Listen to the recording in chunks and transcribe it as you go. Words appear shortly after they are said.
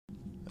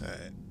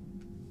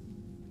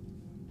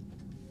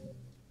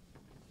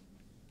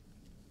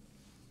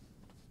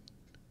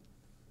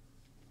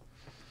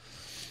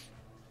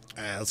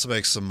let's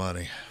make some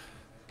money.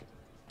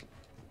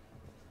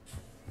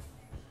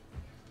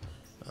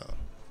 Oh,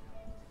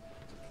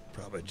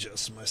 probably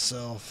just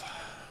myself.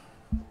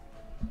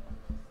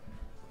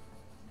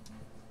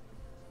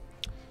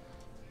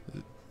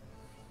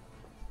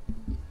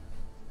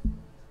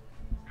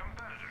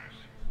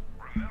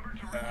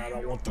 I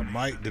don't want the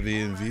mic to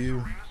be in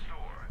view.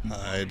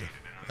 Hide.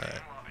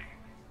 Alright.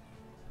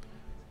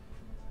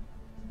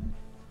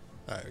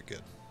 Alright,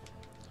 good.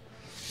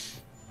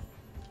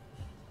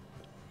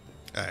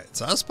 Alright,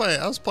 so I was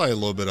playing a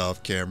little bit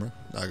off camera,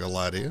 not gonna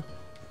lie to you.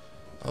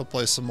 I'll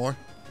play some more.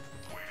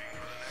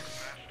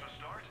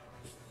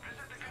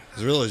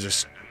 It's really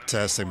just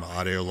testing my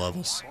audio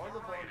levels.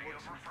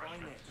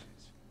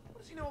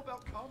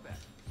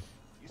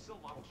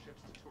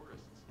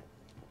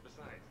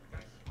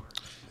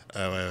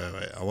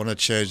 Wait. I want to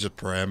change the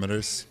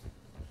parameters.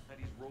 And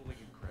he's rolling in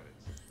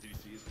credits. Did you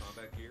see his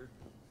combat gear?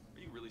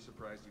 Are you really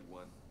surprised he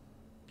won?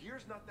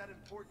 Gear's not that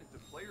important if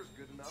the player's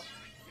good enough.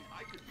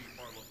 I could beat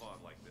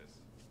Marlevon like this.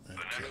 The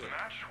next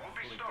match will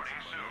be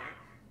starting soon.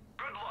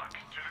 Good luck to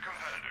the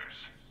competitors.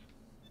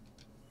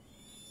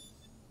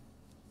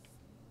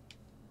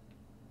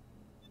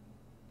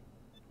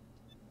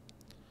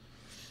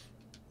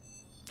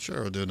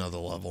 Sure, we'll do another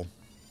level.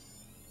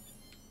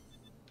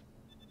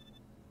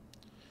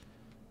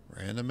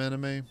 Random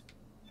enemy.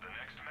 The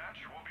next match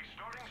will be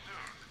starting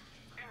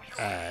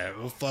soon. Alright,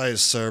 we'll fight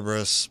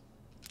Cerberus.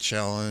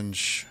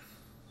 Challenge.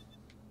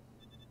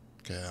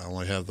 Okay, I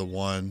only have the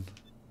one.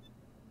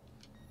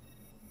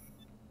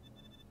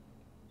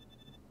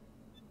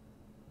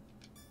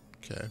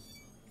 Okay.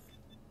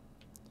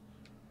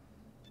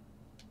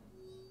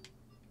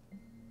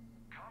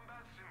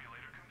 Combat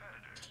Simulator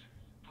competitors,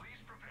 please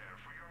prepare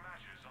for your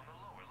matches on the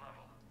lower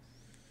level.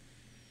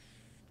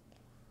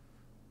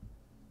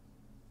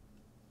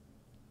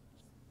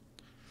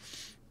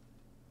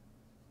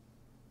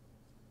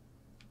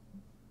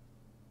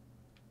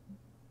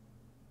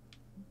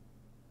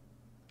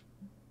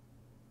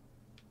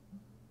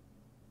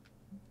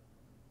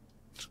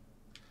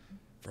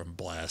 From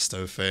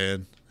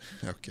Blastofan.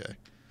 Okay.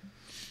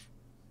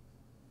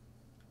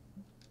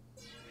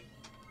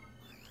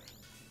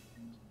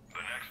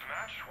 The next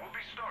match will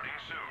be starting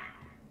soon.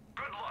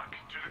 Good luck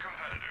to the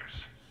competitors.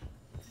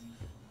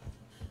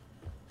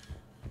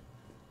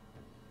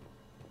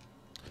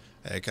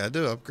 Hey, can I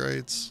do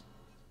upgrades?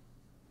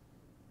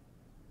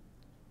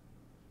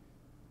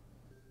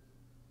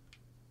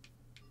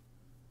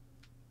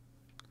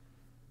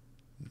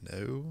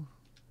 No.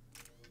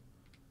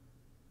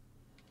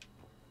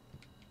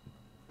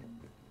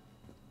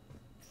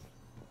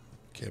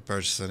 Can't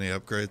purchase any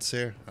upgrades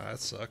here. Oh, that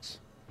sucks.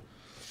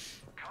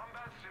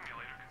 Combat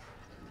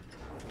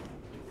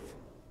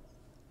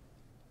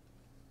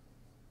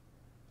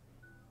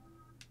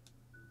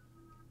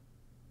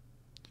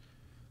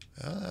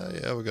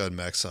Simulator. Yeah, we got to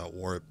max out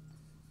warp.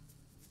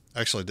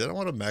 Actually, did I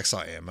want to max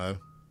out ammo?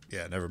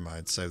 Yeah, never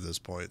mind. Save those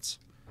points.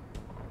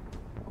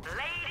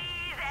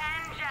 Ladies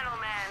and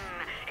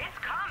gentlemen, it's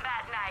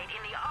combat night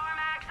in the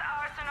Armax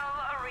Arsenal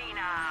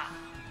Arena.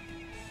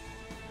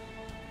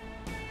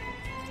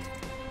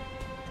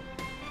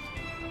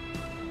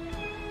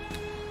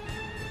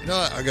 You know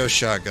what? I'll go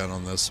shotgun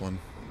on this one.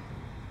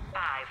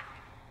 5,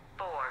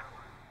 4,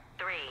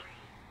 3,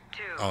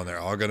 2. Oh, and they're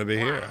all going to be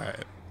here? All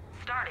right.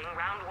 Starting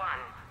round 1.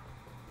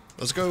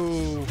 Let's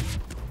go.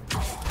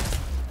 Kill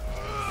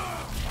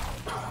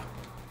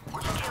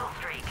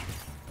streak.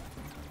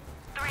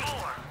 3,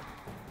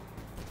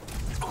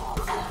 4.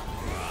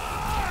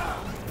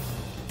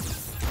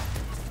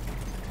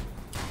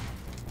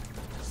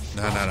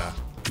 No.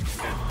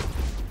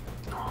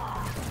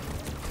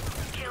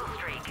 Kill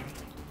streak.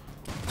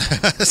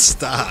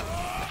 Stop.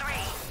 3.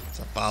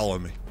 Stop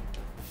following me.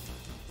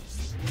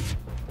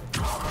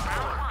 Round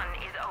 1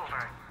 is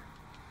over.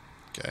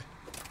 Okay.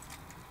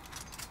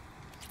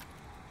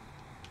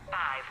 5,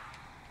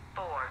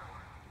 4,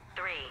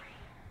 3,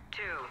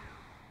 2,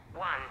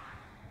 1.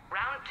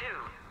 Round 2.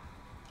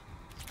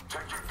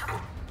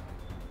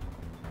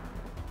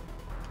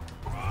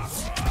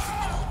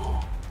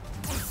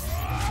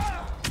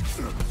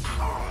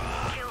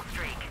 Kill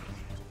streak.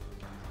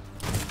 3.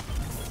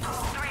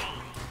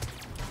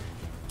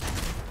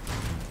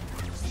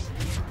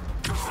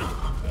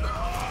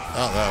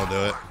 Oh, that'll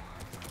do it.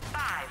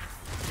 5,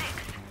 6.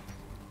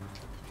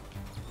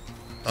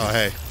 Oh,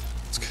 hey.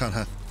 It's kind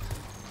of...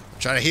 I'm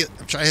trying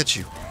to hit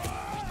you.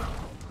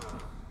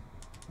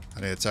 I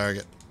need a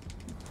target.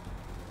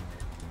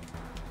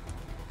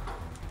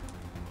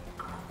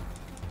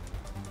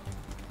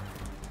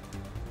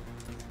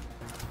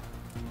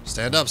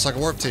 Stand up so I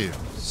can warp to you.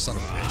 Son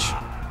of a bitch.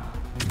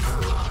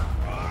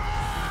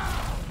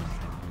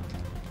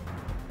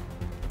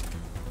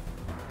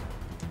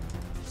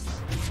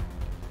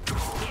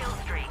 Kill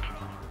streak.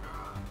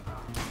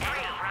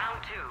 End of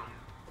round 2.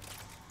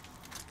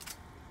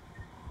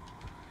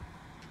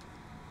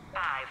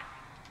 5,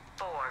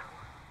 4,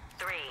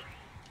 3,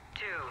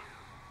 2,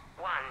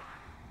 1.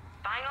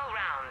 Final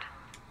round.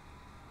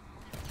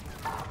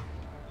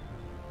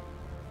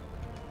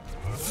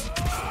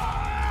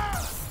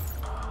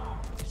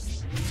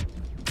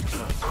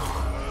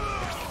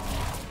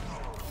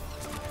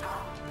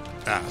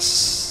 Ah,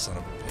 son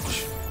of a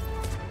bitch.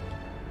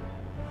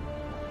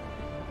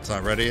 It's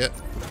not ready yet?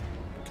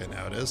 Okay,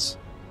 now it is.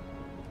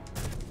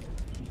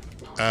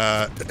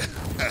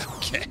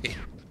 Okay.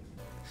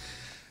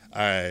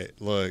 Alright,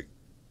 look.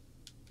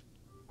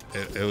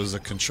 It was a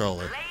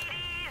controller. Ladies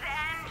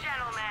and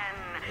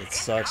gentlemen, It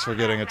sucks for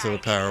getting it to the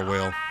power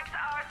wheel. Armax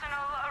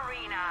Arsenal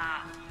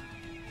Arena.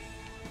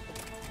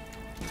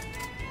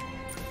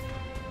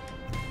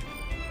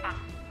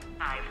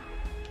 5,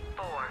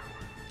 4,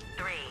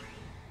 3,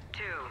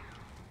 2,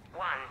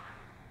 1.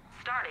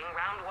 Starting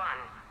round 1.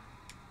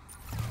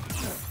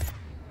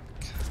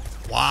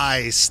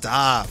 Why?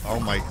 Stop. Oh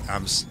my,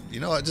 you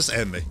know what? Just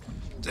end me.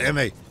 Just end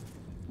me.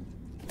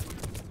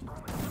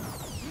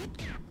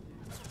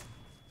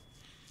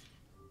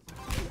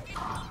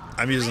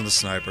 I'm using the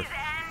sniper. Ladies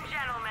and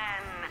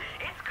gentlemen,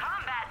 it's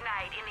combat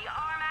night in the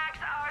Armax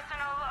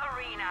Arsenal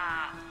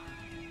Arena.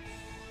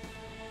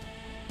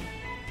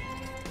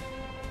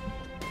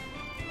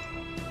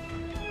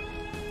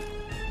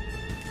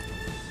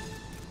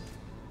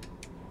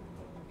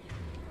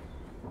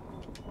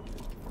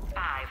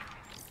 Five,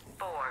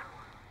 4,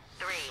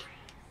 3,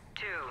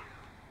 2,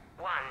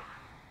 1.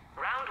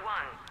 Round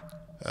 1.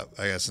 Oh,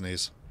 I got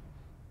sneeze.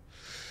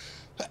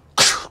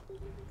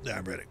 Yeah,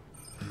 I'm ready.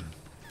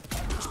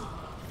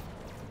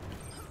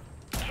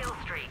 Kill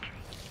streak.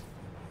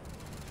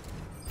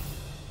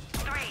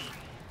 3,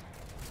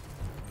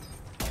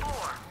 4.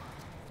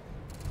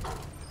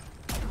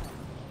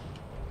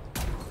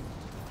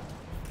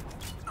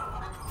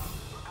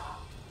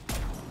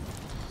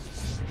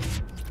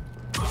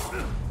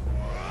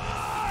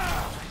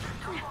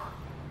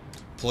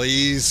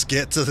 Please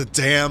get to the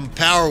damn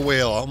power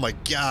wheel. Oh my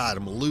god,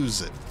 I'm gonna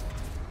lose it.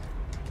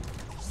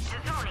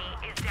 Tizoni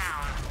is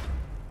down.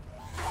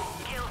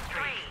 Kill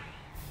streak.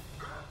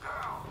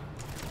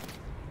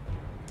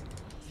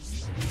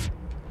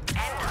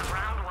 End of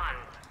round 1.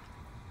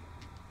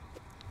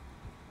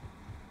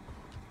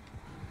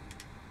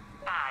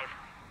 5,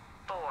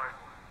 4,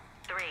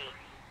 3,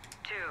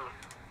 2,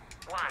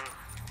 1.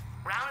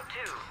 Round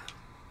 2.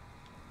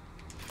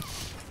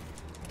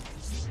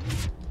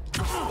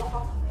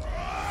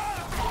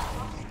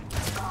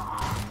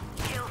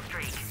 Kill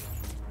streak.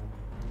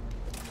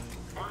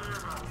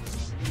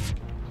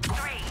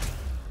 3,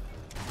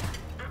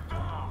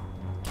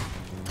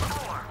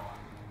 4.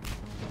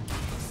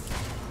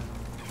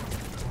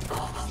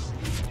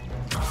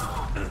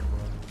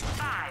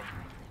 5,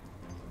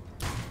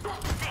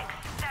 6,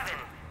 7.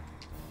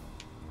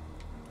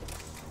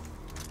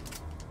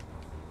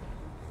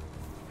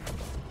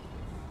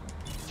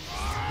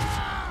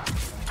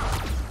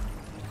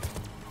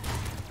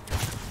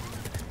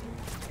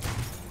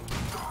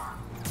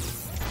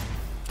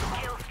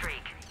 Kill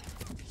streak.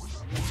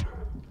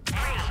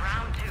 End of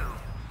round 2.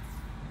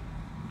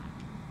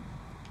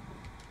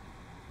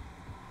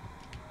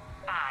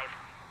 5,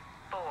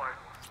 4,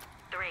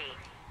 3,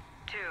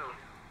 2,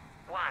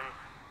 1.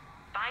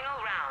 Final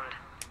round.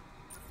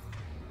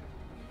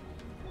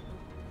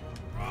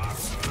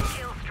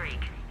 Kill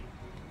streak.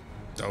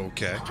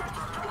 Okay.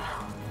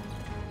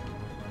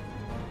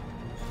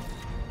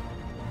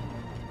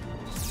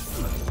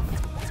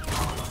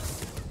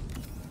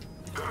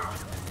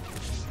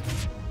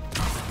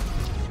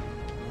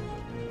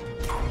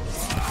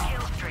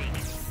 Kill streak.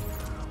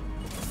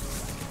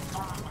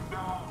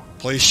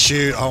 Please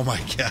shoot. Oh my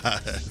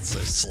god, it's so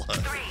slow.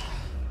 3,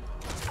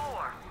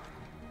 4,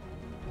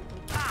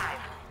 5.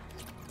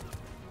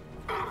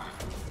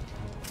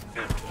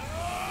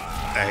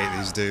 I hate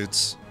these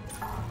dudes.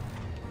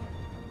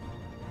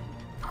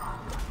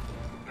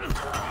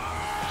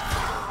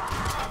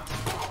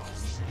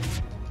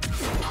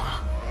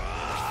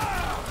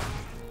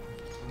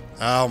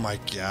 Oh my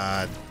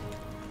god.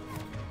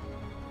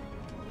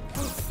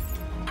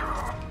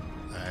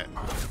 Alright.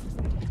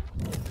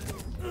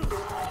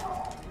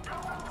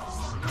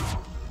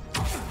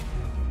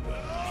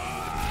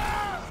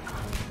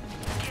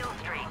 Kill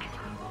streak.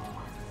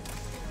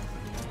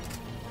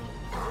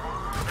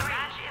 The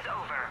match is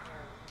over.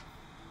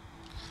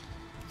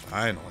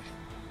 Finally.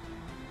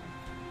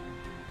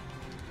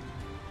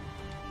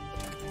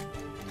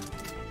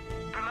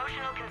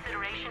 Promotional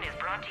consideration is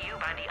brought to you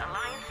by the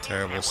Alliance News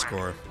Terrible Network.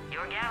 score.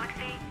 Your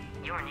galaxy,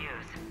 your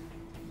news.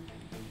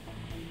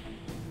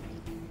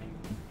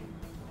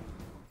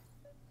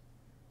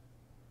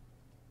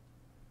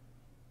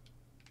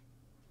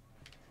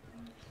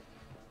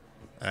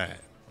 Alright.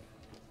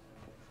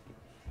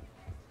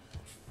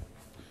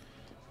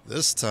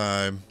 This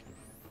time,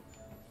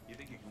 You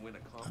think you can win a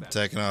I'm combat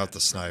taking out match the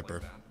with something sniper.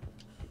 like that?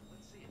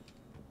 Let's see it.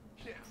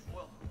 Yeah,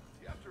 well,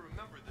 you have to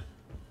remember that.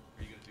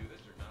 Are you gonna do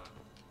this or not?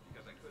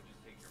 Because I could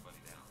just take your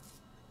money now.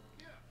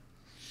 Yeah.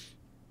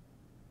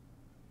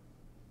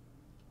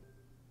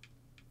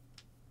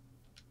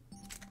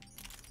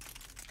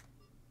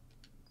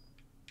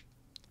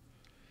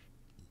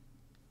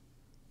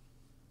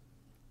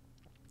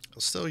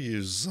 I'll still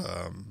use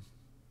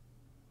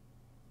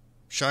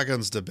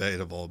shotgun's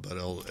debatable, but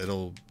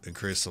it'll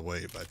increase the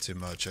weight by too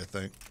much, I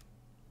think.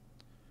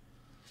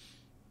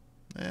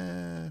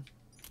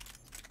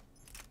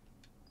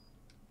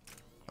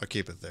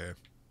 keep it there.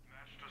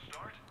 Match to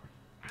start.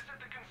 Visit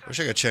the concession Wish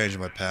I could change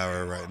my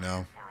power right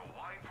now. for a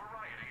wide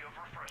variety of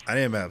refreshments. I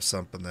need to map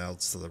something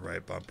else to the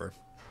right bumper.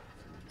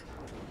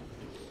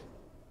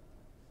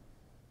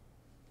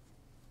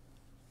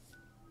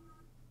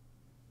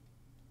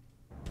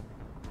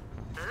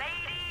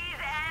 Ladies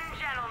and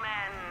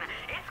gentlemen,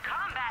 it's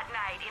combat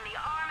night in the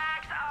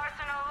Armax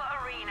Arsenal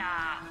Arena.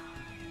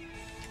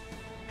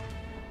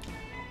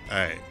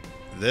 Alright.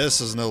 This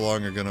is no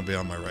longer going to be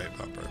on my right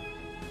bumper.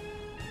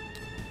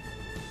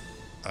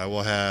 I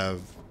will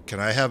have... Can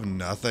I have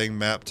nothing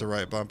mapped to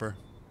right bumper?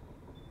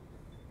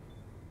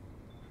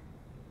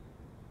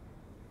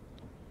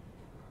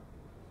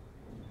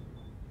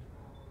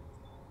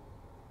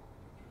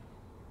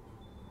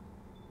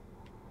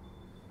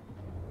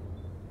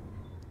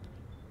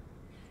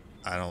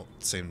 I don't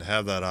seem to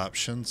have that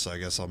option, so I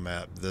guess I'll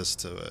map this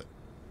to it.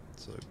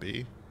 So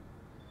B.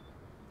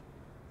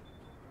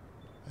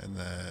 And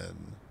then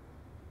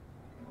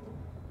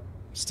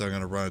still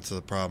going to run into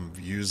the problem of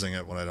using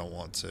it when I don't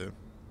want to.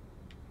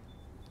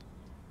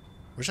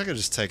 Wish I could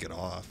just take it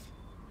off.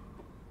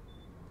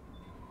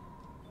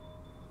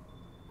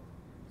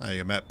 Oh, you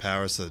can map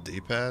powers to the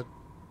D-pad?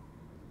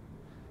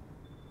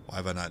 Why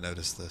have I not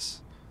noticed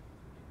this?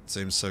 It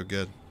seems so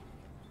good.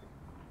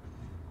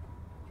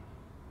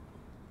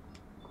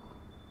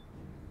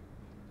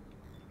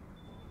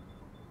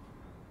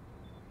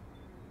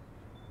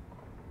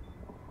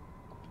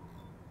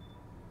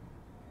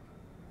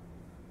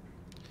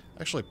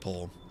 Actually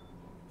pull.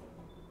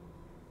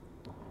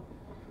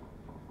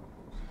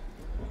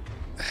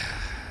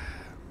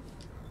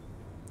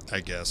 I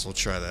guess we'll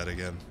try that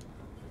again.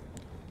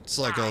 It's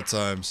like old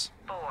times.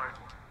 4,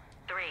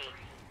 3,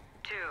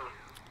 2,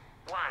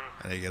 1.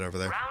 I need to get over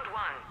there. Round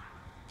 1.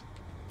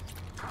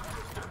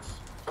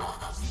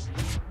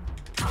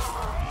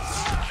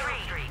 3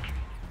 streak.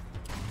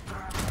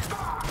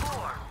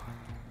 4.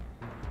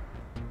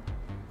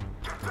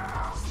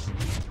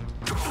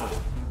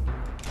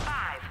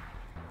 5.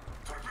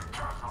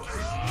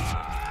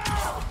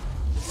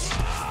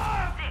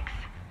 6.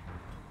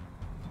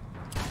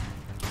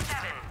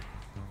 7.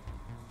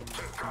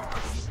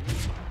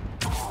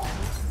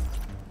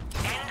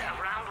 End of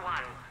round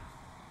 1.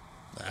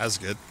 That's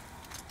good.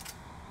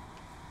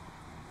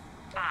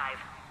 5,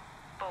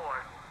 4,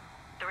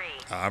 3,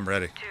 I'm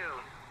ready. 2,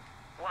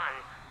 1.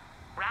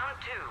 Round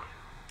 2.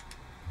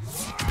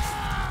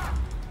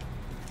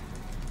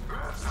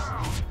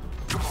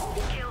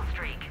 Kill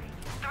streak.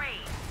 3,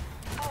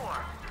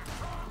 4,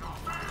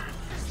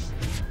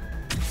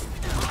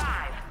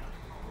 5,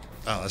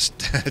 Oh, let's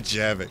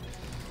jab it.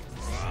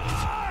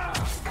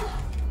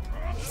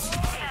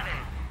 7,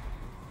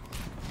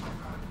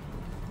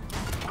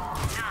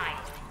 9.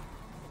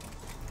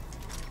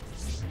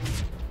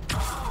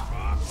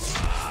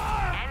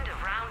 End of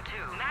round 2.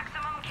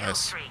 Maximum kill Nice.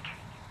 streak.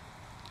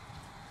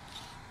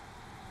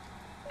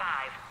 5,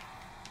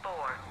 4,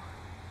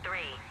 3,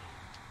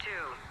 2,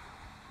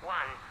 1.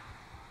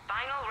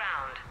 Final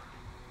round.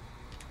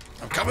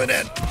 I'm coming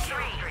in.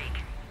 3 streak.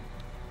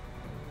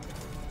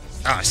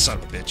 Ah, son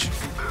of a bitch.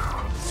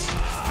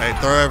 Hey,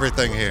 throw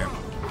everything here.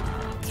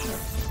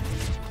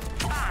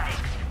 5,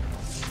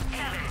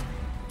 7,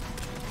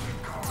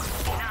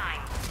 9.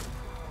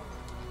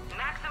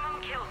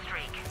 Maximum kill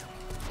streak.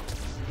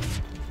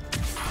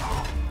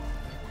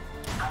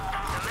 The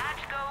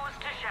match goes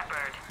to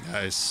Shepard.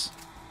 Nice.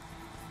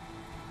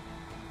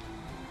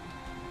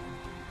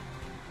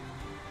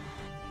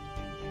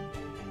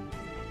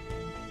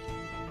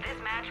 This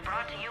match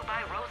brought to you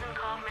by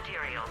Rosenkopf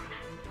Materials.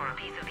 For a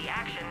piece of the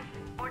action,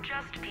 or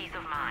just peace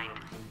of mind.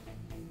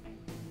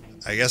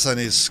 I guess I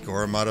need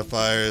score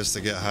modifiers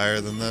to get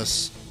higher than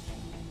this.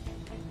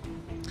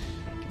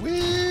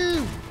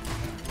 Woo!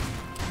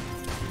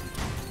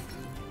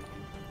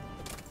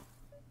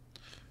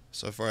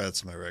 So far,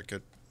 that's my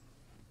record.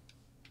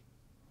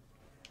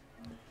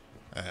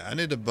 Alright, I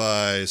need to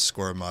buy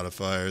score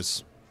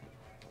modifiers.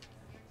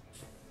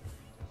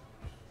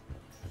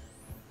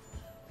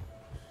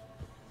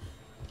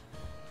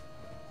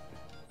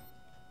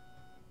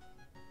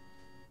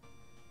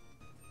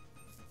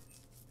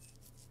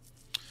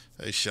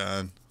 Hey,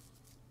 Sean.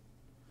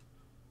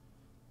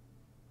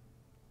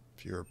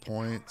 Fewer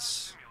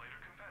points. Simulator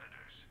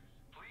competitors,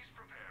 please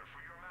prepare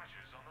for your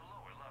matches on the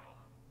lower level.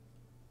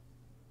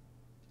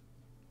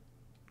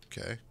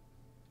 Okay.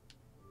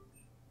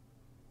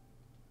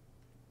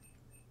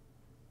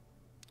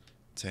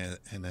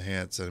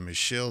 Enhance enemy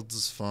shields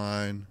is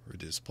fine.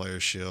 Reduce player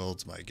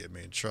shields might get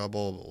me in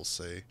trouble, but we'll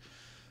see.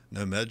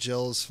 No med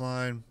gel is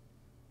fine.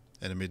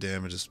 Enemy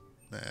damage is...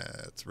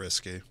 it's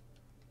risky.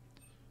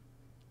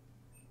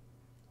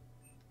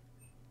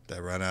 Did I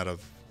run out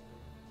of...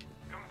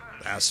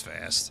 That's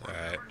fast.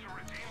 Alright. To redeem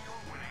your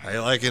winning, How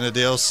you liking the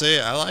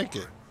DLC? I like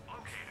it.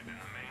 located in the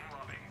main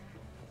lobby.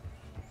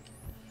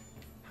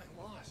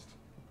 I lost.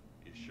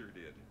 You sure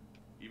did.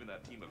 Even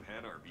that team of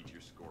Hanar beat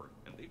your score,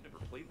 and they've never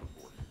played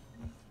before.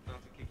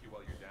 Not to kick you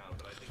while you're down,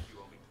 but I think you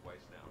owe me twice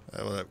now.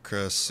 Hey, what up,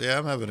 Chris? Yeah,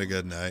 I'm having a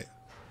good night.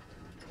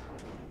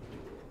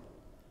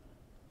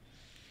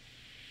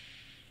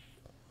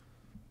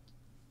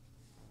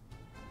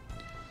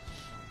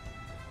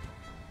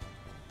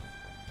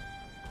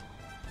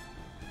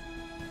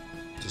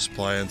 Just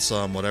playing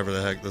some, whatever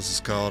the heck this is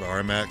called,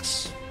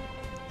 RMX.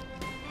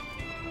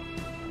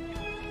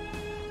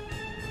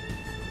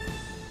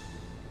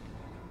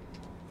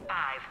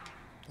 Five,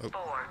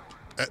 four,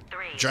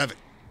 three, Traffic.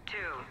 2,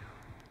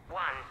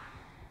 1.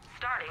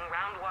 Starting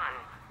round 1.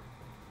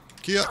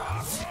 Kia.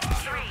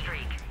 3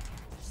 streak.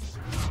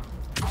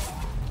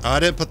 Oh, I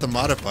didn't put the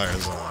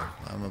modifiers on.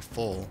 I'm a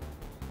fool.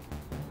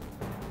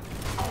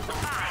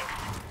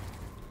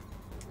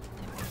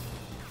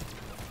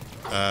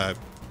 5,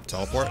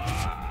 Teleport.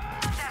 7.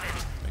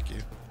 Thank you.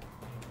 End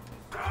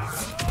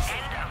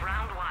of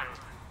round 1.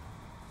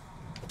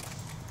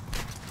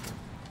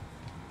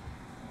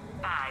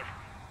 5,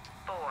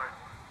 4,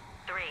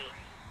 3,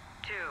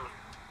 2,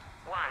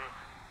 1.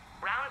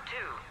 Round 2.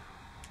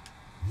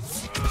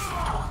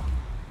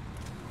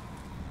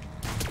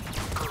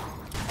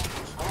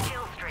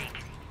 Kill streak.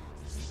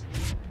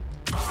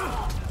 3,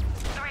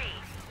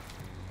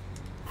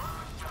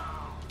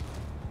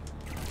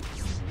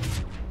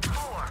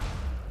 4.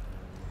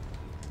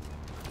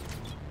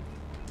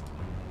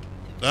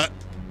 Ah.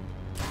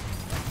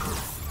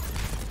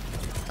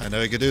 I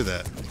know he could do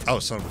that. Oh,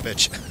 son of a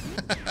bitch.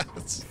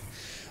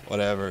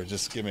 Whatever,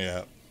 just give me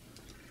out.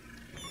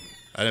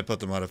 I didn't put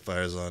the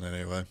modifiers on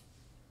anyway.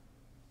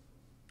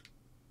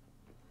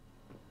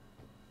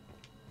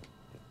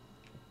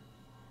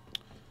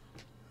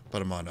 Put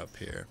them on up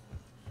here.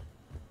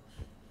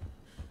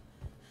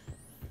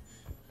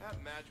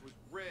 That match was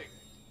rigged.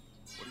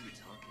 What are you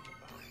talking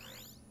about?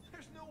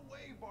 There's no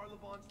way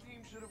Barlavon's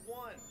team should have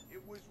won.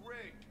 It was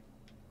rigged.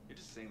 You're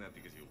just saying that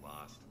because you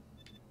lost.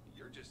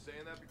 You're just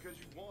saying that because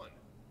you won.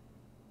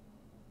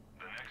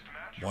 The next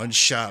match.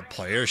 One-shot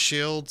player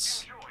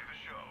shields? Enjoy the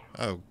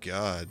show. Oh,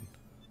 God.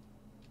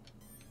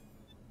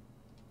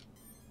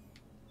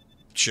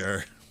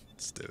 Sure.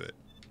 Let's do it.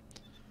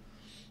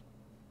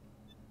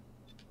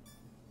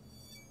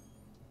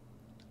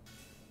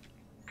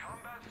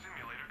 Combat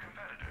Simulator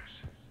competitors,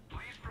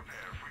 please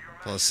prepare for your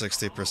match. Plus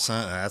 60%.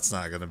 That's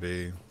not going to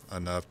be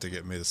enough to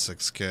get me to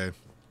 6K.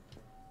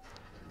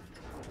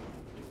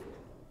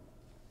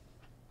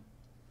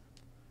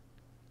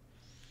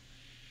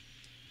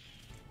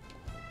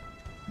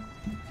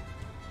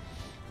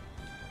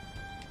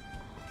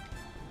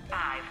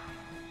 Five,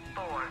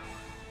 4,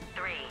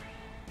 3,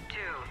 2,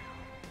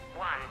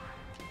 1.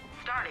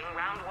 Starting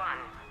round 1.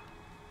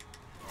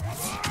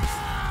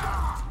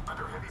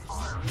 Under heavy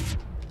fire.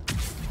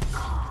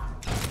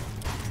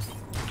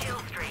 Kill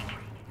streak.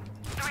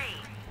 3,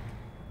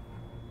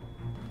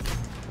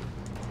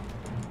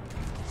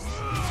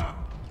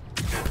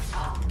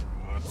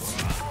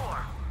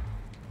 4,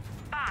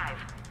 5,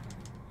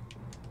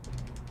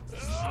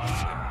 6.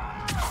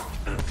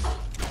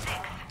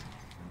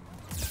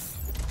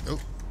 Oh.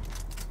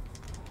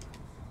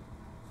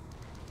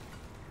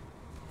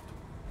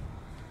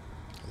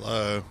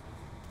 Hello.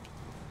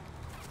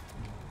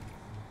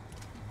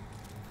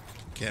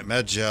 Can't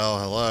med gel.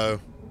 Hello.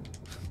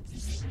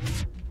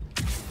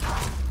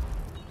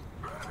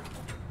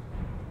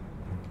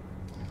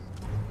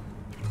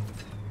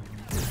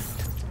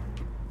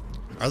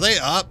 Are they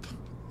up?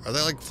 Are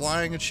they like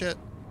flying and shit?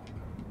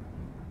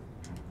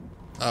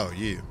 Oh,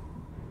 you.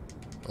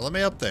 Well, let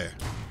me up there.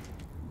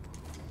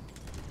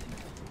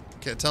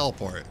 Can't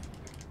teleport.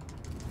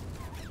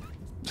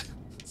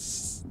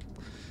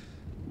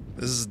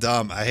 This is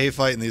dumb. I hate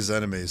fighting these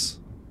enemies.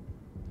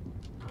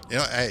 You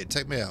know, hey,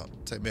 take me out.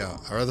 Take me out.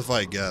 I'd rather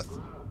fight Geth.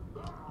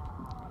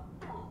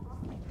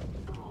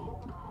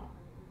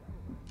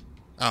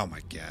 Oh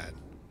my god.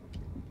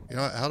 You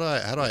know what? How do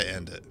I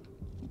end it?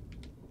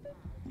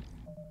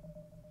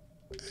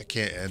 I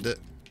can't end it.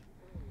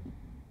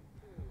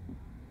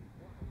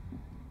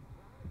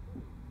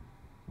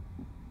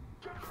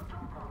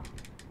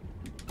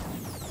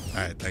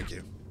 Alright, thank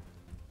you.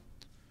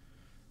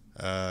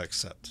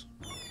 Accept.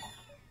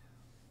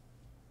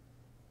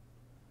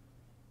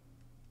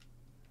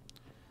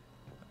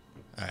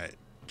 Alright.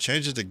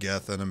 Change it to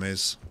Geth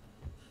enemies.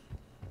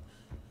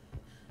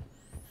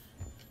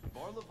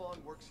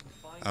 Barlavon works in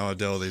fine. I don't want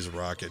to deal with these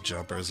rocket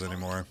jumpers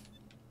anymore.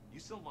 You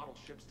sell model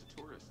ships to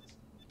tourists.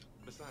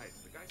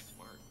 Besides, the guy's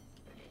smart.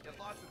 Yeah,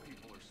 lots of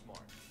people are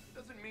smart. It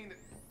doesn't mean that.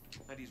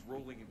 And he's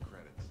rolling in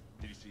credits.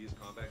 Did you see his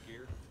combat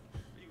gear? Are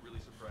you really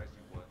surprised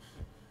he won?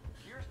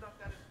 Gear's not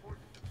that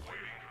important to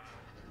players.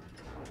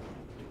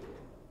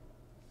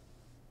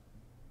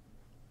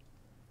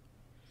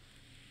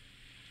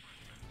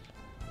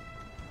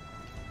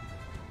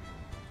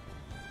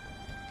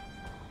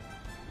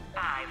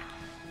 Five,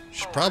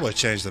 Should probably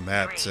change the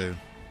map 3, too.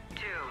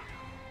 2,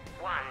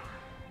 1.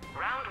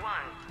 Round 1.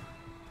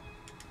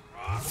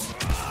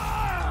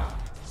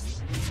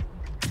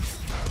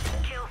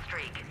 Kill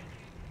streak.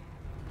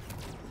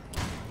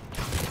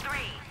 3,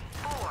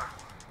 4,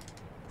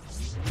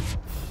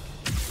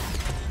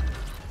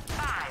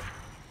 5,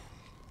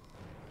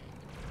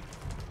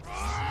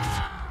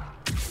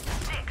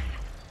 6.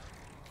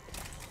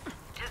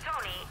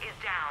 Gisoni is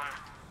down.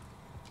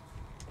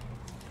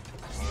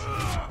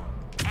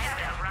 End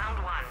of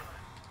round 1.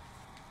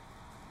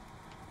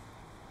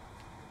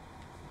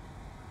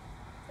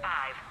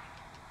 5,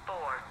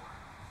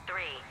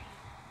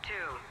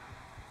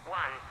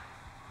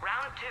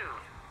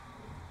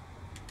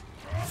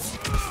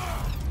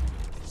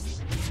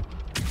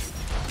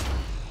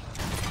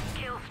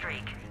 Kill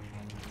streak. 3.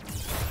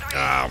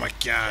 Oh my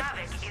god.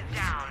 Havoc is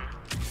down.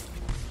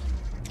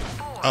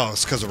 4. Oh,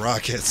 it's because of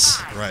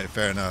rockets. Right,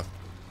 fair enough.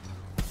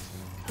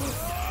 6.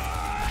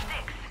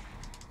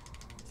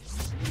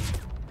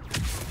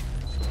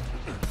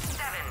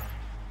 7.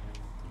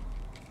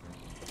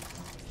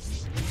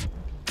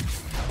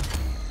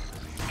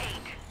 8.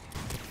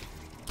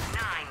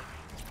 9.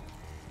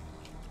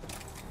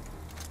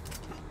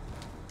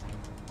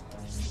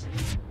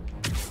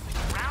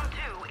 Round 2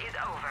 is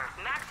over.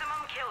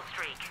 Maximum kill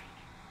streak.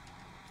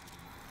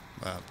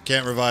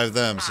 Can't revive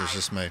them, so it's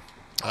just me.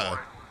 Uh-oh. 4,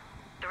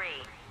 3,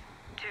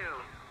 2,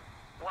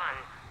 1.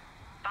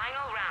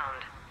 Final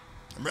round.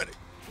 I'm ready.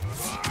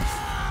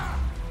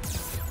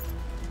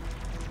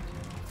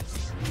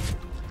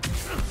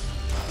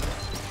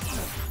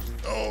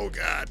 Oh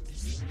god.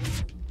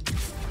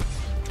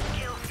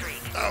 Kill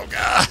streak. Oh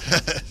god.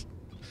 3.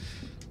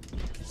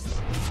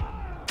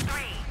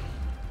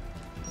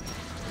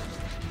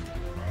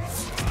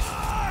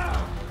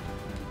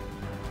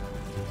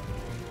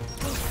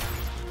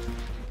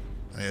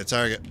 I need a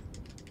target.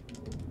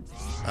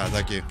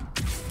 Thank you.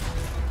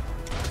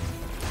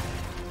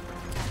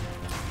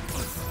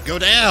 Go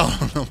down!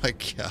 Oh my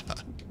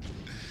god.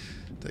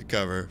 Take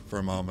cover for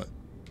a moment.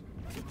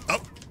 Oh!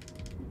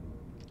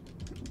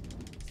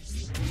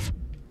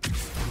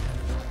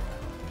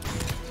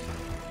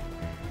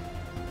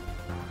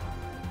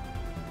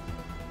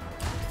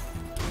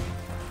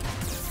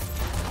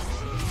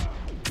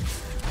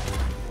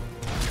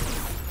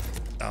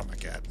 Oh my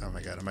god, oh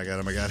my god, oh my god,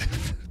 oh my god.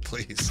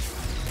 Please.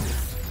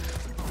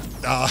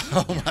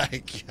 Oh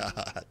my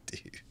god,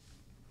 dude.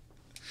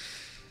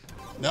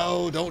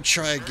 No, don't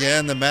try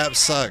again. The map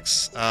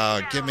sucks.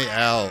 Get me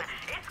out.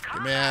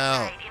 Get me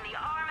out. In the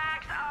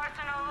Armax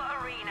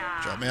Arsenal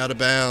Arena. Drop me out of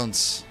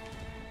bounds.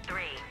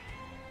 3,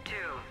 2,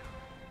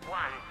 1.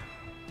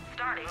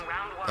 Starting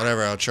round 1.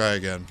 Whatever, I'll try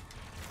again.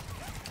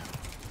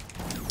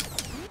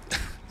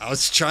 I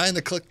was trying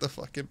to click the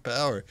fucking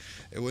power.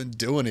 It wouldn't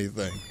do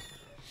anything.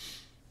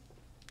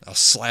 I was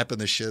slapping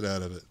the shit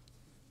out of it.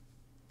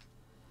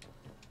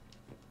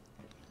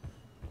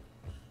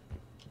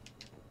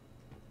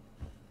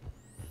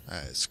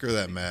 Alright, screw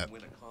that map.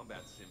 Win a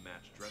combat sim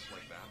match dressed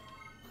like that.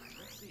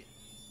 Let's see it.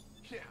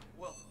 Yeah,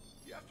 well,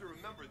 you have to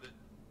remember that.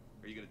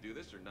 Are you gonna do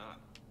this or not?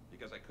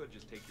 Because I could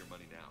just take your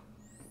money now.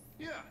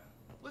 Yeah,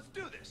 let's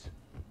do this.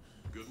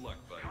 Good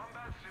luck, buddy.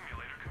 Combat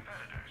Simulator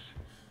competitors,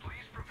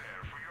 please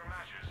prepare for your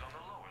matches on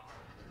the lower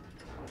level.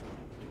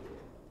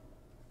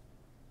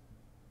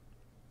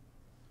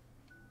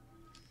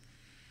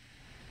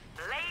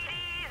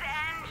 Ladies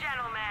and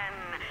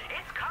gentlemen,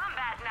 it's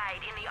combat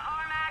night in the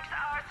Armax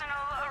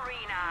Arsenal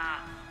Arena.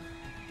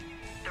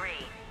 3,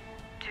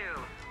 2,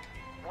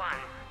 1.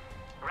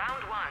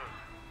 Round 1.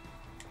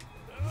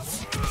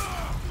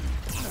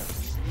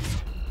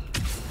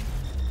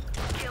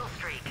 Kill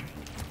streak.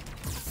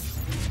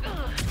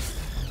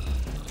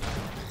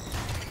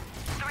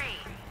 3.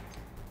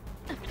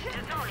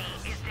 Tizzoni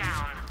is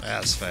down.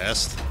 That's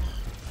fast.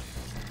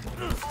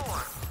 4.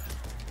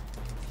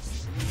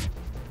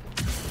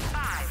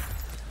 5.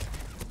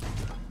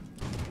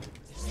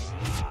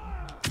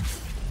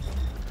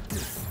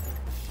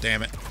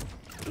 Damn it.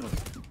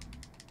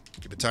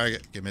 Give me a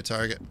target. Give me a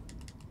target.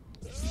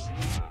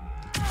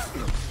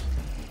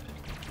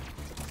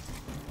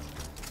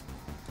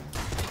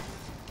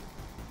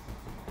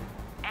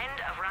 End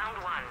of round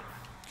 1.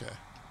 Okay.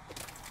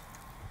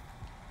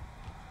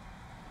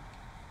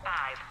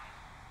 5,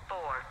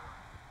 4,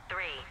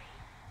 3,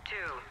 2,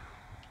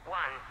 1.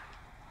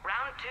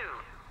 Round 2.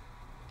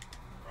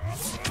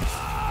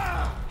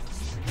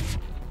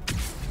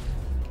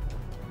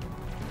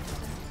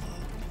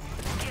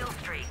 Kill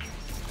streak.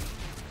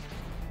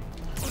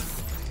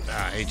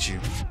 Ah, I hate you.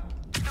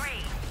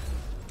 3,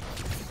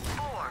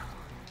 4,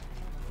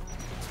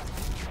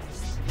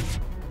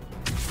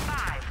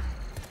 5.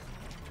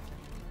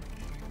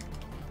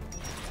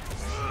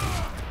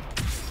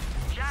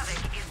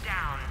 Javik is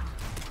down.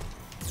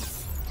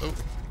 Oh.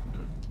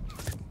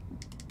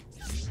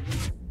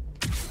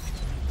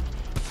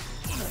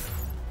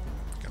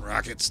 Fucking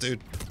rockets,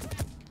 dude.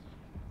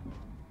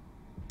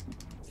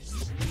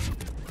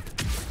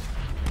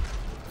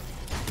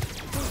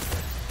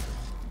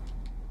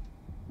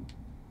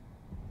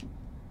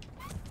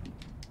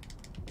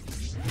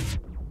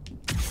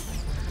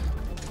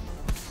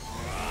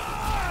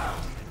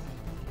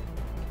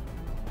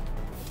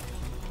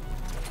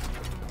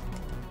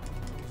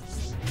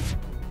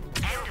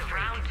 End of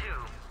round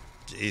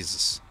 2.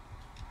 Jesus.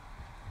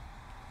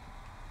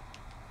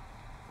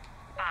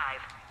 5,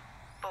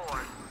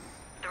 4,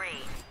 3,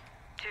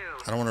 2,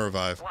 I don't want to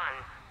revive. 1.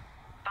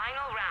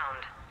 Final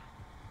round.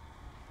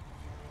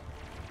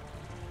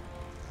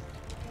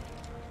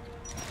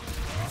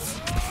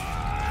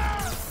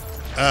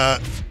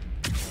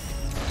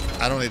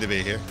 I don't need to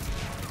be here.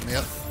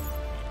 Yep.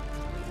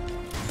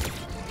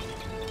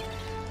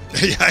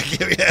 Yeah,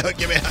 get me out,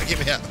 get me out, get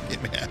me out,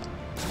 get me out.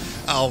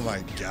 Oh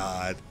my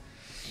god.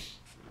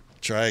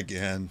 Try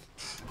again.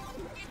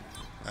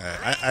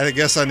 Alright, I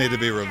guess I need to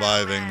be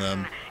reviving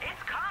them.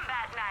 It's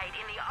combat night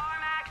in the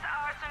Armax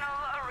Arsenal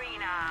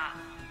Arena.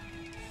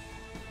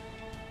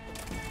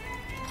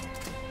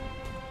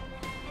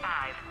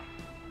 5,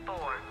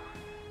 4,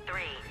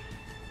 3,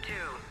 2,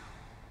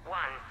 1.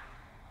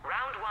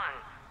 Round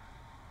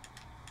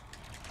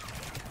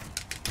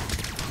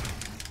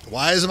 1.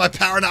 Why isn't my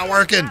power not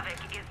working?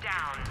 Havoc is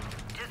down.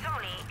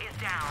 Tizoni is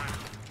down.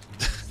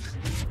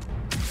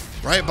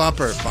 Right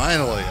bumper,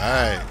 finally.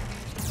 Alright.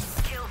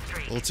 Kill A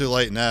streak. little too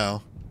late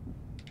now.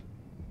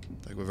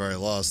 I think we've already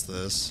lost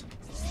this.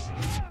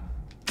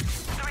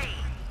 3,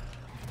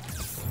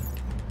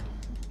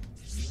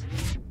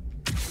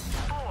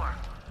 4.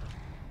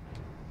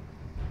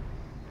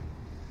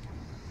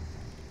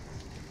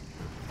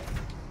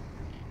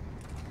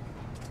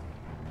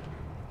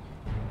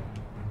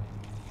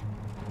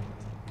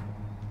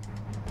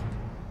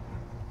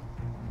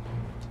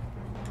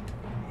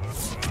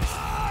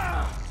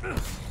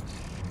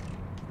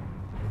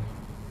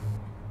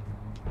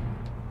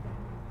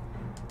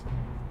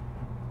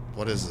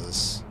 What is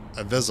this?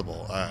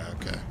 Invisible. Alright,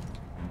 okay.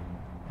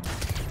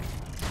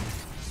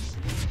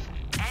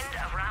 End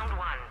of round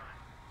 1.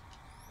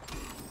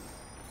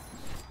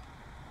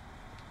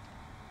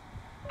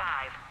 5,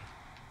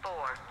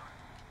 4,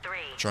 3.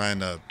 Trying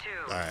to...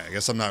 Alright, I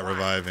guess I'm not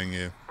reviving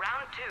you.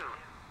 Round 2.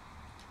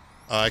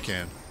 Oh, I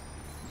can.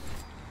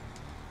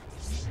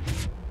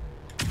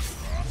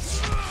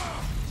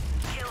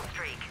 Kill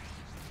streak.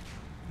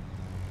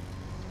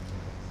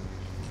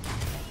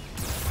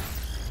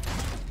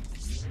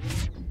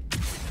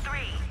 3.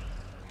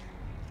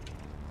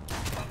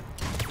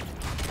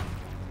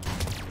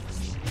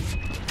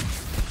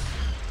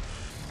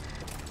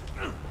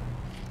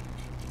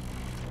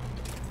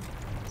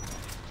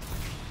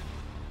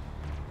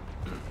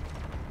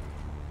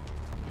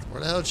 Where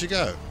the hell did you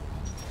go?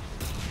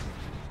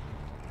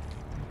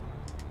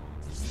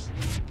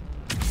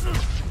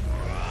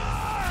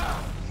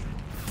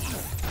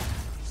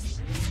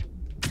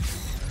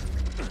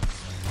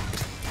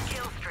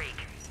 Kill streak.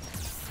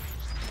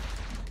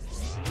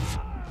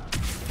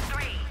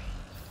 3.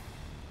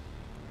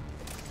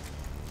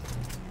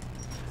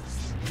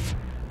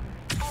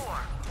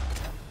 4.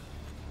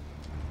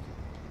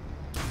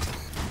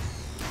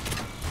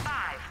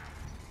 5.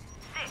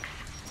 6.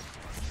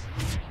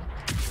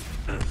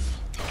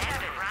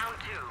 End of round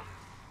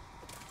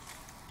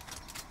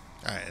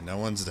 2. Alright, no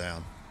one's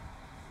down.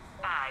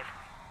 5,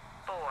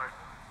 4,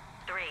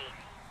 3,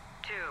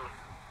 2,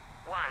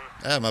 1.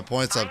 Yeah, my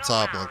points up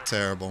Final top look round.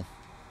 terrible.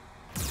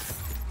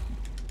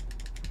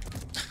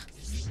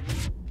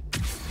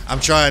 I'm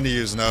trying to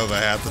use Nova.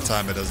 Half the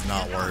time it does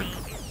not work.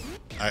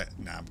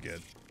 Nah, I'm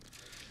good.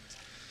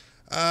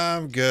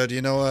 I'm good.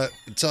 You know what?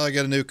 Until I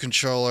get a new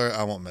controller,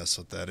 I won't mess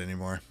with that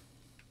anymore.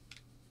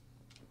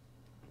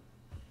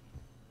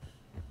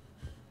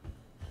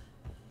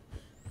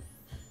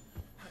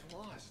 I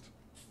lost.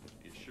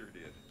 You sure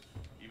did.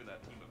 Even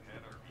that team of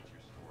Hannah beat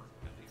your score,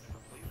 and they've never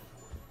played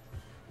before.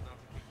 Not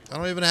to keep you I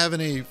don't even have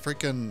any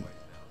freaking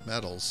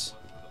medals.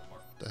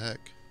 The heck?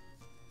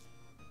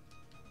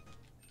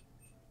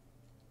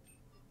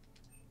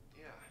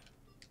 Yeah.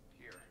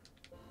 Here.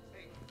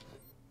 Hey.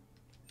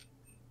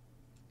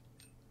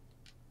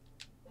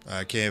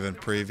 I can't even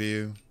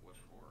preview. what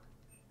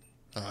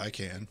for. Oh, I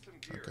can.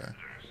 Okay.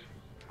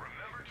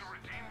 Remember to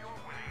redeem your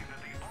winnings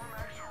at the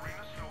Armax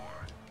Arena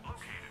store,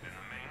 located in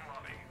the main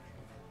lobby.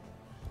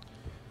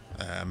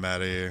 I'm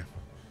out of here.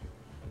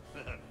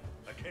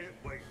 I can't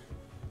wait.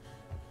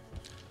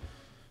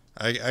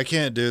 I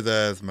can't do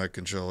that if my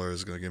controller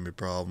is going to give me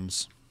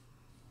problems.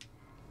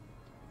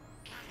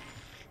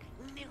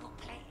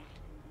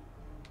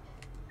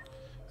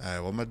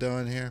 Alright, what am I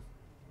doing here?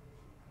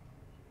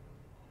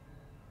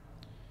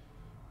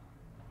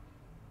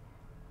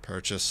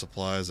 Purchase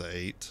supplies at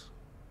 8.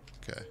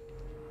 Okay.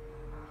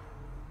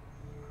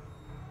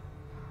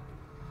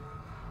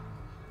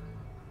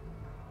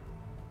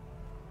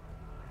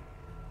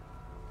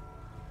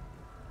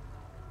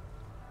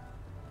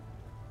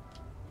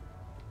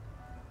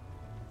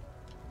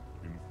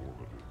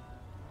 Informative.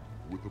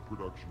 With the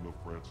production of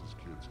Francis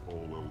Kidd's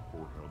All L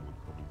Fort Hamlet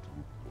coming to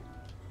a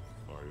close,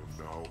 I am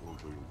now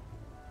available.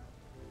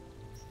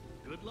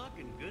 Good luck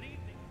and good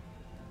evening.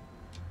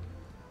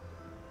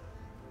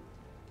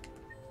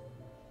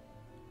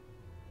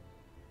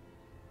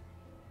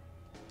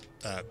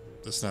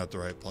 That's not the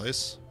right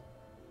place.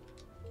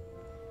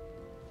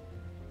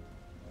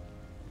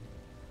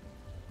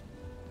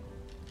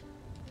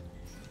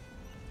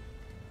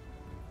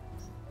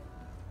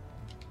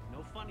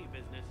 No funny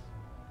business.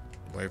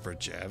 Wait for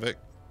Javik.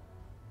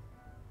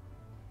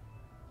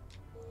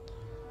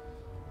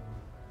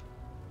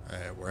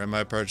 Alright, where am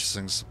I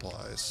purchasing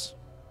supplies?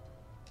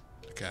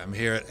 Okay, I'm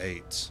here at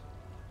 8.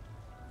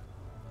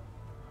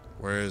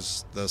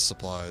 Where's the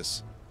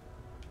supplies?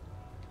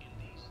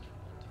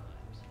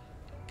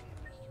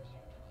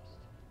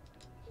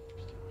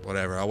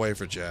 Whatever, I'll wait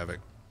for Javik.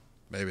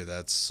 Maybe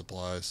that's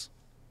supplies.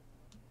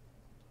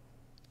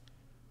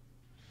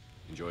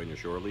 Enjoying your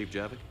shore leave,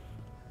 Javik?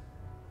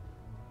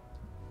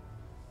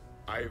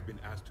 I have been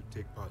asked to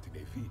take part in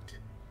a feat.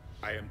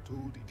 I am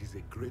told it is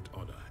a great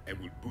honor and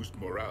will boost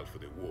morale for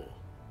the war.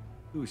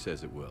 Who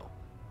says it will?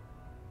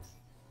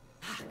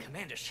 Ah,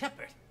 Commander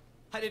Shepard.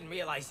 I didn't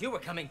realize you were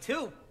coming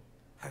too.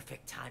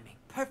 Perfect timing,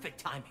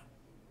 perfect timing.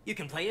 You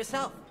can play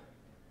yourself.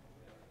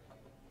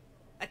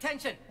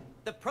 Attention!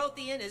 The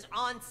Prothean is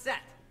on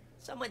set.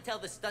 Someone tell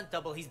the stunt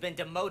double he's been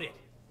demoted.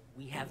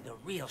 We have the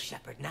real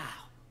Shepard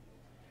now.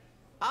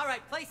 All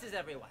right, places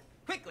everyone.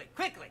 Quickly,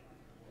 quickly.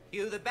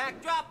 Cue the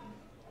backdrop.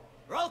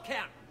 Roll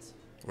cameras.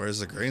 Where's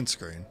the green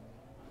screen?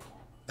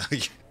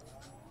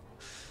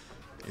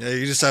 Yeah,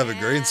 you just have a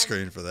green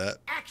screen for that.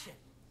 Action!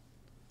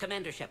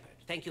 Commander Shepard,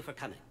 thank you for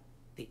coming.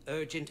 The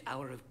urgent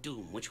hour of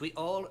doom, which we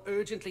all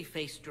urgently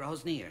face,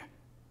 draws near.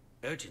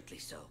 Urgently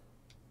so.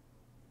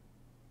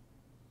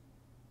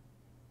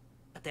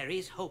 But there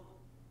is hope.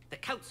 The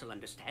Council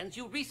understands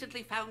you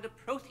recently found a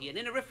Prothean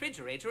in a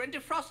refrigerator and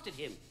defrosted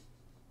him.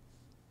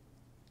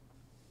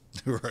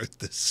 Who wrote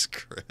this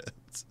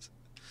script?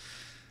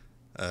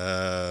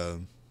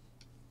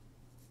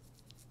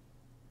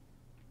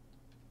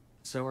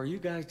 So are you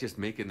guys just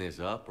making this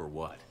up, or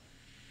what?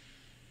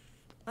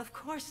 Of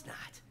course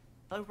not.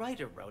 A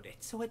writer wrote it,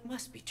 so it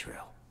must be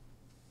true.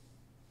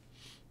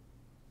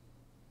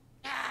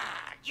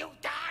 Ah, you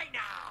die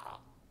now!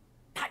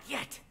 Not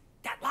yet.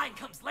 That line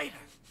comes later.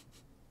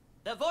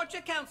 The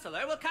Vorcha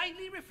Counselor will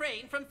kindly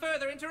refrain from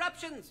further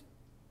interruptions.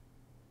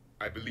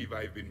 I believe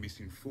I have been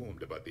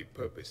misinformed about the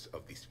purpose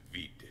of this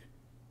vid.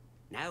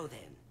 Now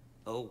then,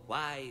 O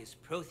wise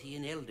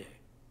Prothean Elder,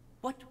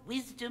 what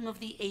wisdom of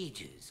the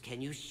ages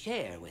can you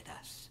share with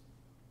us?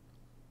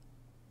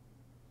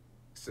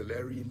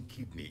 Salarian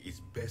kidney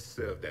is best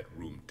served at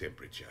room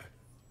temperature.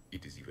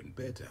 It is even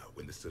better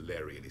when the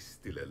Salarian is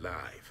still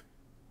alive.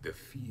 The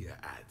fear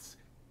adds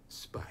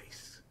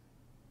spice.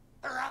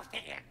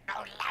 Prothean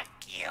don't like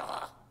you.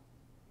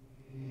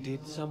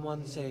 Did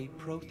someone say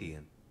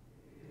Prothean?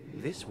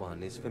 This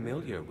one is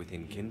familiar with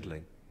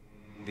enkindling.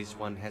 This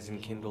one has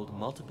enkindled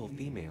multiple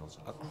females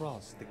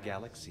across the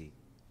galaxy.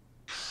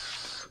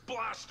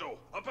 Blasto,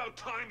 about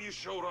time you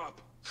showed up.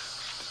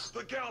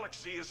 The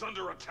galaxy is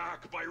under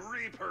attack by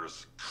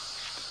Reapers.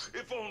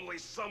 If only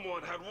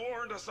someone had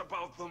warned us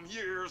about them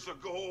years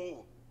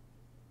ago.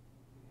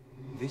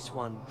 This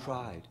one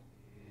tried.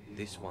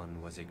 This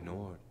one was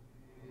ignored.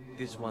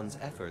 This one's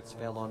efforts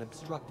fell on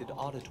obstructed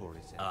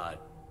auditory cells.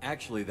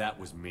 Actually that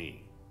was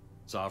me.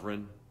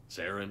 Sovereign,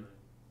 Saren,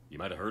 you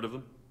might have heard of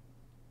them?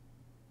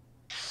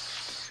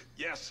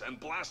 Yes, and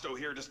Blasto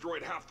here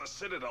destroyed half the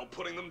Citadel,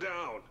 putting them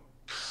down.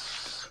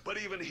 But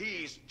even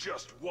he's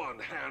just one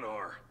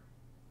Hanar.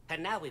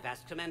 And now we've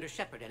asked Commander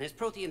Shepard and his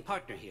Prothean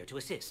partner here to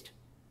assist.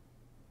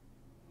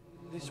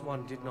 This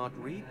one did not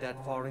read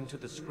that far into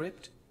the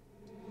script.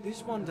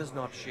 This one does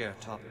not share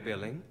top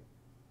billing.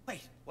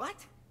 Wait,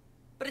 what?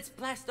 But it's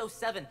Blasto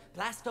 7.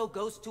 Blasto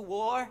goes to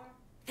war?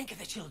 Think of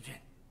the children.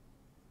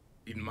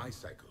 In my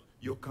cycle,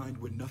 your kind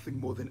were nothing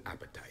more than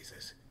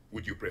appetizers.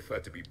 Would you prefer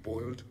to be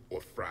boiled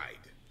or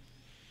fried?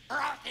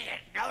 Prothean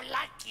don't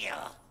like you.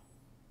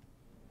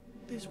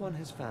 This one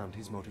has found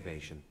his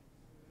motivation.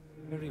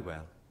 Very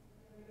well.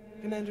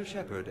 Commander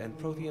Shepard and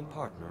Prothean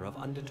partner of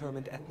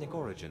undetermined ethnic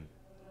origin.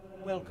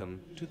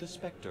 Welcome to the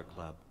Spectre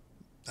Club.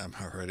 I'm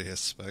already a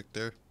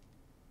Spectre.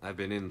 I've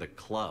been in the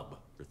club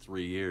for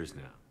 3 years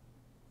now.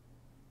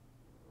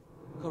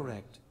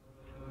 Correct.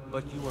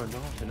 But you are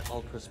not an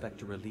Ultra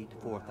Spectre Elite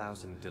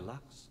 4000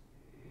 Deluxe.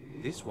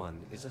 This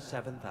one is a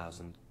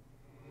 7000.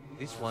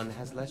 This one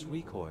has less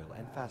recoil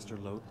and faster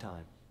load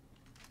time.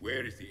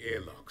 Where is the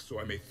airlock so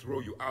I may throw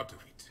you out of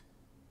it?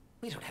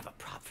 We don't have a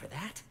prop for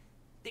that.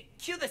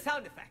 Cue the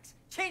sound effects.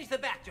 Change the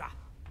backdrop.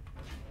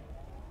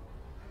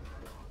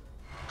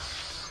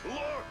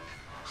 Look!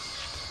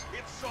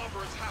 It's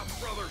Sovereign's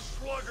half-brother,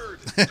 Sluggard!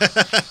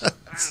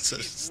 And So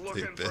he's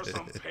looking for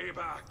some stupid.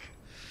 payback.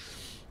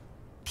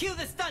 Cue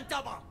the stunt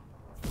double.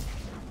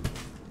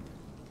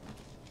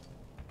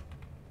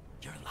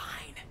 Your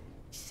line.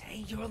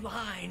 Say your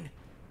line.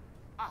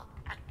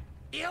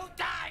 You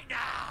die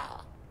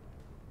now!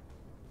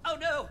 Oh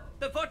no!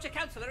 The Vorcha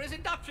Counselor is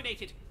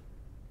indoctrinated!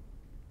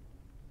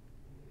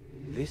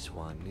 This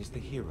one is the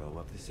hero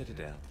of the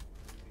Citadel.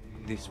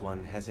 This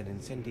one has an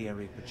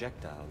incendiary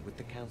projectile with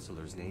the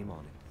Counselor's name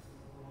on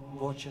it.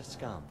 Vorcha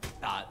scum.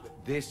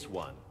 This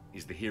one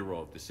is the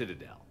hero of the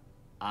Citadel.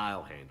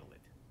 I'll handle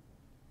it.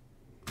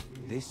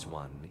 This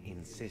one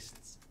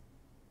insists.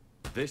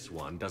 This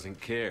one doesn't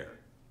care.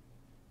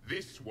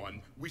 This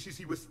one wishes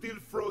he was still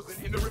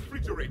frozen in the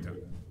refrigerator.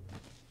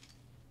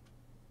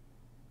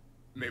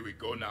 May we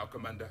go now,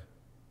 Commander?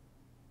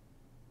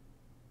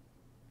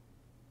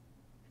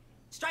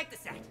 Strike the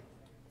set.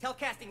 Tell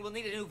casting we'll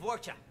need a new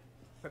Vorcha.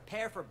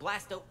 Prepare for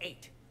Blasto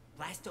 8.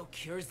 Blasto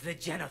cures the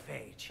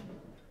genophage.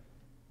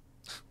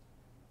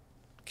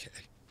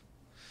 Okay.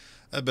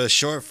 A bit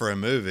short for a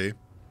movie.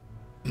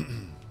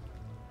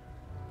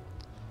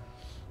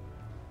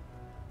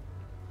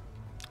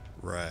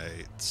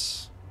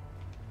 Right.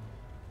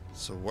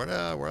 So where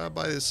do I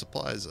buy these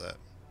supplies at?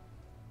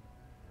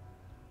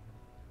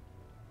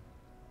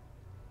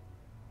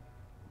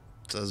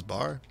 says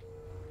bar.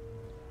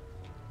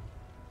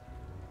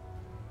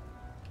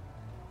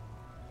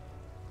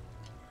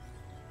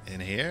 In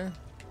here?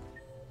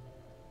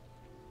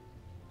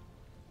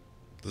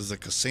 This is a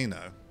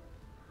casino.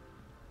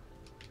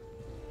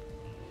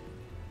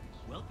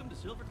 Welcome to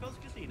Silver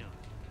Coast Casino.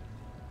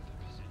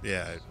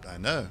 Yeah, I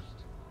know.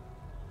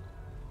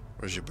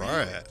 Where's your bar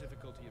at?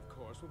 Difficulty, of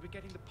course, will be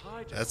getting the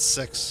pie. That's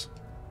 6.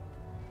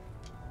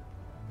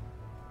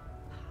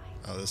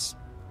 Oh, this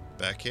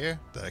back here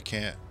that I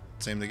can't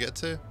seem to get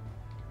to?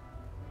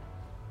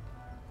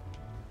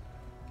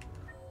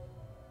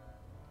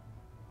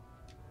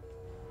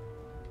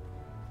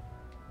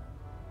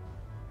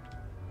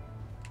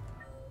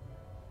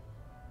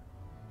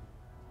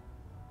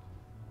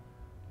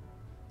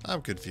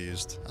 I'm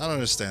confused. I don't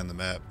understand the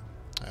map.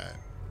 Alright.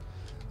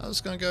 I'm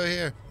just gonna go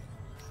here.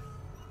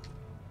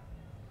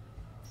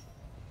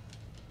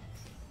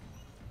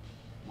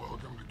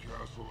 Welcome to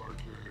Castle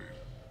Arcade.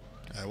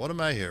 Alright, what am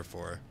I here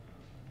for?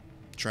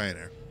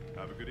 Trainer.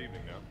 Have a good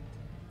evening now.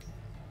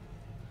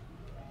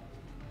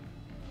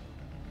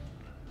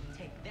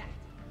 Take that.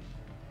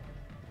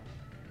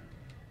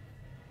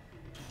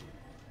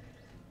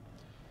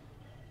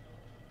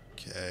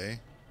 Okay.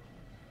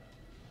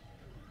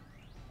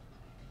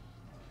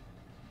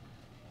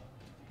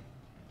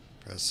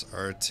 Press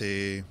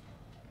RT.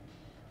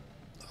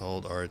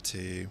 Hold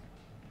RT.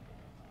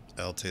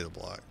 LT to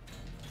block.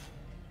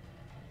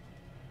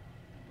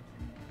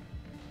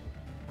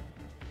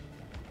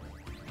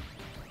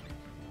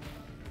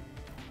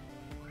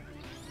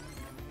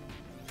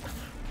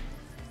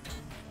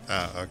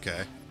 Oh,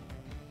 okay.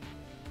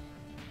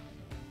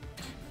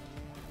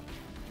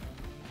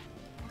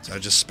 So I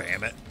just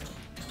spam it?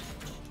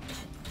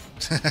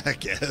 I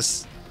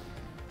guess.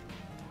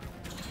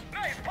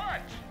 Nice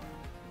punch!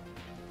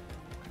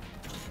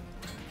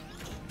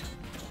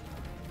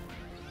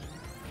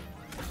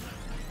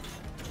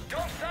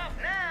 Don't stop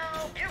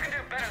now! You can do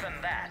better than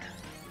that!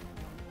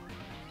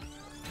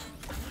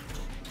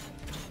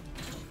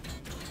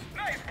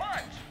 Nice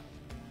punch!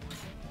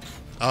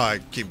 Oh, I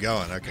keep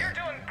going. Okay. You're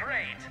doing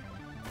great!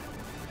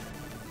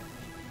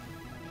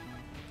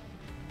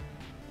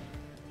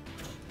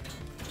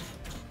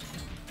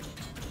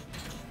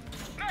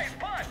 Nice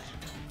punch!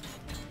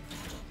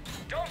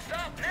 Don't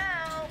stop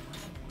now!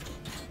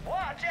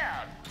 Watch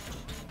out!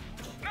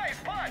 Nice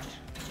punch!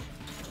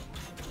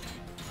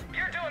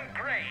 You're doing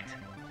great!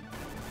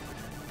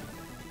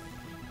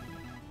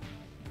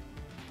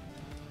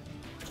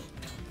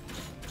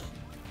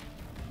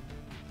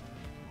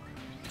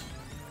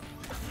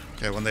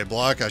 Okay, when they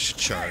block, I should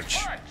charge.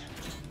 Nice punch!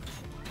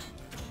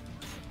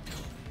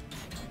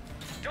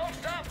 Don't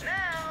stop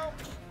now!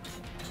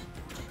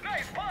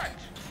 Nice punch!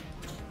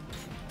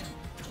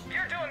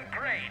 You're doing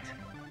great!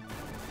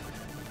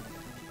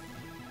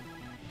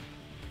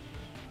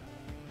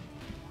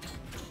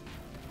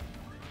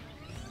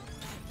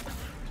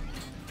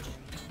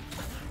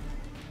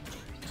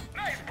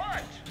 Nice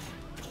punch!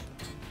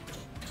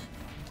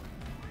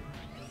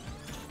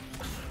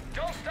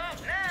 Don't stop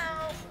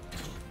now!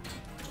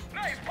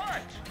 Nice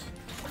punch!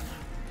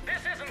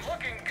 This isn't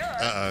looking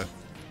good! Uh-oh.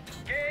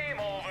 Game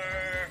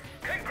over!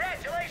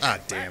 Congratulations! Ah,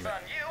 damn That's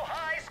it. on you,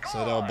 high score!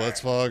 Citadel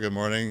Blitzball, good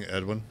morning,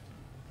 Edwin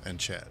and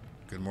Chad.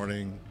 Good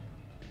morning,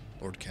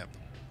 Lord Kemp.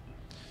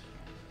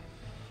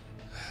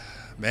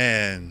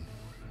 Man,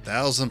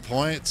 1,000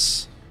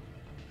 points?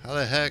 How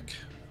the heck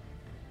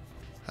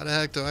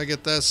do I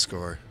get that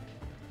score?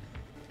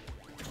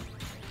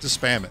 Just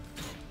spam it.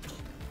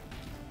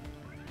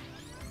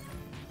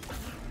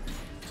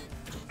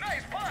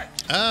 Nice punch!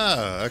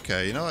 Oh,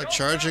 okay. You know what?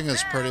 Charging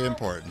is pretty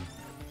important.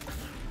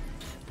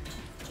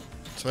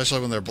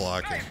 Especially when they're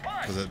blocking,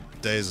 because it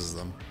dazes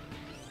them.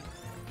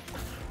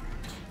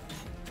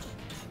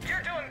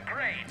 You're doing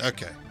great!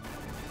 Okay.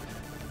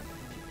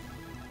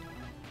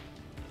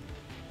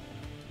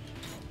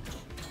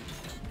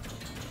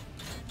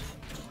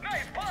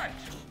 Nice punch!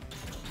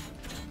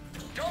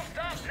 Don't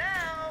stop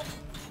now!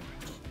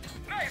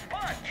 Nice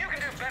punch! You can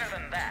do better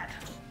than that!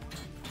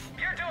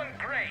 You're doing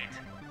great!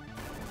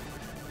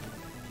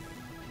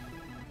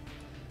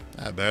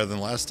 Better than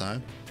last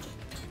time.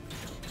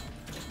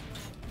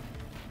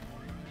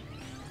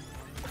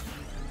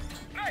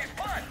 Nice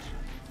punch!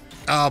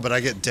 Oh, but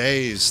I get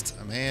dazed.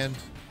 Oh, man.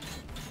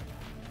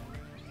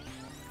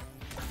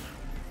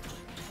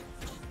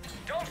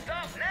 Don't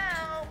stop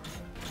now!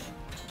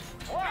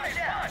 Watch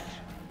out!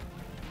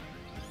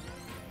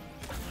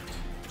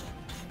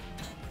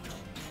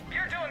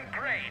 You're doing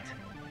great!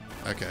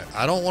 Okay.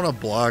 I don't want to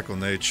block when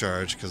they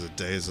charge because it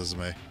dazes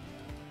me.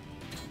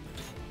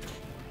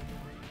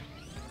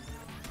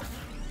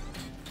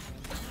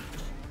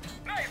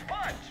 Nice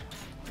punch!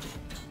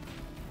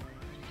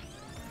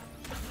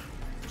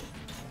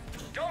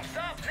 Don't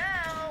stop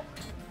now!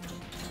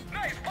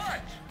 Nice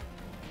punch!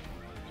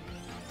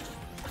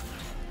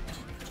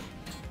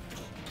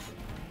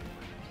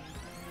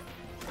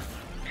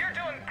 You're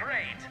doing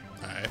great!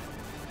 Alright.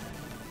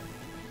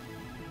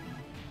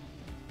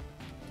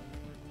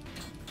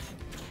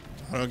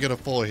 I don't get a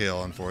full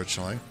heal,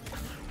 unfortunately.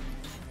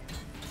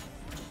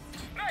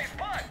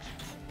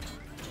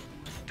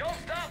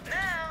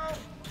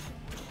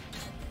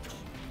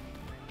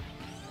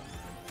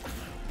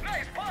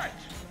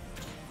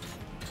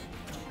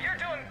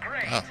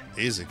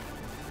 Easy.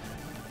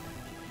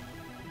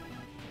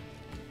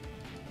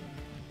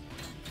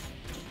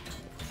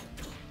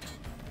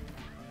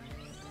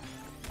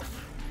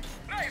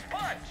 Nice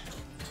punch!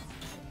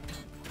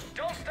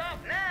 Don't stop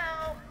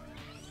now!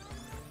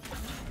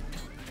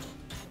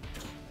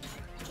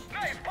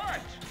 Nice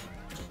punch!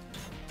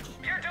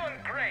 You're doing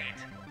great!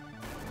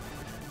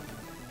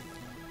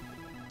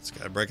 It's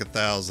gotta break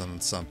 1,000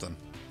 and something.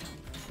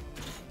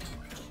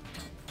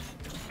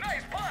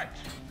 Nice punch!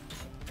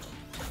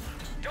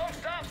 Don't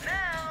stop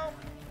now!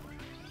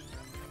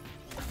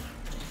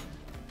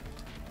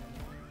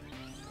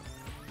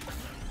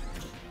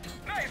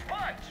 Nice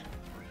punch!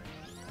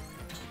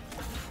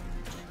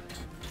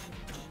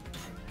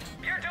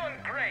 You're doing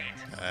great!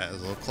 That was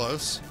a little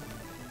close.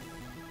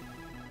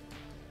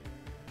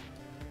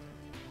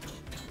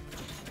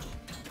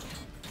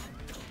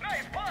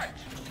 Nice punch!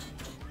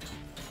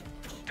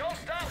 Don't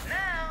stop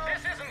now!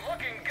 This isn't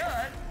looking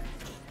good!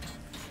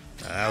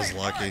 That was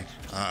lucky.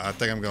 I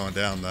think I'm going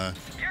down though.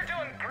 You're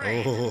doing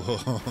great!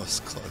 Oh, that's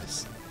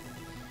close.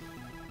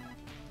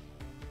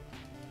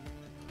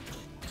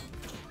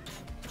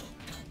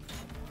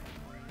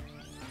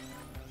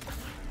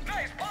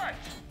 Nice punch!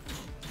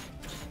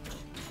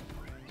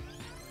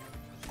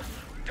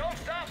 Don't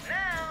stop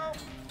now!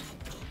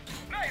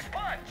 Nice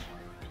punch!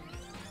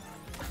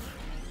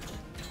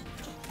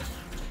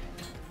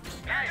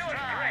 You're doing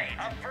great!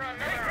 Up for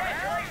another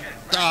round!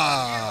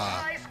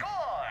 Ah! High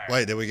score!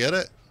 Wait, did we get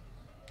it?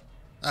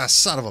 Ah,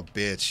 son of a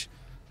bitch.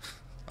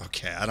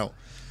 Okay, I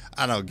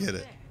don't get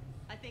it.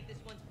 I think this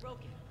one's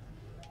broken.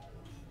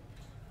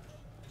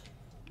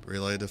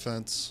 Relay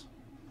defense.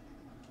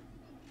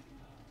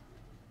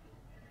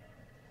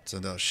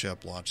 Send out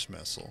ship launch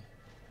missile.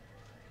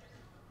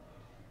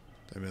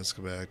 They must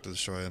go back to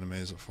destroy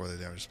enemies before they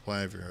damage the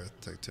plane. If you're going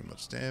to take too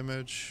much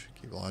damage,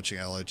 keep launching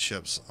allied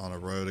ships on a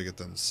road to get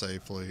them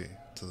safely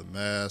to the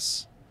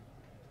mess.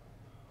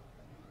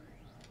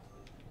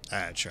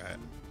 Ah, try it.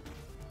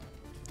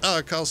 Oh,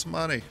 it costs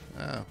money.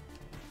 Oh.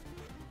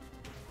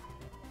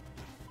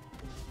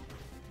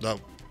 No.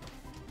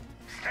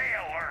 Stay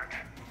alert!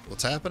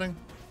 What's happening?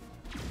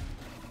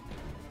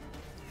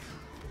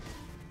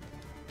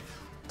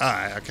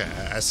 Ah, okay,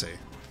 I see.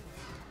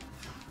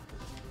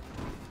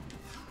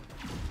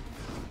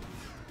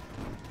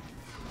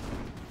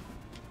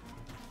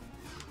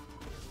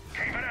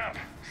 Keep it up!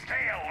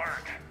 Stay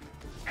alert!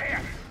 Hey,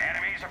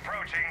 enemies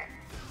approaching!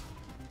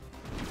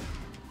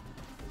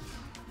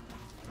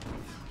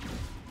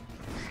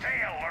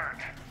 Stay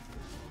alert!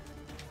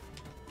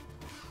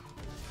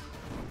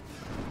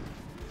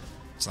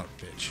 It's not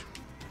a bitch.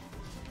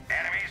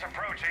 Enemies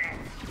approaching!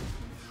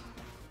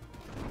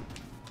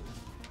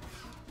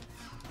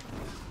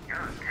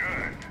 You're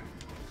good.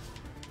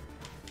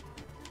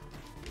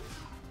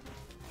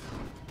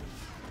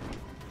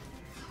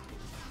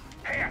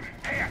 Hit!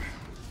 Hit!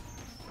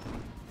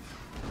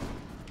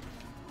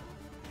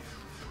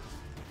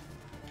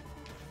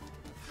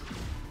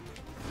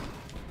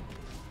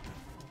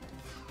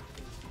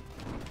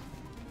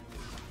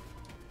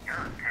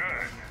 You're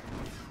good.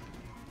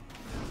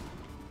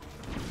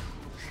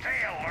 Stay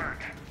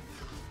alert.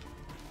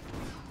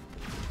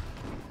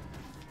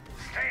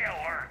 Stay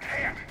alert.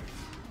 Hit.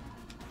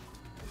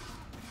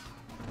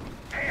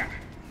 Hit.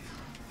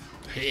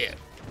 Hit.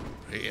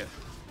 Hit.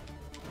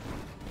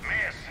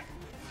 Miss.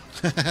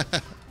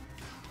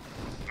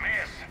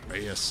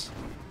 Miss. Yes.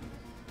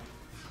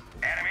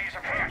 Enemies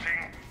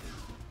approaching.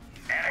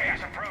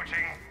 Enemies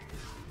approaching.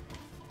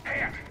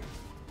 Hit.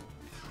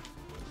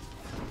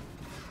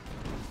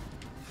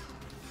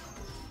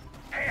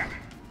 Hit.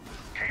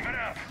 Keep it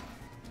up.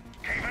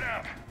 Keep it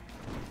up.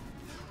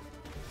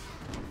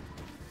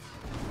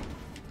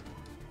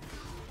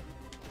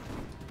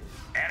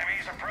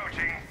 Enemies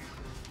approaching.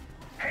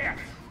 Hit.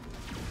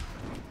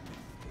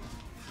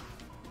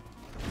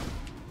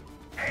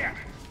 Hit.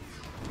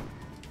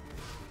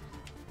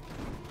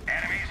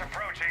 Enemies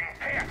approaching.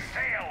 Hit.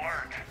 Stay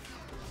alert.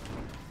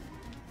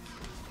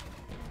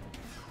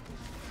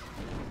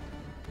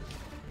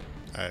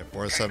 Alright,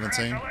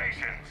 417.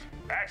 Congratulations.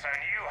 That's a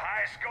new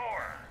high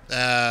score.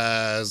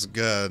 That's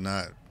good.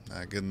 Not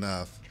good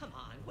enough. Come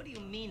on, what do you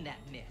mean that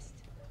missed?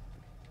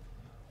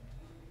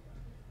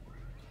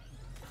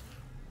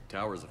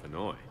 Towers of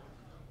Hanoi?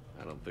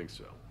 I don't think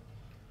so.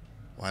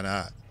 Why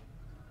not?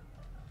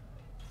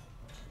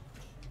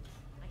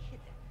 I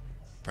hit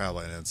that.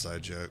 Probably an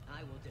inside joke.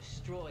 I will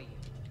destroy you.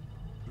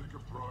 Take a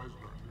prize in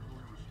our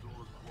newly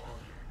restored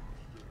clock.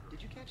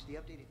 Did you catch the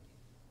updated?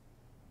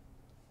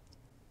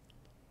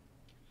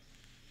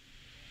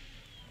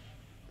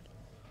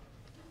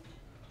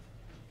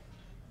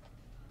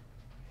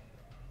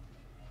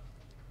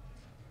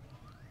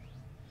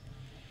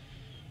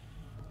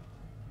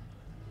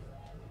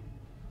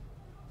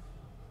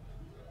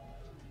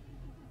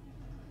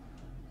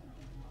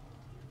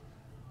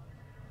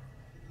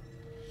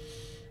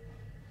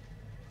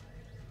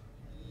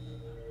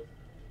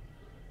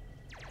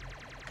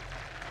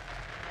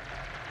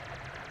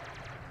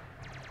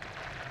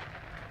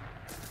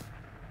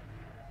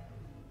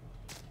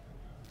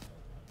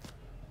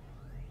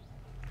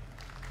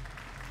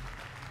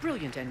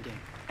 Brilliant endgame.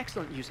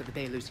 Excellent use of the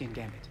Baylusian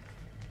Gambit.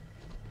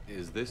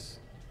 Is this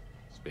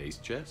space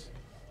chess?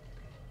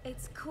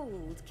 It's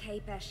called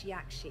Kapesh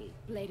Yakshi,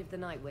 Blade of the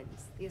Night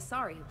Winds. The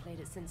Asari have played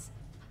it since...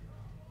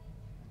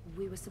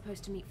 we were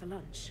supposed to meet for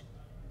lunch.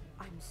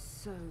 I'm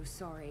so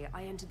sorry.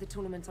 I entered the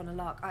tournament on a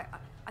lark.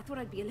 I thought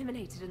I'd be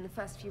eliminated in the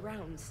first few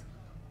rounds.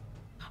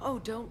 Oh,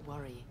 don't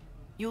worry.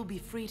 You'll be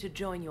free to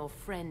join your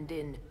friend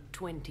in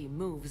 20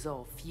 moves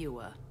or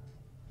fewer.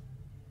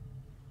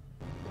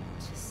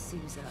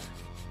 T'Souza.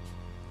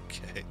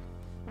 Okay.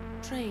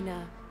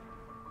 Trainer,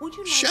 would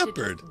you like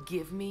Shepard. to just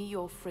give me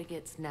your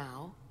frigates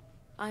now?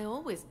 I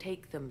always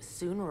take them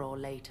sooner or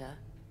later.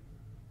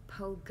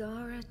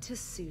 Polgara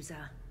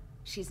T'Souza.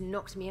 She's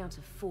knocked me out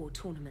of 4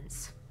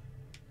 tournaments.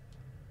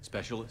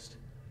 Specialist?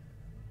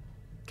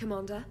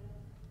 Commander?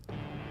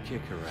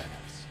 Kick her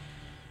ass.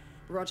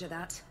 Roger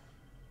that.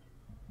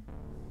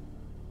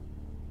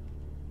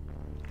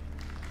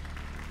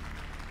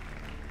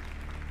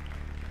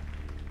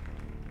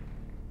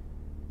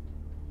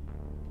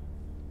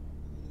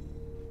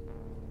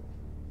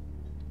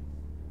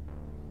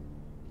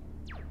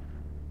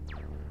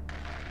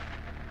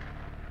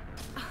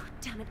 Oh,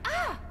 damn it.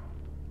 Ah!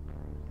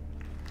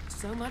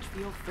 So much for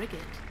your frigate.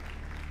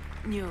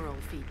 Neural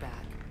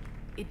feedback.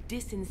 It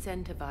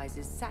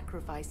disincentivizes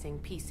sacrificing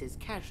pieces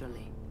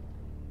casually.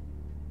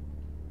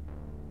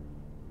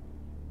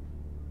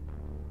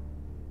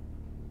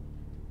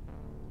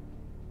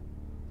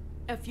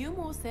 A few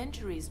more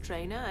centuries,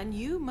 Trainer, and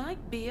you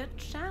might be a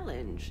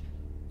challenge.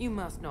 You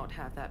must not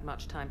have that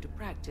much time to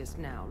practice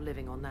now,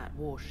 living on that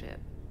warship.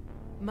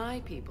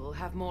 My people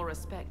have more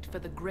respect for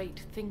the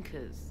great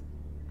thinkers.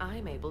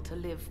 I'm able to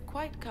live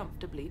quite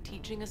comfortably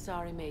teaching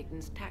Asari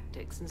maidens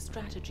tactics and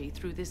strategy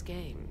through this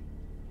game.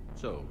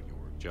 So,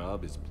 your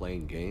job is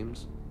playing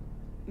games?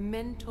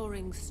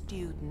 Mentoring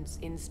students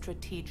in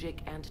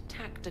strategic and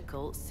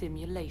tactical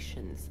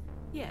simulations.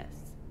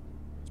 Yes.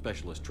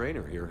 Specialist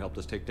Trainer here helped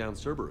us take down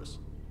Cerberus.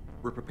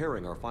 We're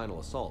preparing our final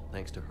assault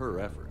thanks to her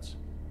efforts.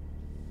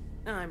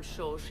 I'm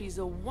sure she's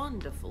a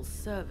wonderful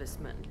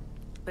serviceman,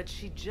 but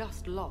she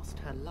just lost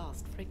her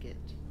last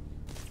frigate.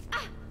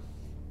 Ah!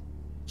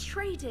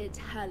 Traded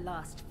her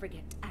last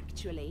frigate,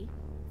 actually,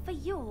 for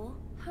your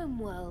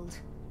homeworld.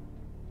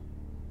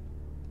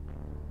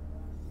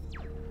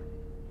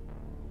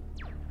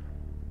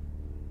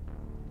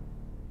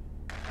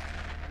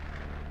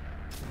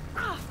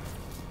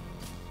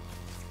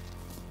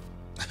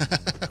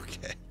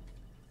 Okay.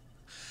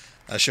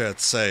 I sure have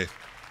to say,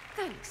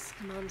 Thanks,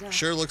 Commander.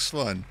 sure looks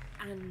fun.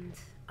 And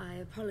I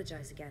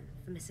apologize again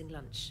for missing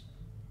lunch.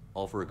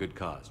 All for a good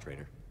cause,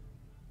 Trainer.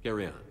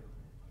 Carry on.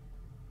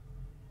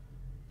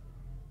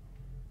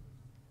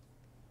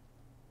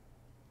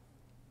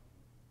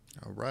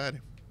 Alrighty.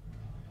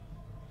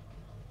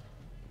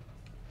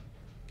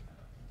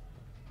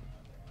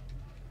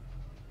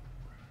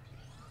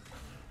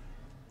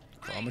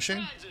 Claw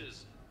machine?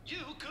 Prizes. You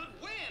could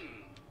win.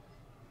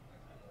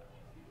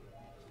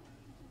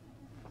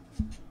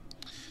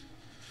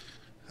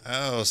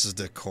 Oh, this is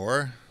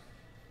decor.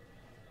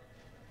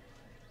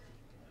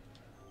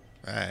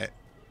 Right.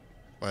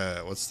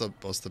 Wait, what's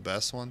the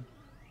best one?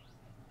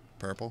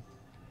 Purple?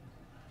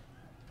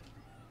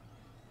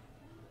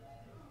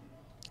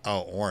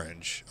 Oh,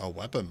 orange. Oh,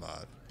 weapon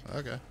mod.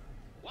 Okay.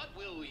 What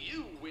will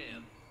you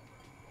win?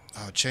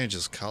 Oh, it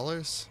changes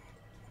colors?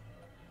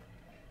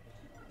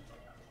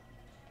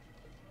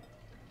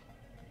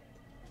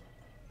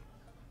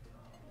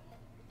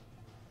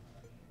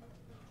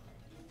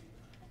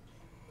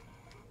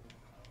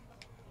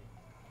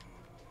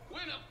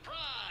 Win a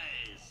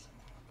prize.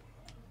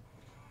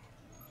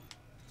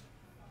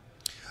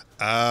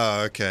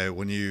 Oh, okay.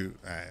 When you...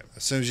 Alright.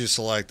 As soon as you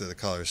select it, the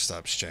color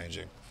stops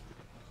changing.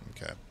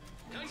 Okay.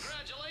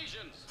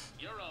 Congratulations.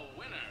 You're a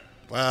winner.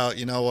 Well,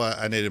 you know what?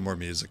 I needed more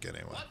music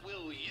anyway. What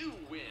will you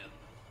win?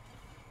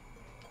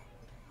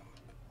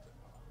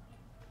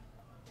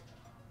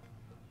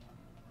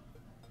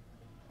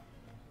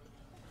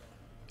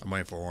 I'm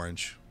waiting for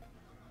orange.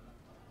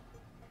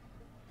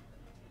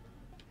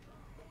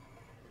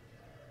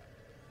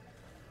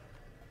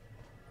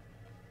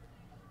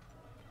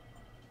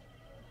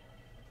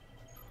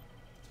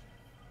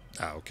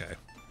 Oh, okay.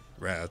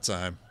 Right out of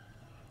time.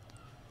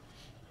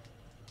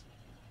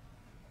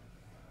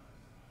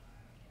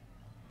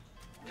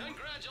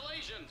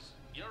 Congratulations.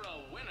 You're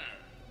a winner.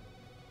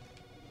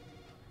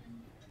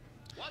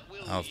 What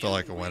will I don't feel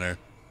like a winner.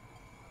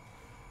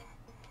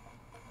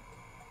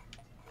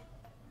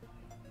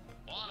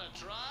 Wanna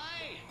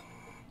try?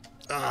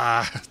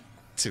 Ah,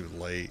 too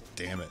late.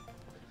 Damn it.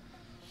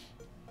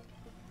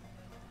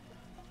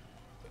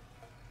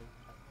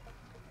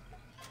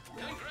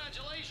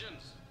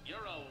 Congratulations. You're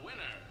a winner.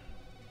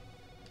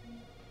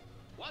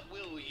 What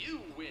will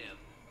you win?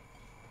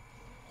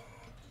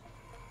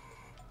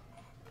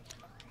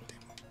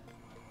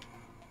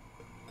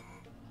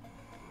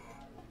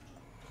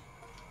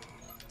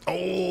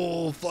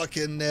 Oh,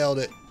 fucking nailed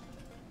it.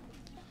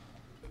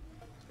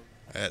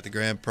 At the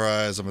grand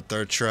prize, I'm a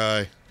third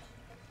try.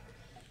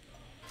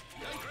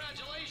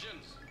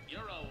 Congratulations.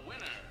 You're a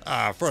winner.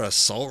 Ah, for an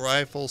assault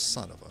rifle?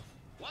 Son of a...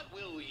 What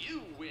will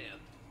you win?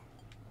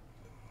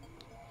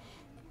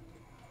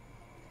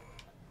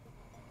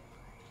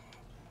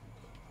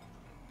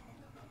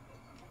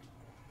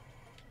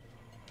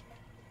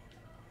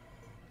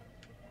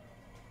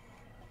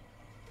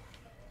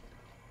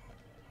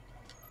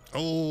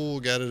 Oh,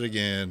 got it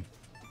again.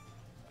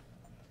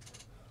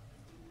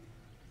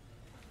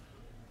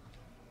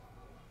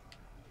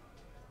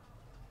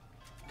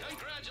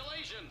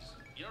 Congratulations!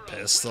 You're a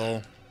Pistol.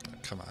 winner. Oh,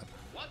 come on.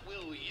 What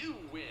will you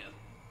win?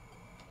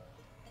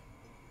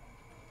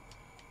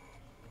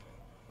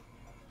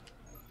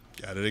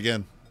 Got it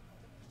again.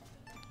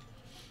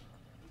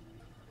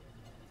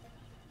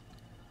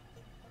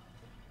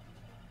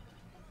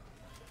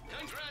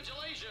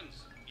 Congratulations!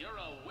 You're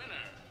a winner.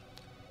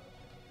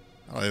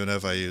 I don't even know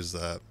if I used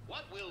that.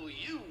 What will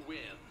you win?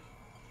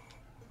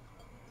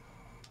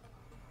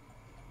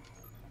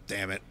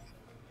 Damn it.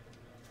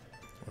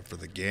 Went for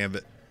the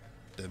gambit.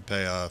 Didn't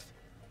pay off.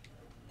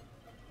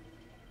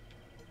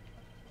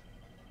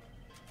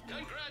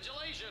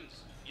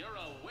 Congratulations! You're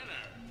a winner.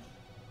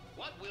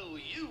 What will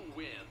you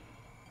win?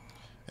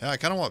 Yeah, I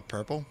kind of want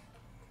purple.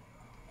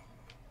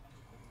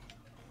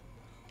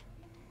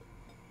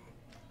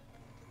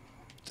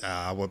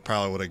 Ah, I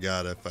probably would have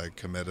got it if I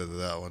committed to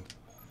that one.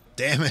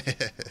 Damn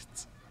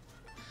it.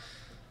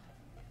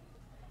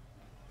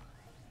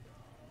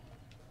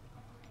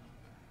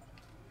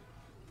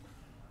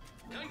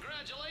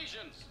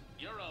 Congratulations!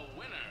 You're a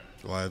winner.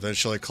 Do I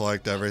eventually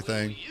collect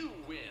everything? You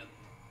win.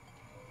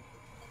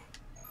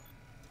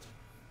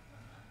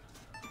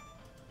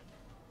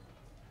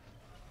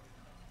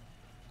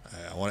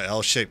 I want an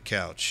L-shaped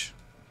couch.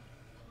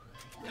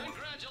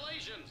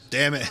 Congratulations!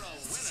 Damn it. You're a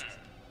winner.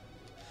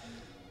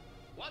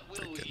 What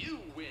will you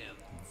win?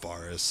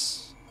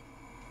 Voris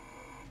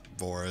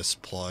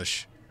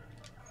plush.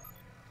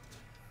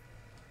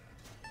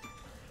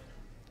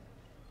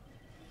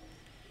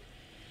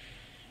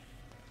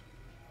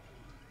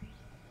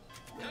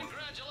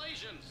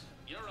 Congratulations!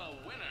 You're a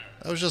winner.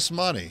 That was just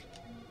money.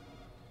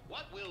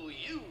 What will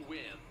you win?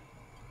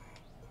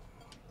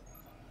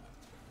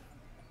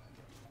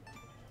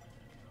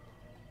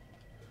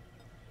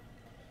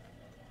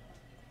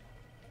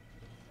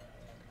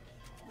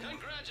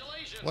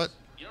 Congratulations! What?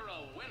 You're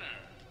a winner.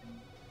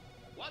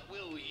 What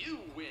will you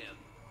win?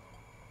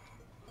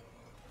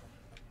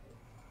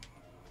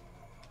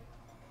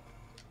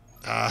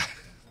 Ah,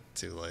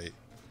 too late.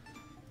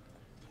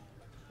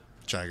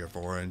 Trying to go for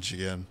orange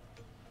again.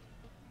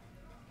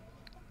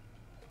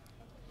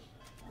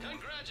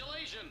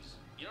 Congratulations!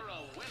 You're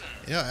a winner.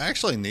 Yeah, I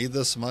actually need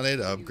this money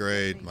to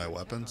upgrade my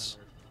weapons.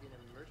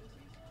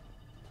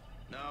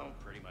 No,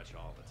 pretty much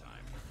all the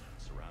time.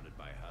 Surrounded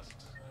by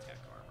husks, tech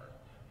armor.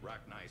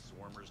 Rocknai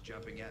swarmers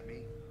jumping at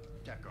me,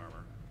 tech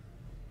armor.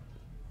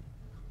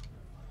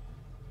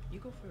 You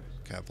go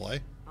first. Can I play?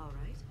 All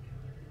right.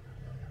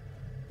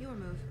 Your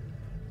move.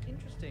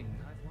 Interesting.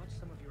 I've watched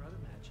some of your other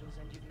matches,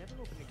 and you've never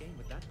opened a game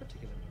with that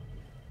particular move.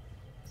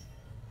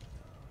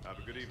 Have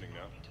a good evening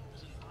now.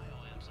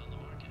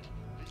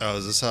 Oh,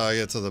 is this how I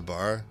get to the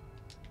bar?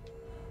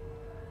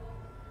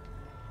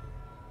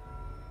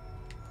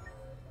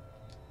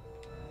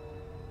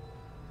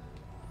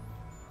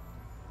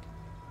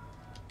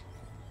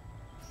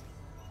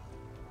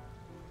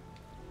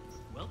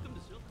 Welcome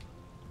to Silver.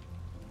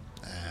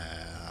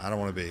 I don't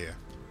want to be here.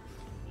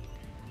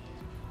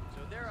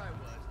 So there I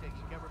was,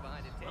 taking cover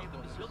behind a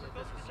table in the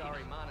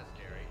Visasari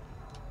Monastery.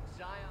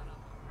 Zion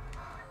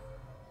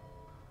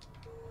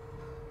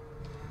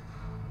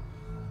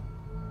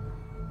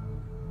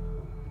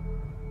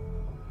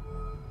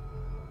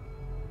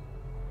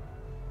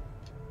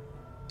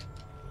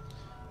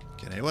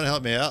Can anyone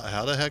help me out?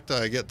 How the heck do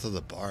I get to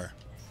the bar?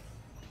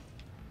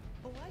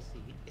 Oh, I see.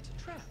 It's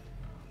a trap.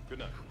 Good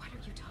night. What are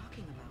you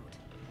talking about?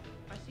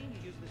 I've seen you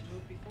use this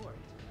move before.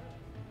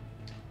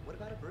 What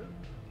about a brew?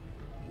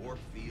 Warp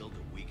field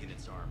to weaken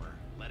its armor.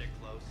 Let it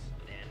close,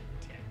 then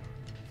tech.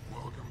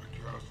 Welcome to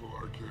Castle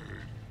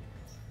Arcade.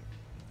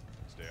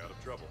 Stay out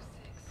of trouble.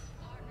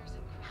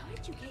 How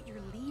did you get your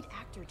lead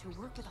actor to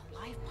work with a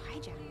live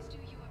pyjama?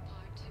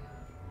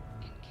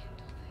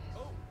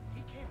 Oh,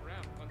 he came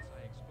around once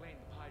I explained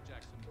the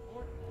Pyjack's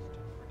importance to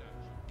the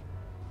production.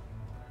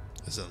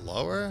 Is it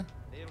lower?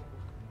 They'll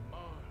work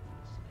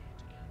marvelously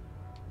together.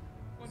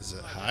 Once Is it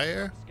the Pyjacks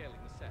higher? start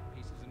scaling the set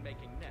pieces and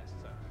making nests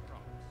out of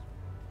props.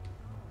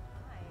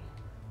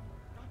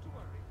 Not to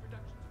worry,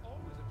 productions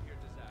always appear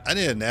disastrous. I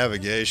need a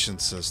navigation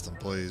system,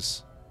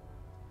 please.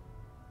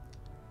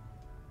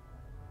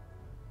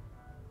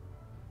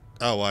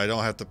 Oh, well, I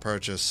don't have to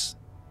purchase.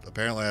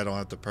 Apparently, I don't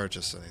have to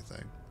purchase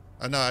anything.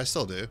 No, I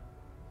still do.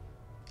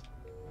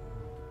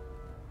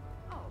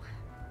 Oh,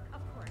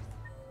 of course.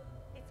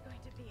 It's going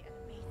to be an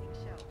amazing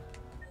show.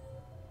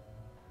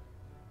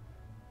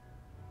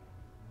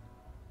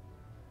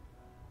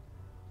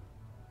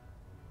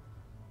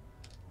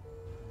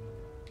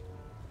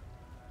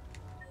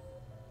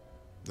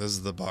 This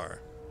is the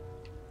bar.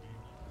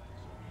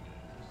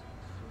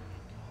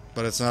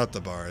 But it's not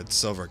the bar, it's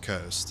Silver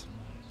Coast.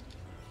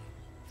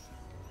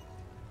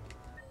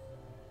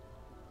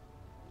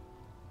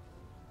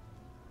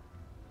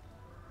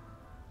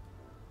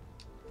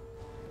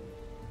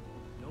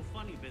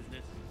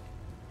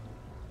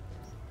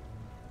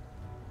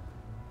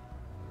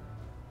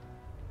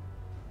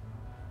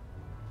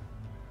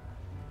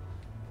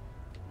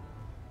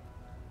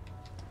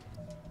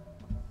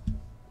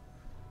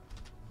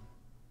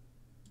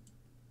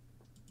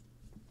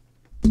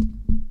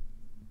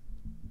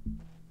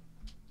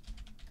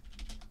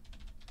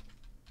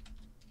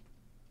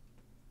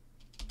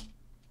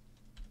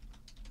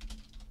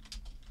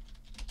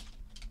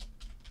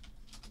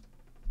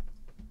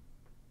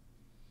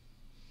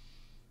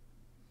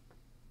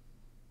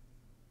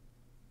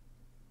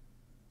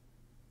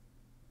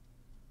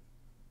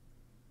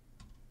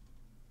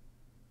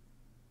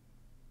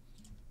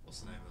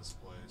 What's the name of this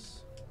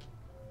place?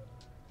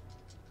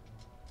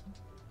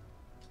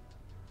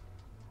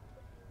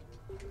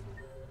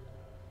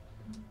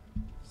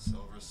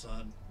 Silver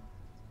Sun.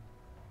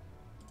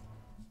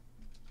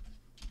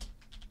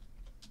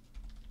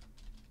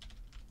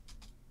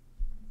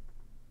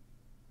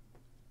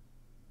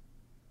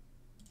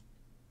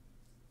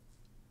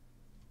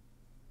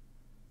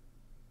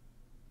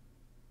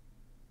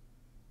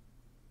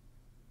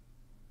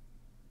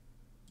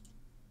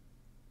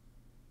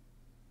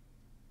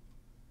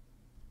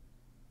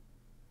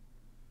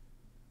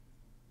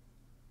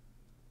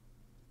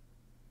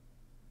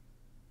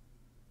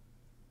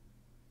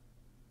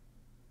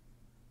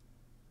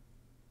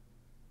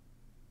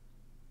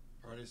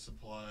 Party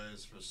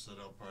supplies for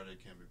Citadel Party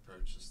can be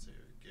purchased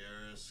here.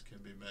 Garrus can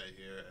be met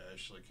here.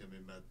 Ashley can be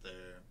met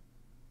there.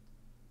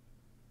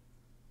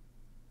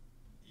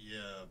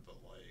 Yeah, but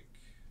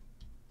like,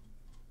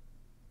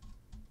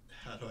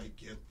 how do I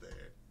get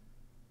there?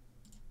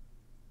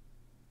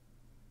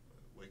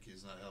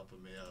 Wiki's not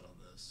helping me out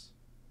on this.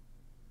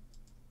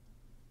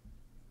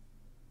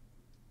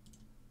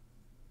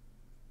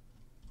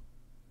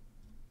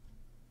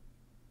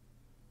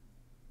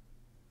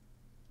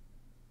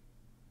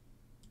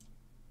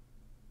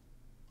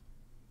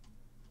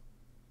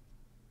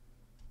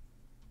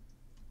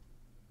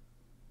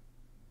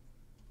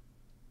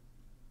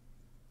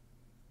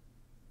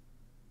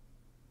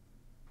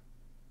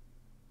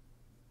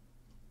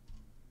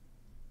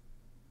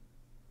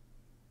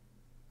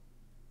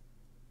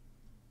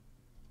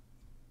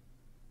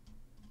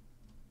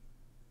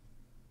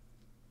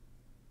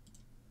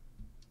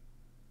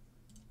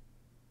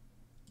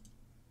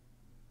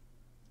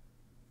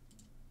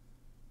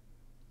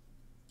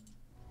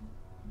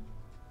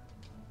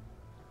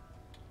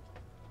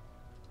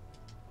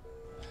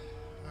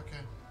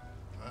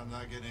 I'm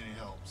not getting any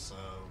help, so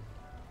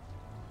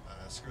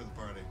screw the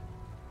party.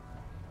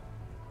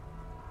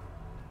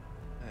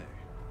 Hey,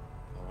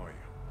 how are you?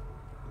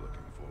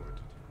 Looking forward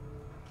to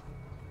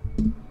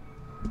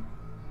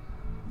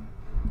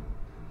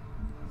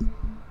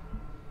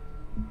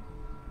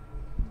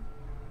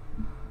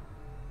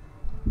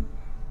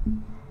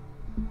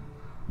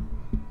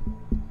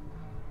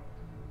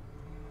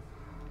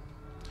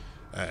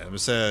Alright, let me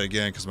say that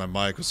again because my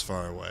mic was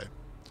far away.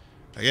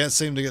 I can't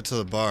seem to get to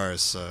the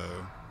bars, so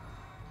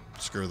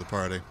screw the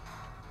party.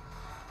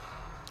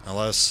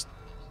 Unless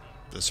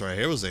this right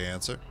here was the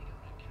answer.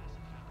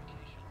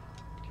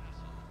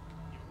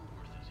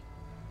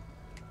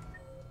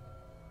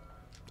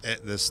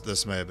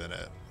 This may have been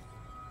it.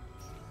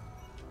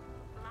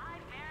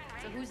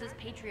 So who's this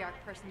patriarch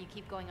person you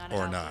keep going on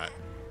Or about? not.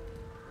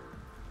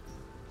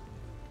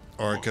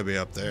 Or it could be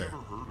up there. Never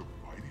heard of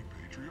Mighty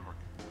Patriarch?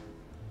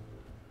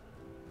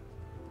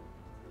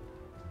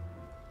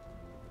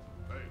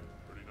 Hey,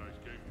 pretty nice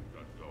game you've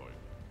got going.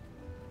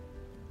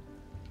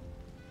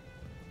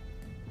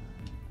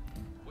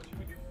 What should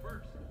we do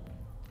first?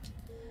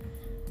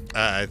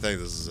 I think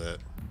this is it.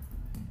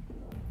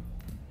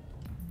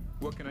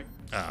 What can I...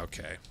 Ah,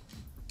 okay.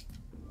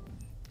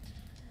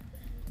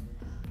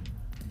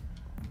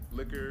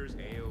 Liquors,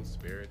 ales,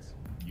 spirits,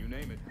 you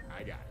name it,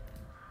 I got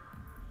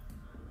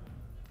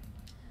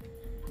it.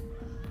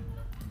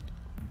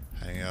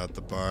 Hang out at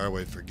the bar,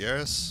 wait for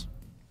Garrus.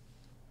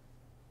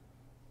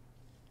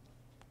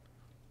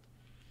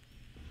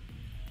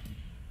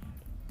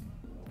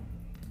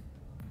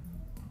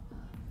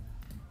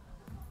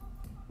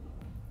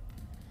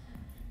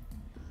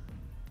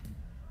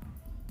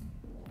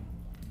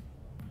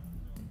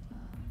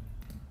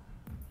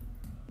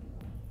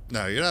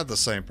 No, you're not the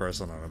same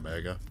person on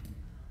Omega.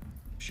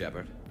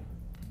 Shepard.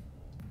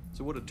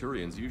 So what do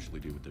Turians usually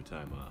do with their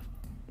time off?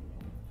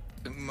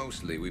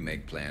 Mostly we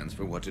make plans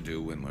for what to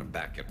do when we're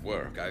back at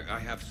work. I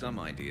have some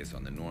ideas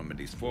on the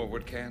Normandy's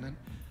forward cannon.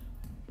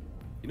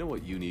 You know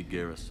what you need,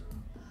 Garrus?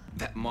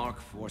 That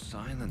Mark IV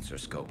silencer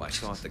scope I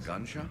saw at the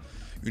gun shop?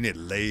 You need a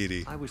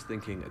lady. I was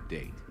thinking a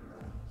date.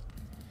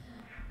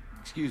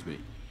 Excuse me.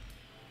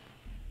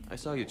 I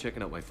saw you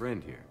checking out my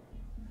friend here.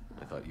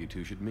 I thought you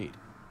two should meet.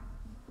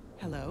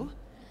 Hello?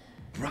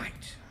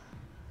 Right.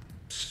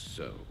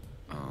 So,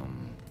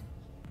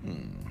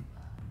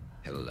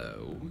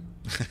 hello.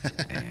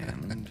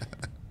 And,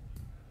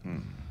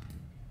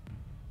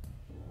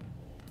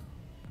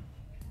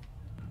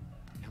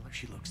 Tell her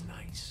she looks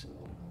nice.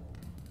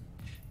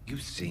 You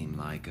seem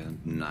like a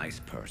nice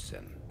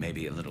person.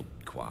 Maybe a little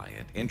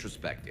quiet,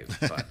 introspective,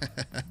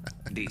 but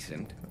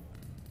decent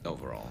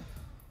overall.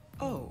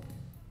 Oh.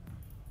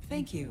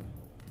 Thank you.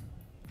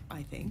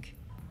 I think.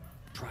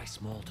 Try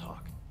small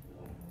talk.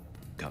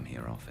 Come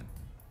here often.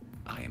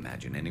 I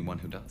imagine anyone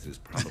who does is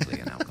probably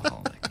an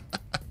alcoholic.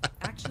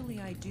 Actually,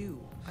 I do.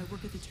 I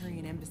work at the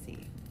Turian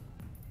embassy.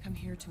 Come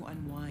here to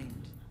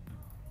unwind.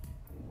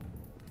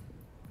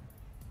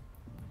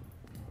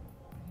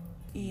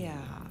 Yeah.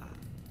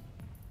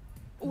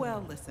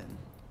 Well, listen.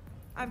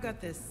 I've got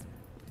this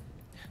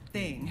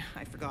thing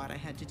I forgot I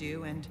had to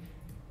do, and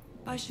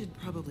I should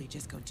probably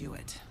just go do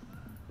it.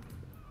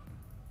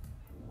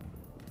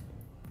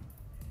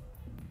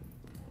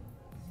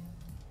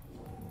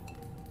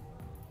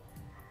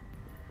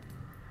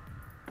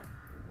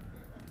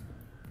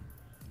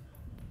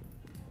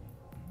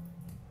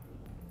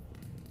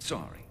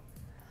 Sorry.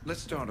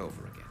 Let's start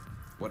over again.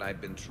 What I've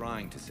been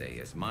trying to say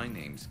is my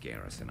name's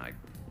Garrus, and I'd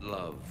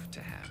love to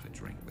have a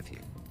drink with you.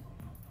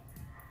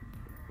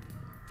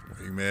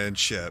 Wingman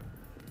Shep.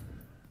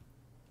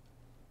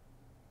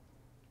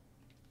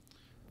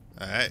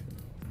 Alright.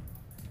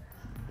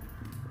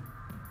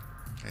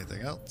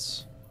 Anything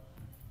else?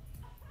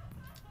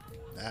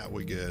 Nah,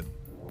 we good.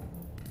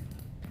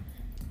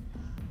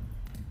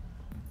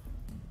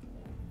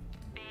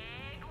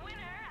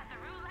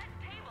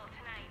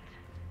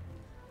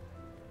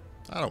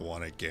 I don't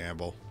want to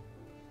gamble.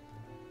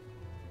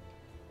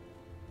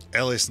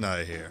 At least not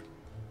here.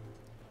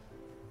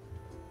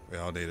 We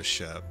all need a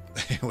Shep.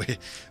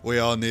 we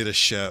all need a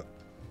Shep.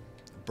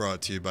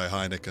 Brought to you by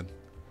Heineken.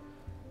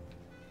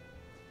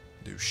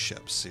 New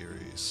Shep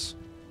series.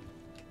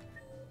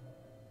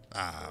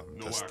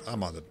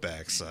 I'm on the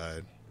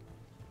backside.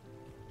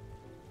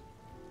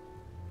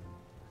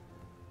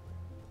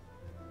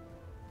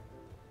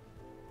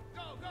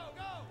 Go, go,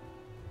 go!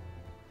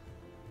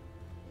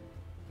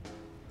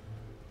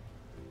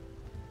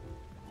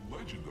 The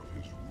legend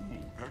of his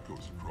rule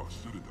echoes across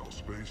Citadel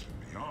space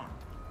and beyond.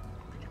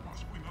 How could you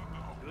possibly not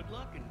know? Good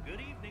luck and good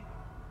evening.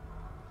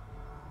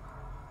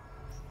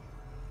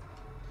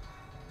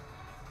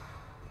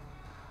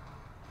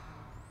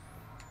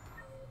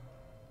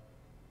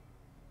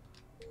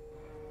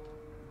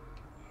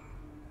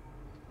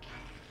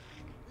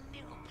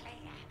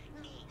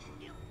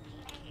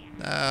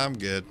 Nah, I'm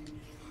good.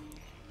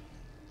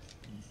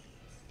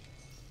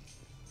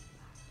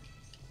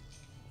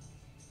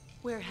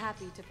 We're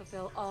happy to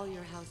fulfill all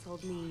your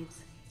household needs.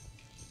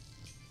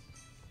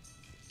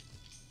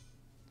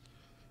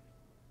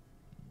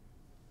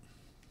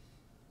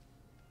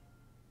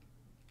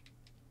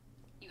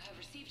 You have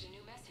received a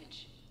new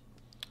message.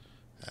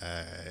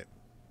 Alright.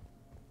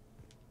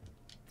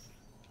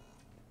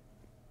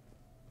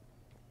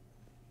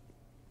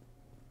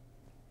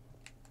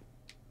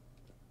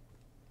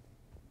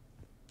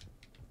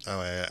 Oh,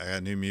 I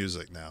got new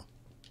music now.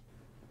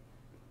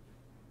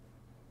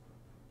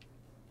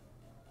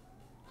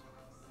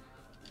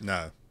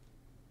 No.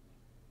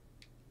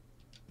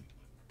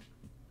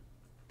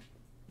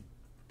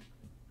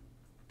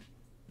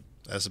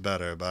 That's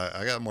better, but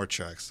I got more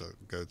tracks to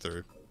go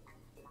through.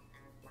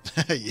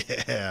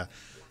 Yeah.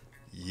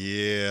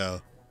 Yeah.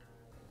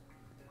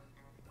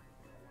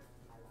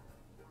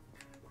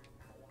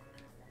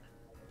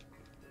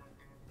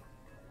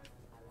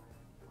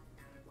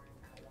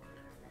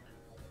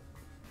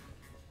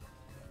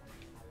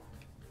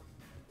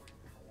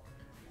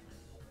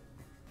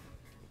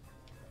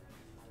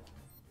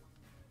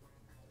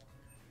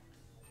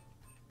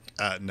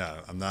 No,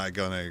 I'm not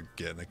gonna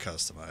get into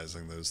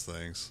customizing those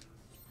things.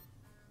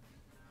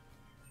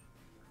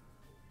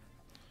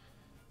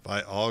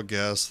 Invite all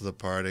guests to the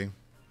party.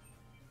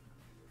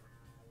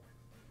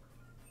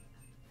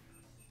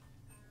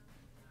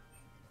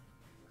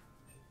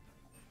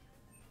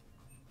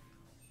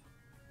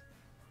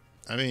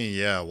 I mean,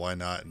 yeah, why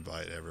not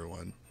invite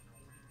everyone?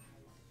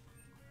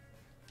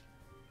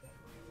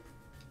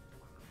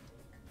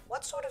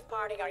 What sort of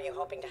party are you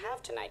hoping to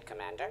have tonight,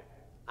 Commander?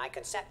 I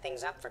could set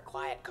things up for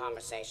quiet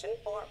conversation,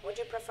 or would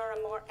you prefer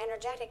a more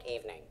energetic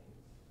evening?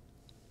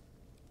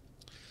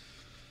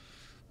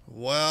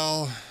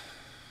 Well,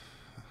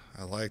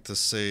 I like to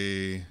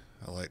see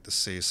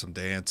some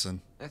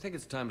dancing. I think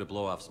it's time to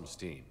blow off some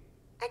steam.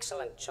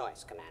 Excellent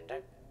choice,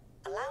 Commander.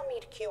 Allow me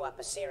to queue up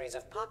a series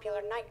of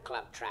popular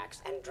nightclub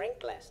tracks and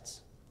drink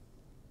lists.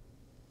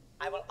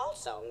 I will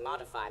also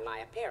modify my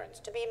appearance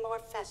to be more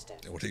festive.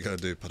 What are you gonna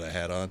do? Put a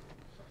hat on?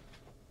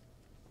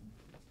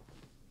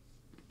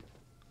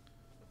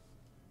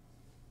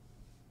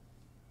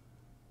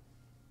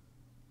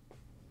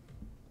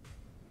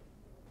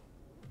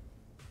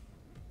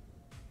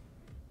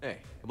 Hey,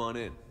 come on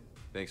in.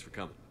 Thanks for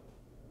coming.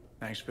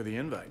 Thanks for the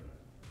invite.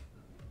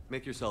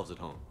 Make yourselves at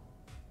home.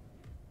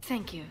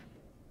 Thank you.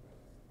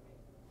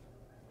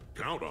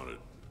 Count on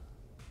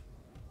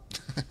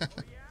it.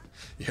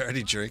 You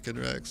already drinking,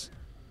 Rex?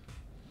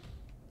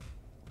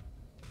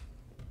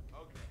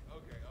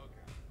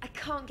 I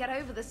can't get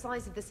over the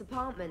size of this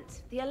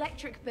apartment. The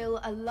electric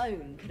bill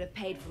alone could have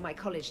paid for my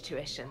college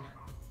tuition.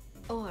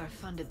 Or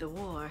funded the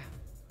war.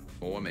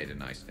 Or made a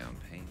nice down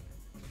payment.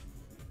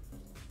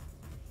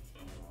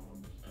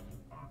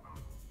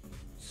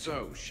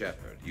 So,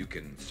 Shepard, you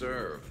can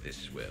serve this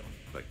swill,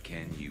 but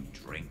can you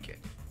drink it?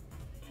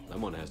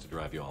 Someone has to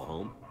drive you all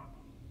home.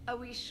 Are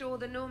we sure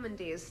the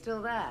Normandy is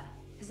still there?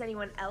 Has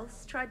anyone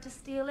else tried to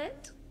steal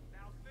it?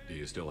 Do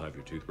you still have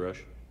your toothbrush?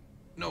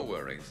 No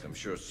worries. I'm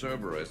sure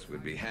Cerberus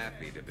would be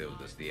happy to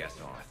build us the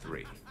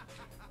SR-3.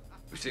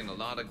 We've seen a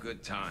lot of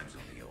good times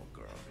on the old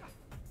girl.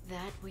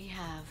 That we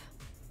have.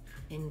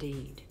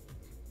 Indeed.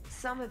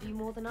 Some of you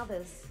more than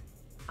others.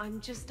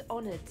 I'm just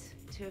honored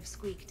to have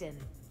squeaked in.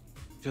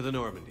 To the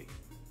Normandy.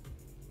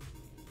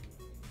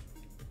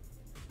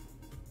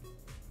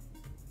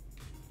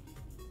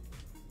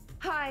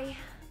 Hi.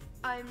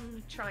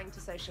 I'm trying to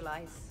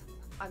socialize.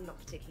 I'm not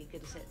particularly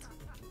good at it.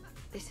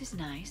 This is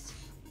nice.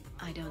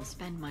 I don't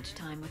spend much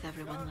time with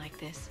everyone like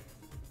this.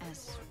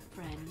 as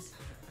friends.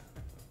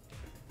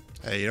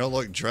 Hey, you don't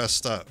look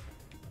dressed up.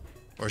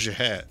 Where's your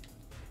hat?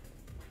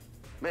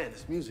 Man,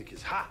 this music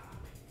is hot.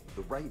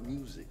 The right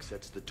music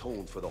sets the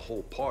tone for the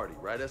whole party,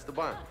 right,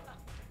 Esteban?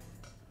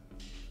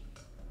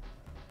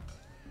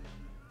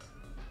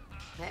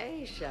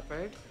 Hey,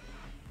 Shepard.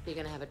 You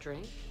gonna have a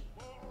drink?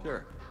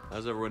 Sure.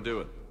 How's everyone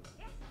doing?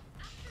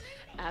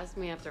 Ask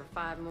me after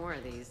 5 more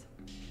of these.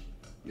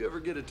 You ever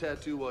get a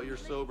tattoo while you're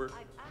sober?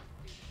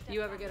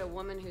 You ever get a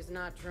woman who's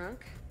not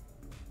drunk?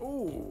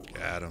 Ooh.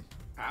 Got him.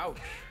 Ouch.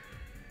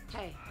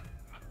 Hey,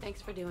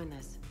 thanks for doing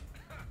this.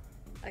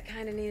 I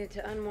kinda needed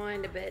to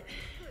unwind a bit,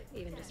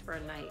 even just for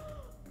a night.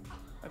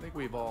 I think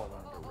we've all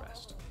learned to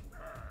rest.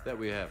 That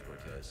we have,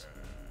 Cortez.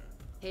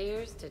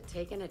 Here's to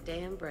taking a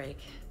damn break.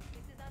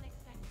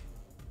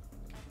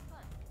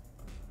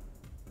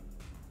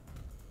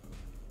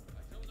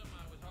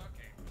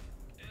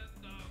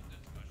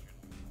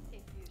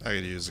 I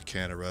could use a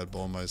can of Red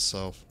Bull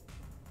myself.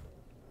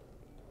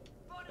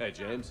 Hey,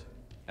 James.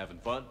 Having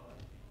fun?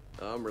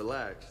 I'm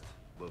relaxed,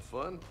 but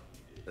fun?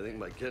 I think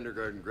my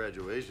kindergarten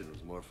graduation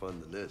was more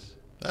fun than this.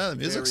 Ah, the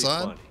music's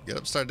on. Get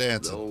up, start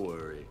dancing. Don't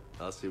worry.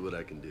 I'll see what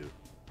I can do.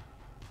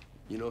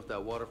 You know if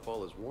that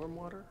waterfall is warm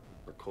water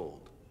or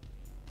cold?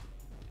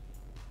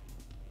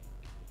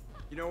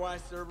 You know why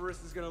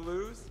Cerberus is gonna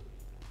lose?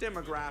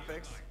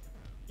 Demographics.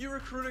 You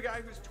recruit a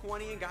guy who's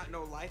 20 and got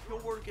no life, he'll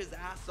work his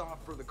ass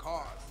off for the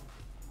cause.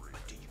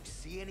 But do you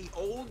see any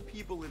old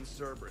people in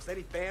Cerberus?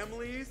 Any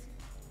families?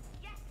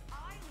 Yes,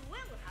 I will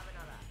have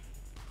another.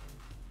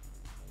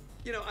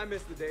 You know, I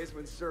miss the days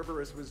when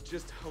Cerberus was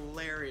just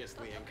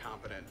hilariously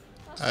incompetent.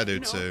 I do You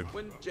know, too.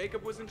 When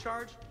Jacob was in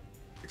charge?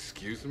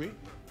 Excuse me?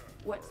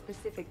 What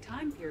specific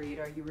time period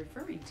are you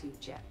referring to,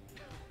 Jeff?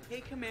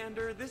 Hey,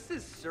 Commander, this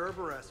is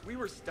Cerberus. We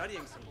were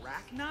studying some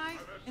Rachni,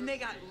 and they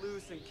got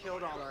loose and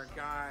killed all our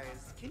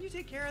guys. Can you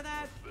take care of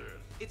that?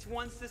 It's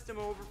one system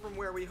over from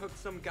where we hooked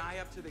some guy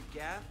up to the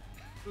Geth,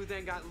 who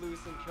then got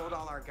loose and killed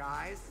all our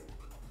guys.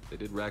 They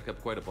did rack up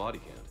quite a body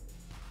count.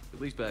 At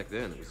least back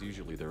then, it was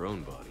usually their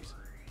own bodies.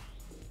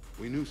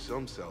 We knew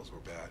some cells were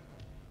bad,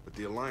 but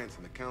the Alliance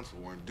and the Council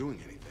weren't doing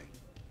anything.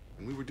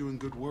 And we were doing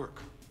good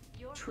work.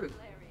 True.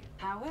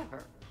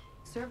 However,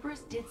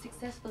 Cerberus did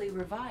successfully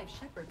revive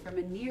Shepard from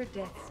a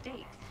near-death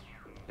state.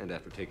 And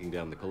after taking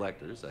down the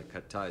Collectors, I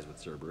cut ties with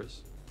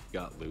Cerberus,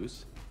 got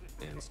loose,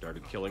 and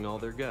started killing all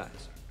their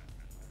guys.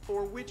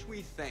 For which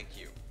we thank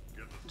you.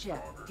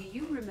 Jeff, do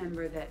you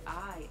remember that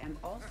I am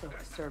also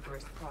a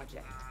Cerberus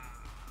project?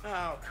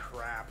 Oh,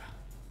 crap.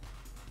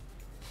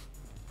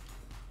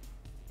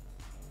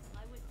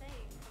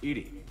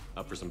 Edie,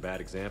 up for some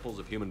bad examples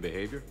of human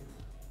behavior?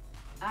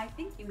 I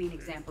think you mean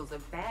examples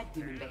of bad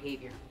human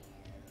behavior.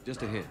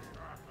 Just a hint.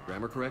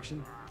 Grammar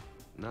correction?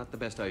 Not the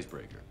best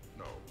icebreaker.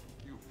 No,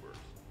 you first.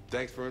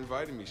 Thanks for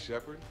inviting me,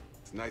 Shepard.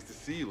 It's nice to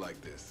see you like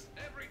this.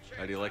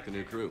 How do you like the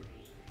new crew?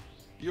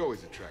 You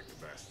always attract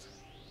the best.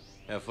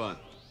 Have fun.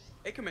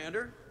 Hey,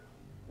 Commander.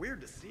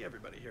 Weird to see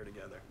everybody here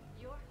together.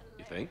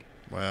 You think?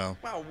 Well,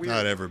 weird.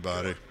 not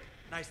everybody.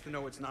 Nice to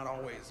know it's not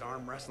always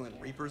arm wrestling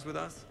Reapers with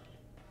us.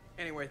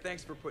 Anyway,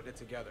 thanks for putting it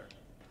together.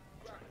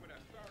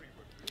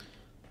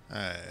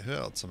 Alright, who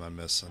else am I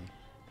missing?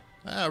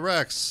 Ah,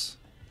 Rex.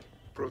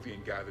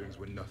 Prothean gatherings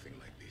were nothing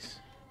like this.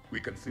 We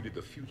considered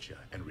the future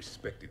and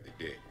respected the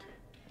dead.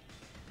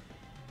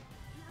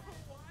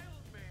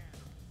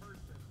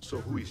 So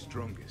who is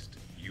strongest,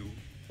 you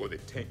or the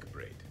tank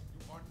braid?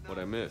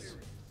 What'd I miss?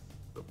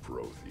 The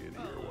Prothean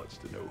here wants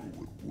to know who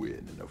would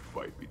win in a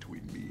fight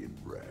between me and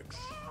Rex.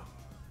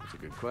 That's a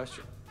good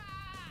question.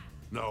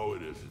 No,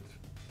 it isn't.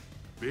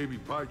 Baby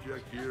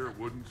Pyjak here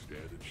wouldn't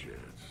stand a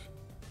chance.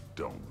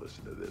 Don't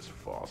listen to this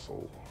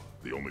fossil.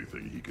 The only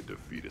thing he could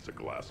defeat is a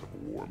glass of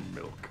warm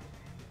milk.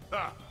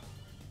 Ha!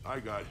 I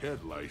got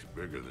head lice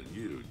bigger than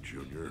you,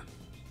 Junior.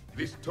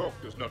 This talk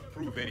does not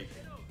prove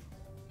anything.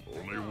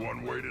 Only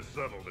one way to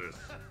settle this.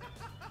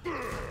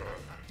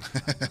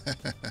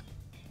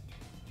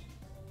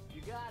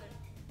 You got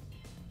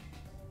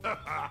it.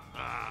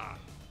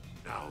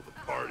 Now the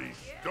party's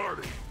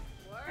starting.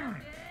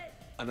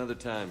 Another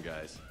time,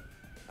 guys.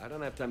 I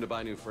don't have time to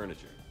buy new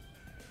furniture.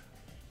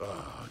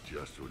 Ah,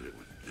 just when it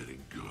was getting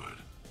good.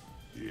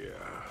 Yeah,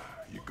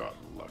 you got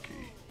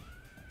lucky.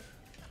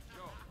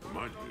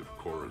 Reminds me of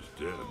Cora's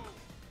den.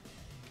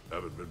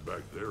 Haven't been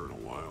back there in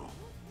a while.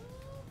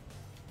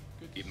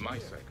 In my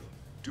cycle,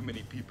 too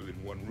many people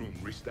in one room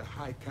risked a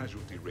high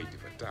casualty rate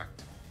if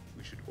attacked.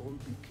 We should all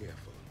be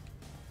careful.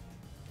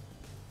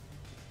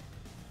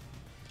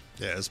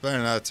 Yeah, it's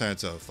better not to turn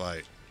into a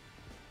fight.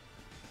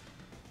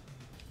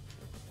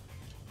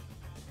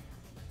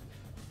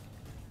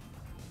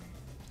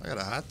 I got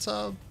a hot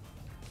tub.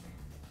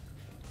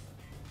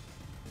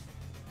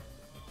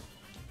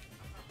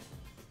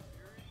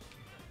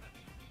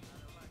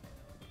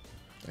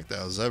 I think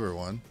that was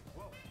everyone.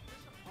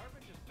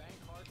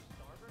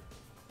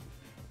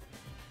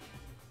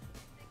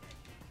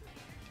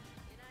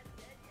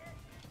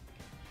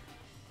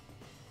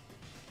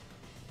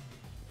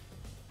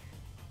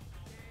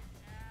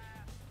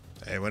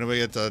 Hey, when do we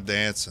get to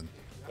dancing?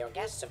 You'll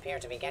guests appear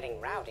to be getting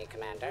rowdy,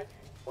 Commander.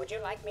 Would you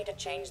like me to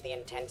change the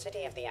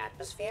intensity of the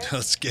atmosphere?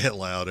 Let's get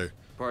louder.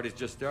 Party's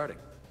just starting.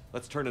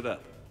 Let's turn it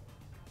up.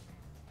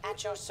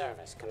 At your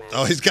service, Commander.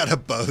 Oh, he's got a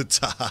bow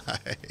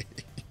tie.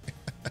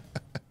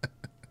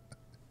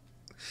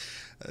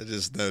 I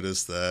just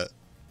noticed that.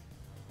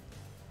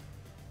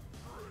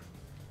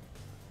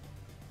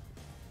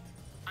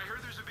 I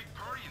heard there's a big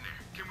party in there.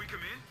 Can we come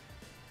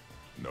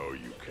in? No,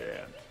 you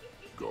can't.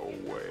 Go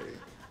away.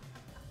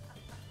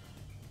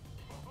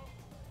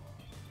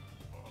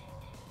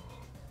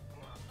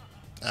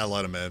 I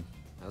let him in.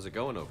 How's it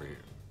going over here?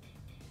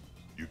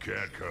 You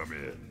can't come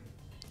in.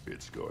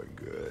 It's going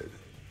good.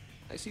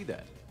 I see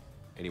that.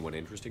 Anyone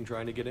interesting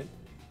trying to get in?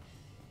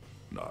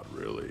 Not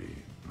really.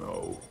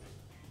 No.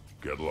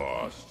 Get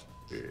lost.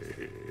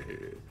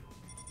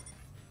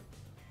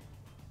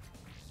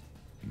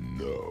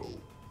 No.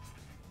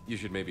 You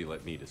should maybe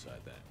let me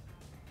decide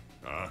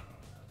that. Huh?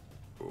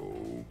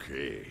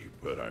 Okay,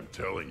 but I'm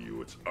telling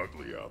you it's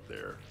ugly out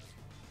there.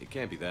 It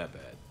can't be that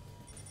bad.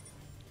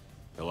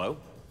 Hello?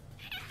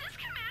 Is this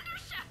Commander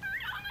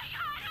Shepard? Oh my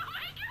god!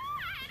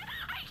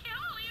 I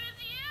can't believe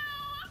it's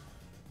you!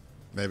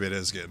 Maybe it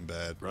is getting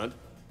bad. Runt?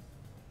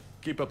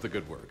 Keep up the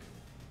good work.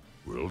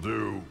 Will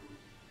do.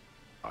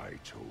 I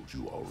told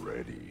you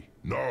already.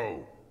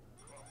 No!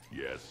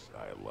 Yes,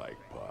 I like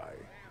pie.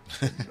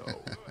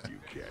 No, you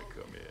can't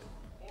come in.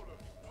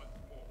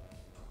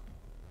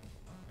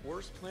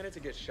 Worst planet to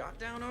get shot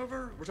down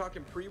over? We're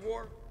talking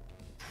pre-war?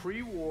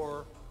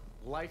 Pre-war,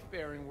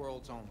 life-bearing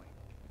worlds only.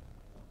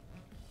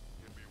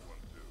 Give me one,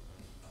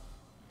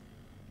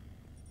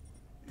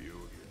 too. You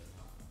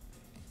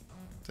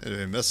again.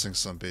 They'd be missing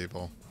some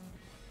people.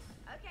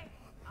 Okay,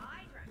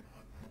 I run.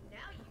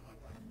 Now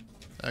you.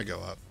 I go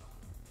up.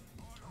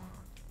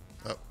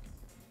 Oh.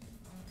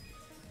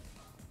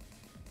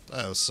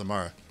 That was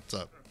Samara. What's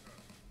up?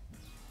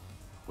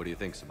 What do you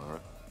think, Samara?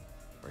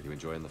 Are you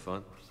enjoying the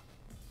fun?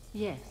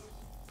 Yes,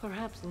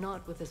 perhaps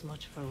not with as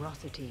much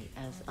ferocity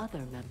as other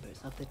members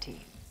of the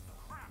team.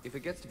 If it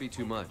gets to be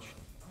too much,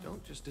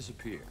 don't just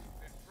disappear.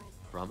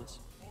 Promise?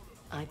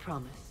 I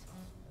promise.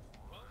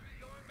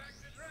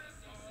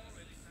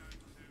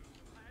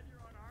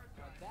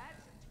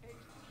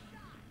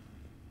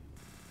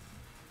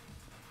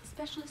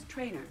 Specialist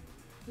trainer,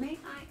 may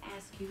I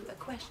ask you a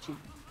question?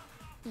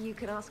 You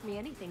can ask me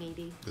anything,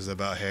 Edie. Is it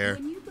about hair?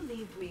 When you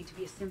believed me to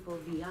be a simple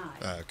VI,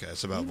 Okay,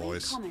 it's about you made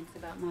voice. comments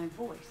about my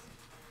voice.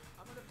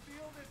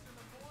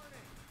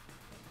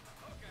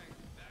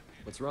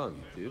 What's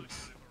wrong, you dude?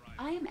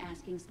 I am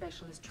asking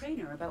Specialist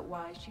Trainer about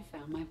why she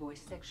found my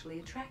voice sexually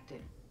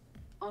attractive.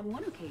 On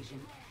one occasion,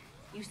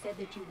 you said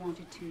that you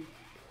wanted to,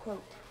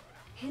 quote,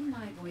 pin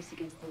my voice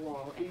against the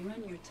wall and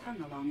run your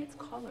tongue along its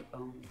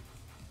collarbone.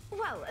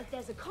 Well,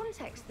 there's a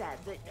context there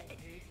that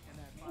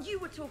you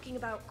were talking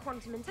about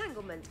quantum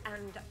entanglement,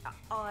 and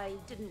I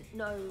didn't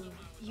know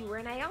you were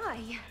an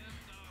AI.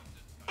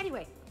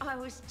 Anyway, I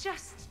was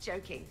just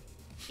joking.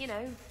 You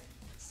know,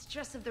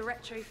 stress of the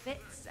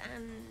retrofits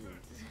and...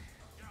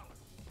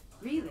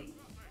 Really?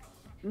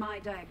 My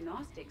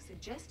diagnostics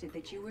suggested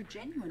that you were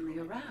genuinely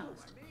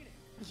aroused.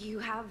 You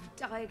have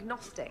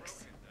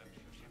diagnostics.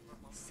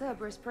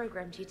 Cerberus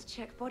programmed you to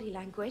check body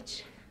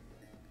language.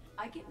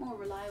 I get more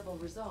reliable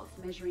results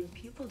measuring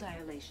pupil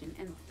dilation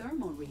and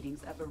thermal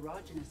readings of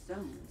erogenous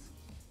zones.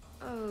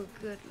 Oh,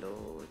 good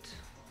lord.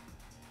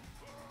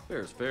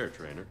 Fair's fair,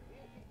 trainer.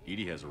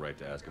 Edie has a right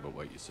to ask about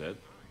what you said.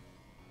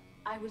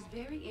 I was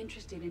very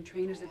interested in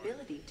Trainer's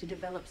ability to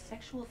develop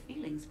sexual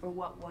feelings for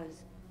what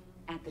was,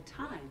 at the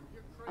time,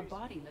 a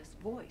bodiless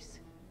voice.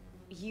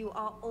 You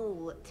are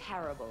all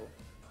terrible.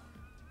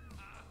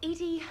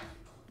 Edie,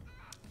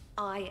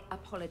 I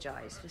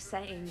apologize for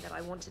saying that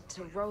I wanted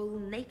to roll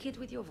naked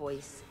with your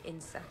voice in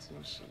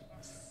satin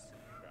sheets.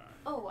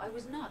 Oh, I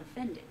was not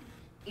offended.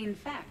 In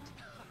fact,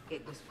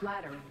 it was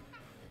flattering.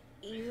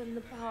 Even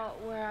the part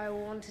where I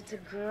wanted to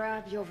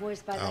grab your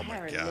voice by the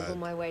hair and nibble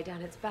my way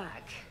down its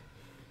back.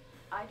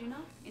 I do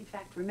not, in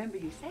fact, remember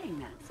you saying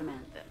that,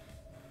 Samantha.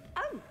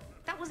 Oh,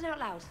 that wasn't out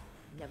loud.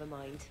 Never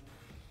mind.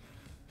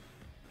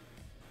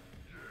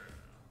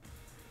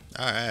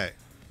 All right.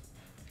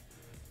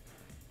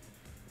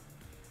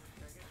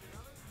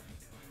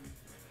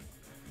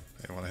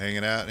 You want to hang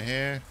it out in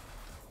here?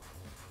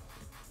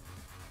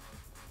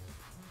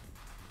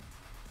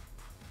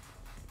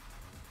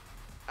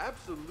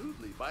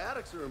 Absolutely.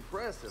 Biotics are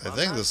impressive. I I'm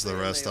think not this is the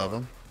saying rest they of are.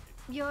 them.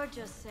 You're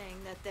just saying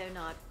that they're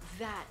not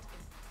that.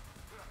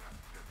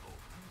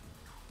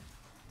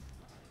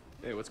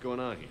 Hey, what's going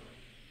on here?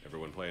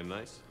 Everyone playing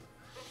nice?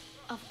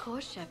 Of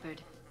course,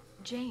 Shepard.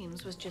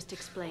 James was just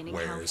explaining how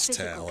Where's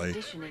physical Tally?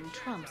 conditioning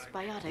trumps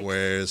biotics.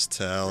 Where's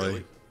Tally?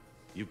 Really?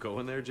 You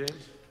going there,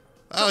 James?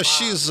 Oh,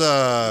 she's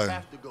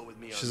have to go with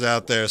me on she's this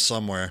out one. there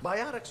somewhere,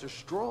 Biotics are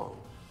strong,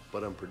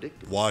 but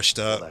unpredictable. washed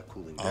All up that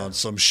cooling on down.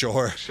 some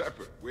shore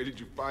Shepard, where did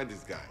you find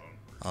this guy?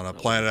 on a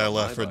planet I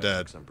left for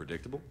dead.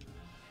 Unpredictable.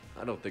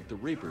 I don't think the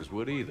Reapers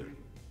would either.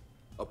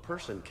 A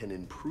person can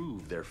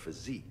improve their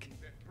physique,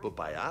 but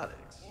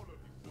biotics,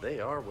 they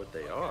are what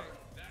they are.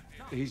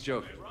 He's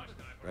joking,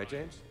 right,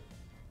 James?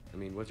 I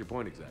mean, what's your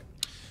point exactly?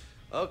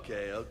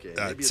 Okay, okay.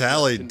 Maybe it's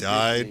Tally not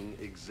died. conditioning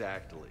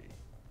exactly.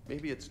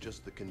 Maybe it's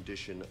just the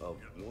condition of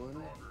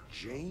one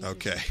James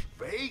Okay.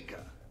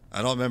 Vega.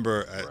 I don't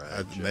remember.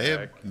 I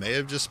Jack. may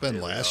have just been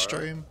Here we last are.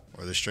 stream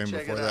or the stream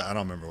Check before it that. out. I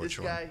don't remember which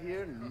This one. guy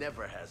here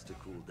never has to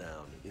cool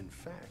down. In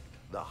fact,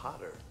 the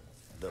hotter,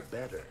 the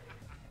better.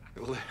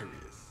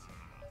 Hilarious.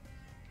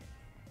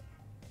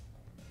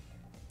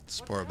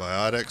 Support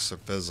biotics or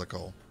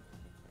physical?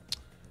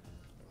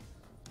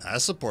 I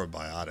support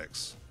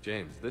biotics.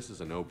 James, this is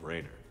a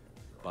no-brainer.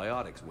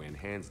 Biotics win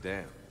hands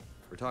down.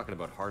 We're talking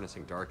about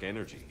harnessing dark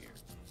energy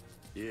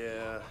here.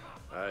 Yeah,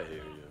 I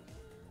hear you.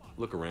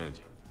 Look around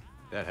you.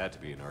 That had to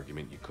be an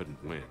argument you couldn't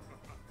win.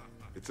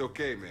 It's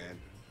okay, man.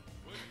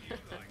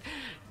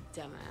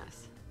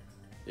 Dumbass.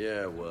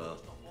 Yeah, well,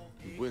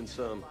 you win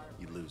some,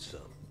 you lose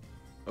some.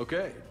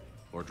 Okay.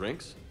 More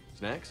drinks?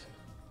 Snacks?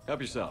 Help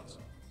yourselves.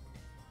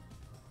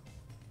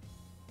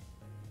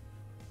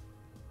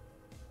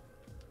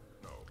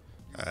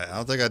 Alright, I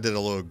don't think I did a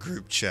little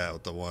group chat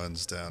with the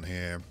ones down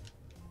here.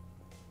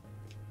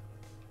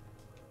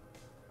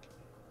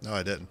 No,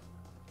 I didn't.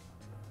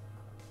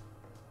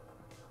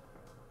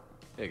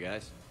 Hey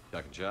guys,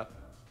 talking shop?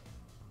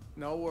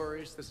 No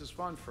worries, this is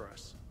fun for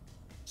us.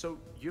 So,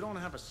 you don't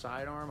have a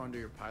sidearm under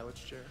your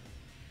pilot's chair?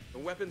 The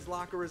weapons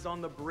locker is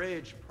on the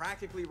bridge,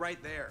 practically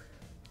right there.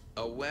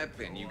 A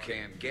weapon you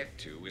can't get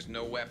to is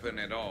no weapon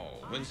at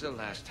all. When's the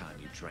last time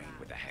you trained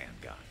with a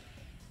handgun?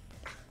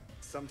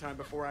 Sometime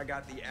before I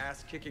got the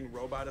ass-kicking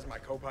robot as my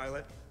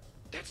co-pilot.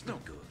 That's no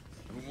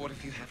good. What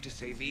if you have to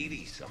save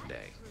Edie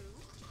someday?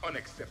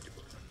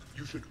 Unacceptable.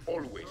 You should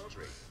always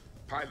train.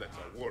 Pilots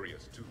are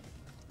warriors too.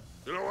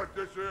 You know what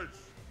this is?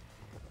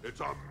 It's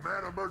a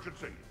mad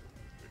emergency.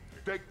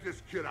 Take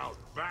this kid out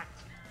back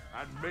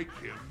and make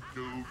him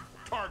do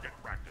target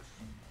practice.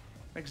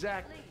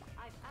 Exactly.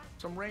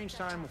 Some range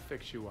time will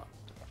fix you up.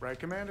 Right,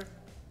 Commander?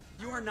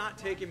 You are not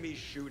taking me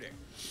shooting.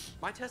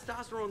 My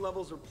testosterone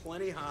levels are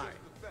plenty high.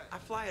 I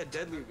fly a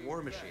deadly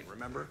war machine,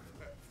 remember?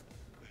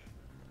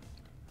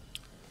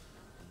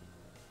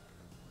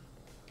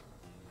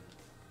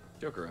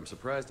 Joker, I'm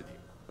surprised at you.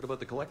 What about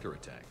the Collector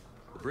attack?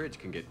 The bridge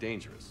can get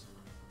dangerous.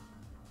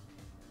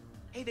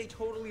 Hey, they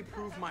totally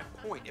proved my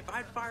point. If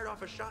I'd fired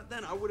off a shot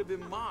then, I would have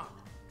been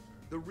mobbed.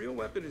 The real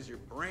weapon is your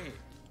brain.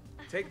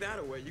 Take that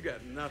away, you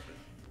got nothing.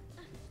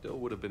 Still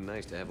would have been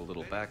nice to have a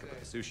little backup at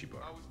the sushi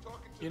bar.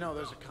 You know,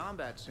 there's a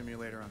combat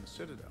simulator on the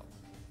Citadel.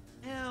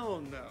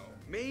 Hell no.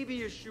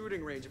 Maybe a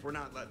shooting range if we're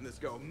not letting this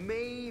go.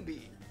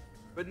 Maybe.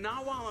 But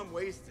not while I'm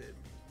wasted.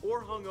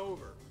 Or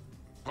hungover.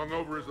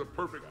 Hungover is the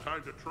perfect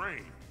time to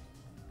train.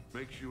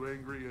 Makes you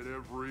angry at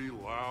every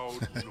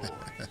loud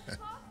noise.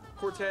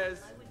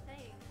 Cortez,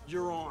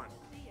 you're on.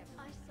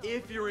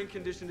 If you're in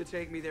condition to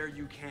take me there,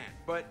 you can.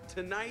 But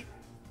tonight,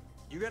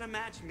 you gotta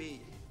match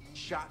me,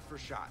 shot for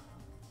shot.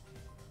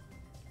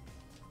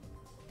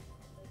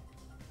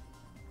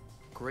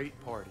 Great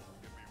party.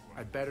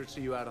 I'd better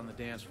see you out on the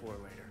dance floor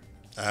later.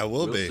 I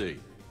will We'll be. see.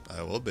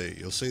 I will be.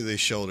 You'll see these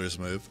shoulders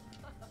move.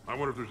 I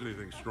wonder if there's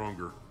anything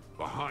stronger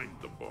behind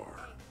the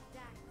bar.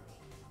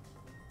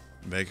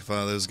 Making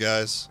fun of those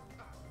guys.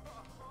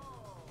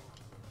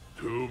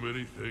 Too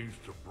many things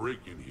to break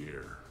in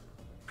here.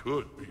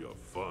 Could be a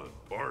fun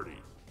party.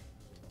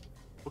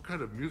 What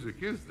kind of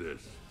music is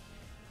this?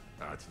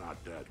 That's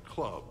not that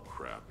club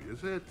crap,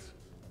 is it?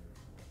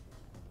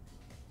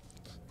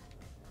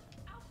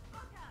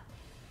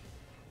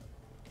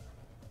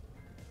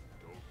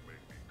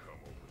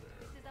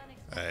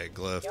 Alright,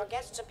 Glyph. Your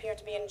guests appear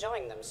to be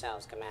enjoying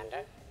themselves,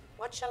 Commander.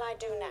 What shall I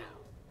do now?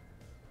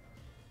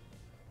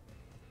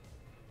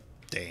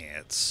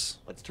 Dance.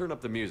 Let's turn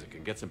up the music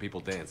and get some people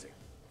dancing.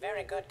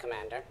 Very good,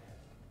 Commander.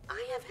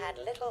 I have had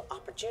little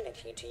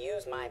opportunity to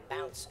use my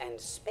bounce and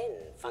spin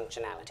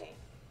functionality.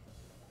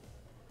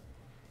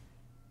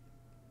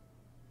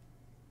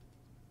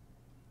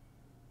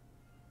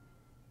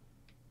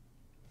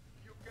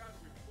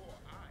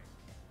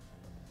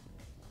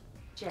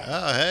 Jack,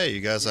 Oh, hey,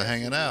 you guys are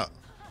hanging out.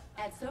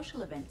 at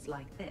social events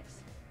like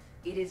this,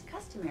 it is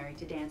customary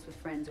to dance with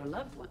friends or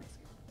loved ones.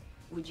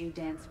 Would you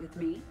dance with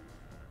me?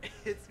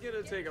 It's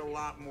gonna take a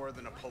lot more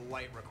than a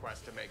polite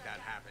request to make that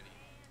happen.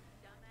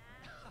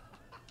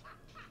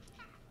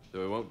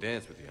 So I won't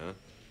dance with you, huh?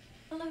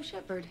 Hello,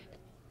 Shepard.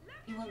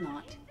 You will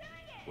not.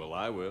 Well,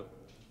 I will.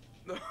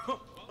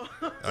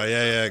 Oh,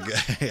 yeah.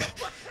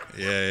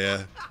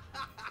 Yeah.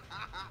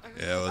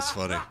 Yeah, it was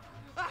funny.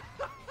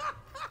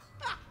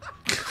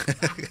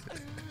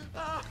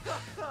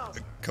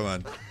 Come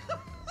on.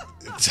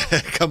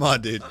 Come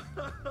on, dude.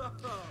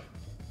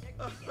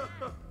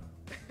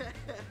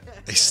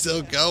 He's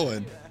still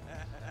going.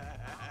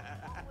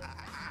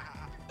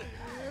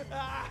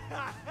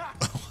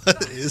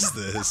 What is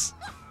this?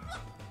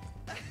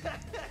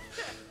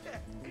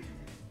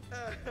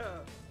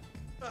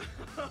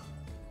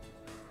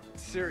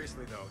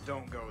 Seriously though,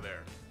 don't go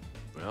there.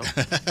 Well,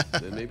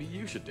 then maybe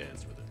you should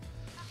dance with it.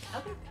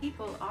 Other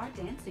people are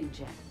dancing,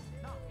 Jack.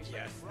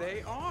 Yes,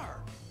 they are.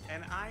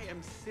 And I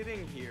am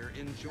sitting here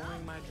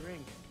enjoying my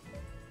drink.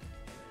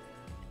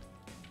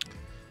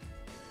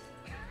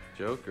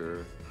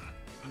 Joker.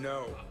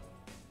 No.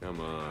 Come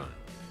on.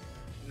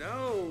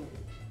 No.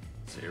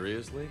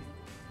 Seriously?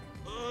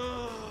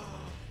 Ugh.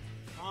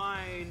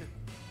 Fine.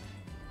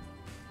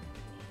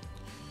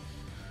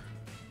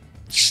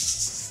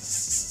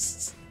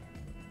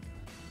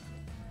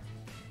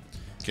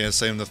 Can't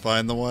seem to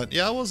find the one.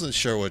 Yeah, I wasn't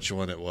sure which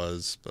one it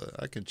was,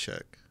 but I can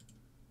check.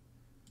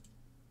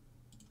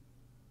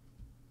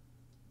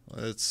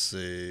 Let's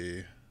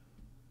see.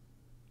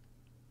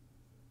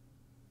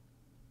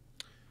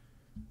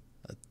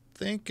 I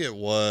think it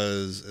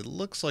was. It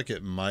looks like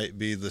it might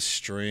be the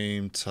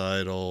stream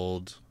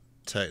titled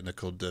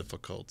Technical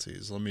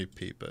Difficulties. Let me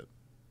peep it.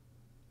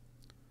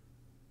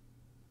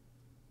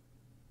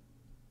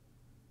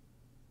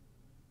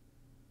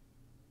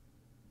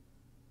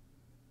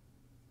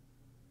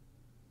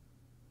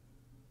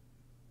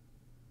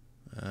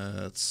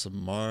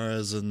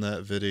 Samara's in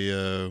that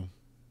video.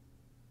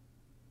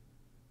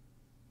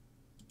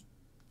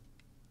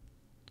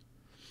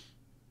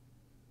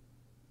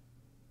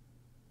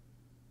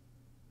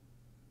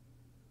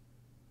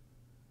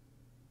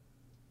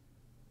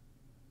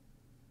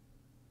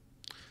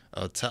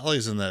 Oh,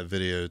 Tally's in that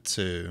video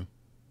too.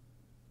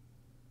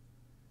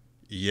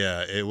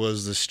 Yeah, it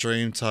was the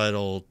stream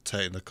titled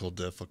Technical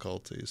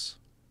Difficulties.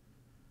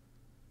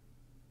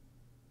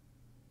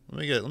 Let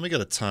me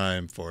get a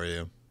time for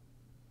you.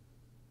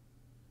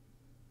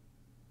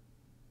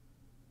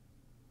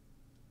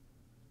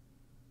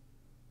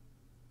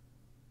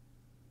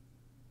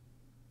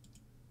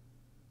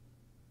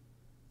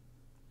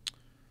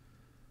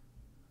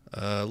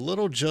 A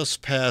little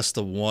just past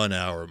the 1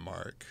 hour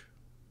mark.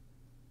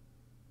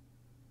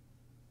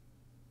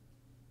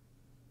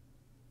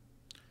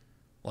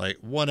 Like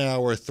 1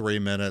 hour, 3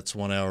 minutes,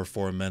 1 hour,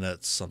 4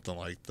 minutes, something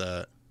like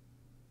that.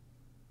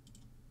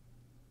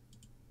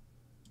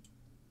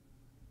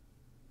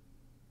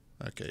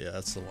 Okay, yeah,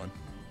 that's the one.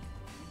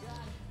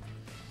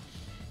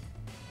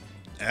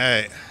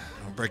 Hey,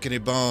 don't break any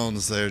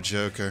bones there,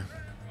 Joker.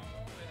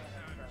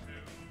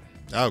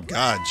 Oh,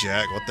 God,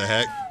 Jack, what the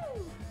heck?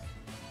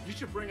 You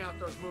should bring out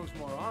those moves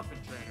more often,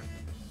 trainer.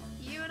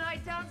 You and I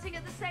dancing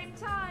at the same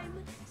time?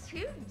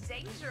 Too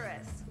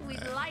dangerous.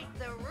 We'd light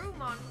the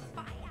room on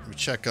fire. Let me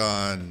check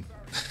on...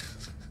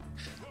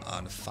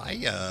 on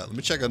fire. Let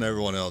me check on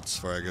everyone else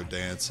before I go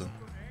dancing.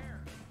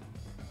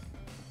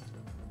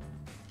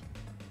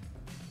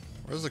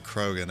 Where's the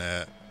Krogan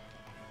at?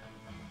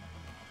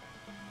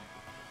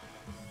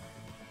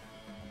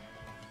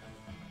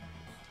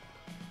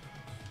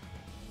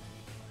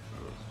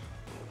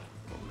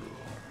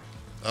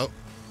 Oh.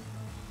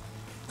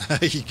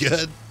 You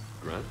good?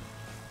 Grunt,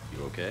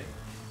 you okay?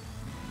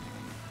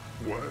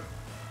 What?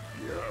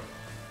 Yeah.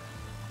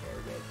 I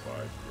got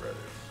 5 credits.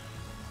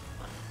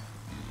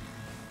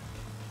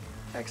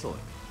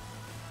 Excellent.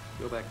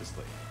 Go back to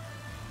sleep.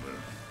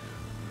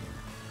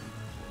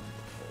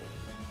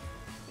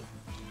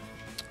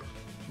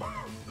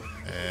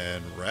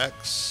 And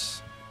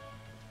Rex.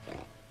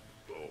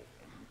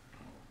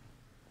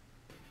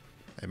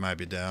 They might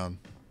be down.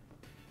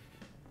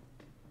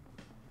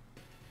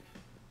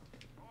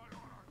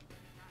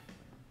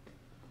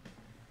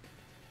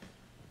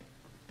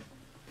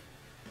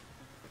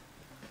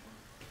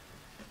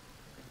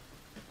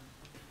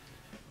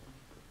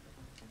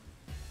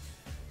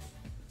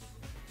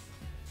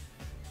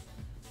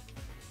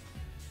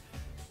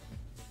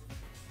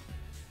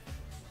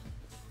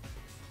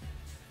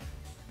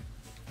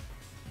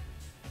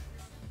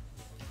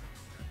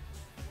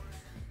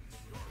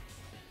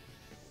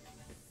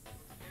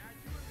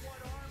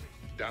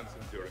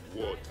 Dancing during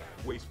wartime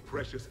wastes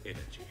precious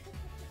energy.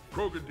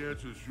 Krogan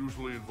dances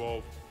usually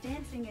involve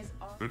Dancing is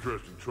all.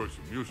 interesting choice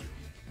of music.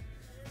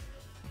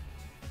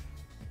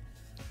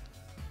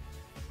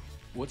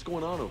 What's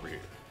going on over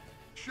here?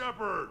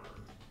 Shepard!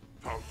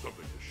 Found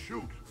something to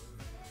shoot.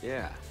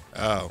 Yeah.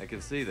 Oh. I can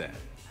see that.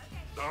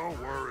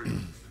 Don't worry.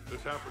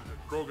 This happens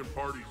at Krogan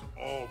parties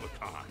all the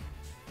time.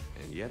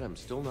 And yet I'm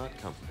still not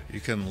comfortable.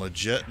 You can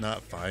legit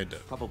not find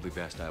it. Probably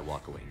best I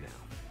walk away now.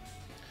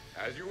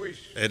 As you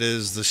wish. It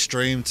is the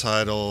stream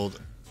titled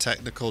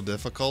Technical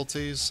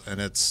Difficulties, and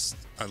it's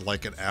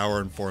like an hour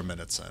and 4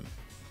 minutes in.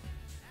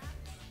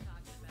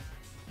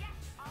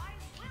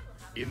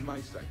 In my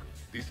cycle,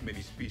 this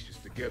many species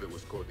together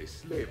was called a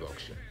slave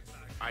auction.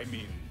 I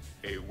mean,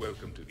 a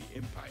welcome to the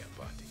Empire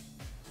party.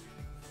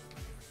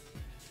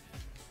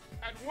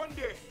 And one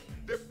day,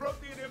 the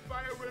Protean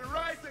Empire will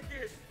rise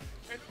again,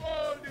 and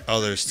all the Oh,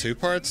 there's 2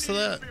 parts to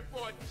that?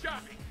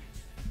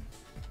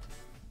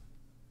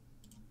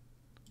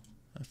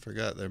 I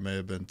forgot there may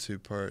have been 2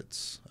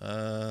 parts.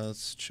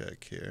 Let's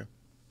check here.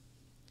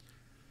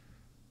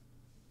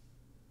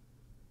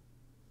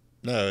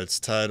 No, it's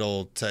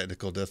titled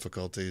Technical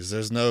Difficulties.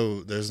 There's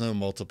no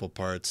multiple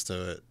parts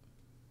to it.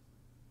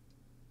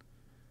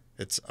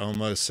 It's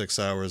almost 6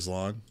 hours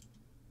long.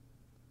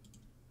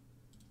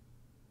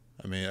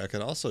 I mean, I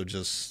can also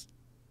just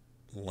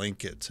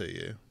link it to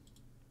you.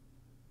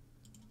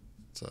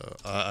 So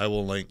I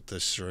will link the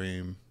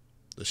stream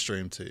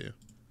to you.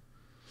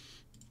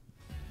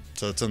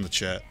 So it's in the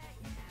chat.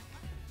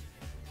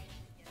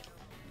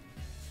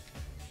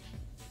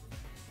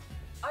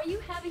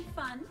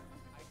 fun?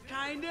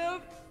 Kind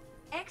of.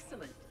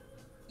 Excellent.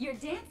 Your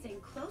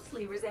dancing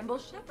closely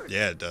resembles Shepard.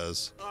 Yeah, it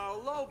does.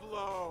 Oh, low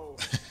blow.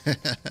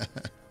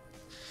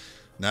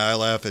 Now I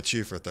laugh at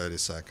you for 30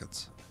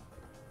 seconds.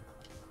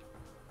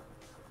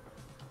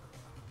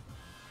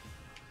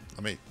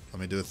 Let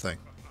me do a thing.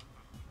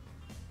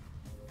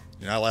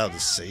 You're not allowed to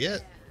see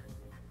it?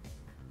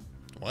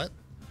 What?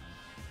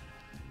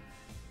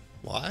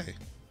 Why?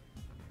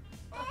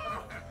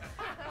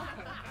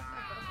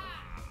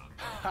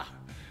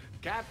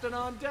 Captain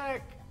on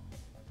deck.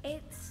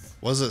 It's...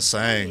 What's it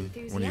saying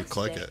when you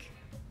click it?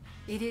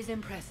 It is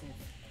impressive.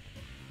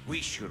 We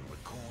should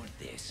record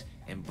this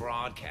and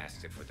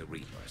broadcast it for the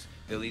Reapers.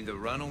 They'll either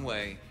run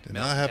away, Do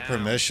melt not have down,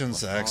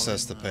 permissions or to fall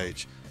access in the love.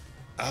 page.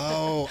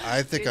 Oh,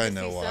 I think I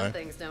know why. Some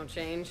things don't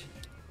change.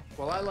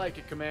 Well, I like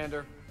it,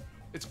 Commander.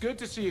 It's good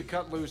to see you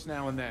cut loose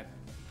now and then.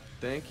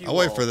 Thank you. I'll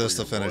wait all for this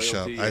to your finish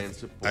up. loyalty and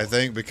support. I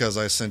think because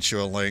I sent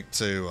you a link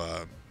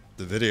to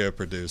the video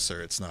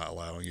producer, it's not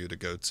allowing you to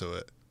go to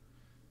it.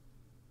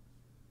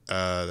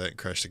 That didn't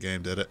crash the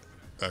game, did it?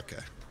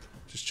 Okay.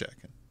 Just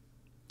checking.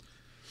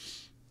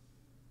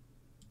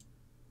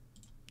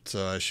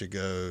 So I should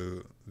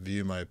go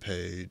view my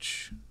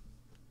page.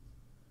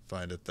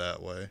 Find it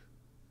that way.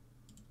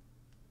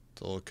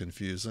 It's a little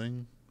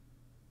confusing.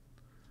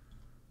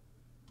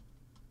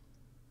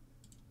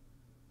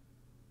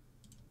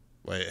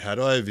 Wait, how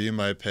do I view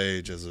my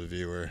page as a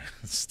viewer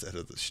instead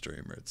of the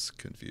streamer? It's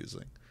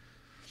confusing.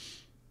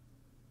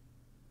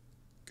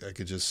 I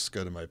could just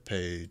go to my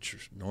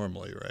page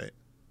normally, right?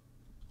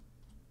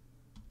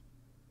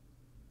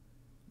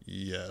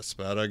 Yes,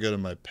 but how do I go to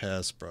my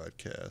past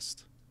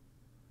broadcast?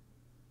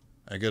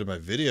 I go to my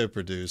video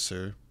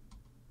producer,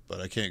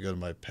 but I can't go to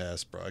my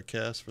past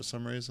broadcast for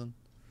some reason.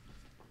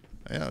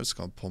 Yeah, I'm just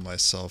going to pull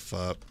myself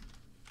up.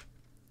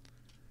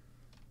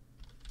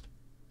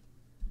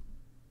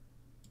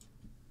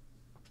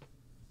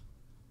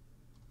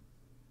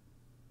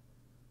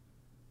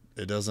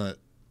 It doesn't...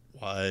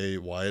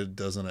 Why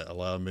doesn't it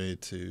allow me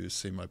to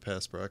see my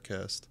past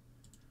broadcast?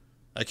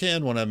 I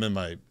can when I'm in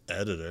my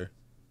editor.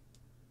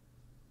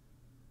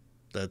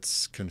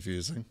 That's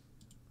confusing.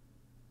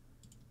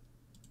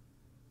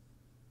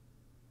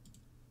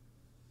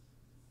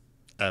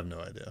 I have no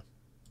idea.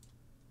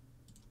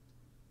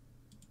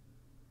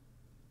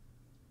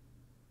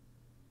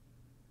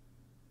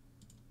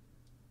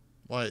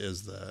 Why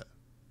is that?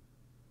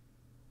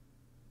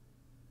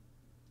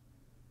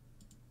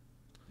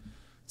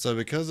 So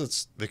because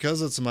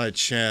it's my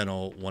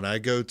channel, when I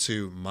go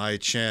to my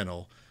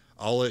channel,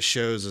 all it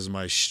shows is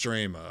my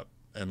stream up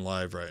and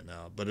live right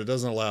now, but it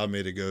doesn't allow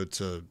me to go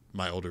to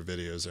my older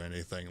videos or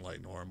anything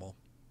like normal.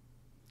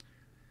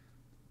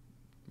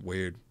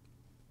 Weird.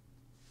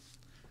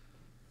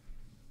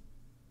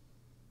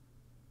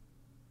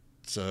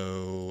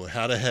 So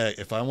how the heck,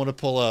 if I want to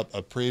pull up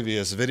a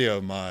previous video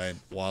of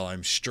mine while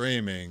I'm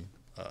streaming,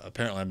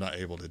 apparently I'm not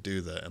able to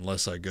do that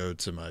unless I go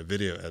to my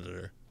video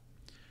editor,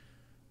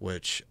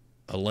 which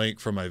a link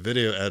from my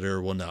video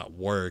editor will not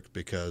work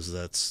because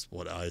that's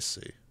what I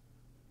see.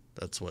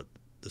 That's what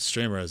the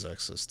streamer has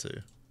access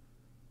to.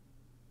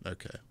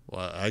 Okay,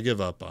 well, I give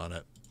up on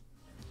it.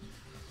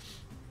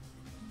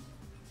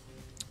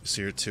 You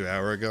see your 2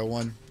 hour ago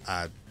one?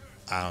 I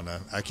don't know.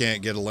 I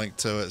can't get a link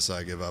to it, so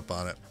I give up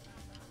on it.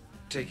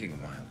 Taking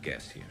a wild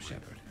guess here,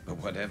 Shepard, but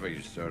whatever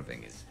you're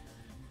serving is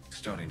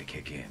starting to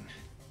kick in.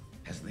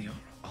 Has Liara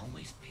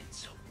always been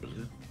so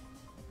blue?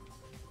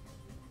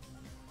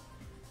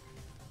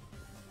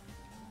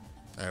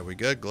 Are we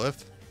good,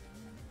 Glyph?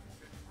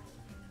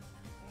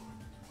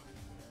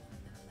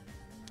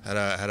 How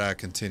do I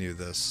continue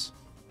this?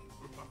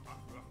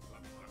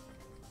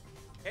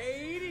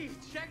 Hey, Edie,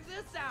 check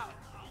this out.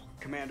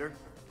 Commander.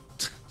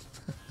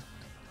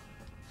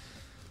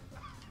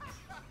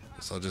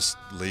 So I'll just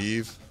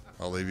leave.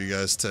 I'll leave you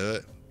guys to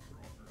it.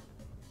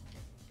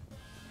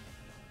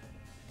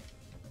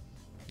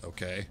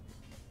 Okay.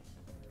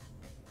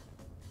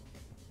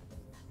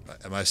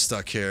 Am I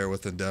stuck here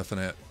with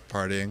indefinite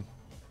partying?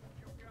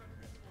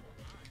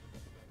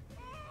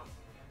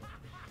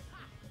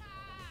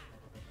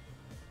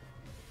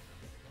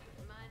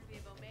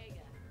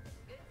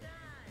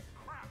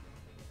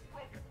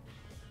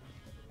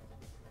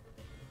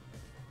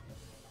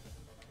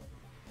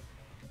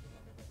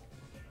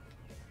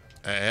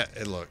 Hey,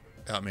 look,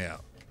 help me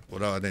out. What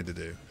do I need to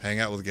do? Hang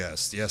out with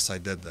guests. Yes, I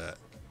did that.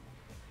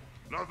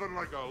 Nothing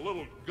like a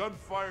little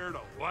gunfire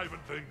to liven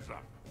things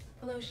up.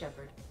 Hello,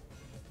 Shepard.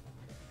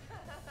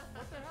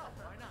 What the hell?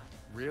 Why not?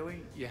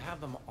 Really? You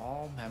have them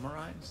all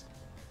memorized?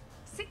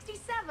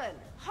 67.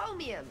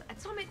 Holmium.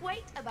 Atomic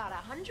weight about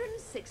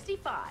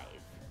 165.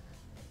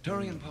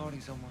 Turian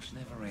parties almost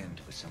never end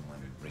with someone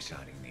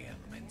reciting the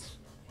elements.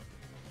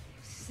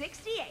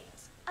 68.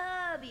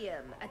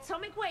 Erbium.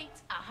 Atomic weight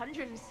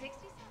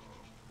 167.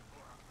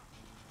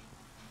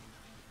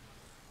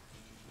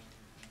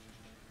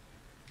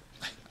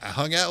 I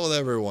hung out with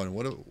everyone.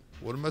 What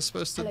am I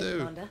supposed to do?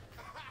 Commander.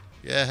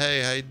 Yeah,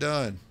 hey, how you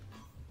doing?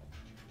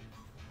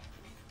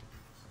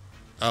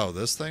 Oh,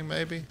 this thing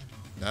maybe?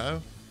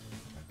 No?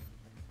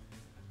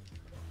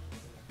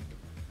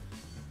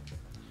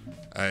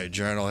 Alright,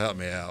 Journal, help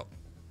me out.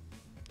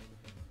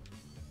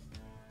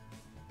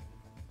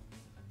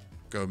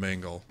 Go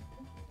mingle.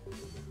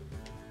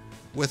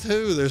 With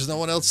who? There's no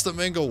one else to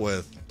mingle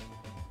with.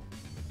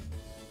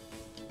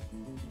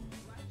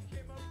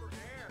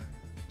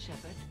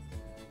 Shepard.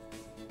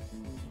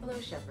 Hello,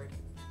 Shepard.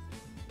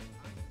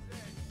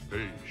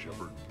 Hey,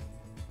 Shepard.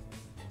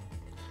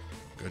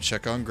 Go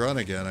check on Grunt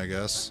again, I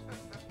guess.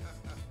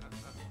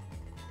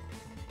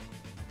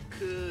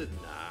 Could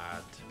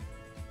not.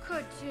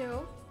 Could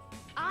you?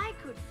 I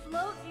could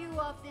float you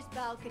off this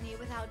balcony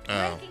without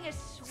Oh. breaking a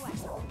sweat.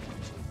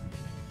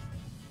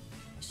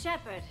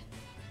 Shepard,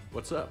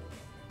 What's up?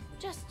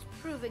 just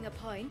proving a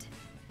point.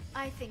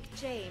 I think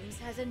James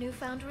has a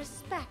newfound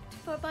respect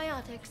for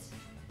biotics.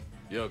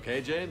 You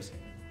okay, James?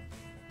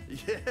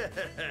 Yeah,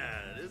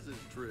 this is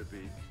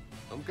trippy.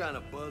 I'm kind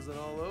of buzzing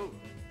all over.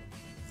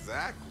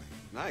 Exactly.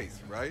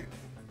 Nice, right?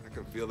 I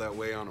can feel that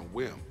way on a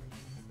whim.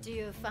 Do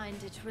you find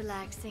it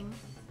relaxing?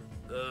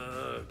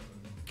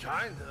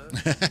 Kinda.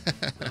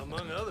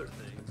 Among other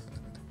things.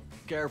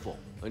 Careful.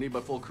 I need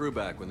my full crew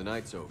back when the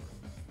night's over.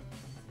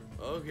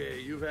 Okay,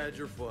 you've had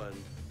your fun.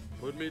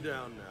 Put me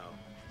down now.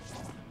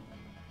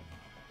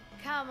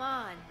 Come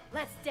on,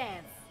 let's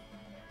dance.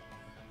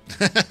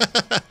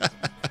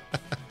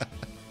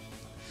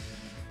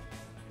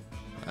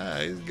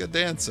 He's a good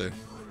dancer.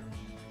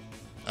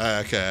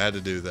 Okay, I had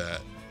to do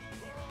that.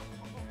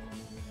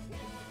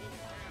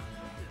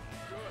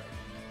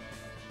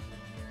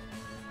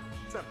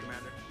 What's up,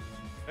 Commander?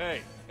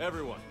 Hey,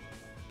 everyone.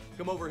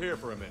 Come over here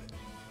for a minute.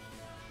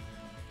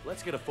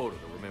 Let's get a photo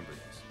to remember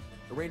this.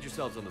 Arrange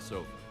yourselves on the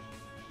sofa.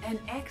 An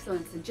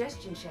excellent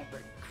suggestion,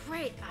 Shepard.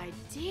 Great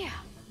idea.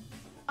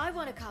 I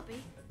want a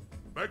copy.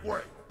 Make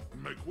way!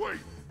 Make way!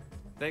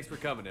 Thanks for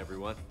coming,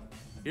 everyone.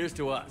 Here's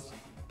to us.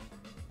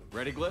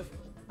 Ready, Glyph?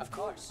 Of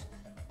course.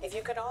 If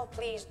you could all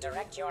please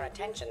direct your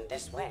attention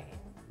this way.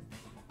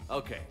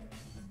 Okay.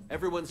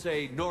 Everyone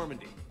say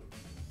Normandy.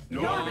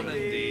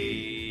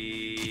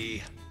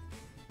 Normandy!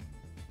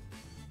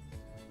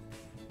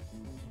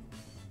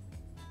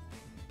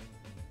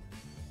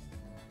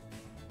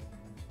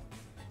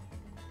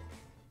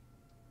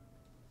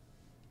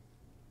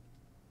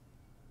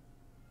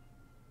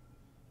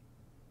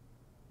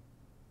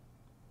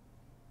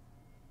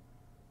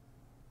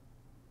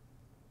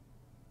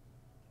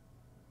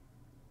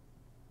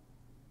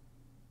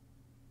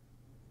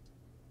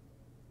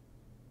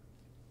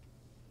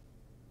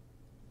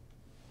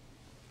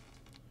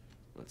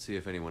 Let's see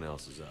if anyone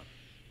else is up.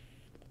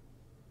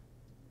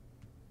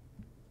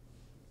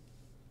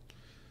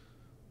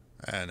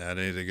 And I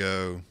need to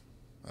go.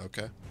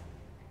 Okay.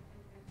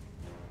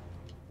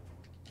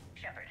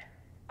 Shepard,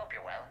 hope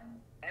you're well.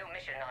 New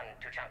mission on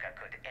Tuchanka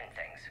could end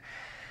things.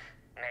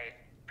 Made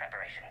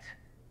preparations.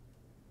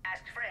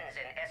 Asked friends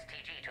in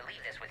STG to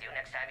leave this with you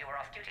next time you were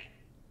off duty.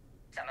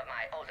 Some of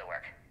my older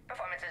work.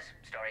 Performances,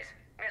 stories,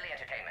 merely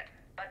entertainment.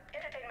 But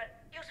entertainment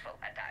useful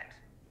at times.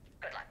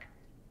 Good luck.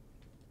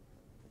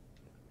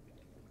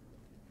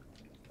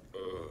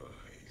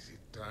 Is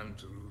it time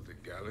to rule the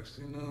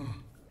galaxy now?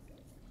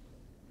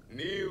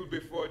 Kneel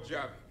before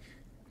Javik.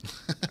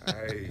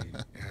 I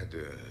had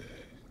a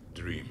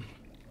dream.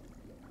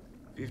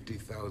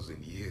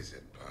 50,000 years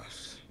had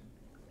passed.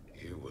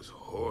 It was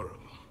horrible.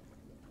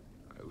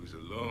 I was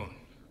alone.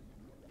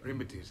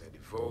 Primitives had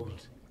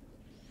evolved.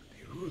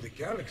 They ruled the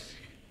galaxy.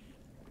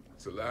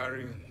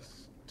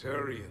 Solarians,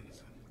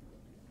 Turians,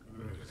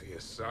 the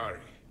Asari.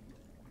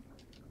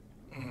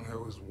 There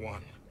was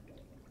one,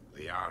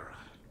 Liara.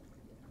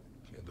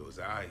 She had those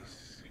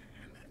eyes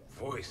and that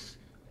voice.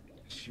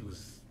 She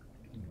was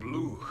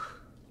blue.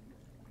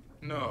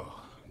 No,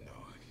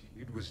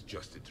 it was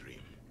just a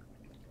dream.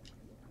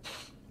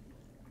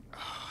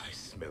 I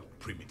smelled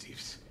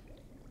primitives.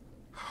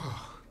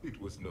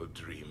 It was no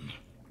dream.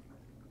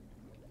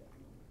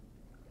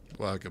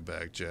 Welcome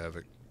back,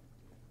 Javik.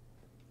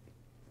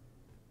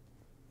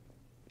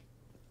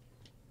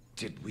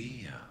 Did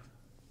we,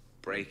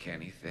 break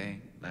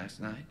anything last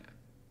night?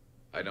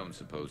 I don't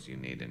suppose you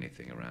need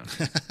anything around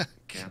here.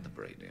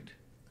 Calibrated.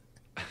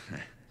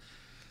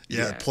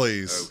 Yeah,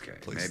 please. Okay,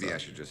 Please maybe stop. I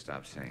should just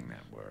stop saying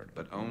that word,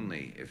 but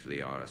only if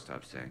Liara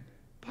stops saying,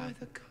 by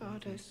the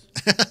goddess.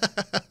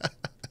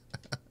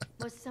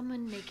 Was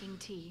someone making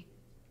tea?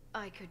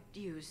 I could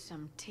use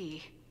some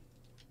tea.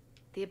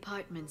 The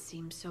apartment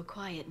seems so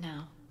quiet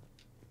now.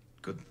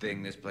 Good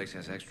thing this place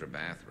has extra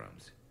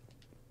bathrooms.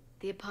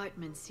 The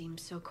apartment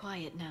seems so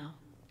quiet now.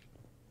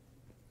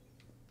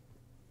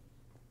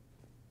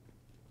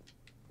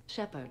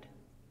 Shepard,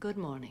 good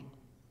morning.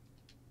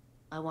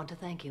 I want to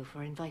thank you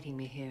for inviting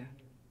me here.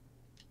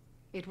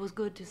 It was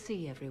good to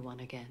see everyone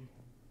again.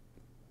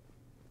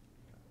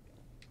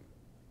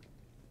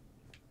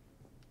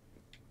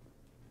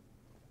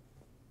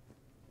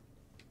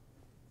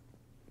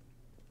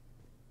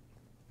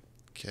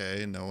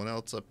 Okay, no one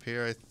else up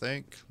here, I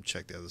think.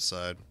 Check the other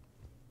side.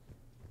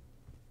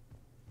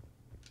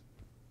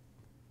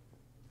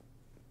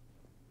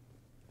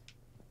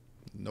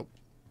 Nope.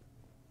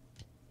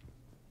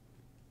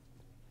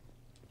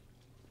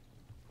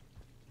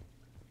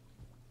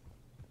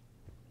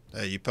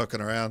 Hey, you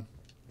poking around?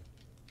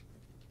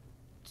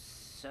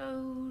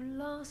 So,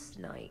 last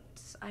night,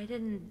 I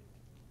didn't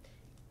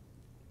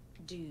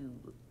do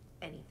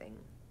anything,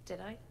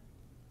 did I?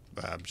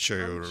 I'm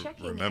sure I'm you'll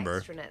checking remember.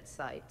 extranet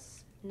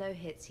sites. No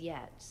hits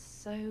yet,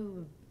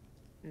 so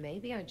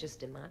maybe I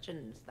just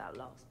imagined that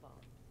last part.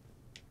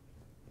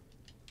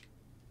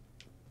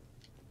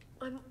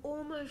 I'm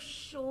almost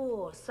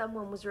sure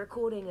someone was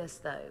recording us,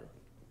 though.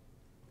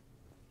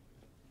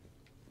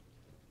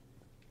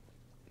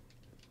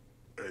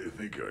 I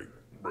think I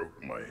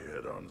broke my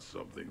head on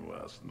something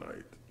last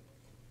night.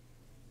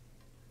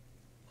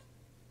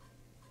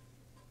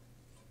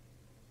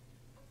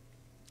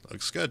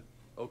 Looks good.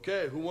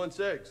 Okay, who wants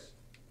eggs?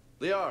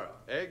 Liara,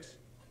 eggs?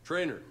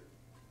 Trainer.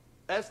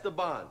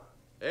 Esteban,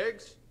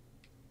 eggs?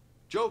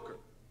 Joker,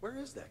 where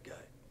is that guy?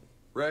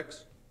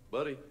 Rex,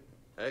 buddy,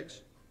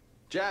 eggs?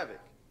 Javik,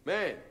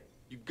 man,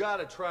 you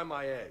gotta try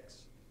my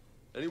eggs.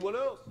 Anyone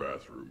else?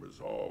 Bathroom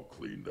is all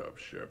cleaned up,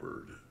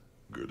 Shepard.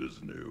 Good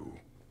as new.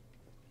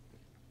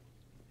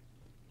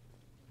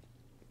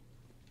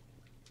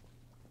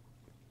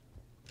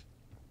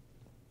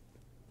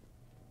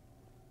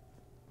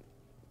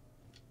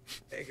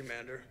 Hey,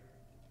 Commander.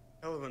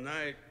 Hell of a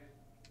night.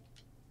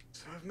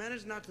 So I've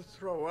managed not to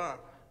throw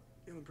up.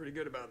 Feeling pretty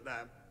good about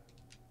that.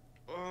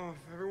 Oh,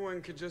 if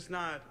everyone could just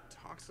not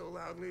talk so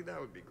loudly,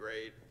 that would be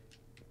great.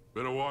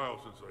 Been a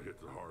while since I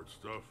hit the hard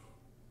stuff.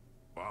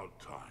 About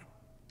time.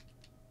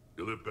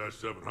 You live past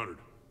 700.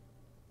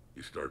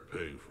 You start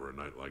paying for a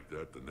night like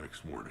that the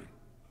next morning.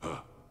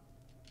 Huh.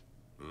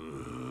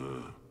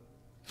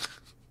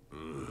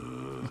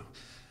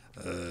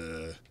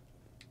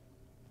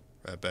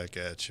 Right back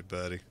at you,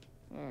 buddy.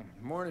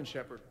 Morning,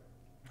 Shepard.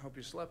 Hope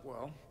you slept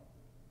well.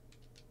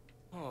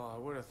 Oh, I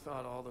would have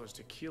thought all those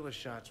tequila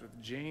shots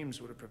with James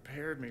would have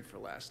prepared me for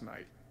last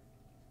night.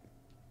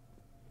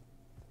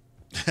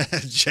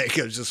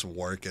 Jacob's just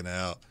working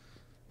out.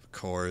 Of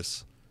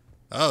course.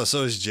 Oh,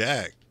 so is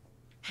Jack.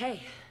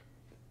 Hey,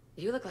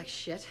 you look like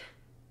shit.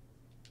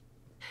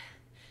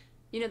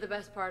 You know the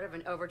best part of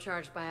an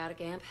overcharged biotic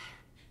amp?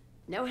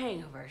 No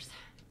hangovers.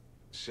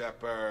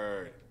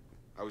 Shepard,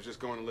 I was just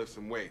going to lift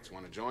some weights.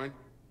 Want to join?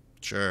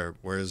 Sure.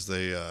 Where's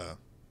the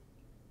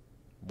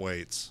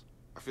weights?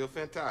 I feel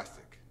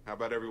fantastic. How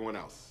about everyone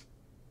else?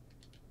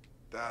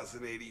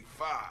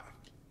 1,085.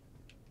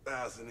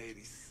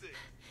 1,086.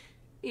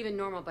 Even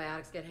normal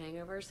biotics get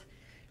hangovers,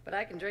 but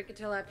I can drink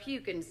until I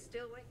puke and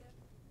still wake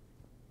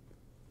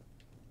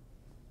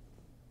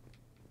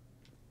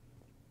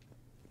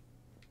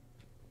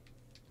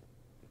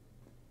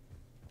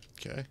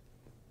up. Okay.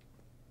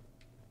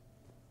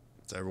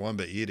 It's everyone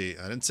but Edie.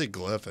 I didn't see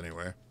Glyph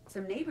anywhere.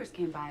 Some neighbors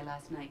came by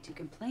last night to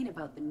complain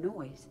about the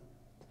noise.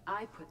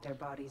 I put their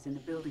bodies in the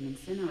building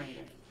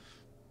incinerator.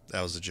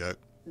 That was a joke.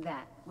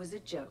 That was a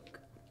joke.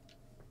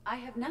 I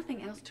have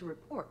nothing else to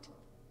report.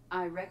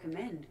 I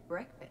recommend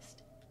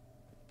breakfast.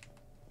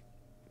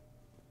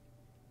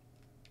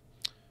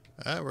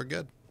 Alright, we're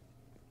good.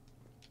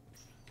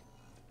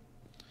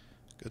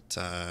 Good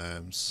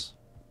times.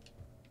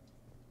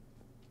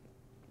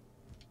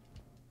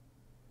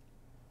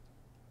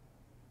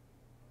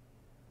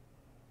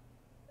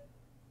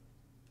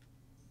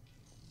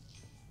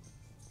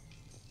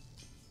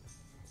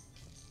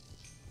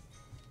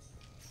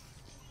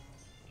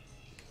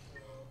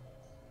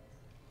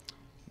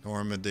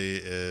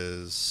 Normandy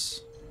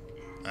is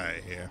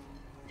right here.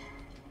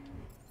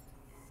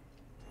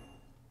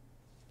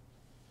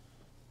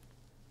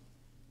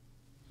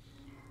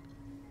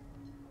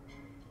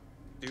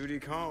 Duty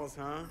calls,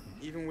 huh?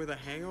 Even with a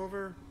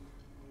hangover?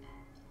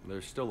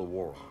 There's still a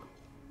war on.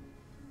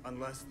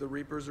 Unless the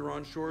Reapers are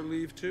on shore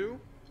leave too?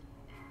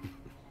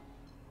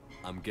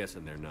 I'm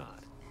guessing they're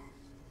not.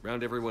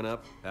 Round everyone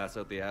up, pass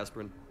out the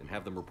aspirin, and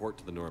have them report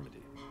to the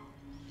Normandy.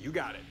 You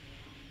got it.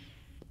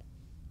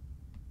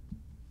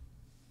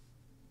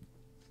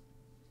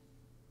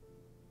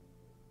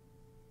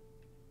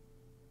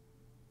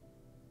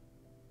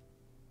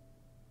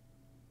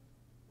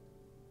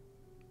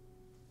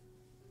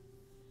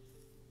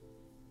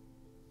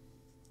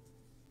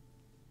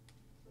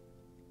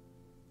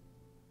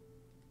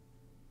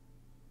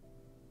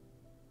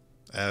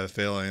 I have a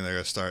feeling they're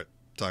going to start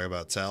talking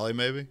about Tally,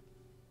 maybe?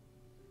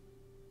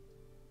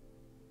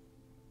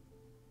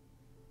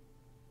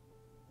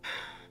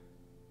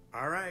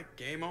 All right,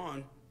 game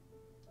on.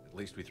 At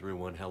least we threw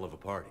one hell of a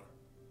party.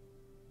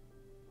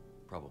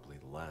 Probably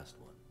the last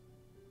one.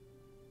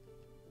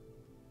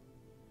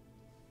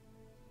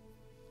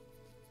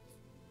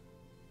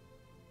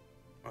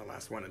 Well,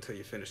 last one until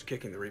you finish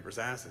kicking the Reapers'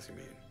 asses, you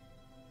mean?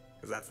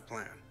 Because that's the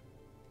plan.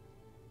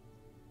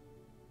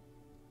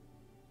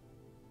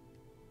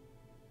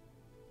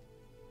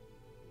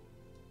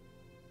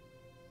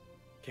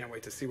 Can't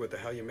wait to see what the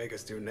hell you make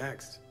us do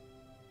next.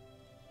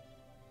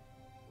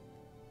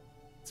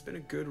 It's been a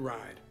good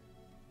ride.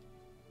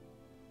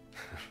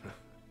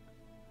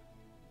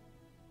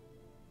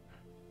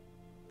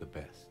 The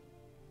best.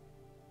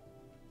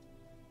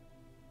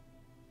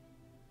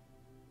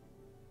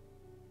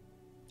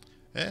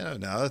 And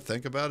now that I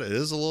think about it, it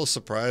is a little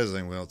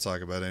surprising we don't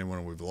talk about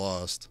anyone we've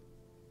lost.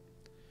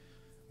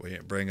 We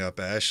didn't bring up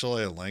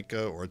Ashley,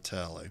 Alenka, or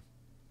Tally.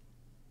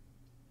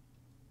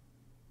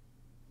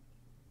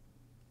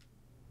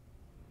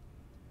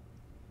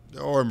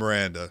 Or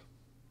Miranda,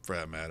 for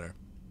that matter.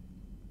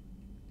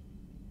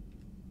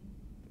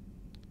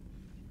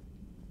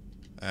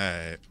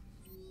 Alright.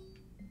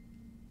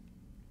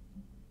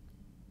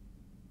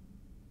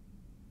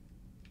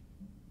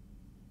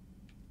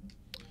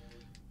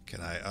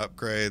 Can I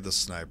upgrade the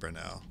sniper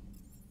now?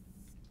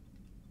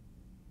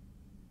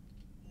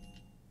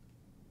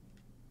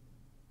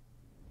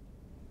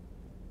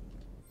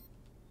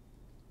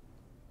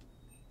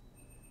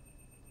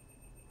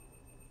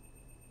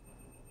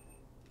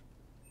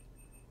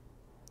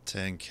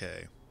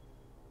 $10K.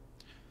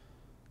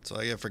 That's all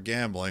I get for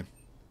gambling.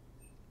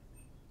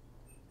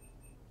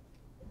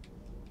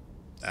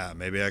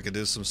 Maybe I could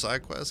do some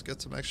side quests,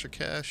 get some extra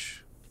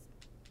cash.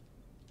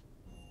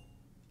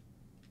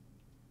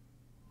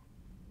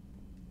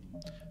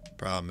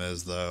 Problem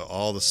is, though,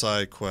 all the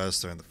side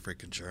quests are in the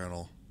freaking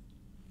journal.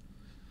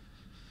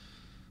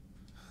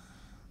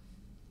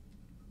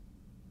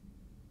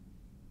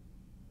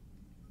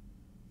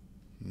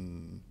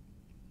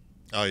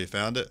 Oh, you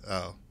found it?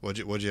 Oh,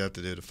 what'd you have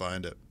to do to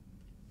find it?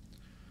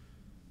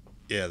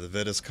 Yeah, the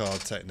vid is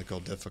called Technical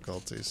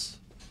Difficulties.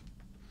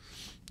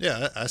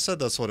 Yeah, I said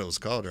that's what it was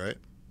called, right?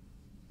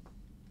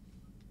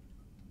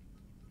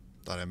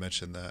 Thought I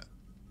mentioned that.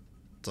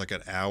 It's like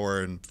an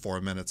hour and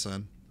 4 minutes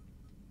in.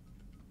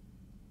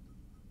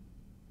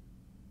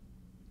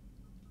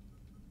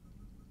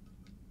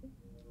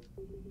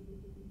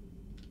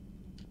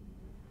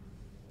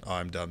 Oh,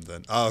 I'm dumb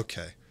then. Oh,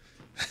 okay.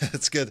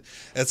 It's good.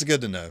 It's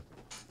good to know.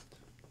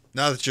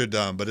 Not that you're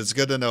dumb, but it's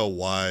good to know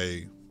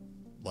why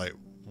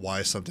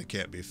something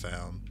can't be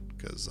found.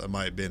 Because that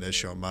might be an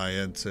issue on my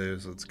end too,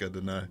 so it's good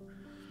to know.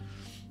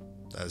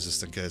 That's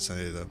just in case I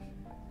need to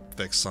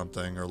fix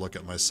something or look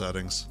at my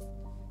settings.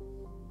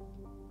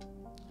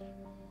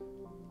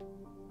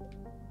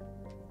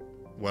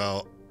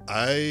 Well,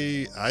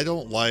 I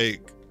don't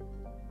like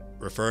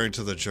referring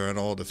to the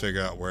journal to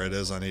figure out where it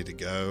is I need to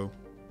go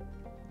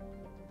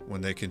when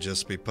they can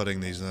just be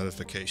putting these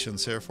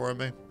notifications here for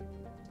me.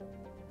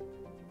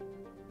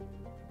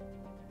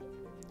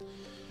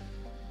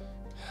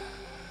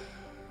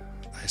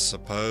 I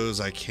suppose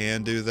I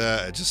can do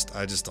that. I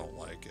just don't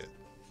like it.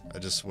 I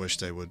just wish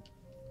they would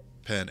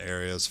pin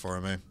areas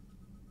for me.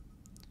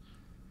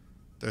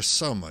 There's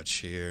so much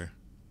here.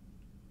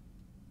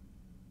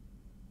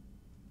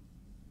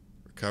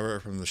 Recover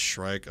it from the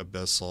Shrike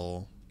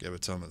Abyssal. Give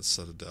it to him at the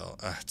Citadel.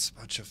 It's a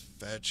bunch of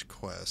fetch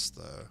quests,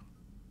 though.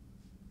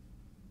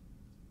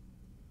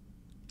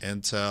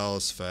 Intel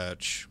is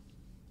fetch.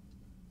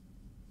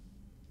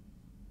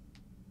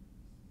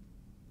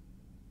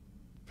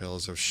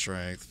 Pillars of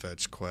Strength,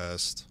 fetch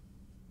quest.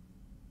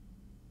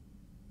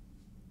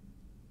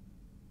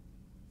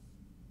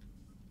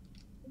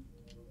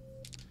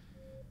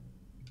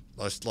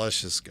 Let's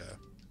just go.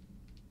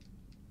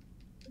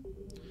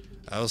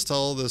 I was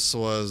told this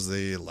was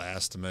the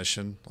last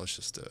mission. Let's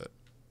just do it.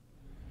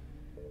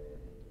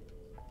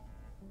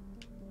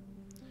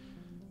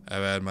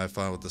 I've had my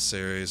fun with the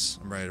series.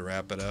 I'm ready to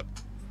wrap it up.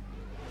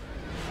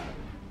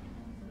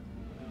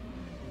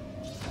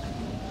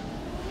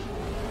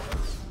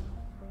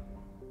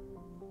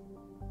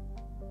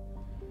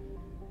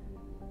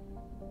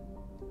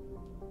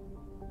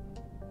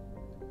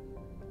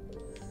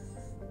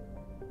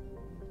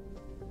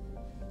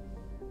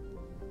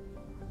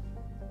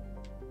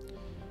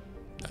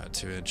 Not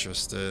too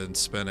interested in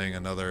spending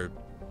another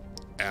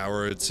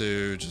hour or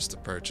two just to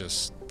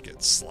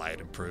get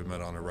slight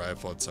improvement on a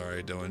rifle. It's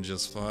already doing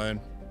just fine.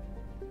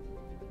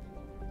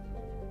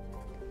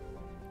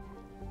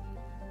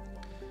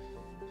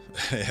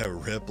 Yeah,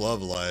 rip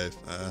love life.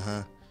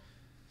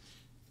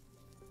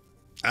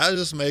 I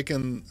was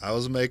making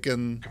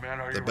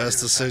Commander, the best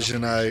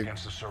decision I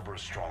against the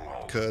Cerberus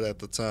stronghold? could at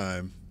the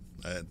time.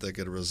 I didn't think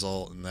it'd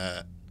result in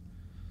that.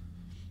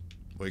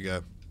 We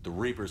go. The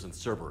Reapers and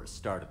Cerberus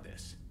started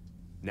this.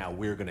 Now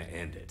we're gonna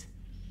end it.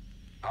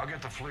 I'll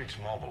get the fleets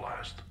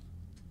mobilized.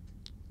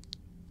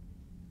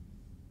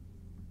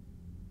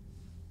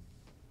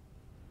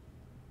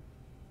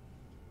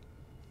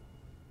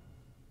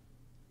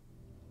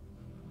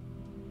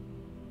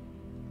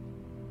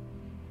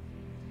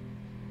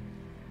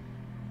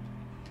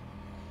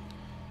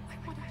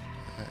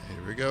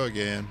 Here we go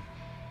again.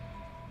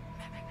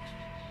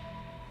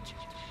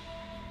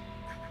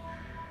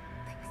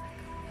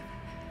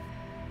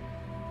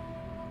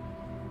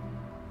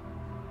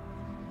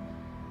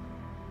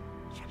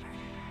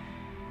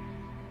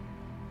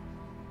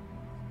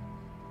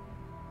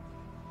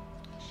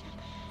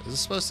 Is this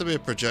supposed to be a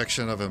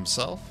projection of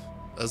himself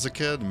as a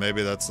kid?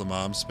 Maybe that's the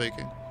mom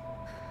speaking.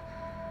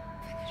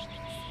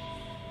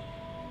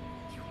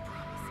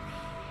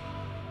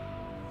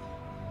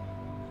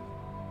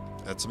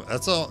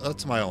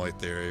 That's my only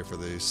theory for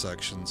these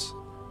sections.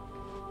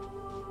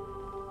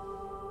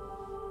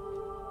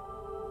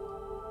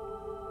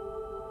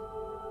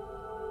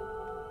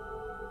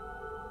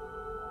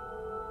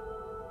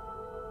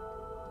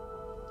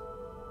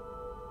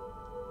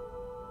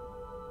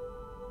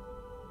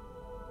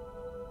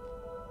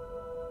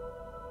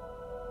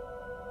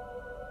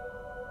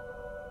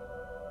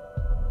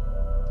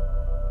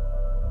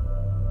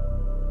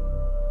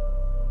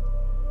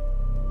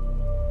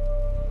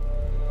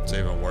 It's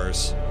even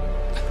worse.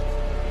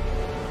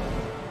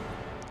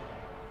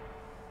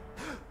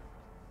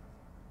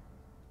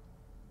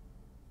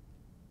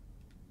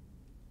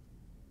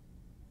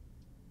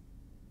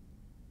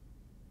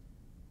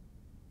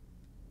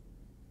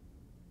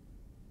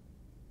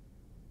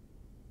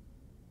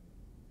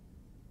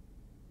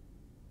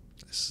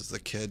 This is the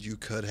kid you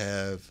could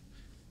have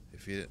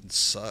if you didn't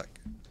suck.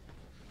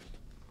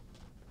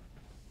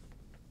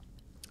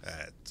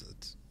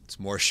 It's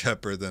more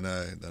Shepard than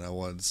I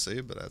wanted to see,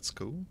 but that's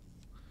cool.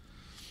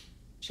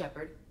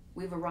 Shepard,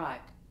 we've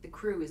arrived. The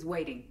crew is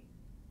waiting.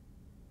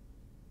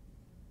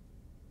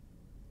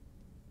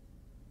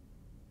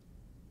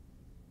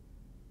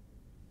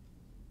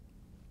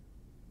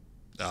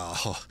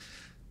 Oh,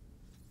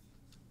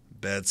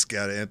 bed's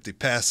got an empty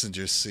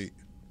passenger seat.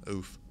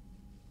 Oof.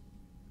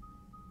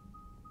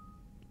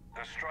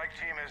 The strike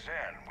team is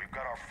in. We've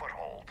got our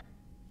foothold.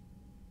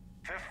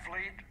 Fifth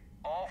Fleet,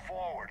 all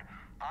forward.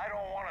 I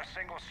don't want a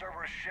single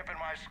Cerberus ship in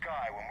my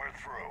sky when we're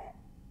through.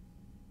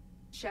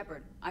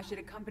 Shepard, I should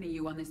accompany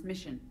you on this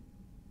mission.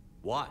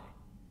 Why?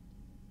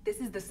 This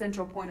is the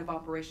central point of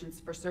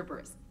operations for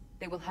Cerberus.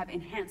 They will have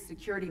enhanced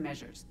security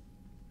measures.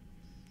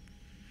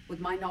 With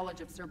my knowledge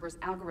of Cerberus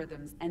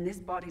algorithms and this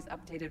body's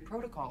updated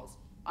protocols,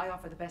 I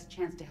offer the best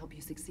chance to help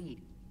you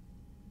succeed.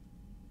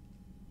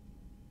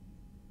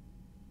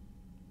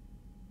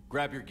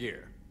 Grab your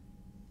gear.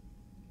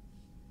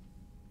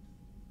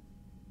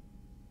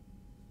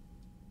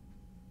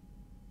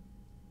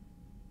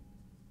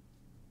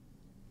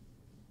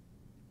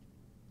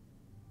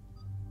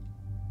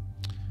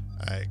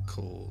 Alright,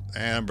 cool.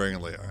 And I'm bringing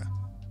Liara.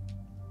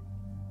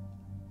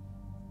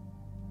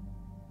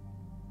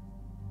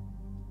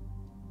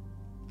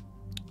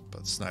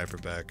 Put sniper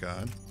back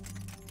on.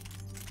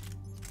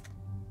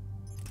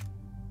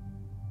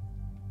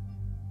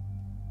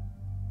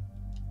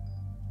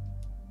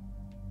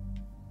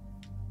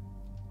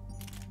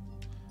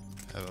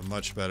 Have a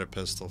much better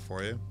pistol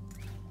for you.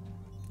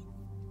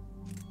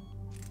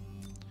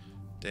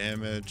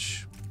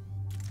 Damage.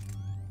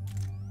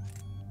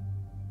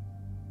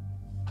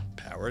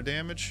 Power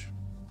damage?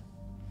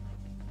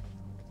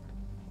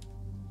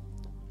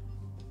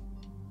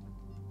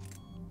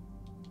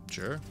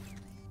 Sure.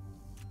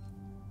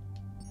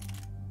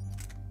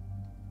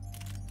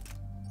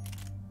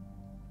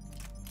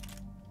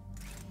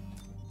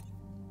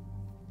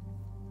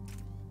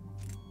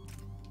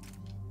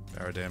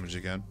 Power damage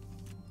again.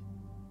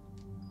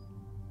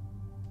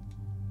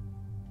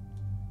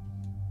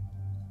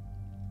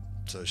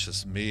 So it's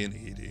just me and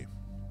Edie.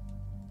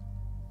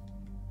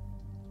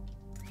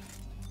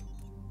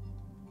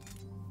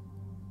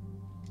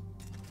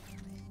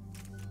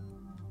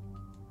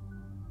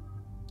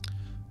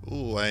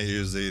 Ooh, I ain't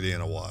used Edie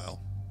in a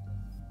while.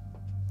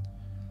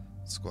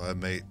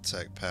 Squad mate,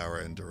 tech, power,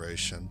 and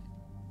duration.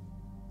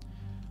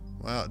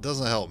 Well, it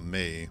doesn't help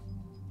me.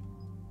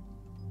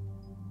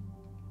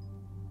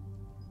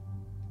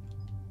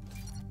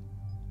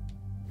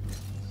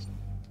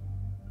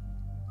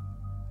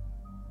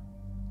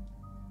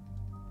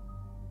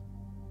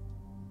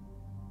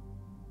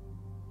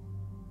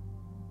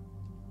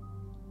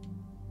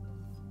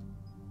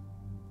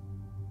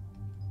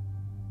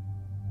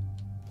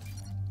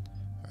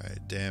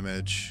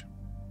 Damage,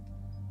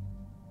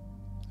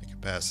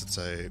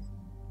 incapacitate,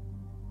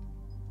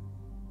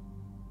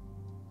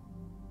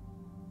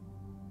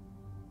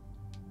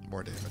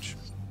 more damage.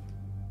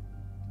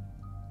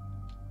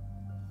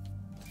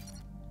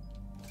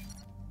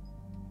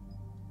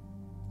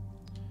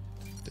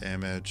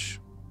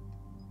 Damage.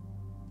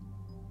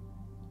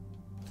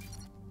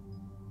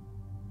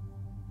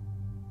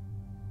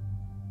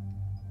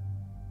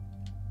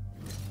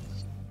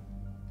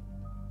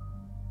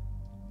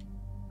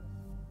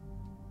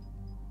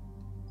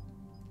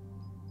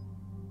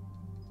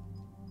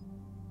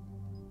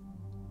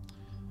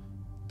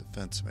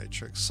 Defense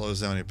matrix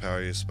slows down your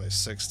power use by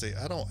 60.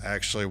 I don't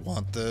actually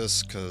want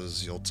this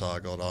because you'll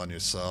toggle it on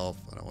yourself.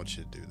 I don't want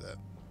you to do that.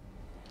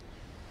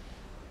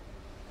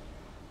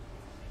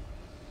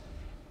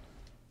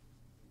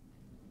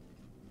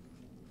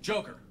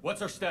 Joker,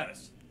 what's our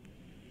status?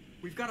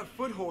 We've got a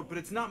foothold, but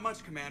it's not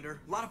much, Commander.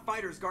 A lot of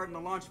fighters guarding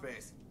the launch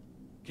base.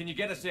 Can you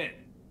get us in?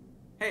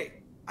 Hey,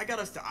 I got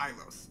us to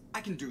Ilos.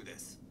 I can do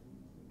this.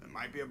 It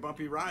might be a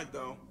bumpy ride,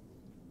 though.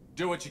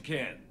 Do what you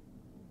can.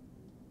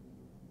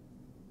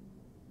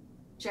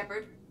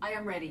 Shepard, I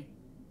am ready.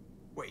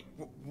 Wait,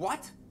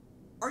 what?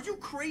 Are you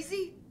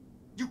crazy?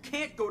 You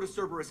can't go to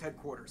Cerberus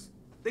headquarters.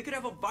 They could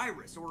have a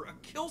virus or a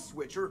kill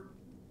switch or...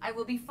 I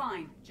will be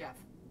fine, Jeff.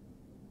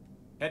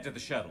 Head to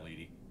the shuttle,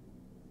 Edie.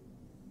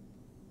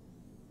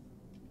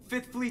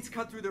 Fifth Fleet's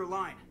cut through their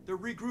line. They're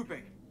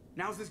regrouping.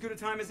 Now's as good a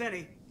time as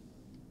any.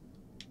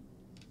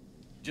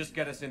 Just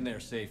get us in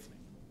there safely.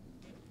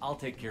 I'll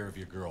take care of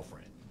your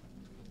girlfriend.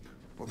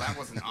 Well, that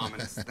wasn't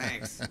ominous,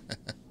 thanks.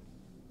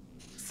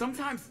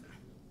 Sometimes...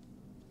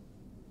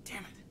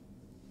 Damn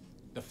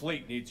it. The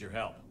fleet needs your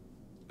help.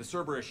 The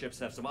Cerberus ships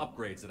have some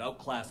upgrades that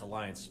outclass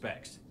Alliance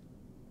specs.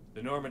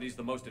 The Normandy's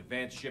the most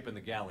advanced ship in the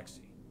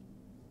galaxy.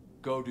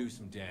 Go do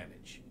some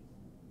damage.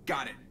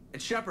 Got it. And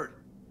Shepard,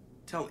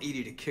 tell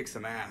Edie to kick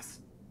some ass.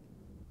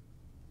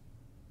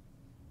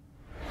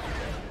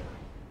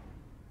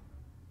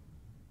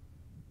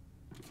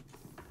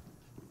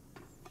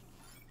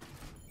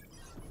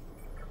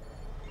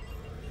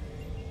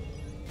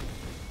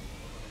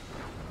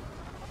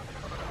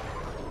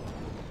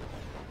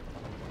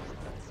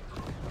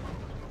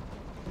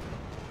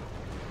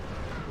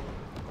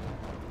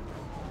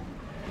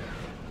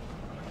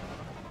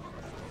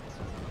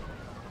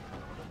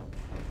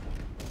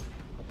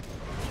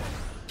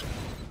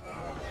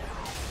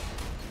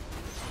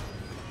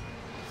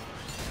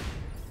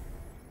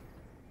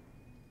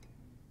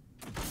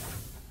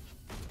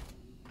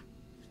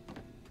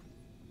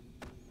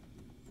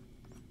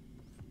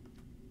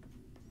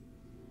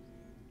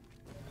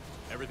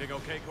 Everything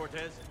okay,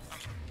 Cortez?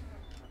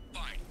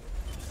 Fine.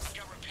 I've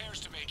got repairs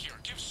to make here.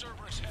 Give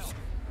Cerberus help.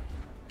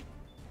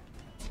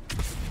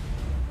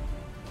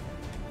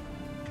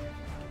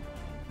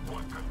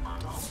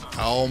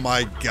 Oh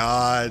my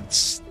god.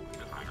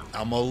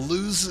 I'm gonna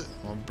lose it.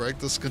 I'm gonna break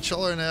this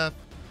controller in half.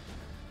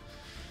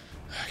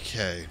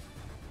 Okay.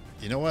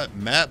 You know what?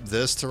 Map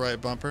this to right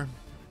bumper.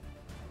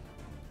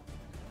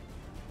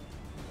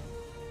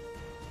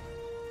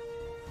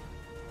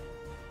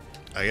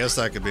 I guess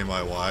that could be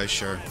my Y,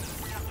 sure.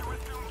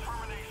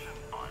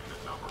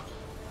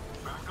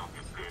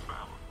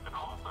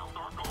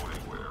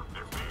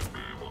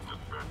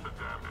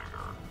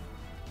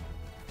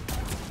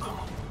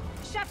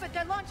 Shepard,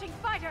 they're launching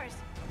fighters!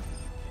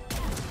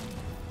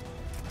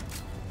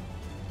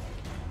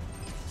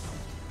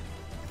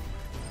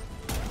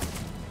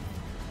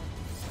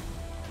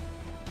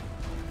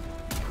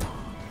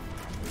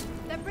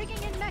 They're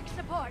bringing in mech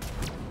support!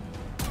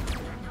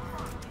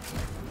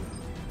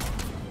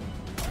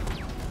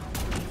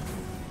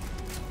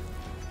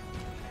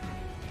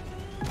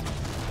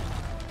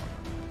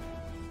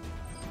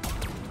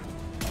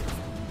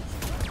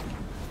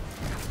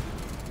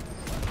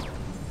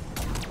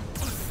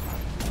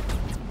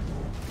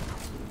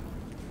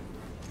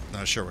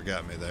 Not sure what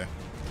got me there.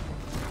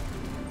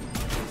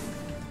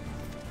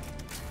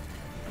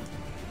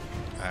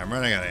 I'm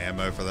running out of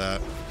ammo for that.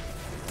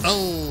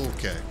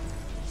 Okay.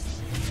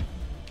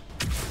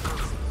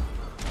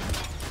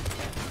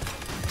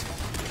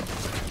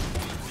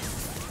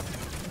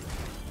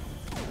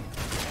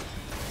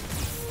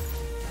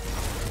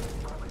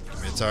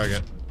 Give me a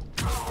target.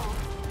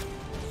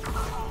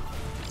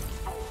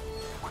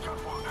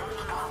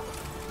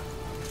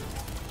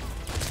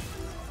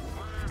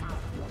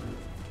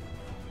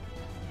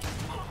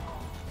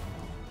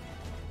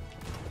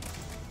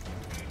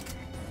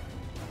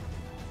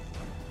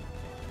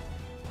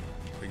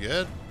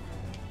 Good.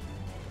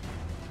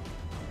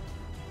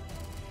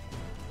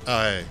 Oh,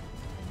 hey.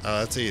 Oh,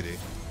 that's Edie.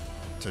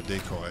 It's her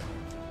decoy.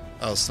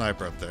 Oh,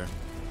 sniper up there.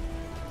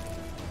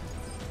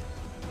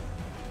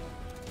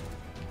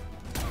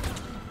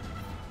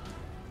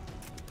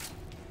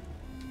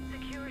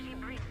 Security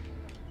breach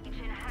in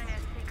Hangar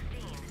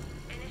 16.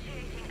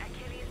 Initiating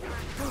Achilles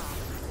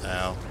thrust.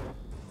 Ow.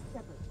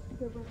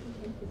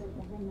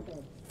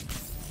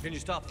 Can you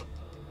stop them?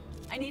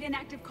 I need an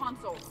active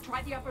console.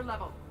 Try the upper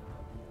level.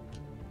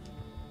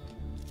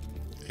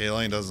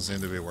 Healing doesn't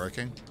seem to be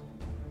working.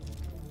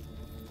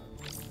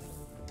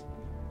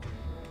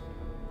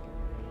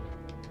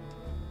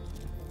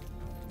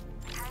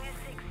 Hangar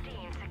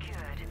 16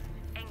 secured.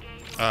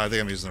 Engage. I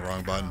think I'm using the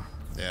wrong button.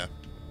 Yeah.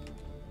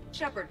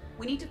 Shepard,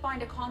 we need to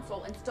find a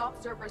console and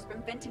stop Cerberus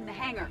from venting the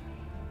hangar.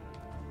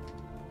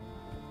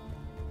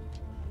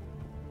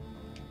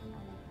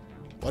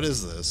 What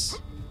is this?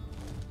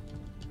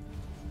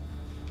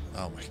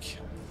 Oh my god.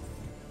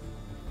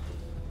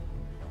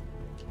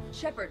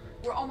 Shepard,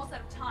 we're almost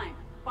out of time.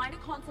 Find a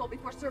console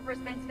before Cerberus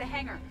vents the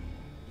hangar.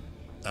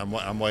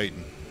 I'm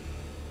waiting.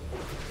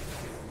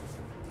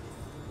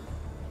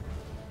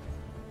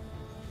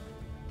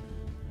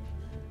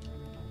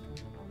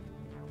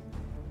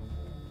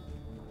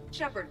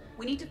 Shepard,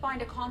 we need to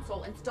find a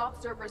console and stop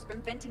Cerberus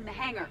from venting the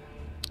hangar.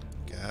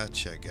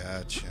 Gotcha,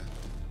 gotcha.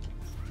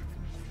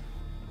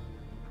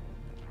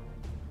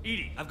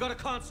 Edie, I've got a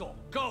console.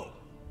 Go!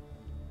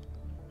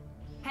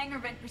 Hangar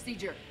vent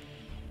procedure.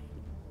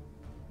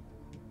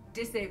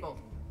 Disabled.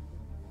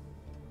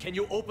 Can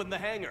you open the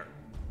hangar?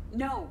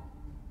 No.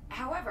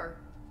 However,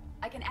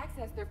 I can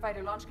access their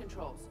fighter launch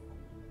controls.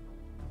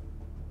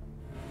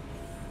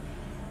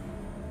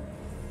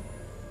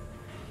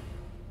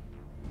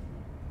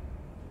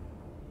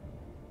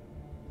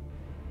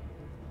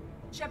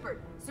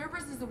 Shepard,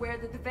 Cerberus is aware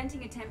that the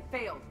venting attempt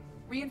failed.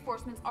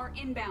 Reinforcements are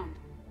inbound.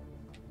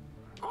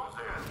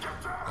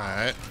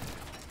 Alright.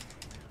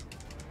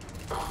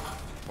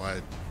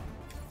 Why?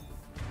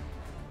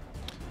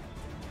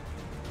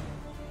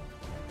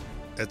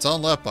 It's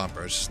on left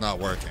bumper, it's just not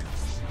working.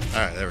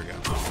 Alright, there we go.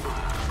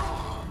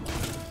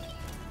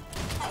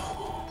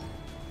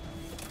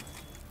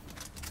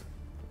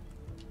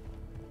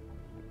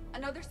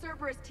 Another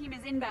Cerberus team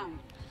is inbound.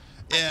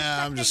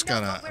 Yeah, I'm just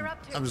gonna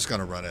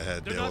run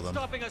ahead, They're deal not with them.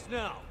 stopping us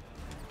now.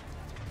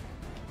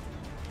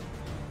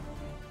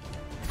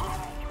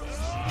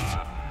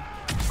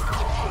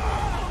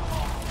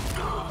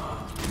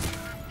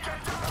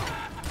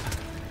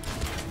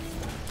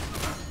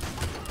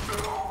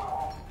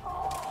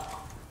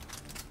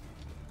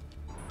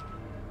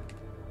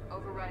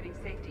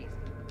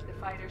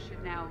 fighter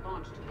should now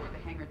launch toward the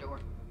hangar door.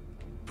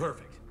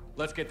 Perfect.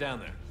 Let's get down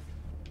there.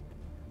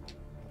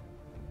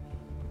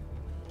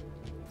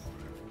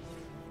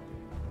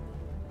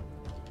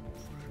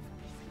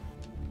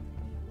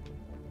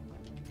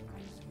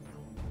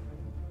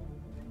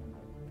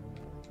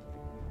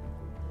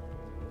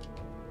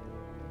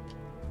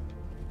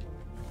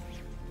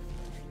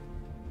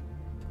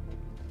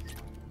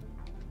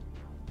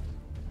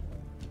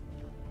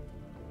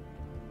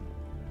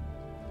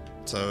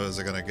 So is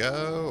it gonna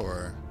go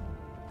or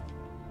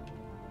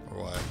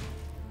what?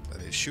 I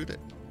need to shoot it.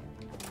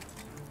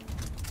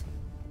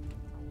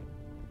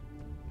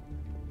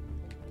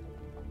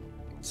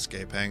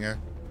 Escape hangar.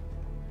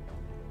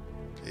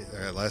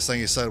 Last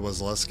thing you said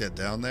was let's get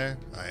down there.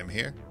 I am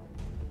here.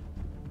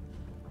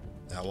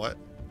 Now what?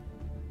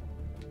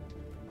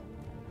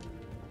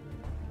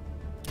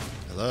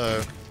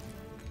 Hello?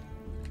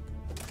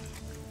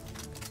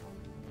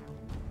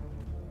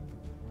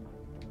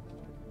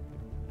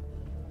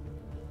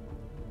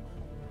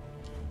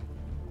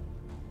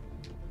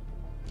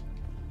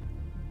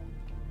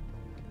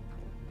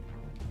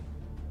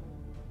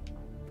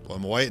 Well,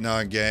 I'm waiting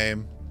on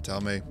game.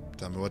 Tell me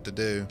what to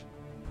do.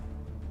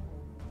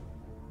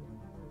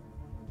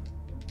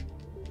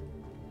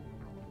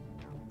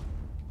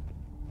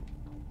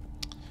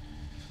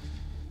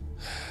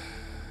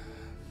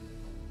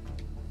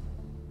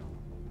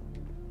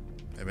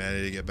 Maybe I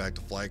need to get back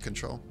to flight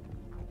control.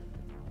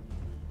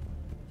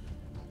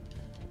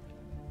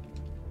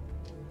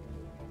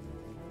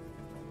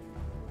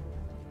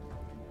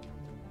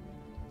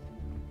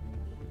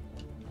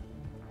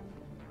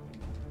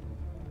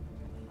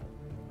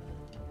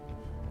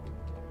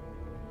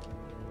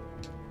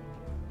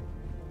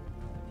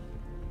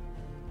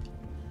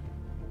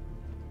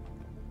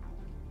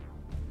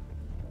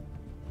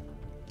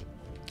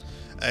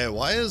 Hey,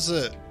 why is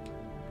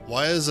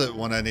it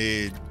when I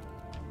need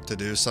to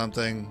do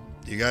something,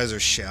 you guys are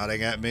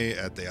shouting at me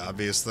at the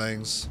obvious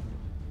things,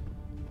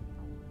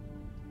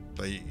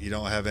 but you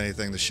don't have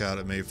anything to shout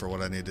at me for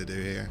what I need to do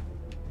here?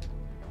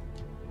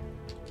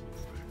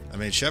 I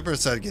mean, Shepard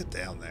said get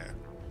down there,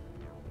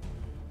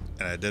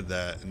 and I did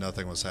that, and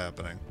nothing was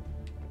happening.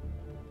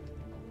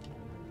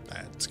 All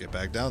right, let's get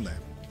back down there.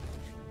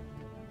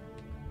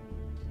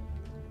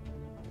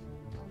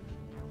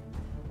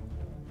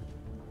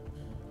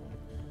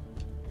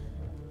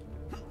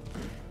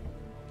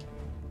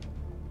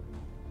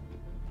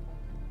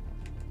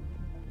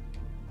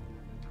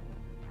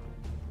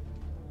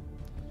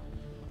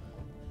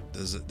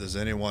 Does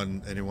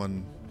anyone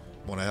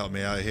want to help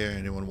me out here?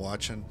 Anyone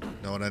watching?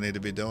 Know what I need to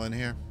be doing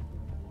here?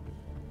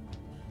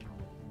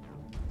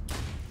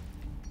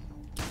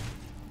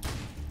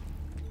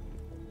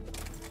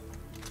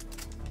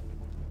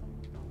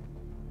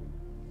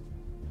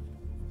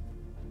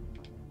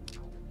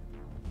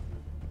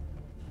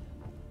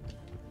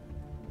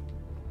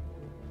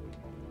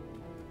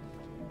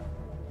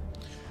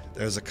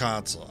 There's a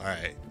console. All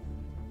right.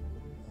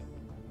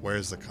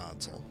 Where's the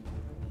console?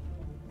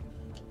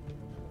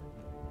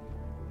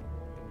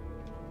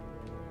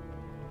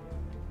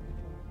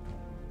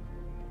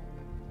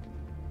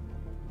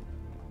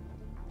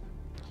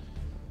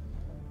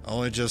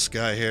 Only just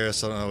got here,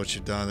 so I don't know what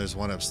you've done. There's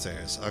one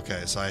upstairs.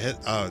 Okay, so I hit...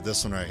 Oh,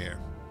 this one right here.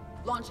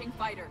 Launching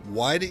fighter.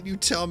 Why didn't you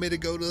tell me to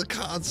go to the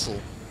console?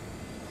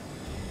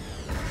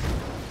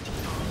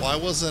 Why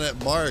wasn't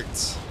it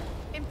marked?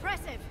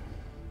 Impressive.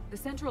 The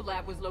central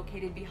lab was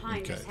located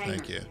behind this hangar.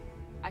 Thank you.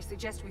 I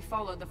suggest we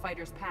follow the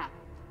fighter's path.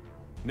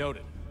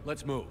 Noted.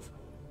 Let's move.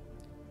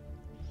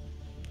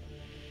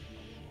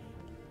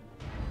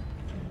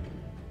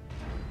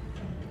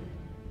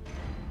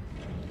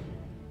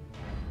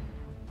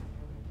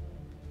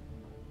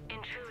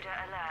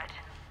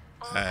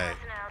 Hey,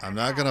 I'm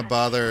not gonna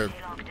bother.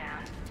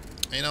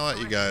 You know what,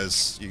 you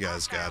guys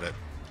got it.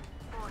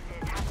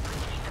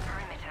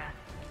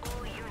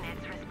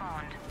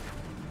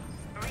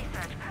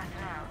 Research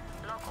personnel,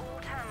 lock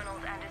all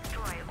terminals and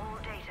destroy all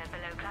data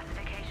below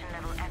classification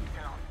level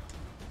Epsilon.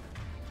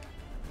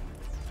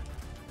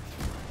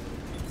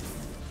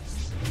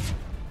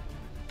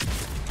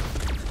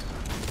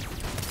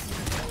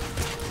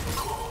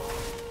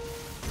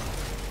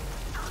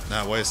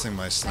 Not wasting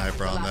my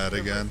sniper on that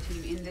again.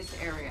 In this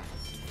area.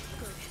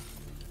 Good.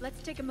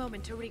 Let's take a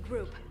moment to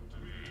regroup.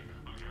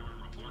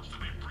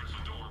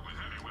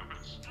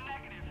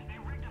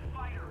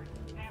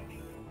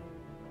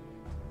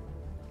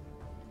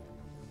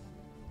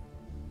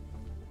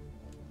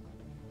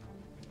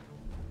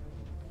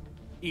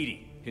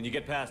 EDI, can you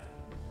get past?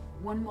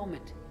 One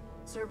moment.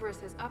 Cerberus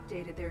has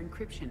updated their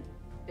encryption.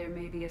 There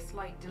may be a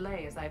slight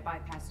delay as I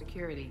bypass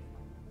security.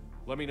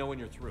 Let me know when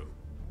you're through.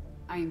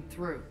 I am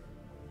through.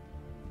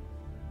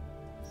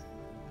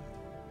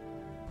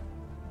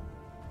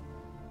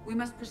 We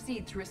must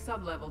proceed through a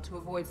sub-level to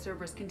avoid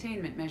Cerberus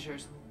containment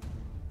measures.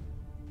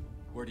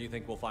 Where do you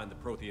think we'll find the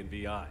Prothean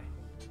VI?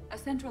 A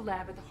central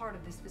lab at the heart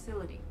of this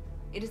facility.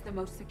 It is the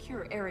most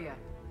secure area.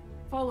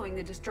 Following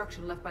the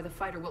destruction left by the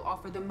fighter will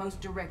offer the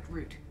most direct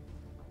route.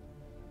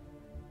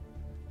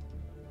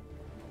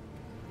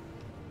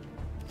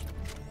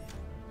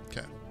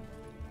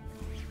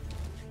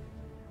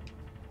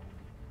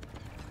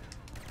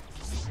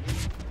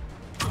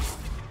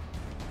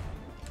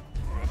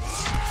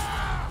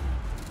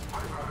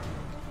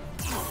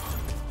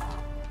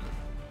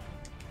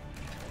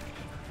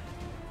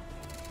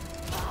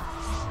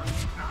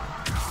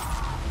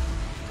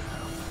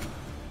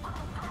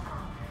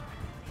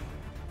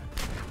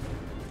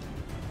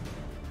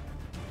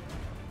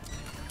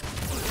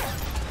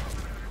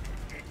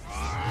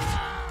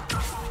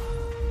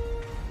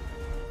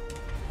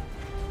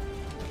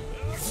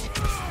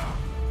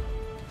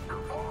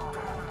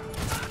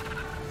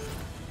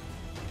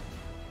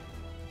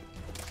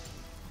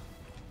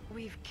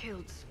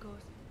 killed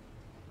scores.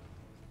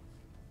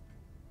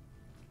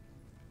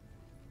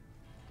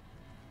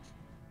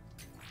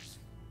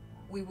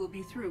 We will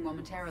be through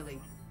momentarily.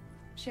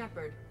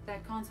 Shepard,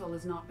 that console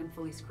has not been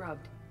fully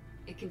scrubbed.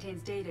 It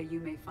contains data you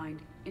may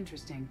find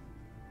interesting.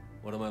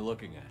 What am I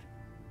looking at?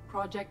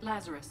 Project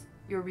Lazarus,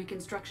 your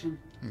reconstruction.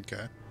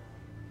 Okay.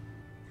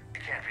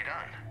 It can't be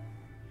done.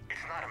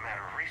 It's not a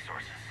matter of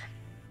resources.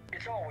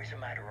 It's always a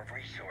matter of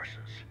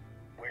resources.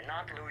 We're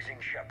not losing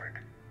Shepard.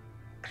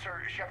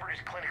 Sir, Shepard is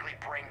clinically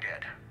brain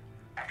dead.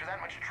 After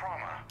that much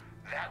trauma,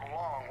 that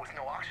long with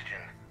no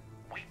oxygen,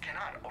 we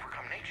cannot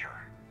overcome nature.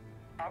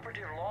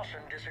 Operative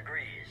Lawson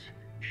disagrees.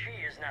 She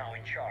is now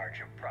in charge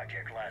of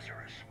Project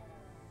Lazarus.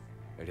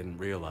 I didn't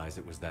realize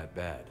it was that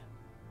bad.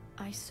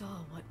 I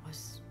saw what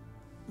was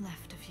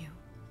left of you.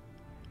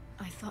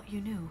 I thought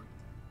you knew.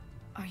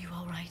 Are you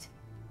all right?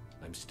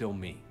 I'm still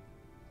me.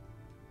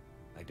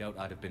 I doubt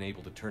I'd have been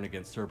able to turn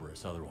against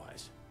Cerberus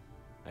otherwise.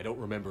 I don't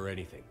remember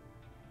anything.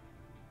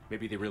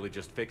 Maybe they really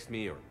just fixed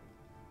me, or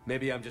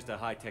maybe I'm just a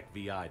high-tech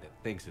VI that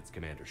thinks it's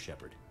Commander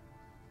Shepard.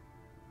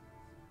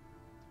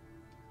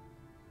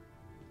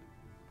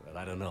 But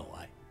I don't know,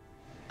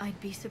 I'd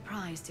be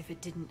surprised if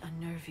it didn't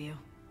unnerve you.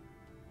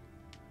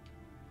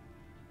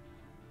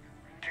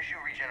 Tissue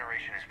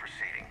regeneration is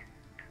proceeding.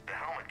 The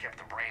helmet kept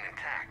the brain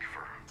intact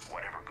for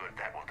whatever good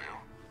that will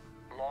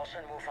do.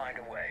 Lawson will find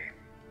a way.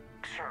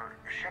 Sir,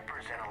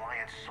 Shepard's an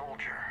Alliance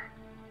soldier.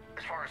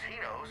 As far as he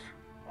knows,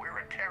 we're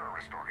a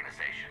terrorist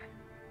organization.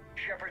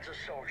 Shepard's a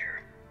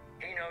soldier.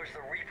 He knows the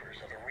Reapers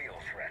are the real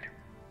threat.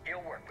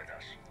 He'll work with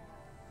us.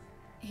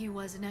 He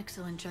was an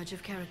excellent judge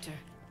of character.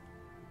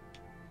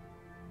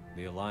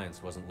 The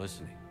Alliance wasn't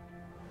listening.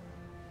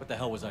 What the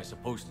hell was I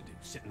supposed to do?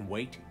 Sit and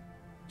wait?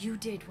 You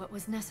did what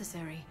was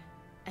necessary,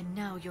 and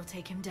now you'll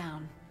take him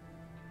down.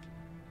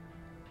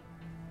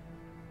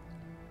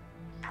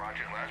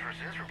 Project Lazarus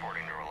is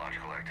reporting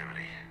neurological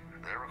activity.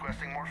 They're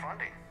requesting more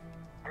funding.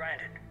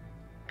 Granted.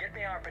 Get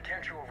me our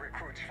potential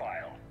recruits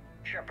file.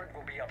 Shepard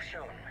will be up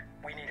soon.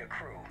 We need a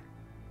crew.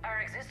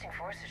 Our existing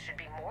forces should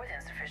be more than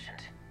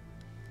sufficient.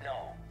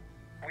 No.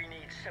 We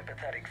need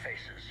sympathetic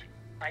faces.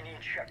 I need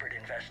Shepard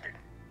invested.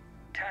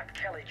 Tap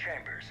Kelly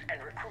Chambers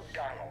and recruit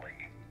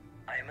Donnelly.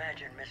 I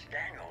imagine Miss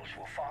Daniels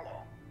will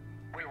follow.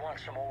 We'll want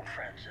some old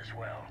friends as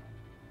well.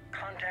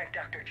 Contact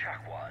Dr.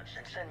 Chakwas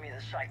and send me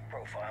the psych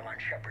profile on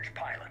Shepard's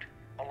pilot,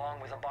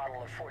 along with a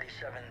bottle of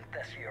 47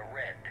 Thessia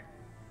Red.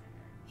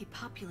 He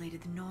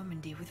populated the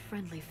Normandy with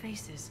friendly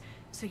faces,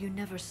 so you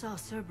never saw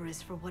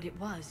Cerberus for what it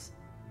was.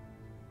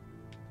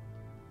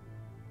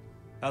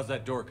 How's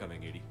that door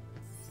coming, Edie?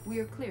 We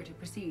are clear to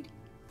proceed.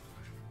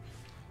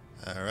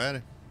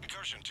 Alrighty.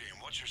 Incursion team,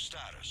 what's your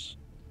status?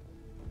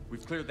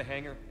 We've cleared the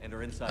hangar and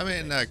are inside. I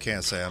mean, I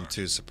can't say I'm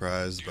too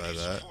surprised by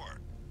that.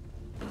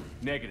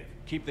 Negative.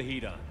 Keep the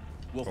heat on.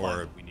 We'll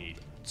find what we need.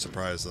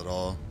 Surprised at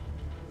all.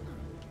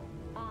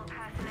 All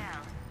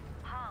personnel.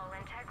 Hull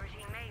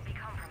integrity may be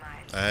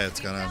compromised. Hey, it's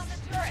gonna.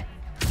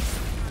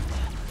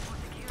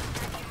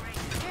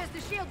 Here's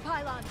the shield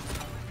pylon.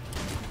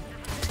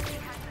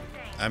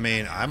 I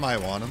mean, I might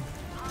want him.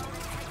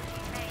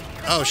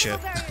 Oh shit!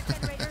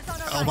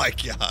 Oh my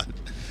god!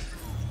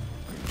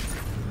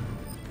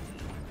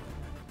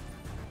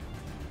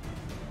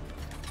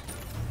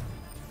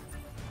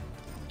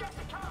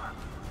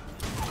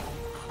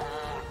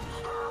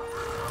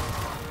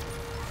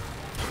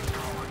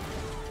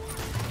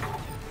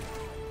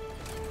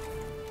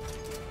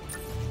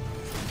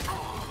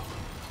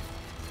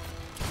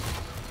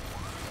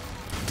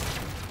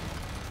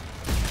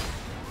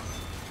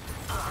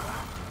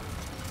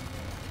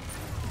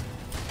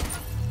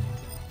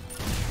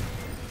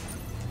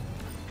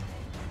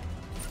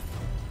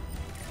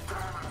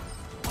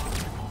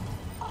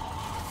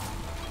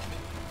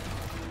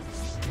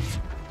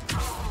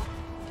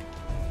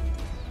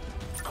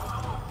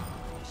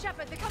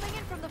 Shepard, they're coming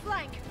in from the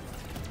flank.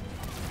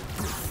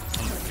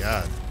 Oh my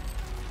god!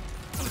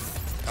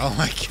 Oh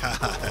my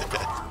god!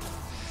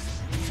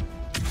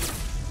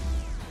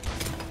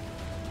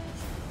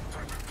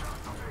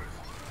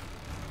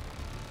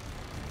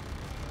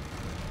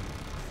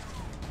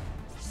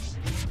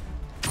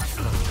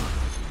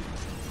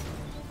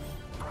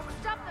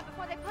 Stop them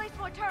before they place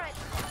more turrets.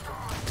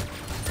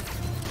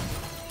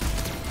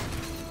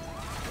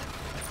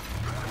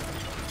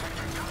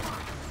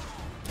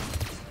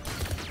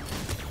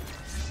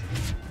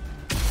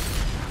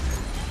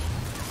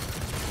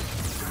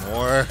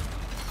 More.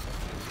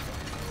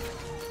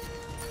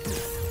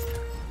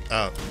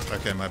 Oh,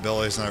 okay, my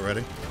ability's not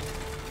ready.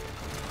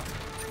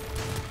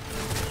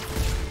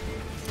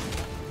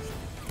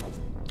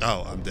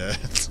 Oh, I'm dead.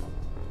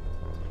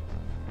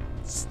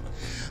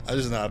 I'm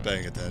just not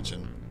paying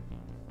attention.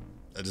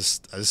 I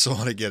just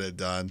want to get it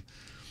done.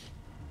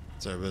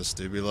 Cerberus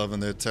do be loving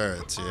their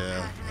turrets,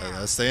 yeah.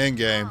 That's the end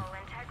game.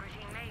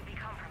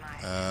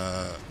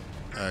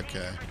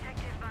 Okay.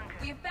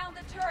 We have found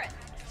the turret.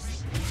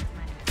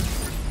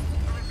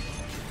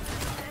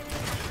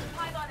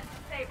 Pylon is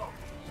disabled.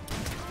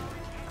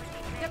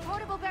 The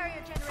portable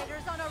barrier generator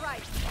is on our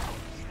right.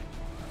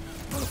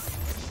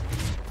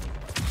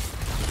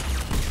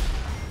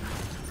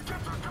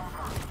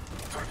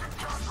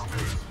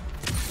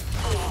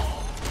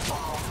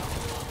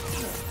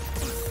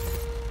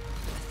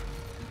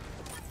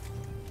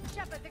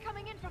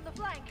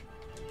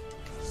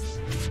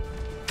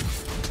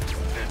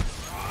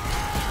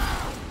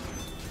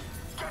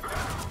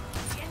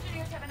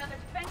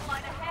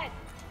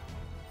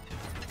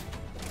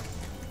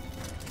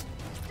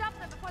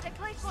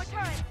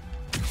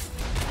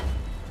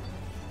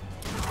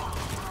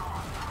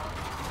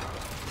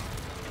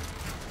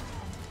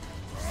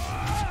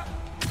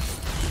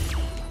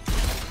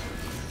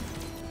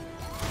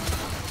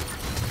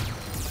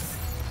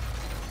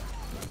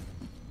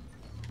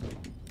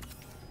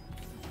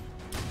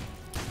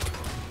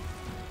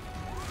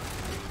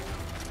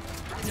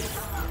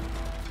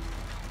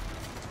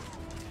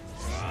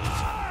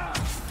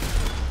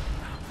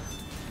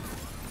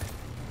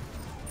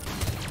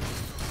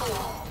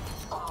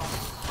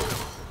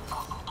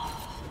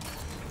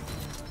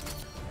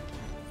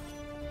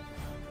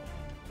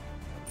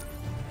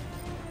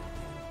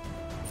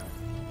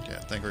 Yeah,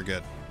 I think we're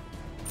good.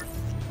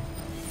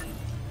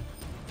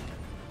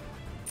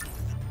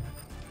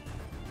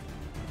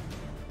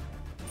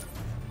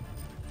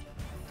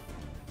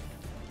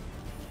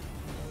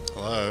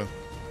 Hello.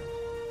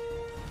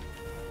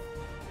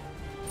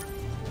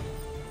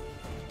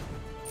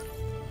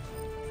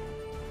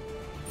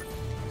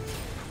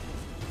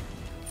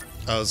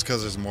 Oh, it's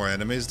because there's more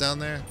enemies down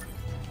there?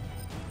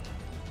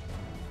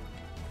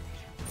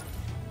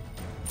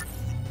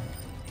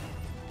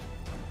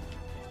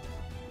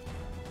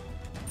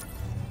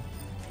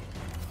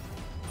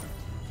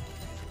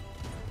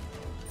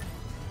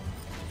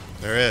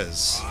 There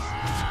is.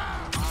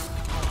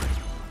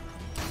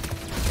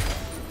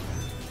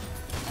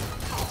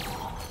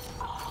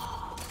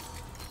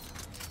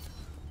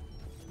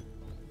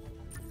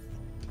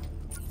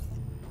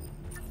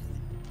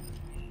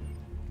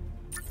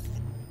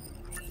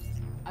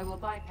 I will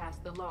bypass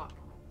the lock.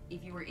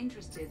 If you were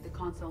interested, the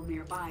console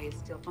nearby is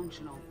still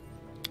functional.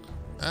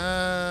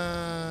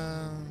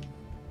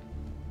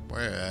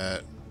 Where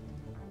at?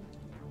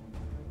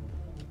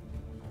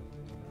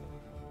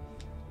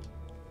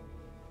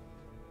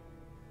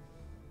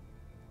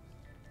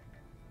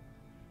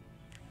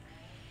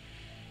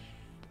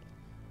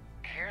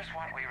 Here's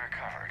what we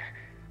recovered.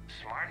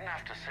 Smart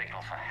enough to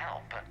signal for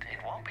help, but it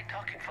won't be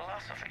talking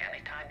philosophy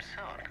anytime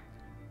soon.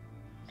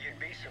 You'd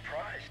be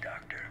surprised,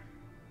 Doctor.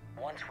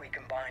 Once we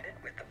combine it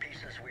with the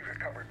pieces we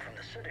recovered from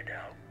the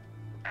Citadel.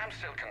 I'm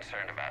still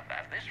concerned about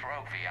that. This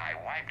rogue VI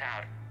wiped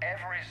out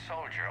every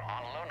soldier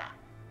on Luna.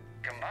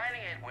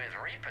 Combining it with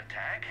Reap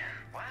Attack,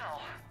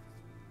 well...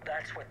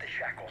 That's what the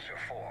Shackles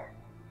are for.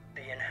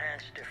 The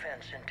enhanced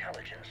defense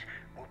intelligence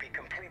will be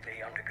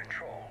completely under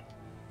control.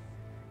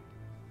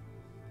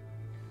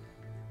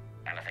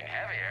 Anything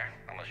heavier,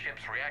 and the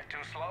ships react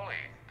too slowly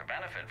to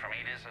benefit from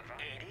EDI's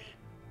advantage. EDI?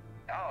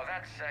 Oh,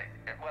 that's,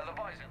 well, the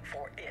poison.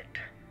 For it.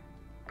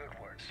 Good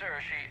word.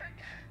 Sir,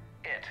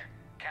 it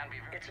can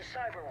be... It's a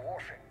cyber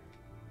warfare.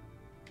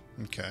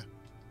 Okay.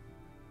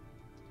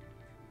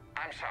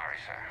 I'm sorry,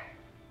 sir.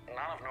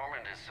 None of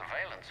Normandy's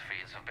surveillance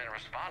feeds have been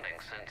responding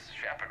since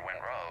Shepard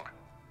went rogue.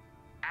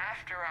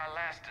 After our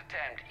last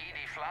attempt,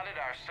 EDI flooded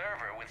our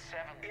server with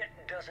 7... It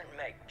doesn't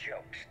make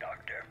jokes,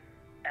 Doctor.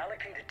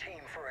 Allocate a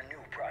team for a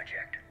new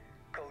project.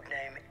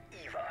 Codename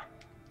Eva.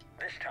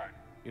 This time.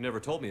 You never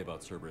told me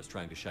about Cerberus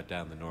trying to shut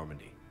down the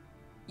Normandy.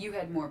 You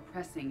had more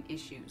pressing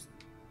issues.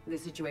 The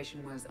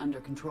situation was under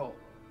control.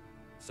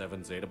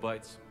 7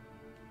 zettabytes?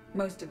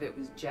 Most of it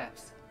was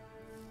Jeff's.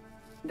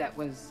 That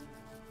was...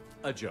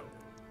 a joke.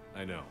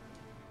 I know.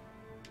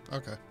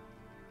 Okay.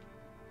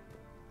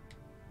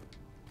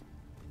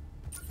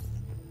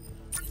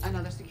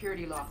 Another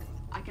security lock.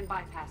 I can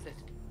bypass it.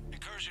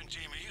 Incursion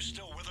team, are you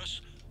still with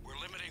us? We're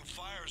limiting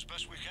fire as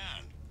best we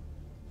can.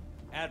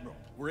 Admiral,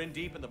 we're in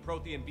deep and the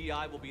Prothean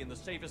VI will be in the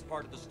safest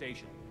part of the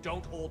station.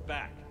 Don't hold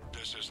back.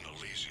 This isn't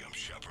Elysium,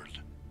 Shepard.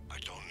 I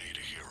don't need a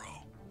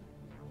hero.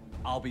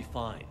 I'll be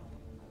fine.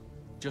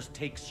 Just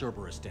take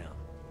Cerberus down.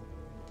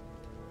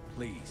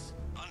 Please.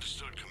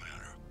 Understood,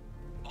 Commander.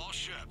 All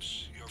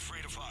ships, you're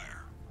free to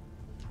fire.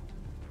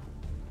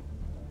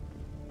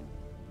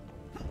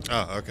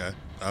 Oh, okay.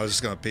 I was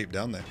just gonna peep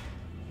down there.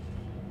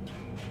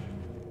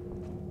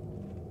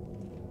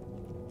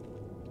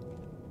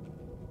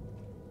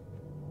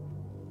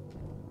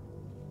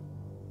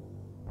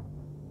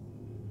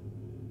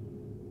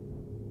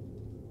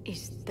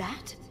 Is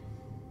that?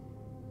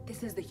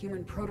 This is the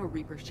human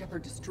Proto-Reaper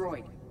Shepard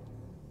destroyed.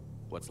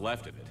 What's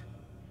left of it?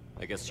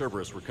 I guess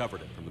Cerberus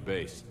recovered it from the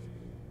base.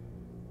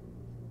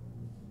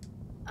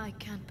 I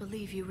can't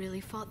believe you really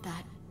fought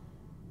that.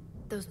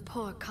 Those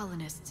poor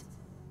colonists.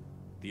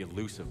 The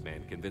elusive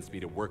man convinced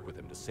me to work with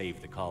him to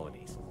save the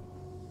colonies.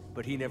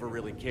 But he never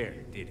really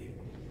cared, did he?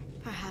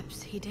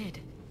 Perhaps he did.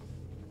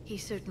 He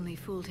certainly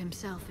fooled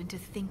himself into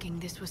thinking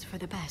this was for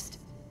the best.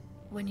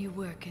 When you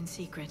work in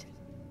secret,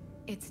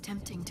 it's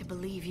tempting to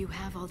believe you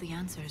have all the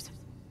answers.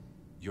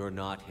 You're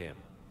not him.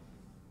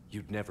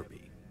 You'd never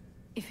be.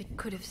 If it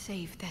could have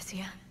saved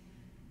Thessia,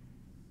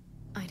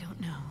 I don't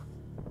know.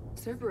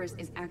 Cerberus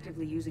is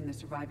actively using the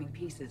surviving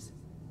pieces.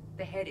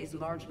 The head is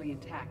largely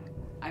intact.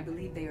 I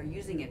believe they are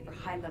using it for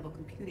high-level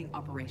computing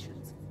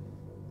operations.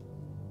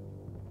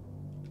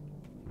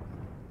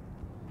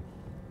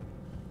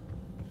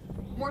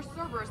 More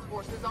Cerberus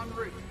forces en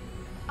route.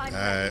 All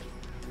right.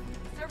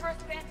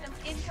 Cerberus Phantoms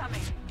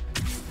incoming.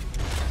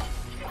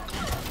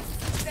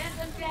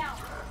 Phantom down.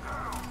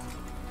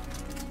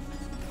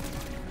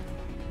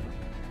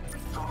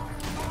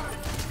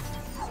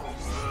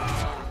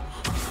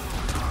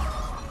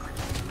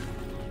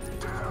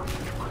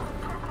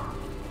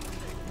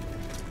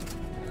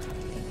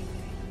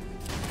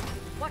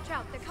 Watch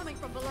out, they're coming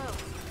from below.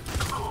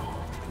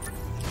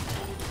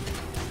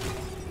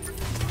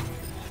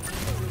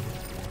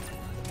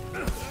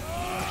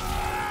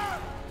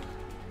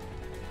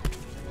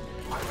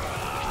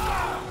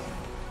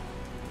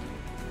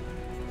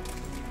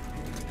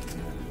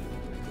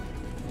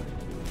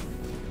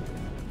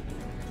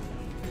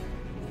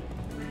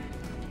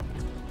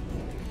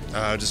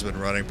 I've just been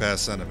running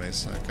past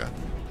enemies. Okay.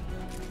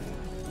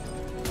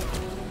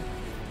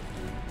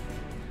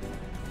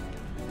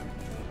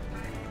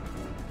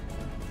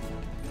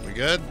 We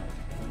good?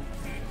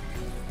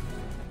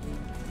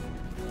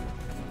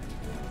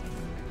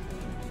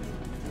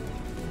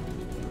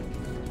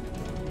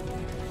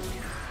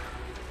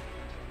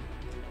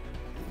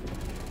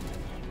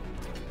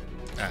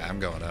 Ah, I'm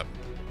going up.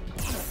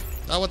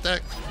 Oh, what the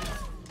heck?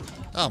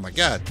 Oh my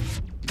god.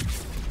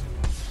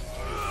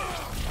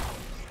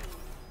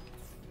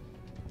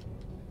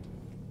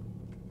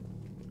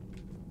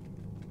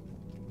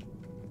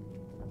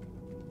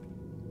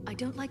 I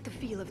don't like the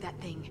feel of that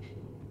thing.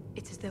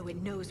 It's as though it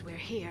knows we're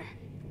here.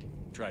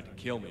 Tried to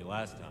kill me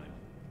last time.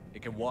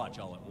 It can watch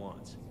all at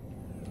once.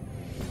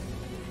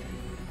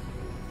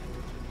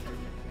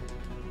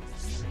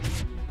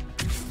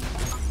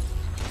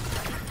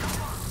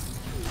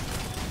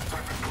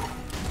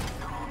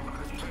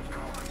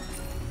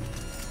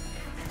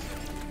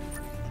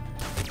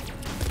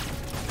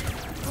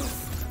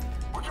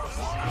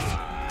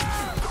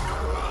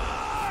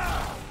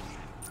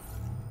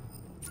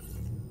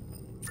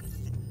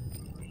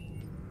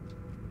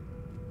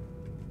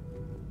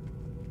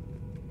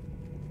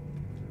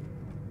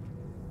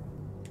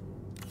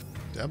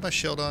 Do I have my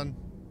shield on?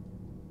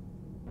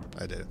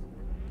 I do.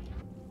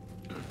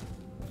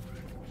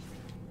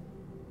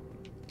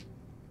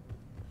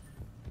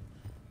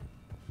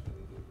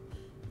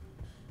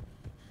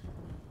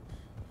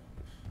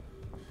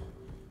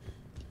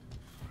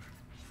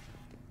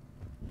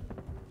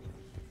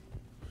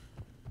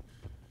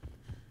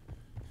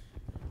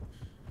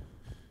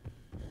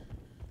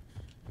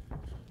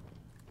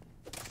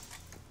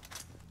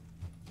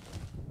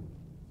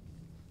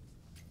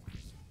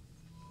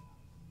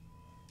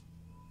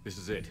 This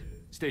is it.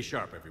 Stay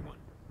sharp, everyone.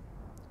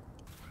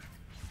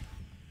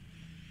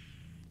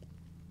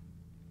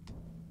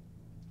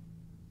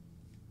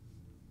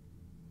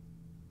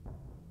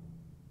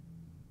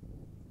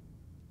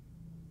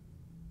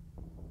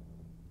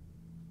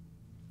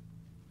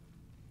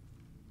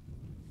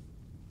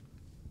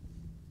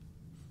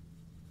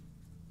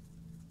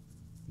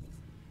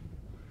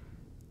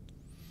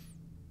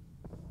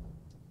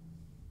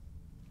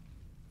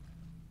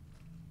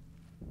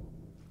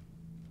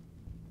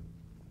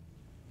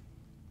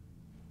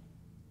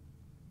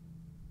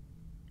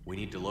 We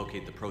need to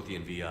locate the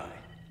Prothean VI.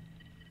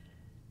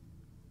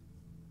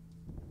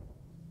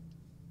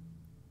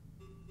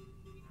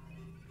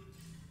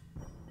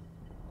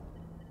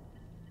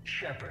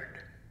 Shepard,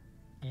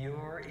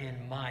 you're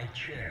in my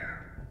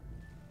chair.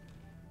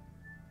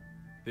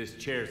 This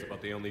chair's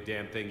about the only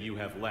damn thing you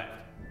have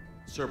left.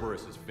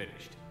 Cerberus is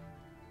finished.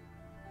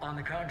 On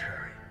the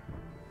contrary,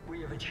 we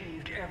have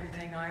achieved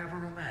everything I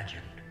ever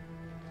imagined.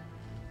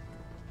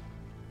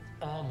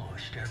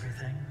 Almost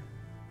everything.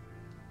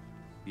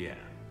 Yeah.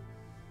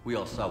 We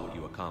all saw what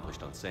you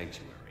accomplished on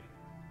Sanctuary.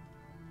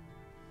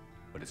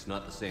 But it's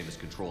not the same as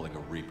controlling a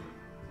Reaper.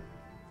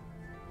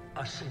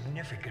 A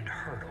significant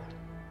hurdle.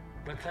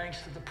 But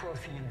thanks to the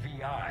Prothean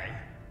VI,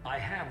 I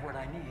have what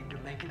I need to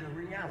make it a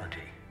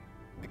reality.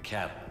 The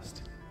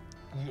Catalyst.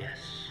 Yes.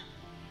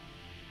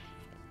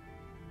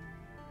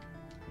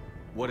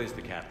 What is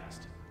the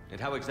Catalyst?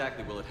 And how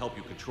exactly will it help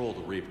you control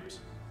the Reapers?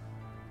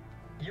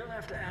 You'll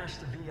have to ask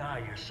the VI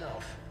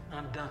yourself.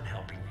 I'm done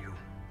helping you.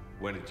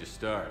 When did you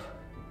start?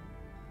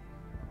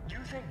 You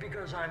think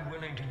because I'm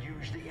willing to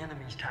use the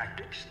enemy's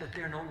tactics that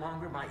they're no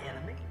longer my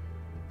enemy?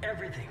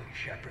 Everything,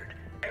 Shepard,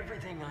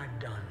 everything I've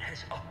done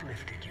has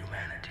uplifted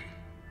humanity.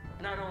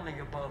 Not only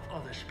above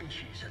other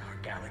species in our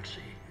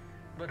galaxy,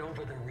 but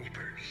over the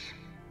Reapers.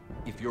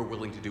 If you're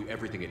willing to do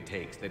everything it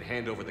takes, then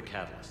hand over the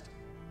Catalyst.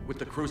 With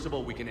the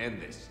Crucible, we can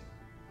end this.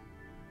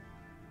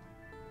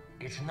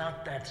 It's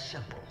not that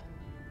simple.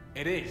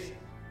 It is.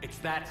 It's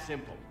that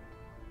simple.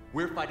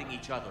 We're fighting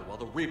each other while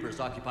the Reapers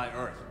occupy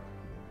Earth.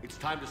 It's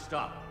time to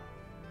stop.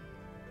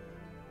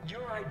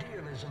 Your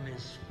idealism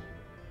is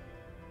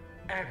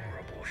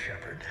admirable,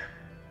 Shepard.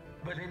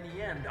 But in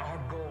the end, our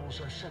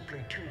goals are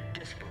simply too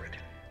disparate.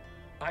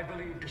 I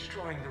believe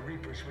destroying the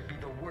Reapers would be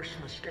the worst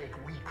mistake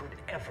we could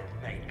ever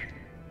make.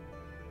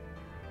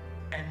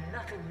 And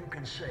nothing you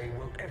can say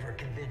will ever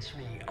convince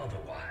me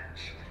otherwise.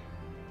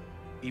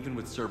 Even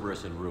with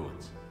Cerberus in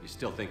ruins, you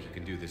still think you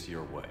can do this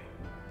your way?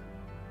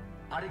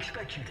 I'd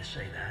expect you to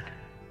say that.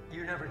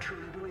 You never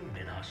truly believed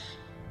in us.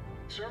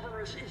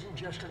 Cerberus isn't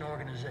just an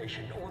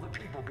organization or the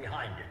people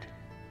behind it.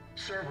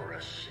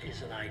 Cerberus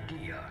is an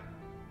idea.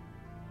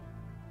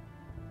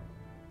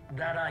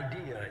 That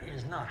idea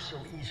is not so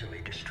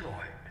easily destroyed.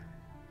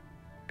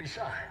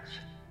 Besides,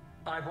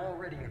 I've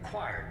already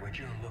acquired what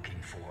you're looking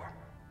for.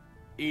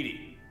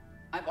 EDI.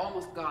 I've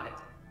almost got it.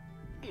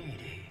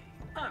 EDI,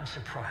 I'm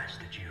surprised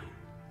at you.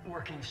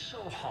 Working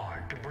so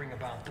hard to bring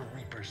about the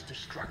Reaper's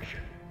destruction.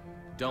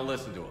 Don't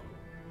listen to him.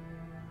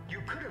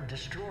 You could have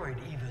destroyed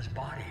Eva's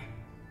body,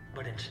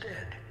 but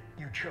instead,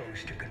 you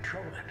chose to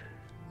control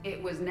it.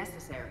 It was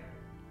necessary.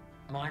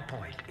 My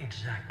point,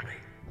 exactly.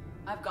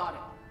 I've got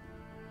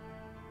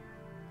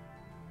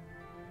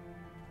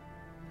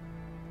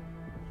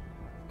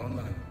it.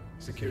 Online.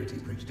 Security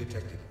breach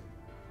detected.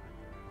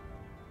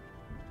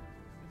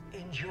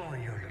 Enjoy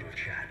your little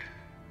chat,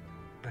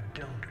 but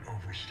don't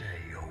overstay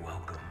your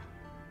welcome.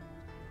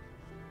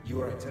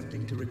 You are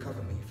attempting to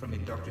recover me from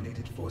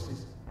indoctrinated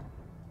forces?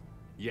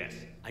 Yes,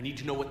 I need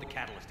to know what the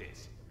catalyst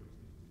is.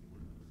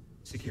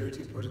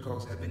 Security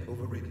protocols have been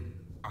overridden.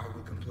 I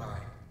will comply.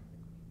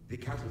 The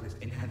catalyst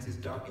enhances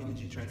dark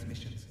energy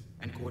transmissions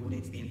and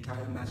coordinates the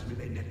entire mass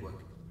relay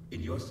network.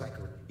 In your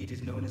cycle, it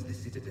is known as the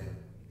Citadel.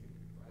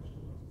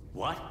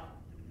 What?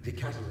 The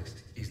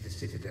catalyst is the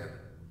Citadel.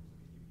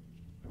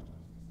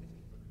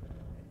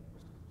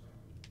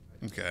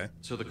 Okay.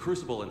 So the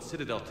Crucible and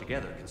Citadel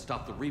together can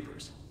stop the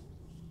Reapers.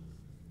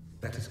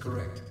 That is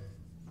correct.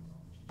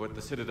 But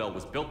the Citadel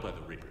was built by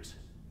the Reapers.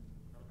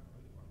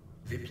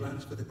 The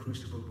plans for the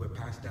Crucible were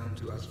passed down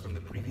to us from the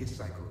previous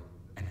cycle,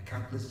 and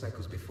countless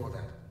cycles before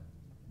that.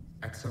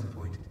 At some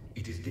point,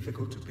 it is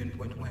difficult to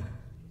pinpoint when,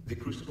 the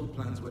Crucible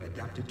plans were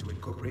adapted to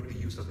incorporate the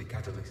use of the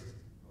catalyst.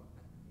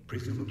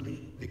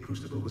 Presumably, the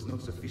Crucible was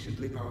not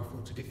sufficiently powerful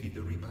to defeat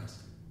the Reapers.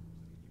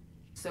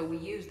 So we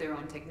used their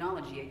own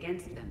technology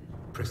against them.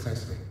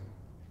 Precisely.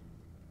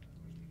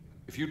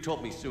 If you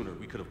told me sooner,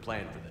 we could have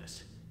planned for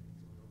this.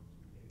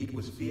 It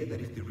was feared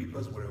that if the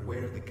Reapers were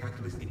aware of the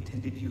catalyst's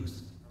intended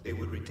use, they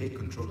would retake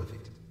control of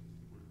it.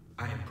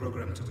 I am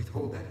programmed to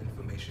withhold that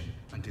information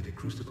until the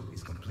Crucible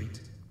is complete.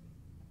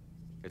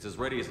 It's as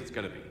ready as it's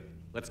gonna be.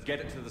 Let's get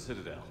it to the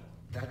Citadel.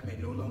 That may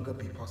no longer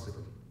be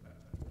possible.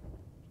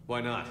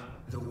 Why not?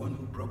 The one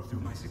who broke through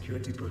my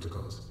security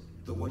protocols,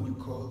 the one you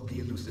call the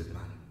Elusive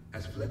Man,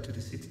 has fled to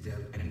the Citadel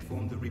and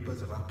informed the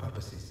Reapers of our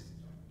purposes.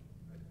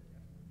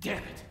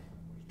 Damn it!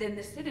 Then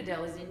the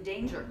Citadel is in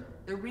danger.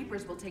 The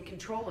Reapers will take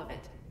control of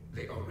it.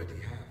 They already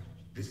have.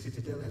 The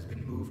Citadel has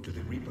been moved to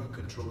the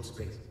Reaper-controlled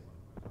space.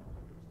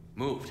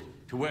 Moved?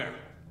 To where?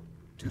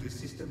 To the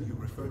system you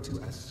refer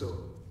to as Sol.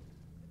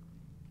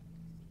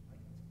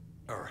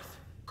 Earth.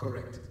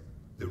 Correct.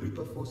 The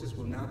Reaper forces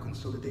will now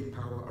consolidate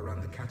power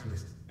around the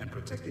catalyst and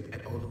protect it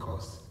at all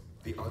costs.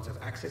 The odds of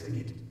accessing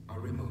it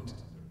are remote.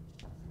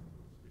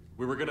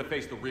 We were gonna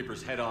face the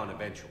Reapers head-on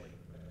eventually.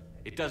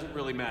 It doesn't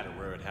really matter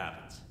where it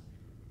happens.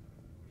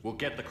 We'll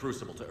get the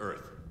Crucible to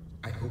Earth.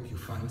 I hope you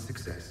find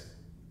success.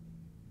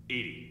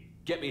 EDI,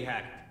 get me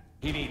Hackett.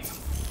 He needs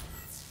him.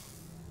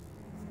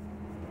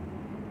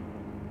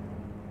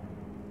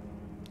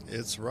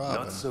 It's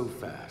Robin. Not so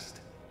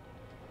fast.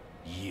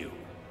 You.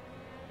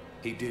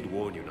 He did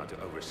warn you not to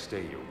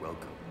overstay your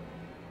welcome.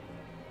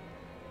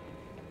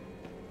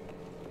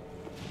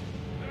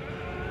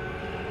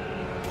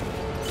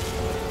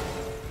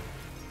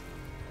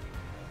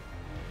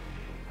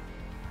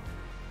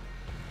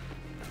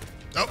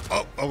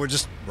 Oh, we're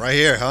just right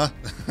here, huh?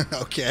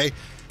 Okay.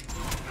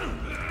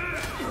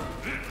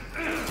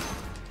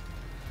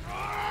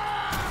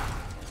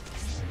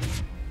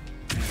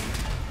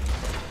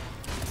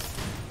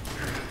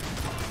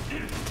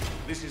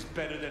 This is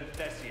better than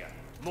Thessia.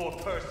 More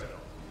personal.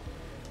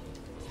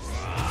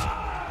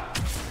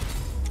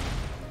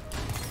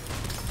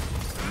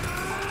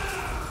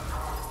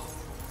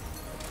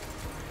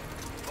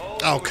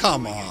 Oh,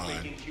 come on.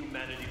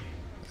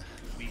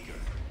 Weaker.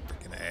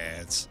 Freaking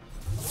ads.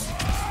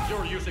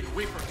 You're using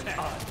Reaper tech.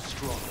 I'm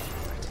strong.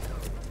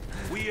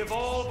 We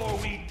evolve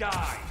or we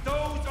die.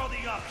 Those are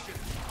the options.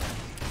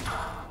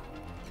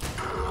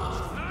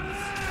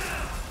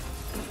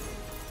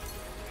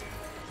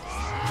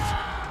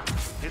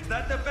 Is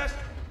that the best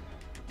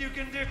you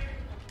can do?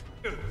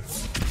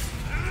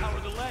 How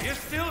are the legs? You're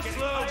still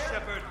slow,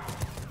 Shepard.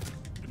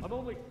 I'm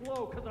only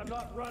slow because I'm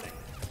not running.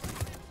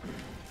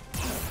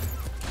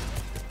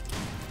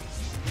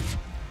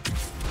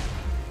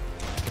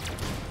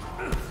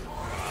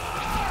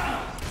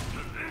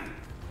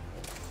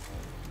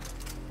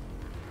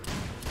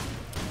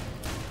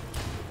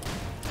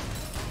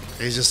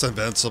 He's just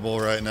invincible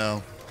right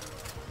now.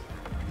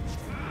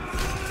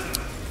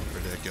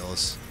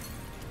 Ridiculous.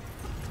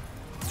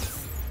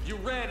 You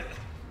ran it.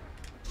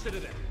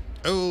 Citadel.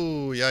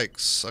 Oh,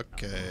 yikes.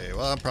 Okay,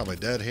 well, I'm probably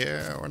dead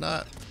here, or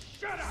not.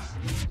 Shut up!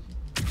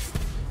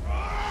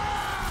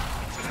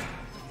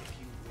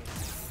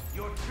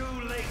 You're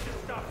too late to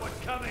stop what's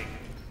coming.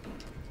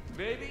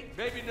 Maybe,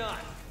 maybe not.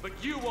 But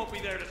you won't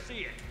be there to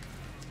see it.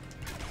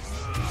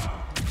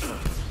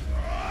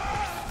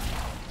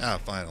 Ah,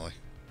 finally.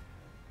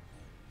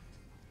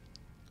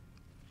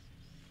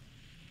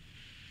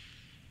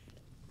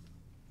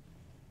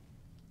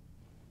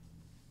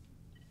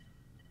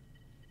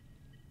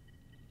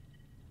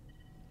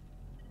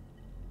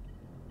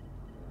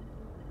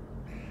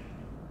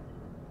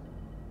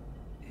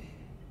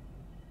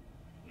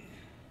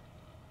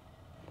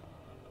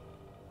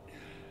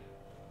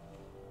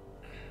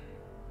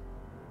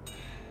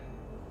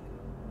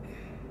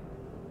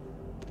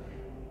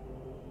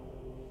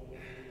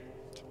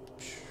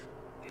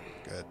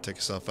 Go ahead, take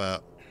yourself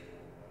out.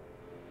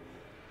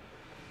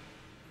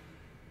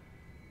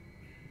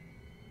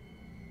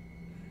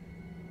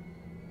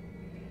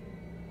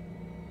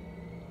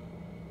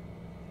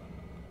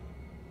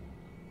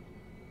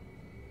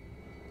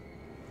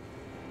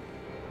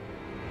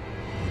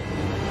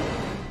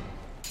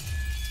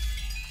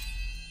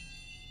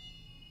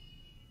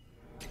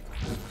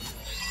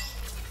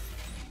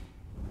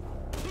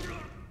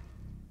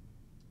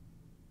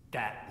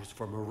 was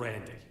for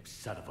Miranda, you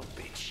son of a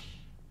bitch.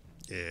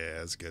 Yeah,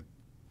 that's good.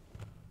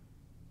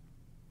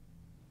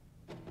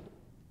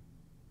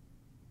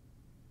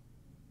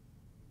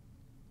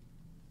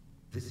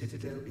 The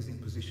Citadel is in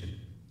position.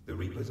 The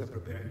Reapers are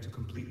preparing to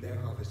complete their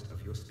harvest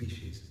of your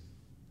species.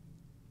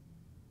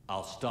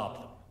 I'll stop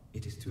them.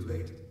 It is too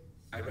late.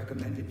 I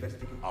recommend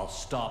investigating. I'll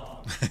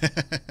stop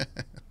them.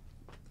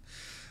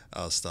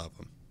 I'll stop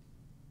him.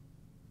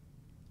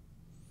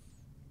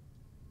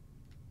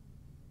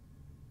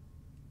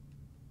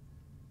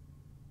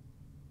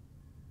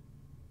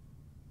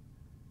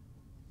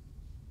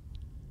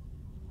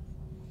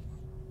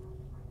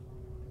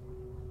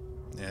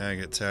 Yeah, I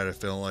get tired of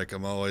feeling like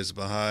I'm always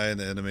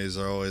behind. The enemies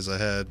are always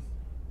ahead.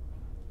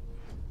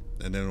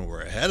 And then when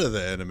we're ahead of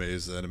the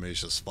enemies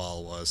just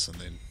follow us and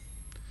then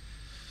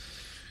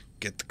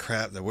get the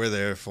crap that we're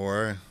there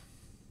for.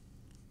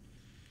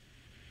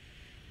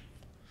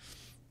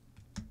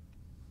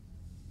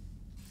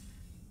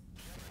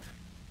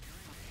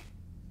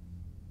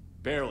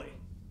 Barely.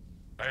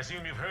 I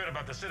assume you've heard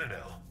about the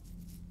Citadel.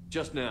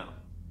 Just now.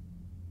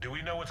 Do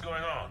we know what's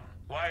going on?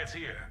 Why it's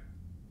here?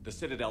 The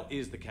Citadel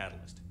is the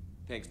catalyst.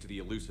 Thanks to the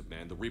Elusive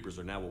Man, the Reapers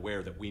are now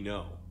aware that we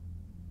know.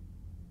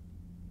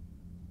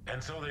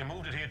 And so they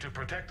moved it here to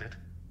protect it?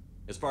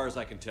 As far as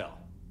I can tell.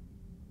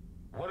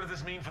 What does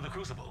this mean for the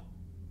Crucible?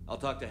 I'll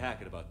talk to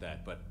Hackett about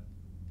that, but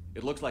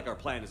it looks like our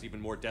plan is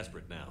even more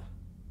desperate now.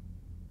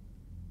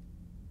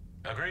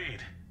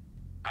 Agreed.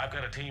 I've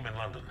got a team in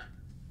London.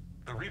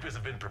 The Reapers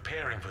have been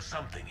preparing for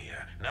something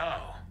here.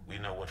 Now we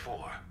know what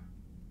for.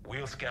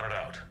 We'll scout it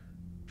out.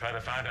 Try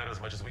to find out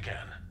as much as we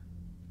can.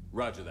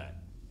 Roger that.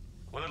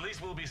 Well, at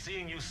least we'll be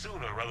seeing you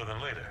sooner rather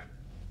than later.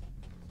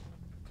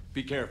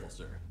 Be careful,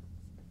 sir.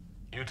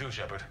 You too,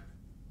 Shepard.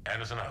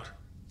 Anderson out.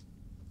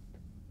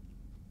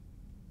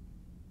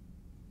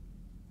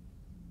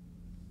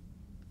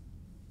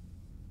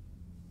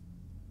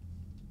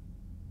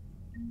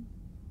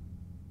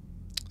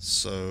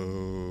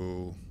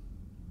 So...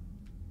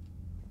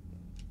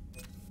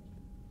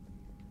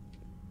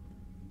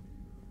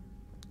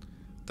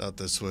 thought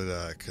this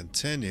would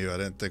continue. I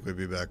didn't think we'd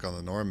be back on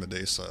the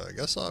Normandy, so I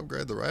guess I'll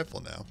upgrade the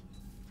rifle now.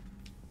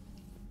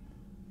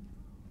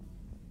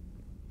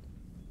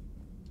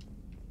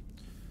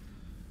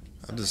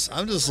 I'm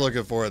just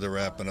looking forward to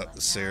wrapping up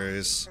the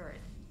series.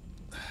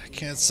 I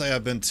can't say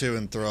I've been too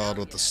enthralled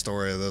with the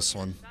story of this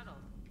one.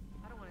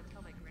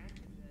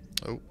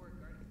 Oh.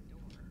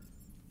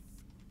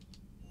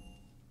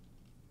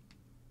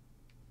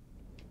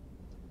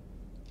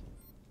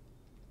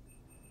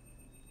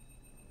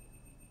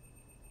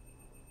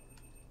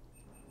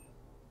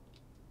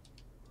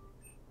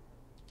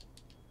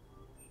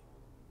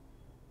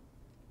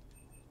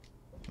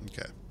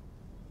 Okay.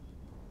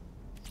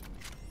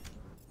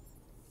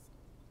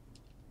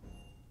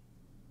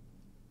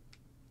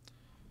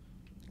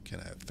 Can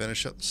I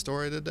finish up the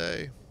story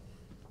today?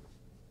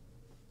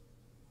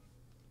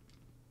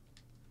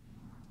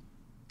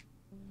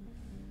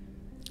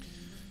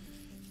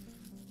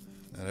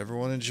 Not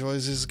everyone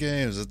enjoys these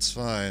games. It's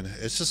fine.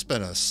 It's just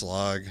been a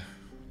slog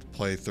to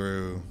play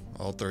through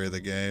all three of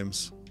the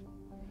games.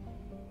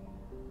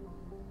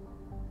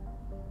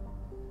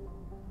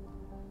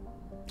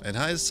 In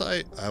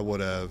hindsight, I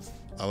would have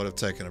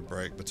taken a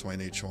break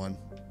between each one.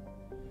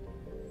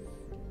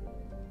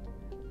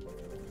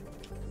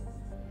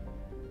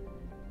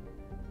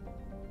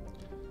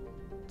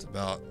 It's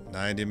about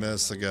 90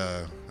 minutes to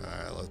go. All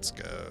right, let's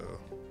go.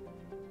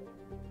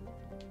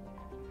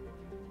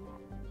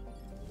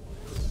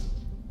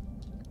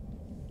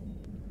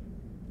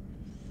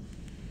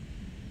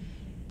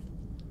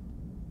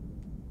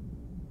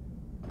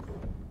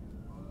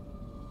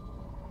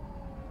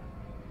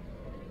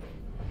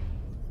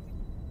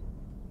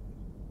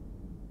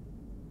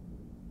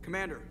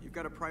 Commander, you've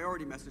got a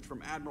priority message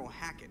from Admiral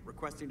Hackett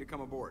requesting to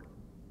come aboard.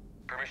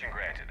 Permission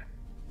granted.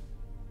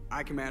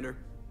 Aye, Commander.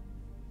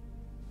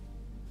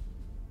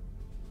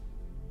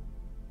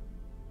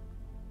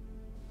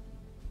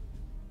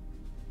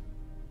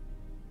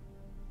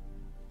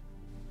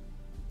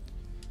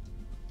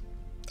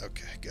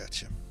 Okay,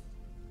 gotcha.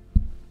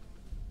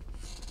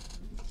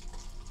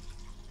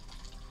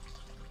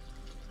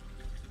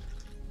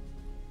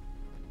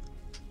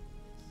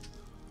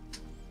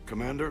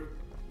 Commander?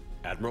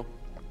 Admiral?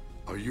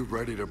 Are you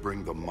ready to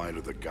bring the might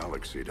of the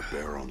galaxy to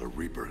bear on the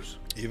Reapers?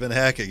 Even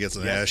Hackett gets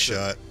an ass sir.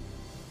 shot.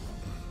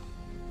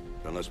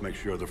 Then let's make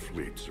sure the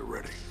fleets are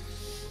ready.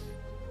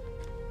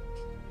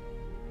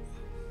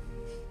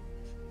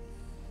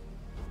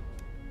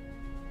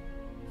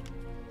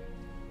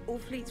 All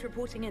fleets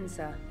reporting in,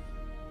 sir.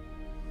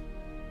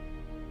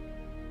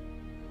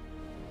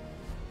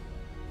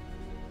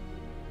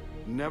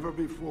 Never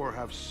before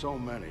have so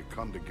many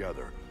come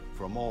together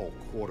from all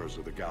quarters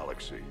of the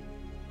galaxy.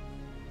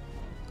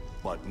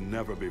 But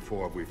never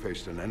before have we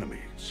faced an enemy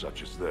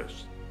such as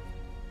this.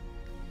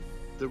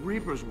 The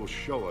Reapers will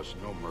show us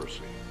no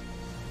mercy.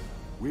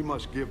 We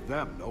must give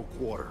them no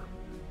quarter.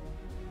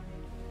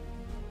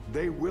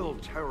 They will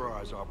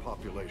terrorize our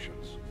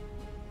populations.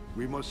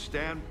 We must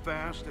stand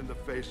fast in the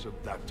face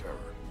of that terror.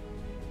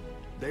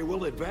 They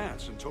will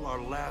advance until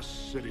our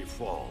last city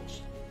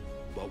falls.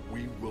 But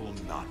we will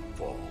not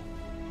fall.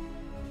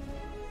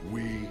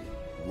 We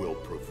will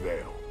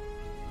prevail.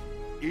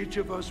 Each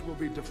of us will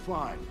be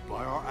defined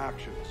by our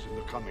actions in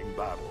the coming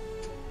battle.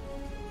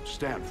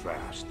 Stand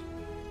fast.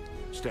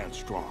 Stand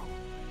strong.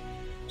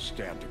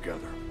 Stand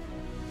together.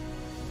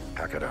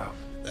 Hack it out.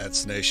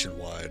 That's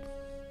nationwide.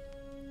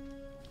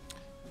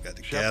 Got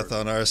the Shepard, Geth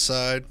on our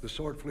side. The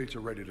sword fleets are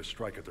ready to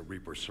strike at the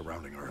Reapers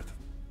surrounding Earth.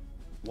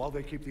 While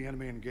they keep the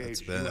enemy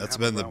engaged, That's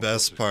been the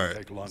best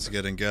part. It's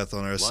getting Geth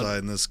on our side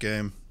in this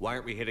game. Why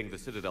aren't we hitting the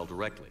Citadel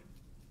directly?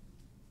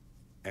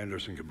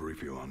 Anderson can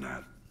brief you on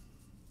that.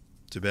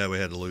 Too bad we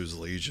had to lose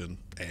Legion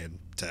and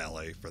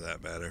Tally, for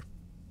that matter.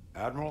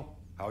 Admiral,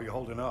 how are you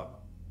holding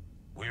up?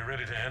 We're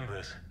ready to end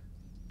this.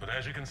 But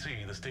as you can see,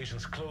 the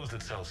station's closed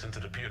itself since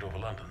it appeared over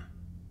London.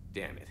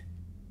 Damn it.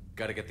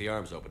 Gotta get the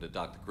arms open to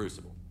dock the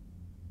Crucible.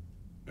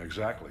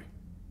 Exactly.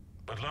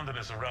 But London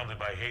is surrounded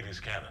by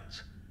Hades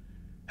cannons.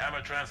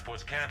 Hammer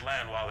transports can't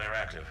land while they're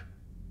active.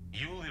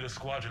 You'll lead a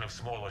squadron of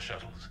smaller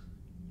shuttles.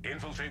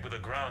 Infiltrate with a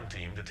ground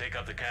team to take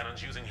out the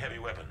cannons using heavy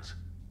weapons.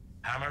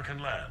 Hammer can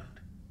land,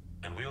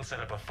 and we'll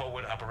set up a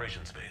forward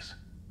operations base.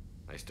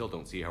 I still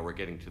don't see how we're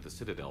getting to the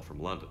Citadel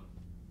from London.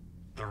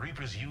 The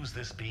Reapers use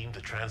this beam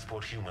to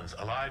transport humans,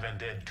 alive and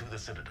dead, to the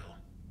Citadel.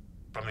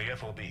 From the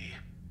FOB,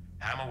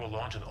 Hammer will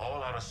launch an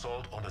all-out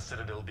assault on the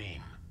Citadel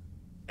beam.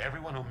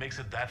 Everyone who makes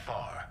it that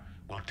far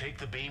will take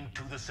the beam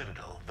to the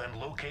Citadel, then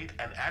locate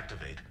and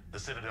activate the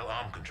Citadel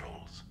arm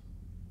controls.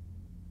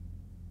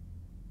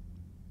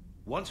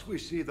 Once we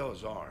see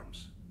those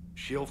arms,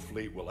 Shield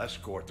Fleet will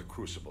escort the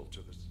Crucible to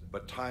the...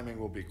 But timing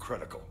will be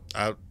critical.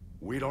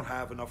 We don't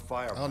have enough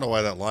firepower. I don't know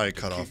why that line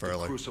cut to off keep the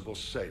early. Crucible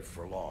safe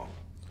for long.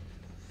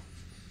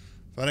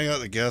 Finding out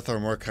the Geth are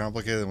more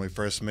complicated than we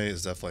first made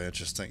is definitely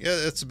interesting. Yeah,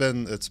 it's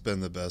been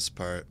the best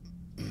part.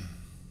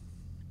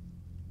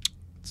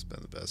 It's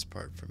been the best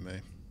part for me.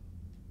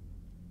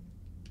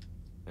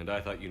 And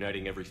I thought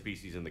uniting every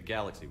species in the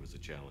galaxy was a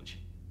challenge.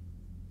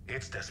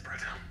 It's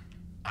desperate.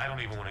 I don't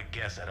even want to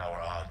guess at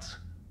our odds.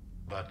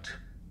 But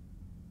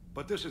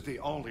this is the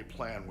only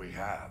plan we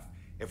have.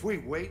 If we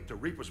wait, the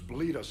Reapers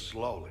bleed us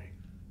slowly.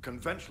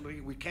 Conventionally,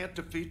 we can't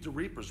defeat the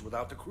Reapers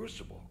without the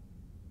Crucible.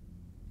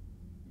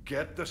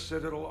 Get the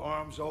Citadel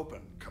arms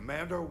open.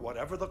 Commander,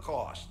 whatever the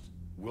cost,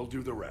 we'll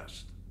do the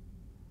rest.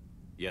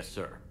 Yes,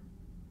 sir.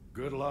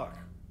 Good luck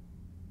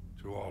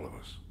to all of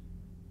us.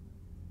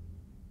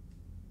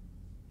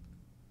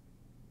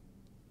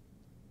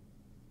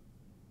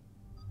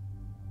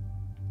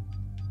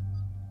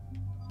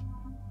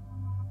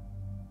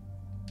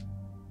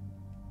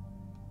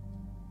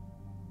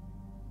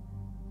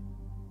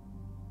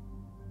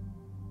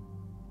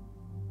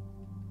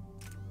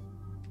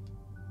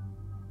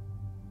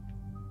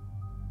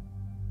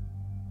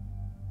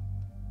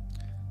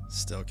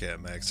 Still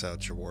can't max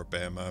out your warp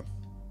ammo.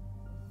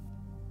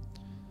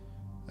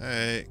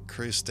 Alright,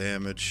 increase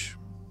damage,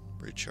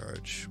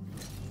 recharge.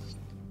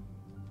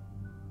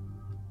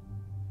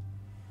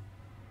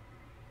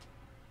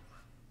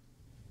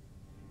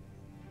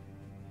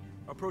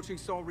 Approaching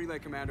Sol Relay,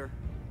 Commander.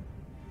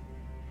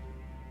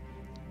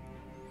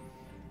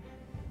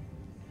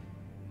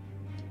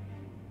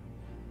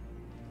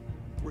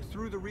 We're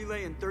through the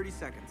relay in 30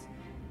 seconds.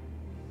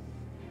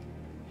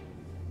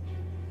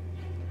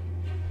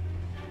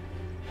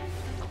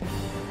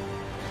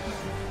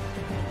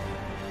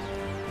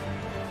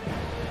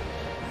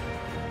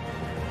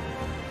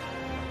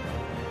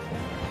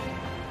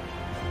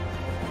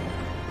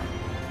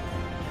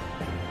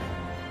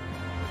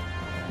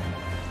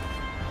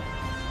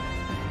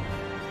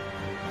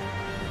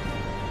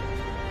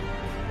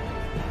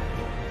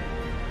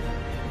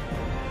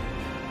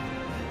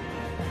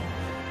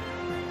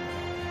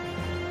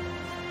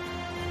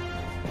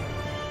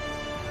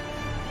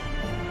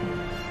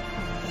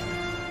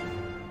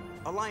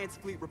 Alliance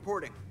fleet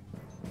reporting.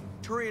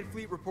 Turian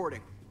fleet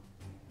reporting.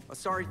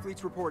 Asari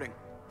fleet's reporting.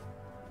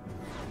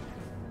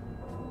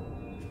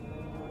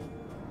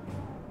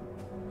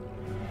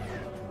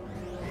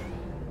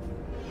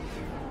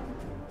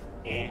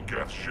 All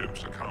Geth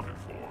ships accounted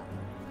for.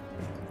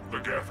 The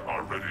Geth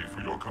are ready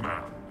for your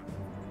command.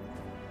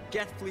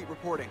 Geth fleet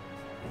reporting.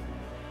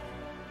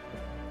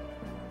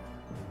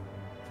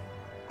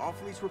 All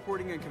fleets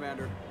reporting in,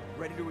 Commander.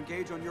 Ready to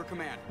engage on your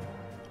command.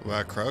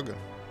 What about Krogan?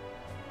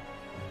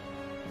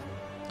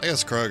 I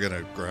guess Krogan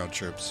are ground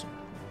troops.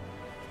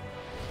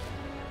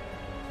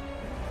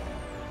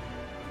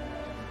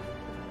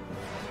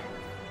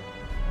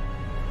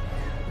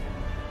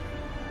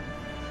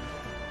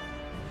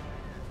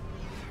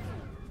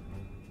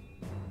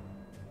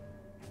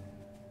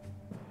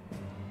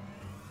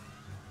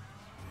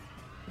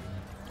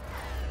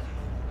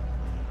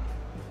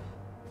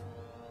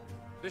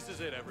 This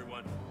is it,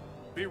 everyone.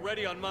 Be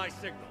ready on my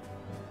signal.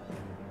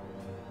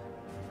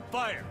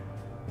 Fire!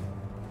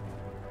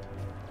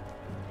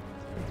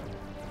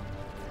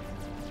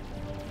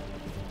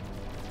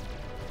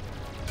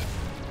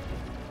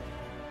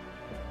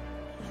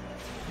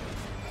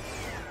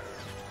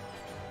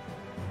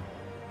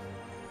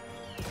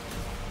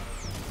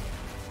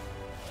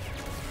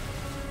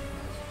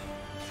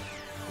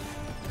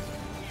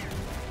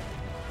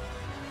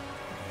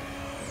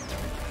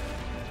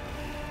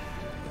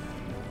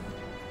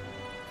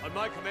 On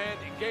my command,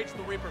 engage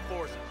the Reaper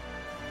forces.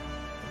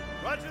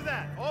 Roger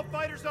that. All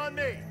fighters on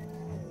me.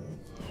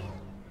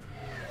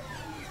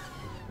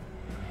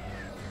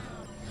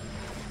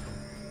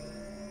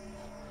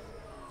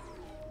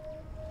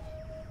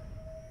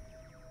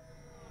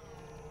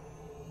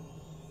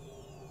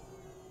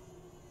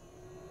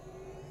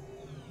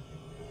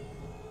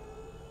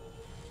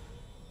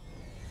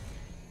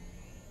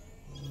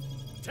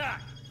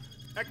 Attack!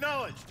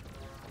 Acknowledged!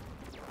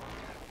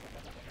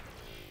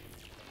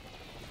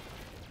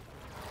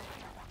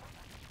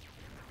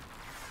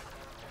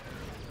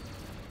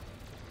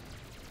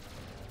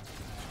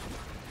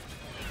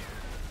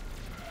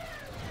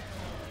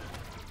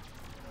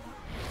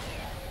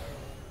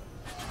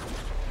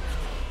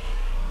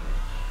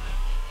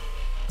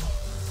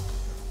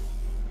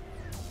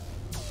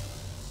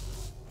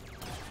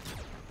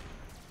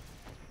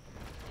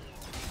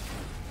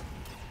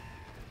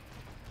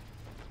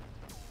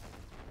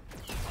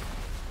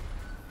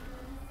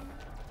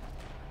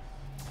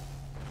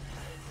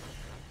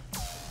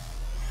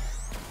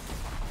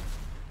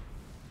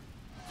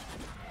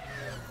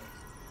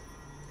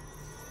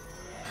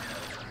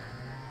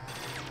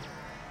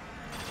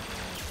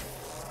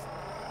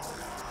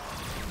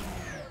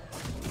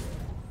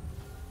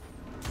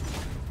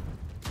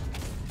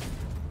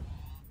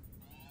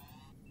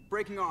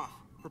 Breaking off.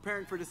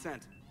 Preparing for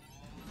descent.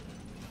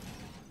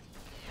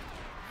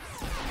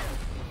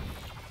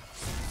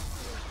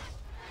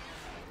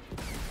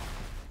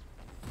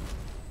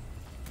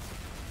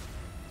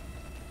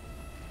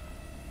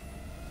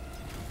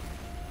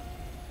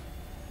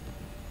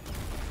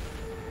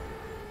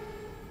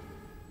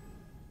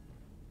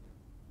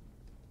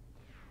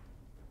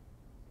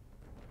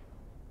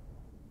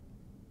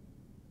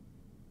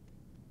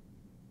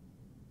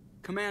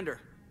 Commander.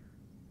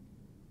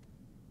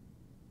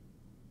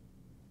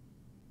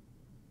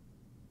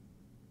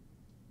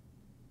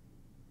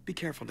 Be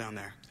careful down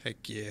there.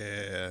 Heck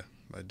yeah,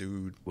 my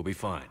dude. We'll be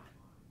fine.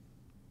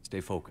 Stay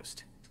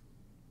focused.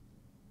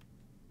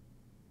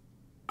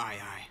 Aye,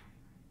 aye.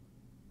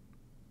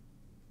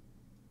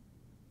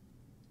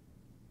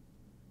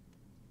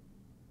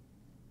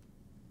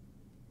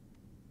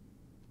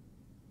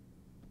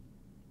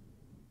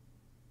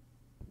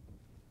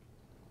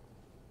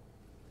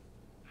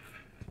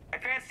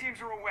 Advanced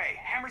teams are away.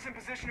 Hammer's in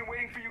position and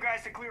waiting for you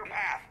guys to clear a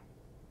path.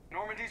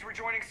 Normandy's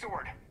rejoining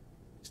Sword.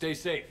 Stay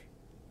safe.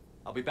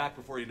 I'll be back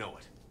before you know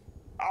it.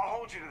 I'll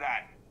hold you to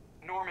that.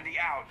 Normandy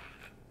out.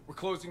 We're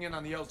closing in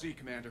on the LZ,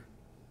 Commander.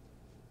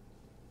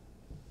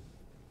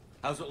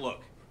 How's it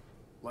look?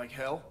 Like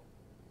hell?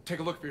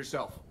 Take a look for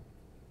yourself.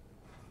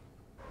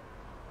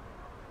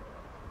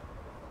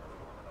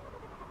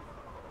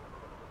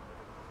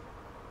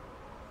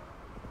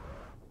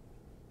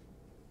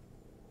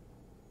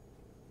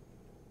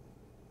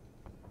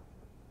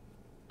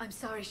 I'm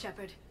sorry,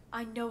 Shepard.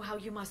 I know how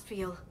you must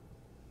feel.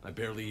 I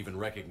barely even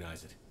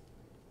recognize it.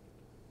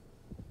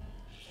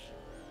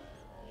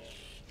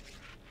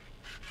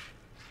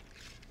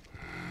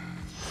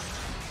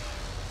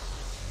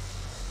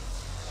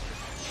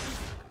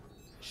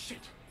 Shit!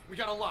 We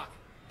got a lock.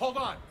 Hold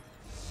on!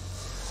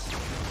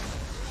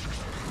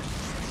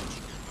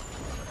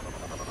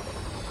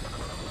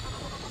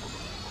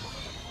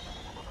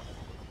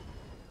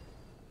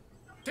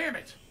 Damn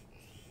it!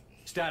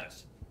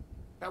 Status.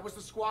 That was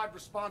the squad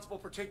responsible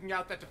for taking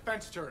out that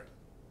defense turret.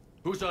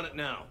 Who's on it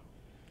now?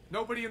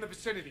 Nobody in the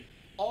vicinity.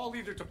 All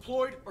either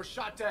deployed or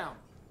shot down.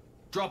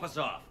 Drop us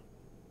off.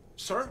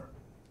 Sir?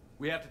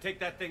 We have to take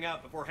that thing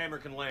out before Hammer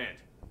can land.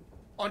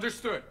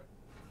 Understood.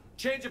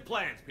 Change of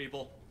plans,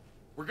 people.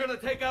 We're gonna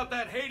take out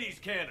that Hades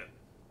cannon.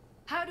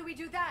 How do we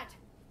do that?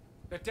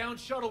 That downed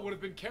shuttle would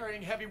have been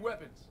carrying heavy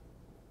weapons.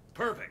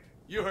 Perfect.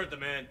 You heard the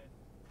man.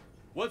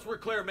 Once we're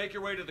clear, make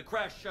your way to the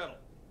crashed shuttle.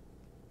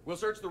 We'll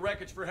search the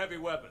wreckage for heavy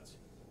weapons.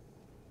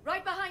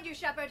 Right behind you,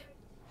 Shepard.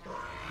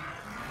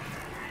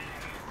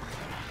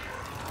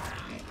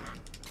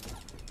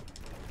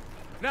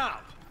 Now,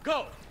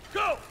 go!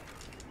 Go!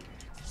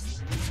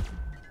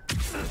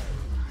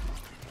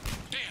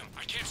 Damn,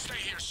 I can't stay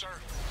here, sir.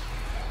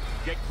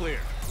 Get clear.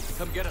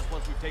 Come get us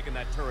once we've taken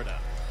that turret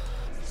out.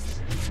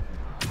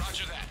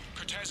 Roger that.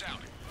 Cortez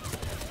out.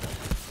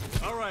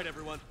 All right,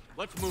 everyone.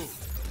 Let's move.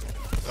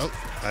 Oh,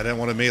 I didn't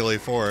want to melee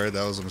forward.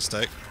 That was a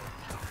mistake.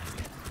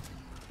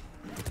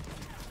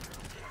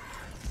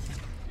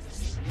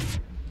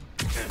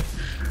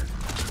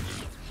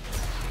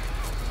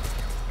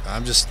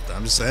 I'm just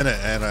in it,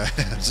 and I'm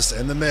just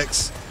in the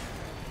mix.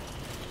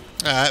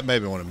 I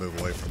maybe want to move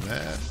away from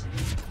that.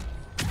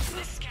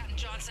 This is Captain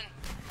Johnson.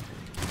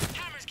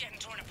 Hammer's getting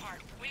torn apart.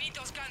 We need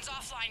those guns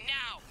offline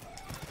now.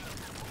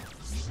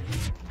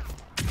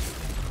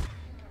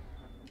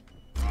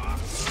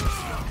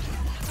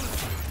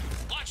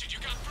 Watch it, you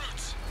got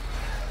brutes.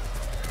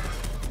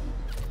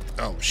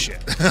 Oh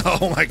shit!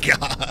 Oh my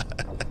god!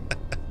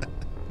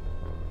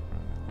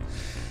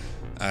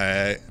 All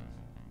right.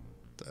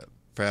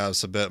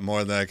 Perhaps a bit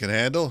more than I can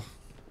handle.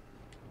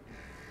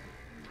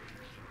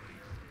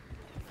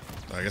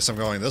 I guess I'm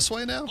going this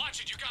way now?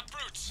 Watch it, you got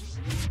brutes.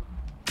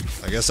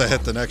 I guess I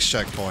hit the next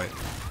checkpoint.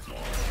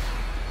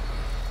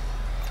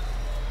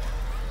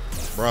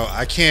 Bro,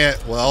 I can't...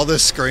 With all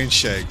this screen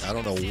shake, I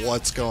don't know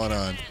what's going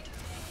on.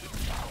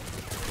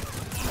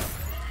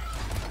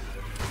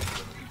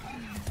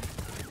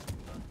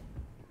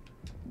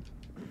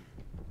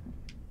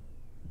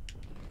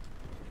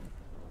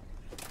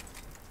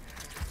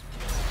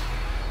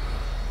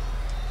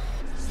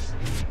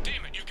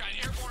 Damn it, you got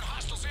airborne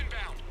hostiles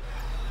inbound.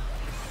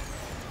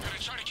 Gonna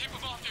try to keep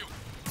them off you.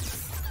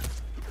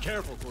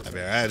 Careful, I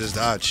mean, alright, just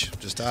dodge.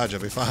 Just dodge, I'll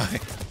be fine.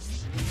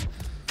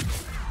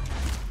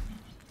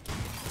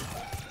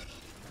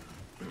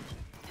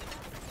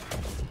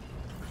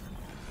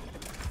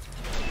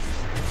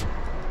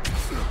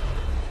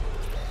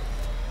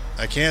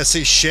 I can't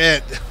see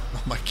shit.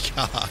 Oh my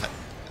god.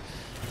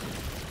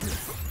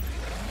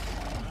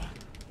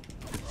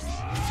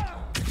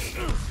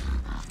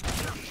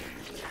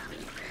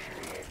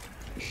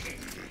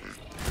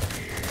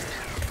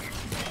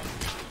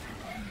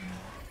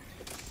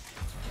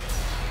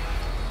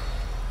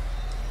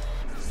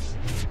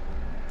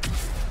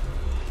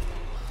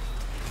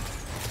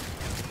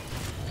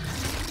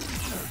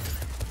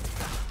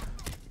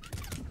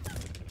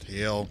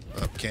 Heal.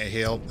 Oh, can't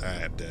heal.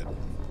 Alright, I'm dead.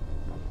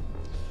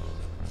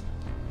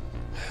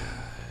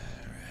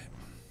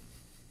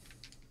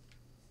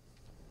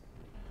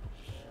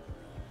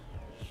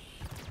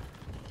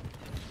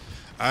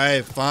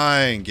 Alright,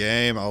 fine,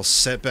 game. I'll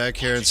sit back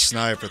here and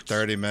snipe for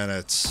 30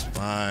 minutes.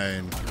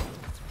 Fine.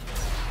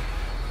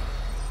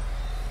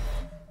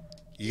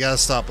 You gotta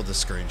stop with the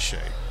screen shake.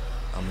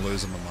 I'm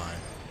losing my mind.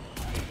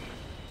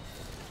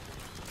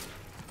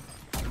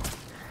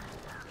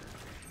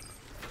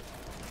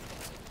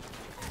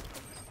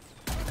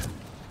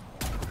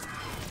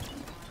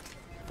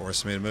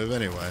 Forced me to move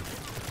anyway.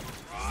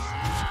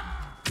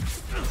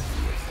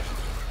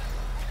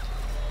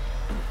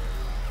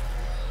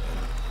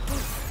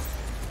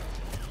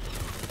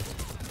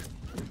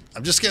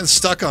 I'm just getting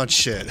stuck on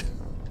shit.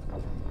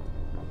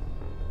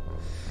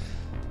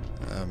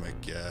 Oh my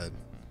god.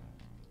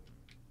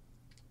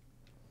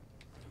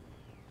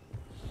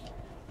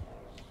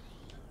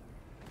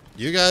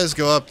 You guys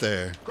go up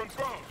there.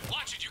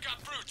 Watch it, you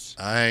got brutes.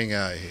 I hang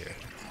out here.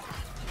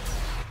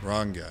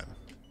 Wrong gun.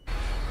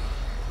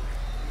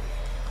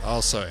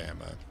 Also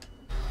ammo.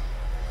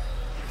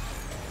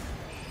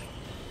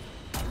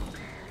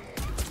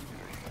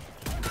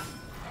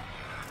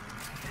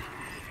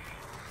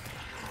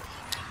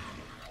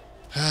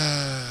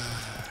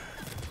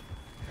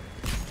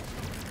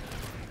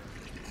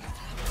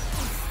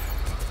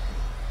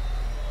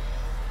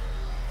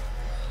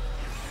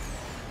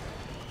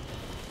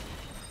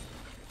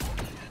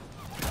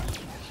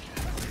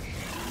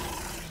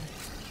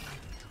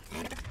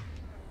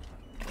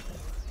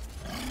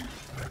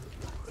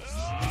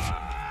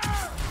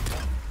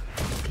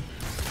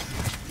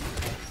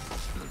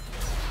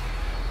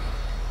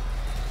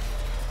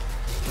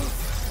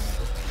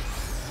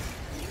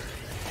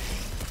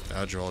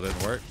 Dodge roll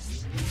didn't work.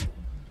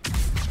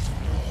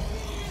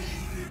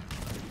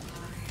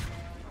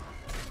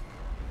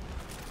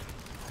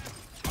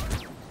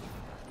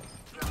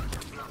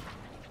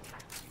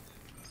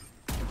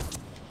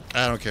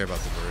 I don't care about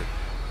the bird.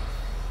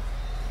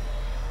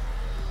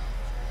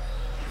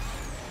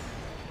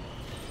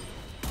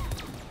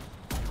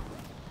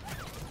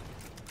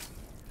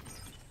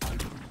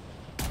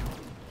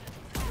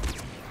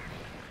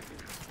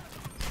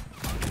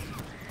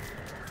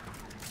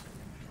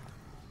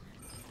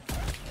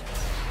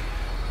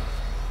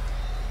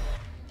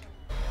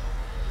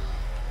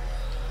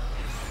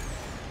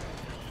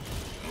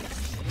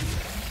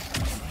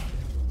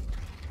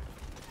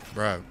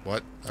 Bro,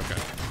 what? Okay.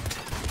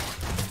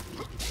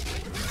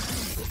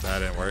 That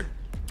didn't work.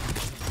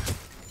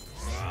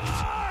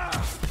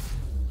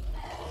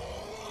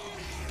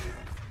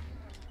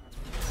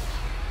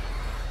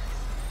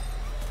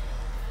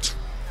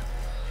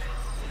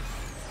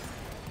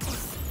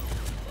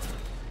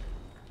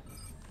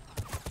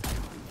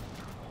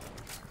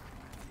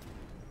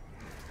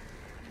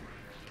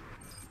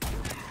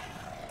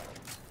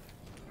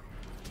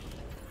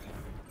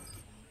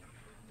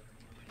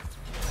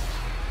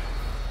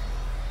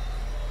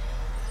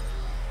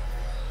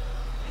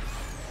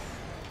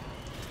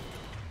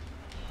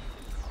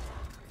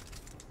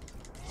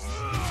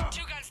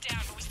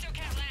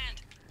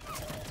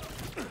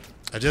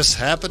 I just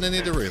happen to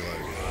need to reload.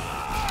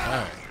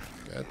 Alright,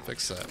 gotta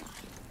fix that.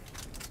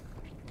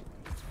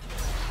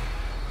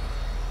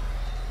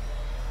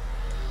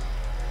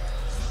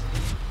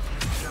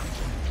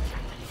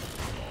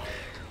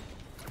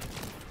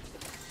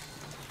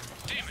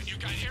 Damn it, you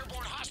got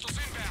airborne hostiles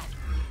inbound.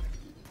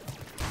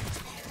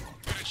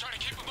 Gonna try to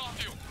keep them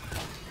off you.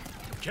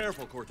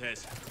 Careful,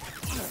 Cortez.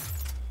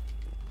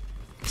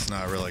 It's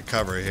not really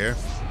cover here.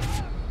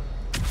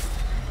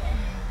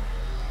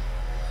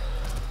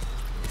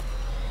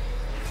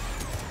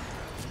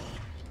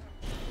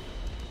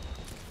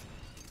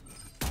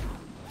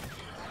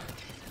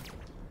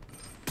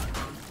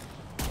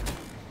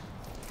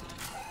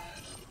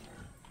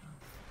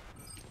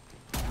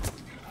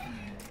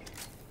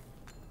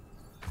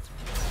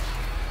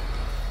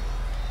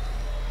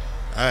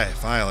 Alright,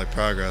 finally,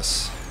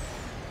 progress.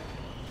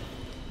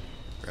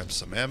 Grab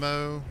some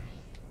ammo.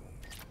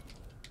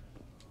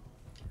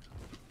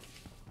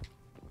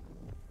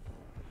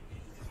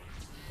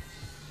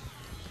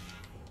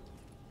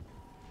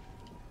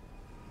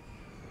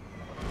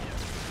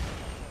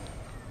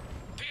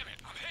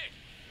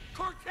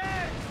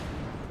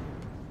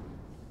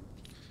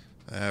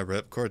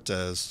 Rip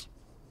Cortez.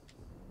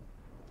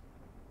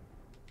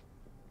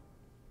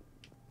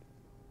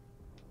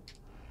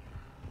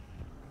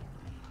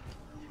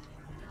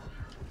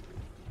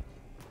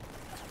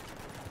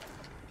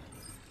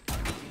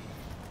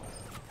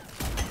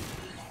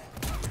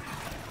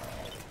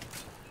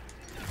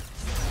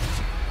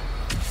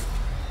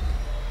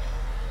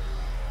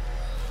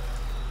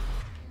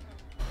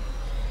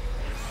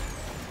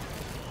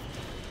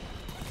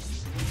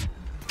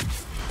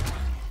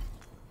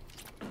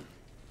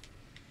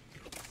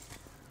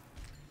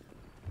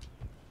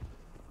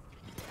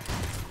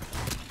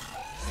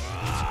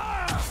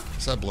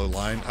 Is that blue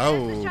line?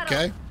 Oh,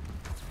 okay.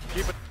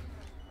 Keep an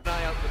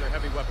eye out for their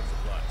heavy weapon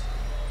supplies.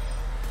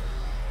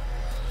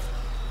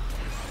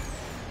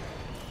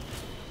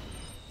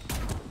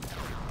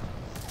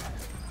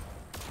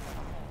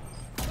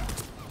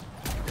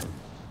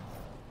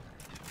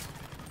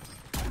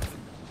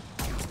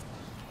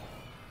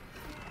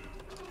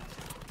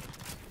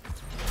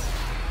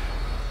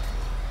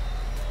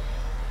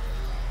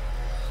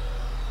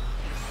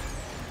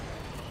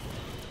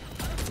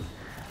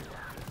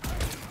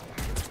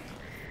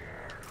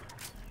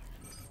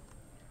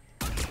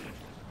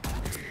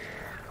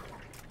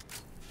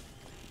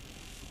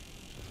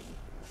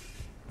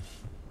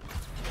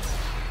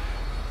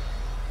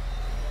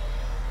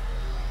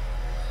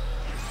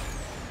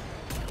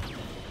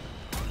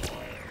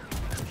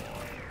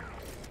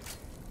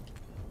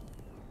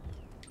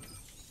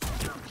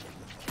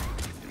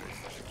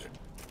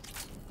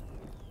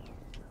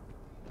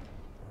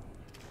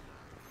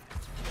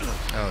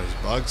 Oh, there's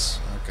bugs?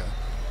 Okay.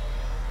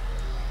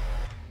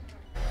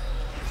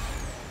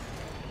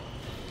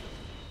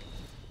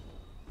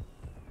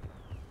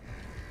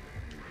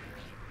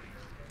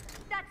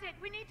 That's it.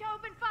 We need to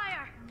open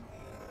fire.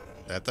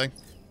 That thing?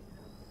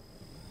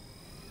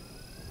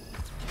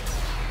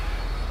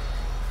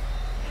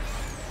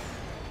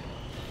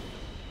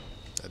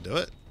 Did I do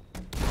it?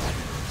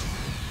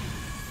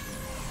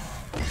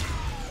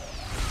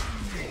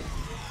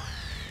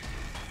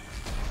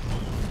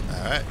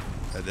 Alright,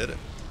 I did it.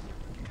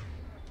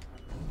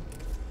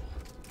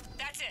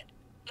 That's it.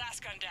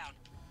 Last gun down.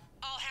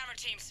 All Hammer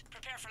teams,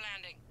 prepare for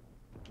landing.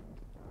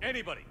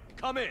 Anybody,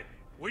 come in.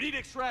 We need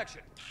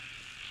extraction.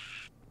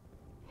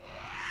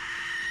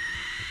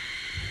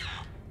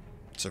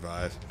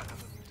 Survive.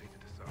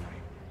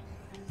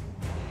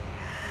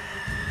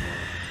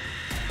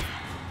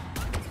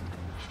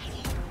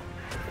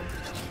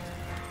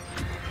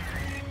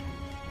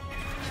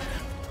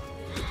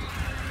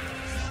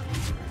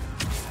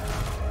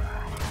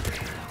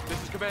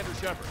 This is Commander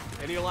Shepard.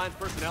 Any Alliance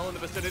personnel in the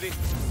vicinity?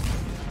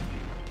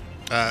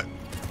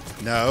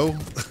 No.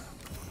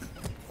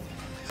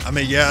 I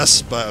mean,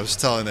 yes, but I was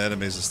telling the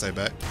enemies to stay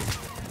back.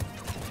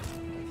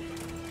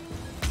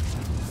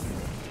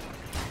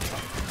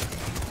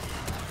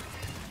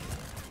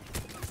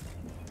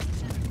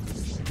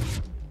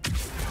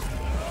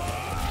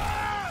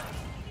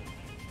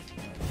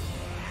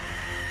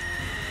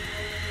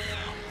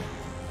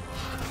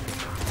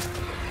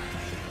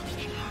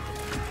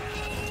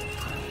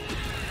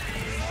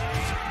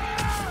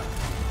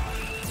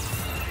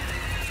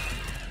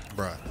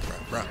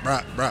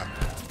 Bruh.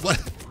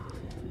 What?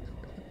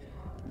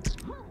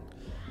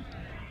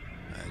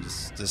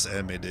 Just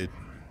end me, dude.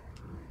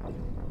 I'm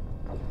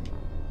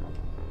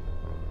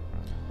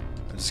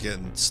just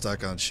getting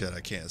stuck on shit I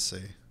can't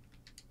see.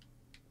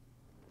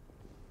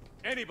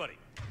 Anybody,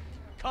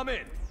 come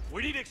in.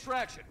 We need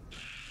extraction.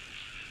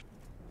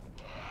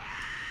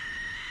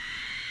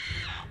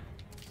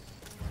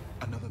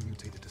 Another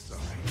mutated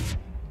Asari.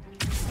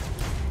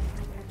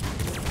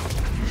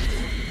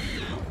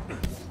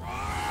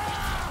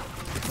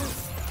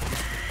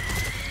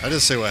 I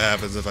just see what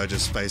happens if I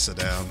just space it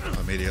down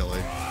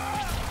immediately.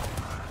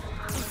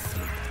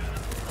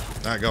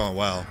 Not going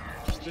well.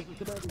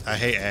 I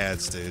hate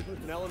ads, dude.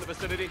 Personnel in the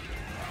vicinity?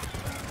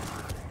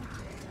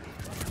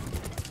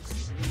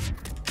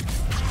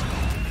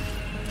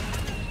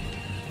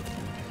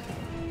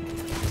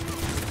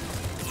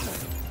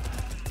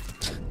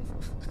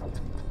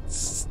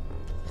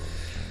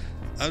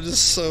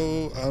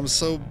 I'm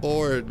so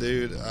bored,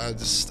 dude. I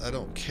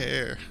don't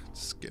care.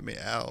 Just get me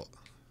out.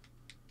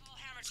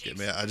 Just get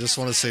me out. I just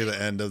want to see the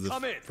end of the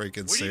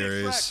freaking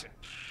series.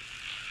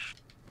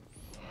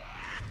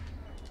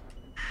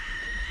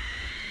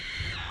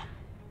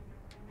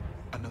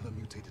 Another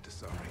mutated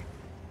Asari.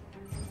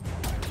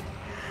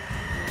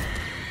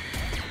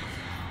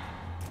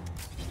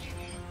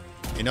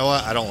 You know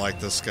what? I don't like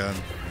this gun.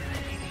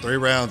 3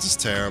 rounds is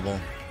terrible.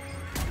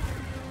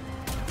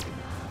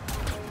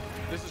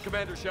 This is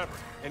Commander Shepard.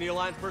 Any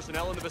Alliance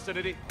personnel in the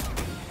vicinity?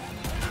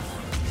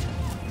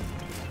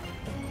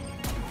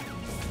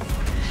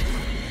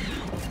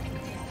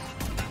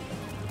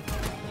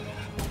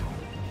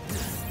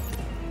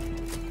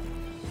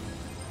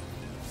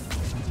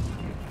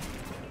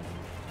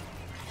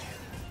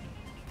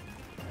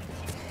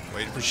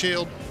 Wait for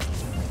shield.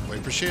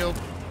 Wait for shield.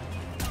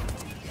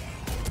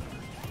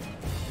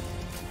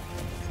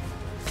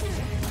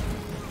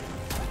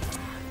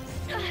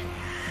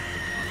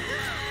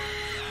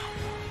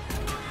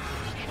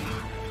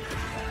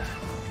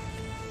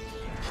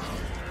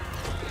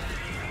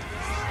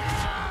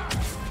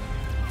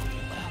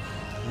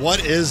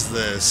 What is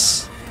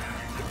this?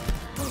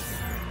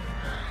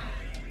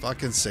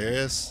 Fucking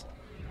serious?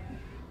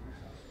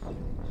 I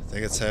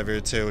think it's heavier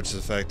too, which is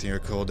affecting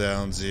your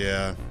cooldowns,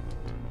 yeah.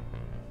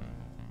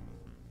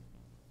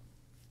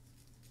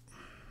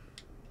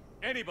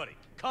 Anybody,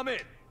 come in.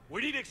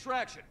 We need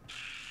extraction.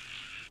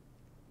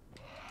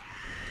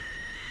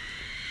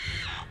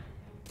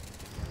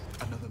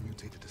 Another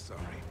mutated Asari.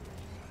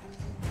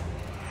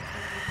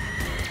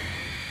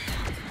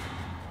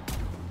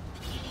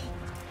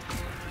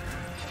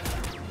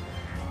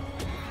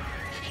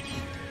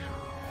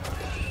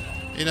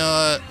 You know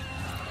what?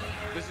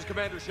 This is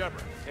Commander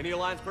Shepard. Any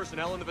Alliance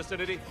personnel in the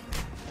vicinity?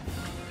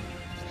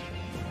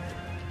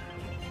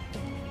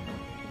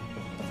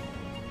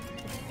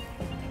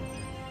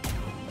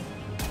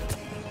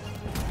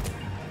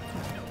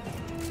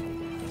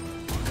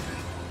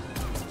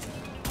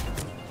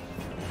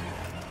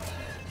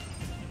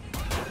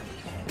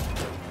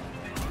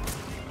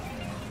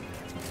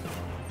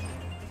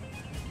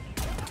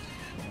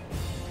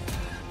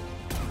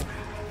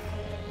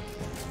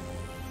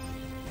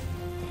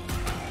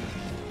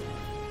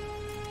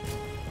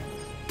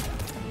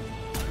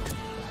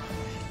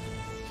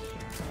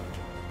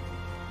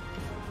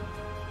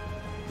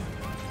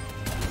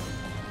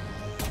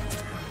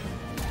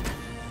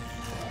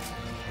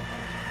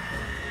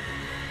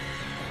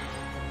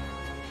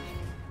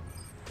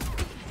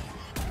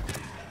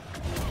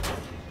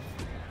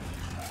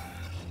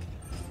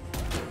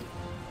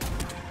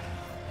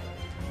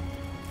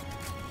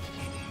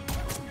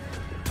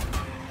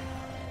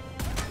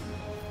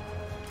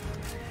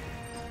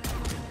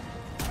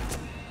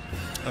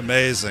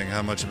 Amazing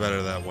how much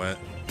better that went.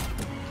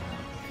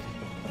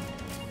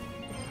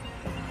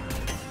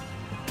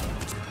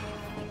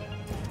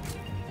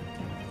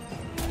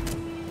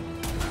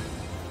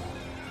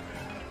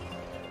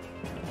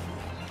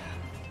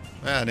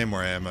 I need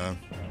more ammo.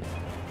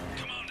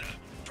 Commander,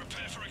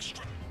 prepare for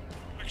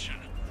extraction.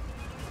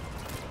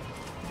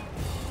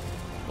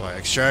 Boy,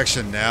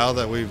 extraction now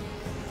that we've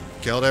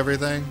killed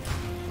everything?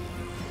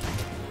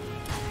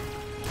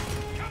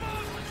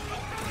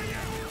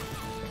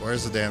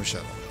 Where's the damn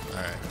shuttle?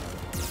 Alright.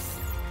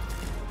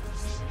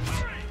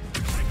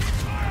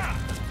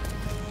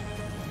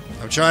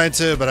 I'm trying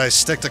to, but I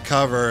stick to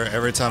cover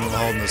every time I'm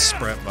holding the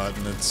sprint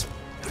button. It's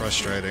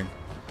frustrating.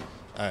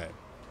 Alright.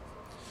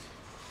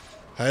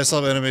 Highest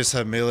level enemies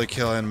have melee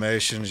kill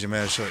animations. You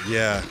managed to...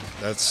 Yeah,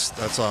 that's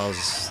why I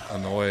was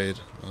annoyed.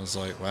 I was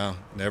like, wow,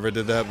 never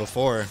did that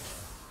before.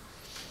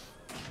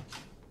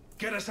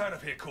 Get us out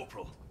of here,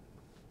 Corporal.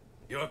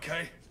 You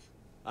okay?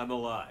 I'm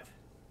alive.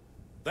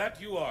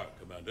 That you are,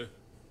 Commander.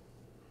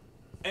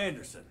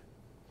 Anderson.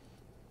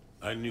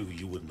 I knew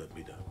you wouldn't let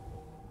me down.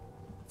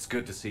 It's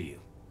good to see you.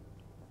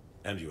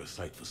 And you're a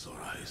sight for sore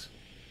eyes.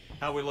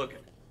 How we looking?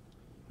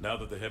 Now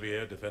that the heavy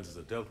air defenses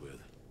are dealt with,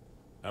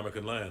 Hammer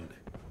can land.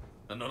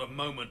 And not a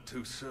moment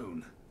too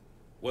soon.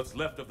 What's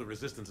left of the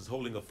Resistance is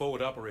holding a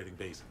forward operating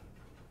base.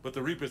 But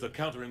the Reapers are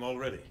countering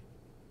already.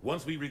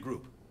 Once we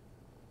regroup,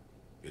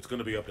 it's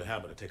gonna be up to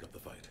Hammer to take up the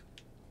fight.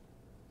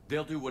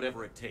 They'll do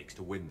whatever it takes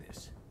to win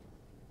this.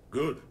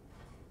 Good.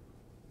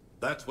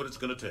 That's what it's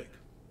gonna take.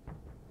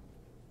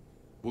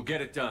 We'll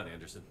get it done,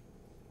 Anderson.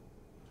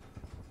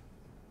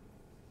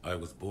 I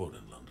was born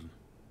in London.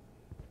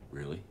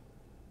 Really?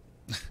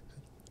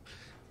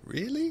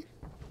 Really?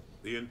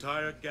 The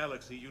entire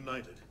galaxy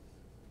united.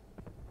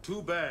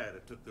 Too bad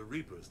it took the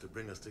Reapers to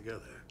bring us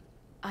together.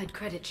 I'd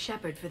credit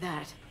Shepard for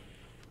that.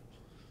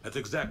 That's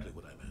exactly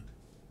what I meant.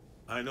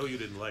 I know you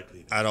didn't like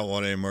leaving. I don't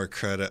want any more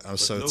credit. I'm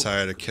so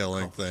tired of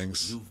killing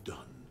things. You've done.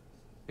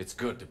 It's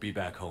good to be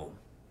back home.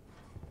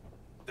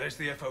 There's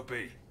the FOB.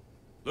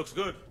 Looks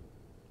good.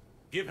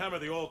 Give Hammer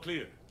the all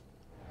clear.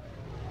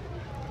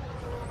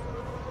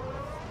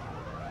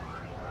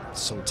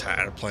 So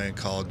tired of playing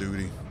Call of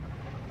Duty.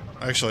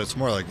 Actually, it's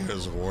more like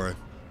Gears of War.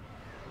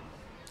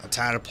 I'm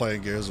tired of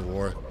playing Gears of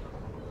War.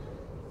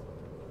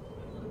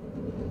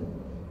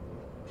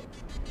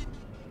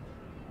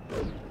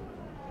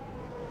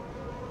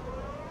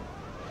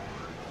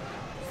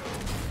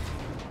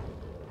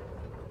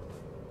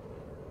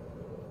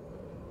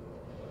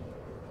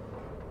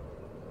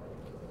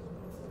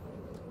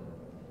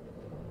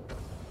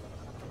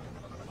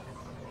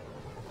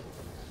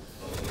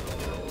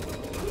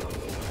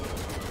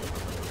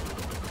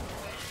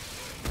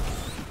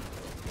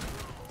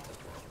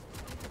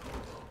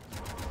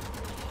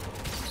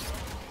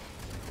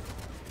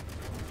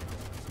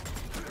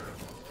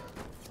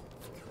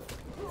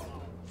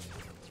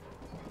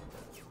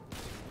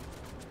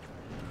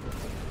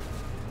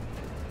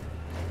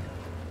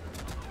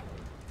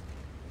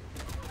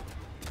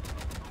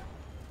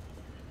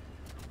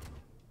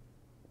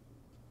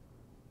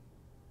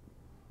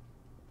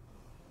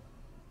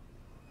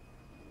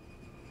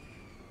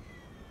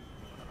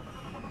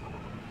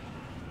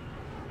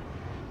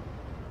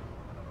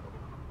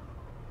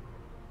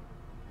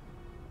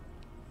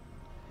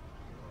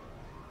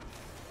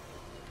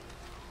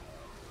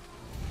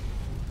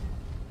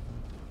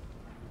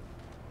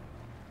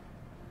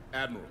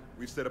 Admiral,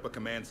 we've set up a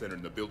command center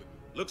in the building.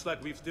 Looks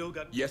like we've still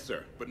got... Yes,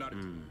 sir, but not...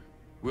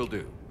 Will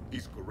do.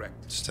 He's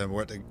correct. Just tell me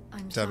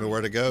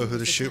where to go, who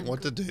to shoot, and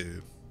what to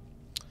do.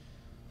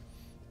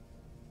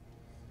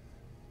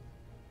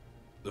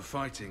 The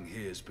fighting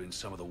here's been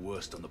some of the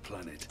worst on the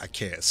planet. I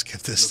can't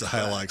skip this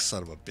dialogue,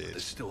 son of a bitch.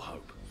 There's still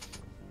hope.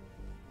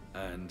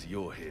 And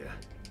you're here.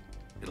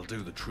 It'll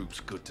do the troops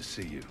good to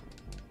see you.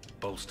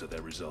 Bolster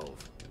their resolve.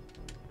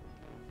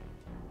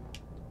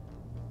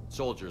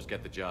 Soldiers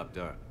get the job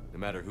done, no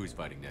matter who's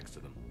fighting next to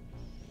them.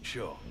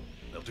 Sure,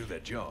 they'll do their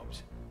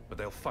jobs, but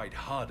they'll fight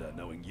harder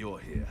knowing you're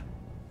here,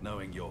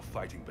 knowing you're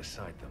fighting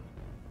beside them.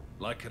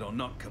 Like it or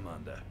not,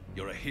 Commander,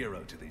 you're a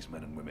hero to these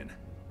men and women.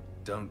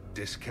 Don't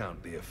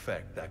discount the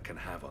effect that can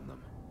have on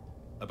them.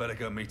 I better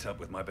go meet up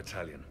with my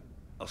battalion.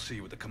 I'll see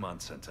you at the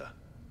command center.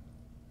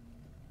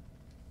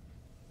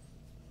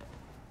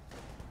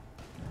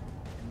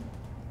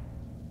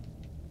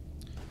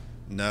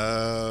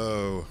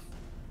 No.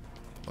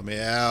 Let me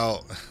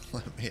out.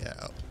 Let me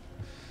out.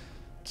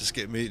 Just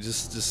get me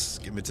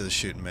to the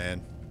shooting,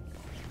 man.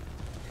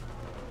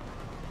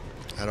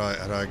 How do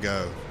I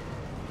go?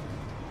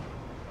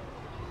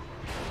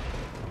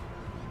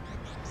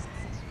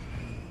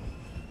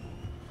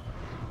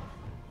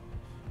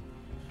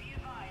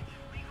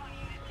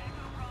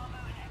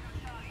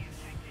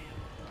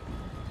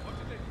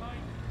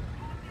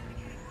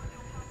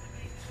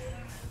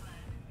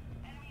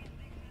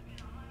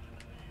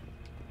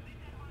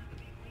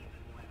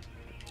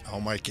 Oh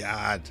my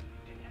God.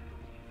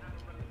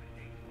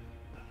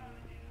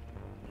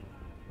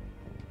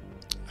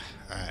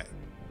 Alright.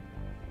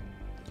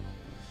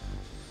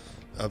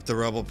 Up the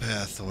rubble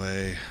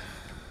pathway.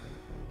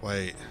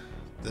 Wait.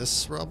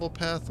 This rubble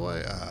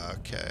pathway? Ah,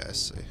 okay, I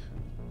see.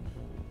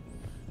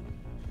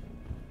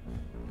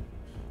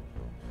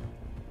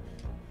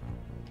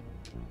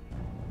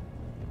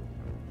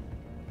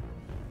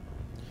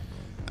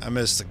 I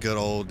miss the good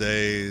old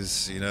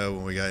days, you know,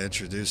 when we got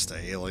introduced to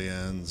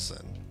aliens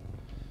and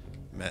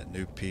met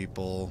new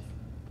people,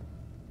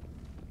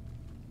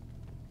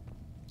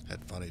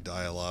 had funny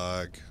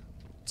dialogue.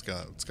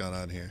 What's going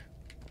on here?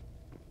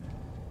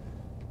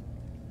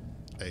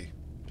 Hey.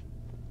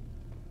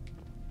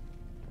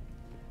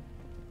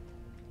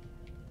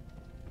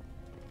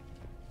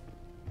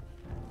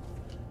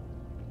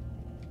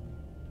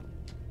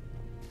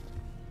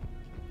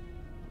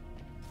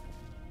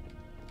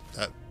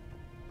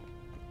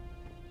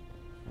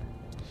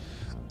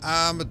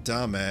 I'm a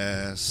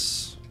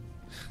dumbass.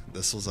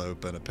 This was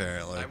open,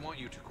 apparently. I want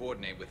you to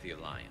coordinate with the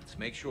Alliance.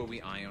 Make sure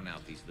we iron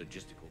out these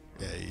logistical...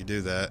 Yeah, you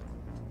do that.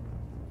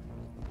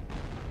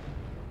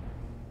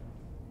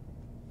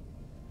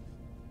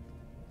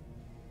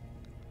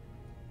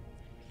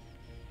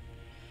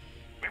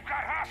 We've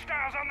got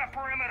hostiles on the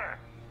perimeter.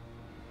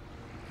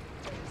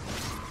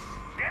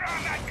 Get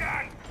on that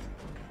gun!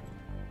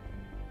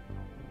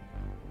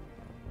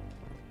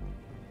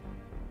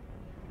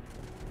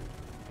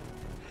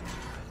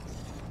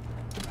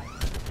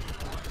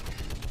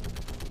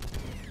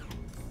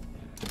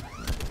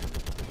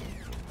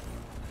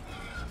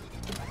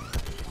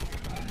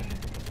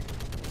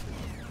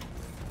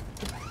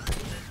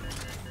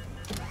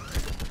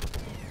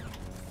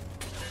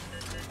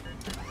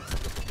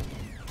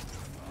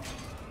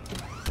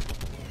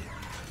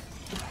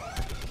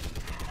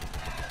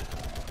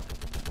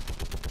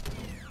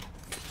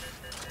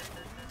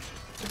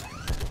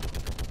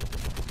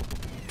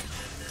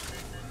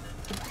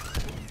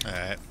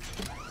 Alright.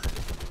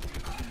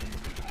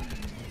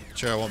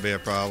 Sure, it won't be a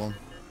problem.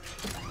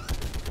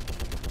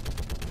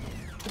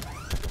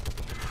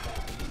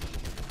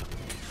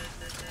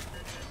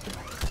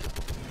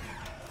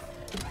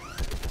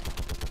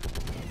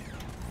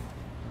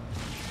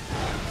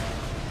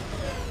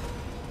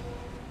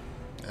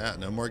 Ah,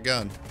 no more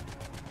gun.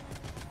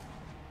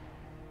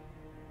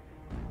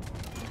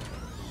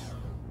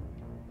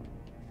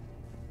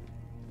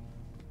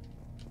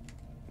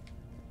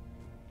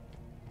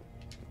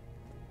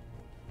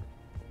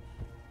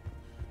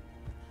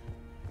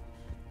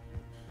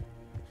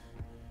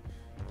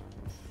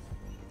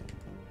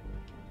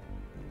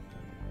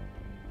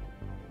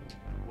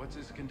 What's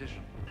his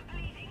condition?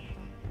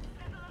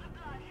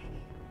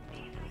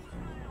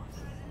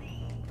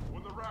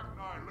 When the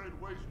Rachni laid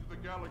waste to the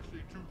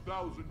galaxy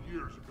 2,000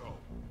 years ago,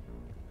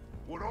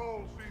 when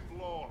all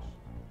seemed lost,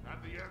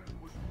 and the end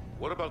was...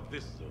 What about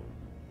this zone?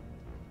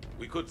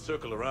 We could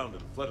circle around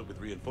and flood it with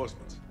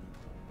reinforcements.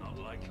 Not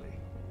likely.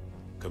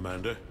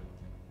 Commander?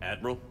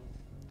 Admiral?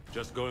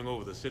 Just going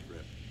over the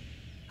sitrep.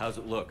 How's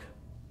it look?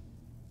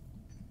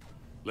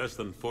 Less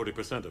than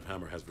 40% of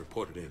Hammer has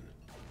reported in.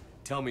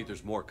 Tell me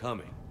there's more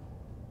coming.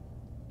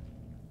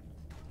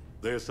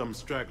 There's some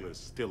stragglers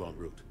still en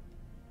route.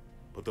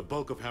 But the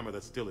bulk of Hammer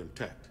that's still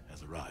intact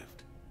has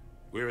arrived.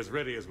 We're as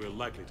ready as we're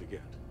likely to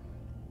get.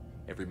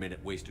 Every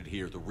minute wasted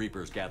here, the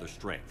Reapers gather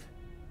strength.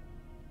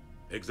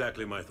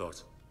 Exactly my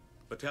thoughts.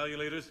 Battalion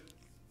leaders,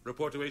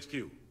 report to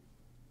HQ.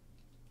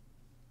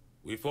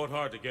 We fought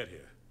hard to get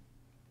here.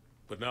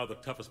 But now the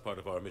toughest part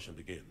of our mission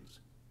begins.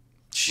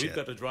 Shit. We've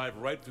got to drive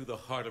right through the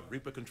heart of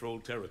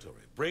Reaper-controlled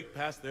territory, break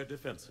past their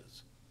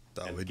defenses.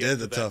 Thought we did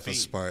the that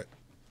toughest beam. part.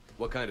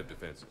 What kind of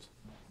defenses?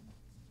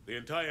 The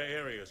entire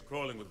area is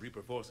crawling with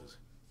Reaper forces.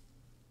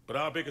 But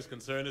our biggest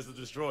concern is the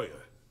destroyer,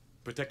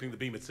 protecting the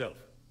beam itself.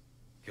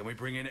 Can we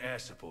bring in air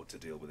support to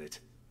deal with it?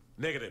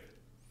 Negative.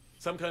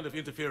 Some kind of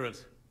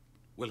interference.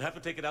 We'll have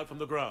to take it out from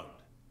the ground.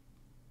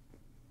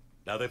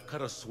 Now they've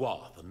cut a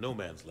swath of no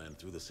man's land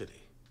through the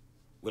city.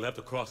 We'll have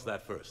to cross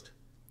that first.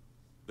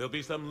 There'll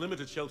be some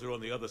limited shelter on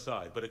the other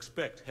side, but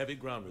expect heavy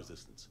ground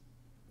resistance.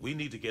 We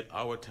need to get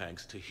our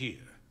tanks to here,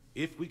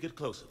 if we get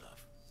close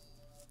enough.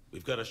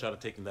 We've got a shot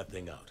at taking that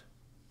thing out.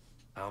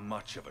 How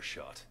much of a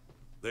shot?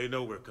 They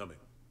know we're coming.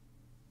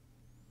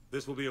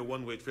 This will be a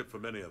one-way trip for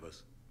many of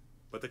us,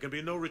 but there can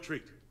be no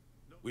retreat.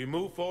 We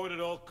move forward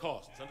at all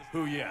costs.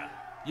 Who, yeah?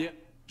 Yep.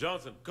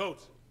 Johnson,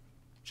 Coates,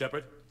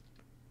 Shepard.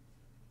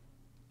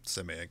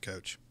 Send me in,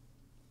 coach.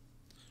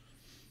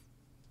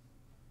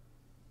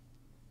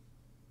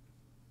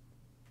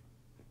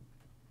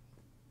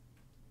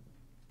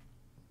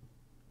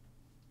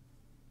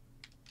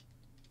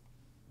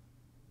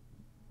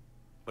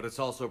 But it's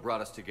also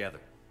brought us together.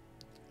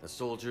 As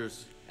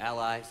soldiers,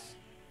 allies,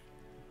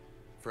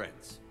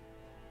 friends.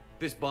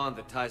 This bond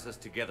that ties us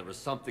together is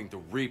something the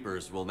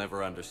Reapers will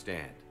never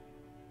understand.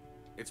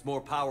 It's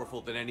more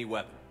powerful than any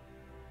weapon.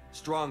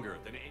 Stronger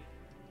than any...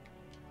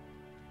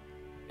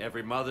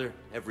 Every mother,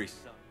 every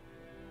son.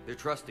 They're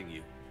trusting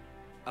you.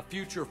 A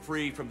future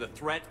free from the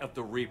threat of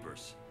the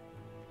Reapers.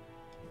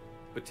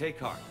 But take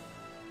heart.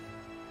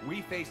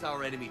 We face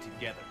our enemy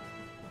together.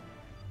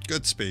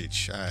 Good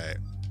speech. All right.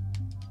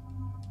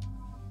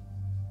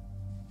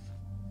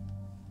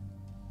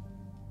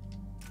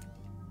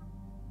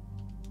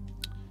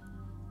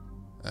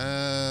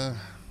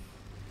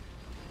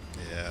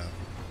 Yeah.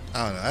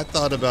 I don't know. I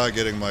thought about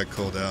getting my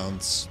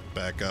cooldowns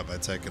back up by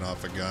taking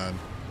off a gun.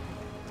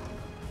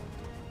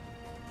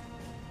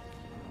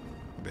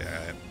 Be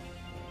alright.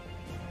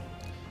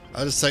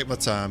 I'll just take my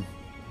time.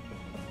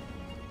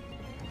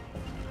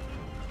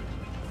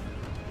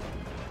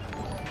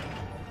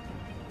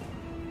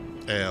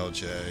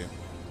 ALJ.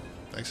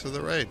 Thanks for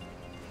the raid.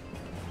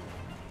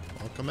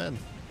 Welcome in.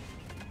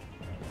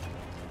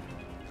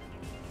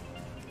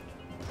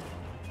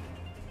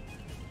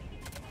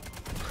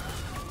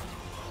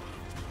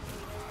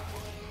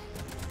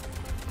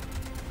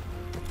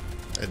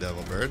 Hey,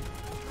 Devil Bird.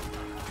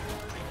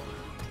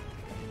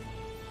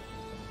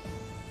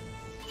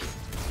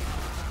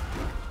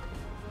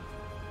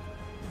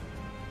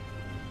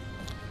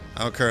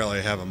 I don't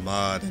currently have a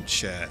mod in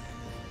chat,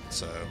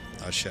 so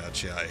I'll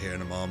shout you out here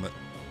in a moment.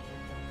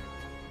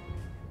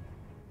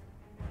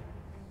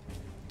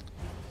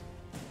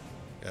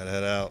 Gotta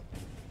head out.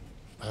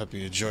 I hope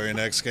you enjoy your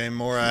next game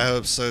more. I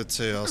hope so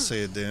too. I'll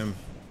see you, Doom.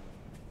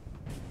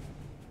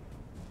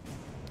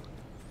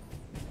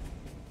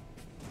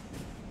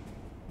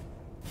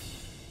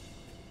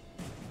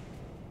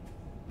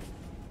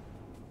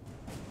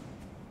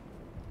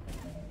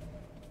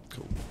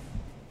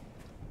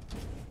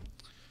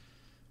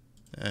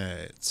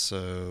 Alright,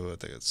 so I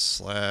think it's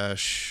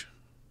slash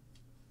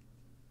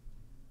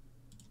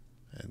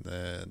and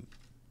then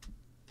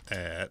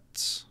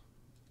at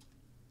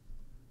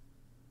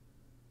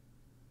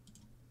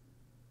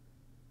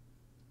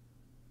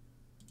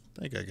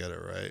I think I got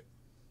it right.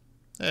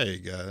 There you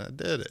go, I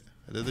did it.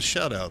 I did the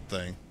shout out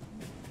thing.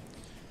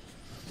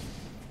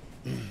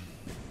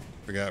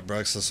 Forgot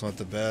Bruxus went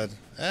to bed.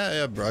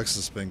 Yeah, Bruxus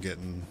has been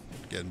getting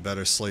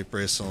better sleep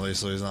recently,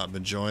 so he's not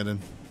been joining.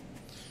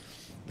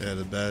 Yeah,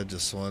 to bed,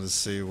 just wanted to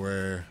see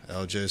where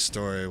LJ's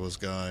story was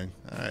going.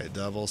 Alright,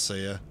 Devil,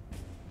 see ya.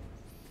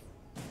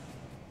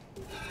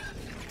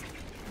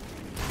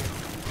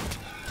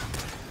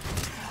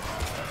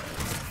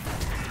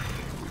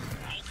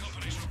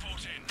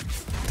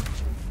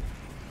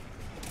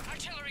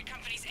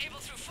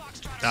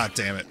 God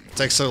damn it. It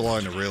takes so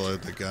long to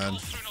reload the gun.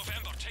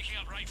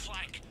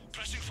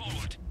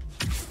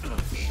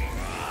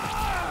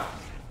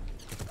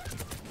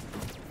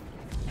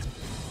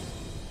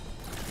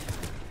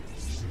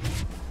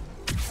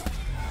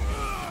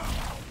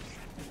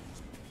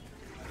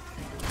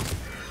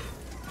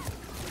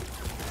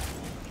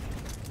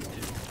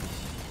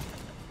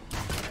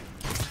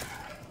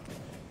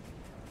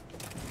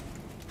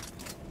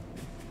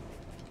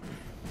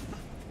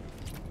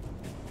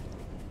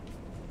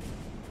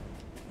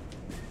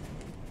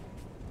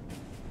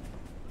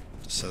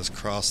 Says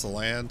cross the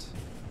land.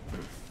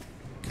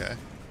 Okay.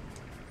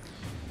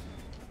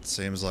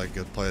 Seems like a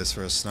good place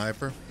for a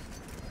sniper.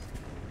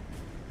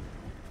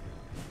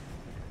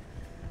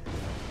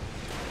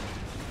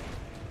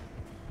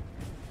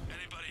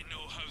 Anybody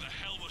know how the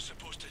hell we're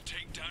supposed to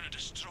take down a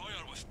destroyer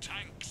with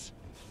tanks?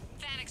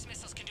 Phanex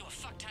missiles can do a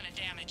fuck ton of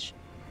damage.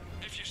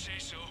 If you say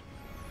so.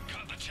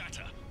 Cut the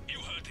chatter. You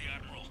heard the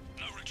Admiral.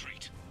 No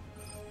retreat.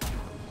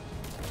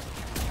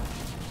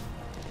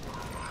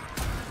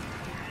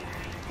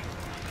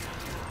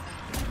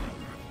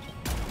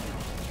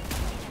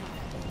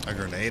 A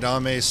grenade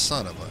on me,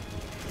 son of a...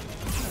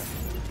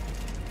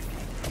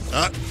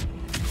 Ah!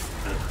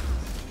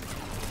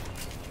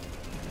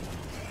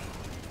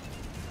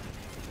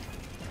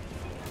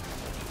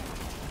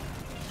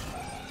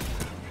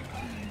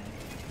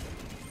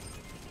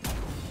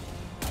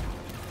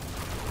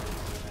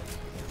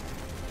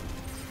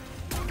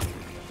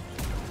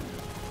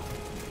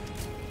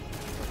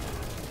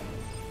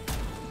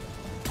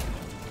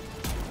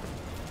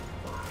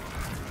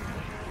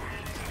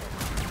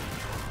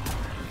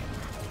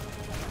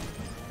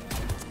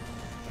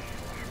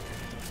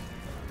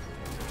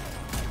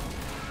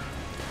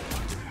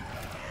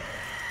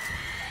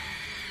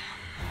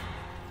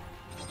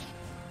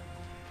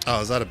 Oh,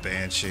 is that a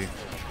Banshee? Yeah,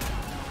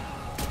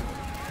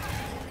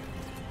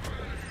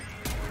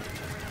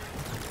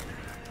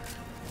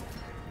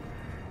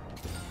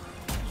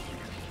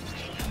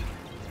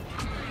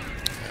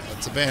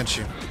 it's a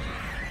Banshee.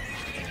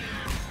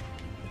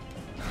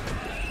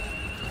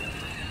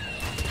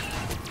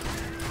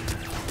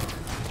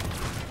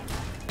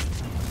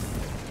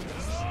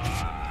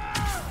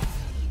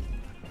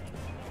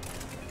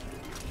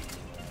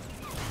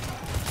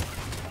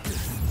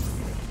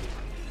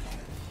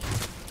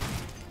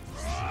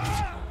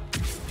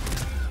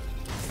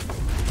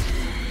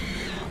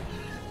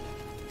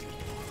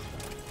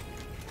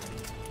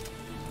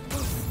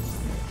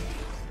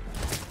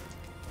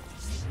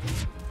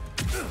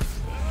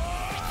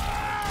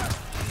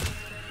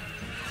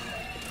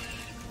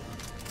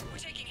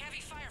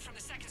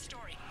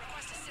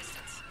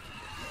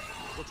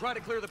 Try to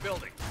clear the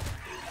building.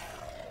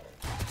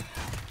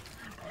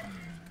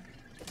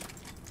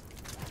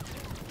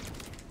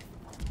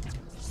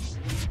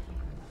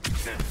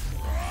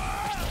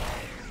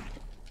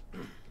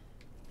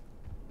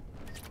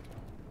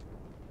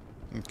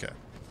 Okay.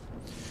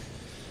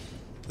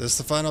 This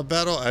the final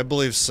battle? I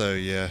believe so,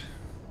 yeah.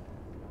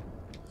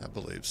 I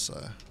believe so.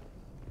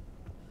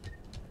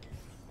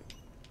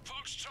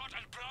 Foxtrot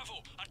and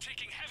Bravo are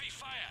taking heavy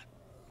fire.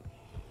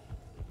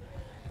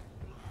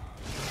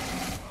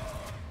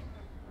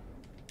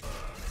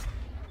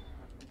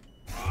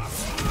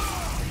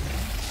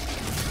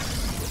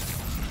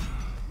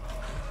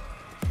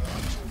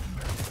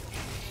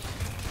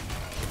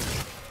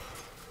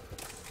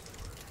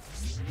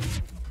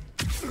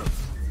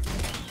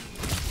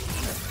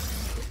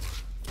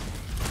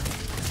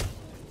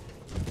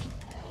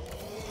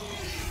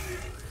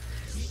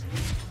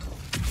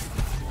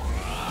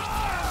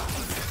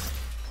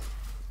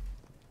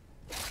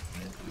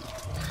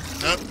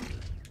 Nope.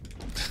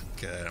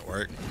 Okay, that didn't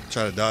work.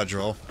 Try to dodge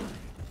roll.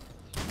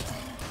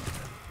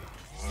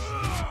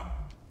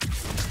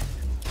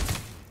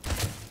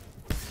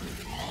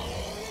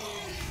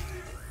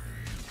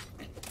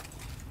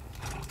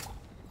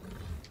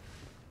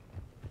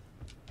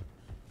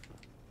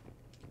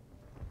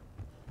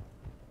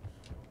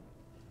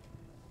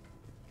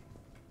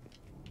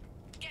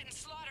 Getting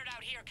slaughtered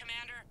out here,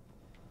 Commander.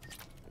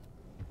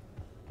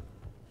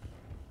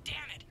 Damn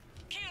it.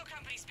 Kano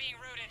Company's being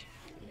routed.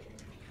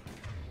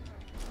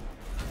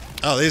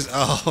 Oh, these.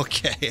 Oh,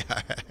 okay. All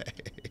right.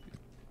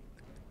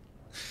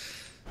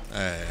 All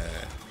right.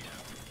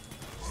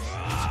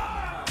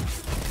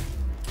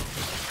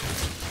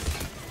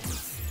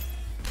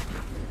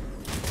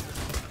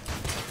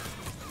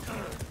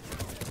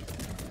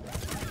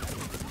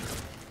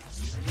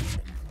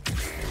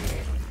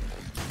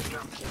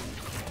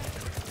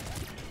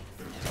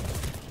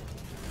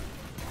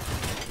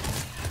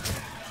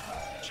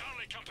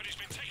 Charlie Company's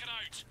been taken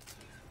out.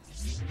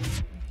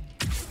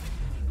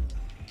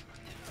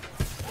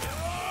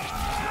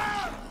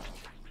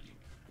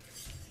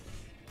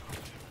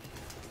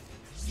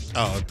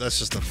 Oh, that's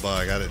just a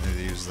bug. I didn't need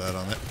to use that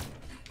on it.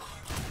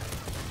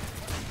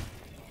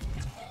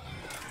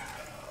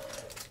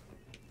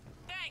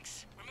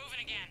 Thanks. We're moving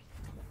again.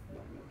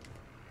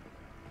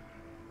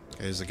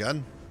 Here's the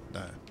gun?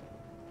 No.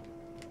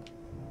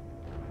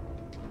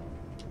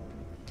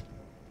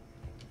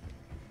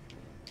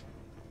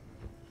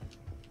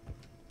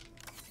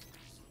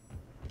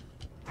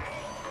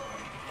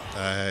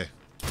 Hey.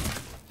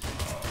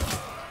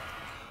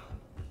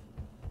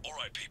 All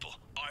right, people.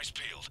 Eyes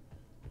peeled.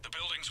 The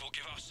buildings will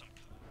give us some.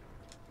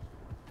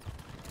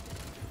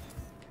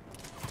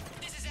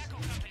 This is Echo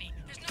Company.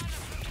 There's not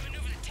enough room to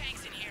maneuver the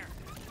tanks in here.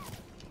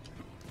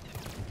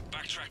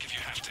 Backtrack if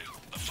you have to,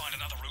 but find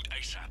another route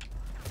ASAP.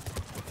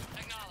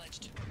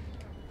 Acknowledged.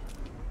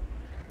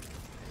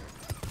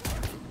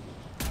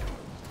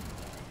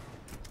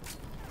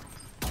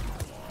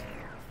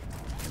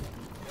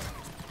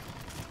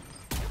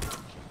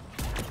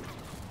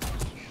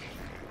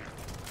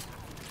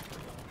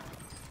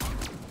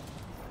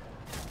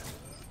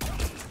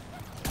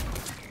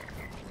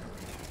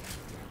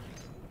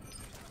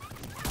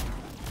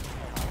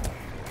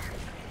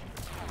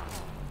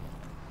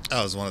 Oh,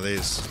 it was one of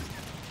these.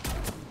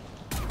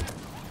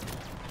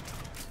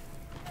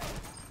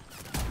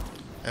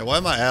 Hey, why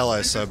are my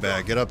allies so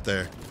bad? Get up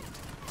there.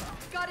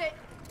 Got it.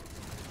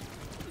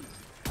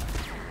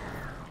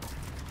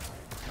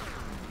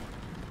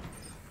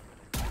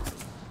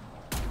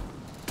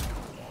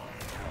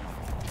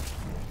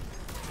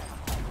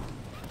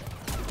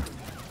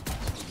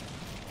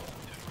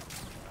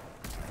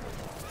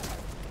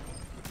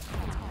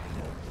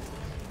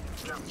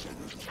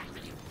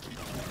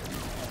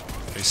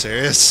 Are you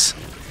serious?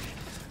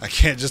 I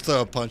can't just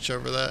throw a punch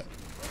over that?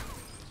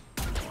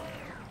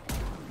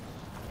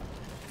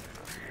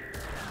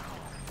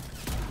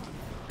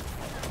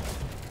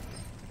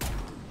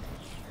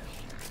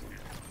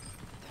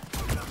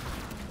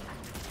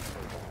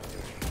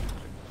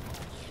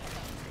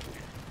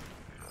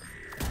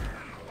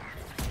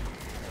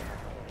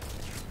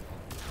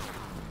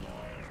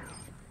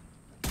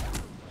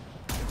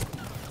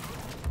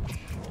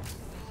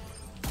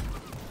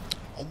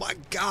 Oh my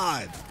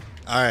God!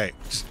 Alright,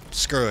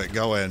 screw it,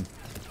 go in.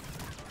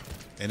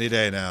 Any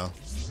day now.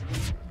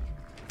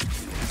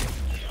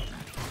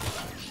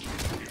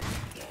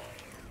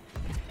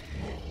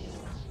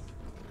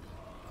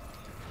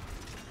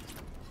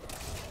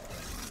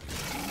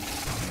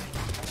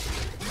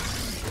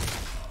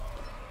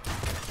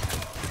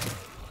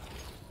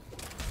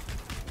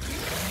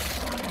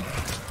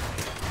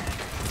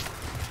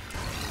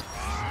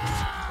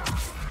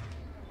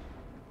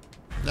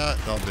 No,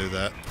 don't do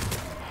that.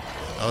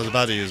 I was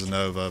about to use a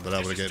Nova, but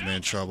that would get me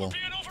in trouble.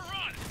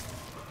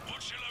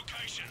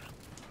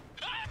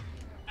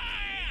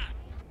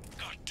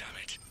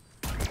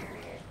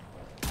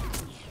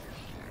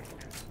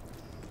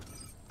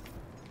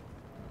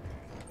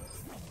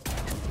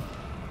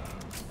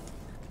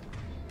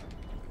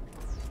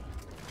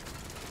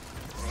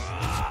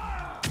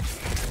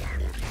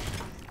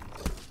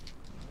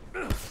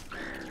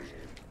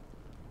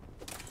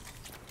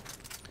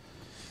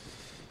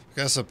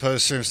 Got some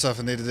poster and stuff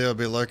I need to do. I'll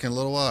be lurking a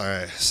little while.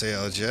 Alright, see you,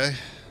 LJ.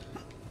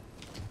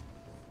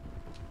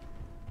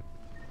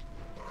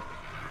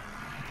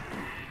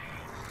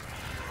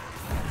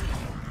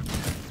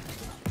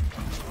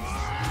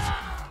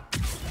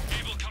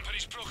 Able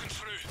company's broken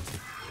through.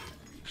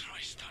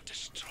 Christ, that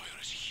destroyer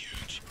is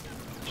huge.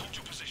 Hold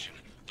your position.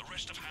 The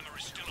rest of Hammer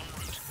is still en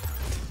route.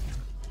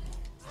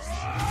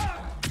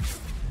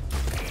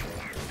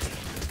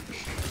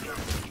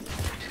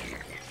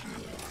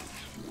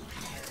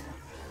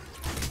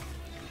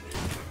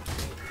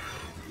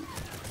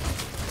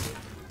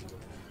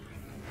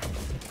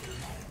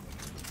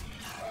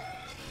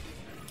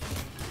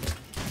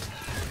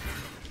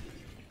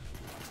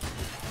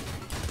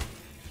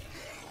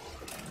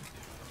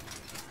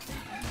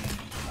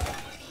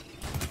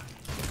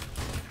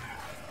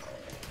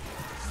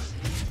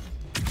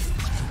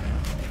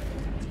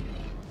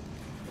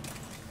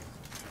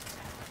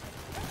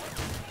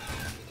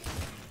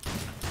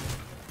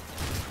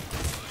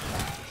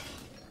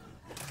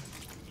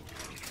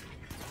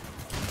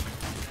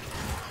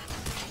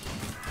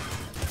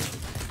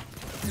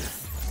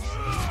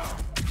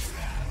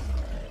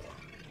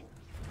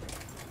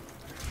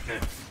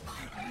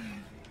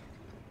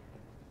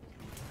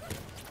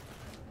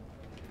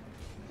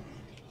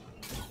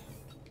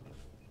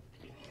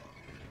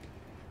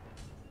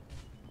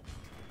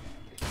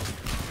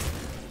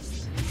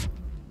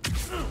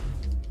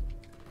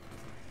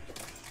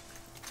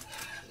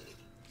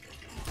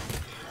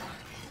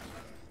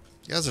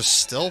 You guys are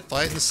still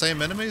fighting the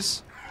same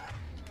enemies?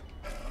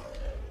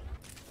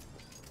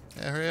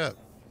 Yeah, hurry up.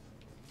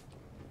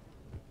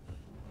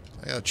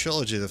 I got a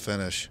trilogy to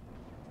finish.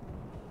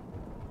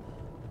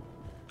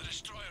 The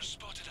destroyer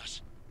spotted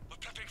us. We're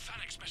prepping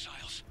Phoenix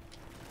missiles.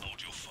 Hold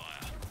your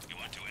fire. You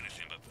won't do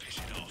anything but piss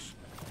it off.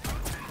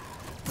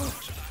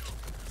 Roger that,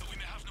 but we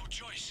may have no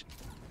choice.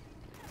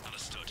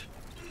 Understood.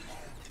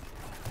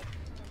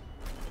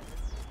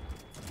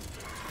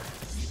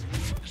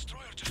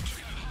 Destroyer just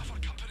took out half our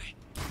company.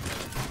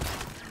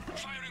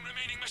 Firing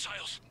remaining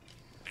missiles.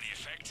 Any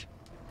effect?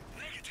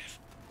 Negative.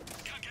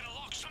 Can't get a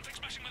lock.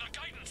 Something's messing with our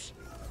guidance.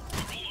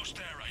 We're almost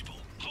there, Abel.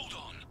 Hold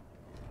on.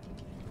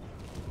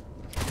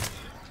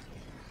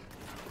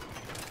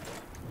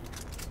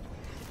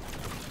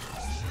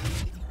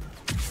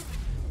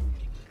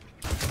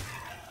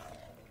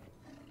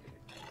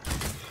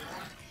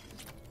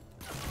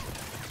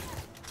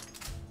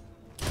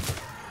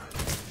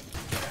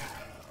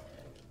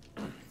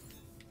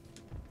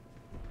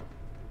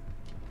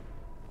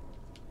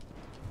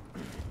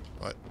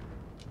 What?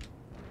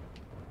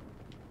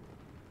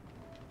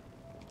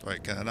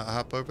 Wait, can I not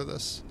hop over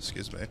this?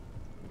 Excuse me.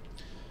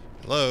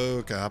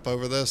 Hello, can I hop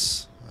over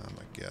this? Oh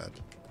my god.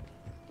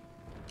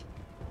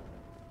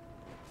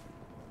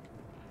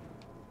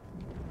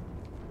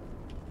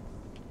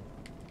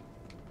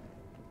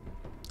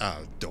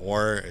 Oh,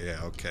 door?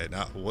 Yeah, okay.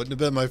 Now, wouldn't have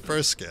been my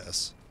first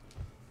guess.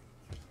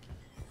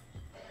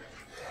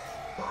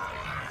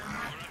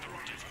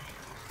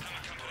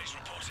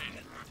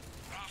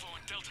 Bravo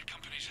and Delta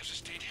companies have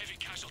sustained heavy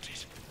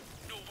casualties.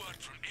 No word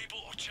from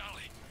Able or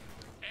Charlie.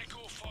 Echo,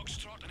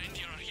 Foxtrot, and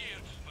India are here,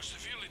 but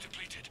severely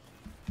depleted.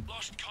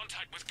 Lost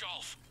contact with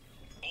Golf.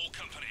 All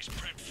companies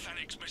prep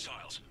Phoenix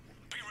missiles.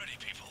 Be ready,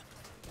 people.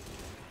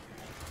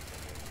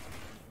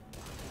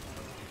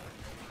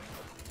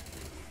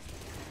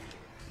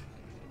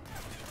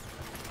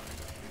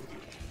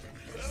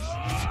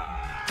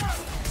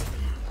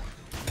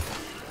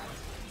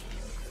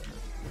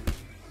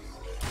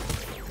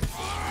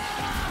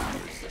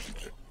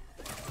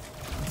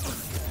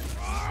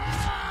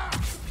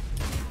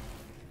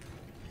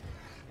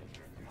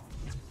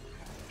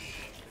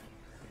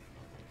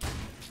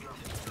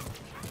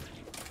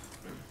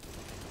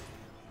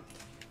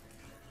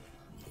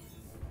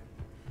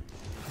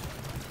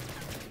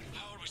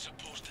 How are we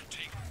supposed to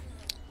take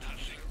that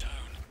thing down?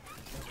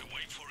 We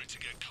wait for it to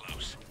get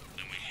close,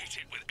 then we hit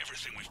it with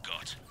everything we've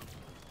got.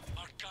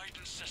 Our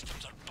guidance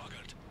systems are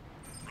buggered.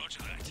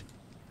 Roger that.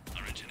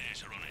 Our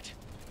engineers are on it.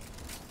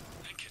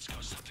 Think it's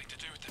got something to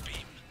do with the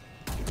beam.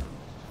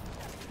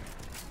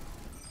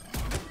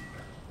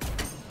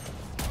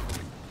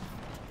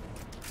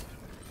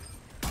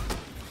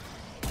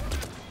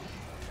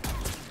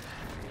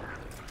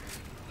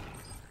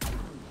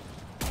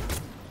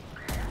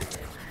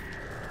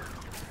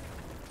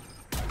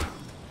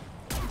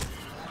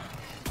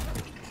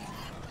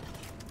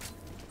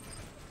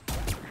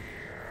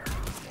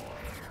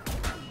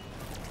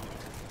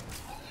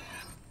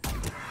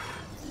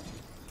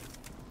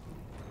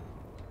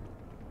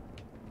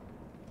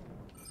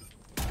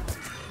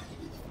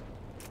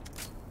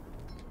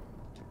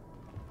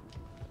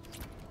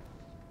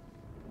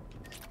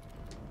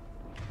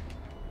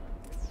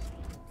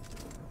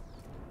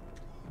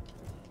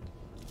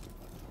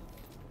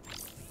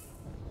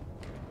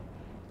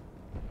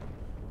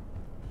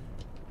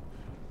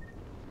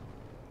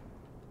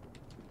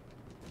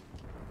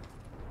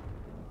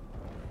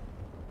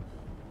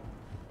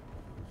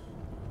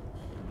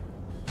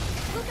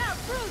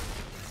 Sending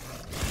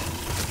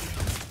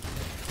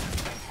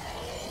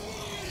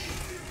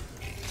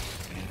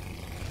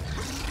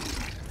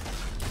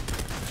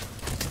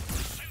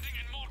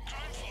in more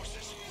ground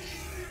forces.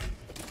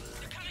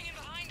 They're coming in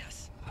behind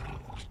us.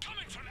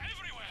 Coming from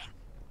everywhere.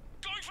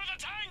 Going for the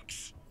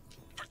tanks.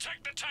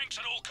 Protect the tanks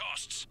at all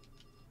costs.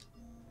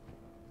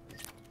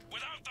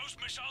 Without those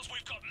missiles,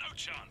 we've got no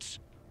chance.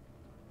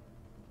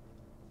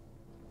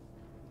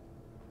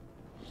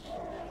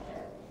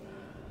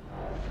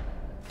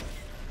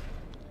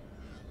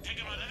 Take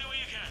them out any way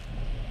you can.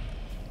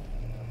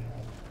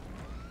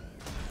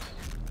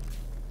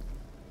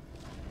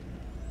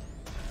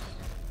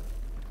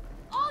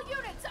 All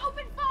units,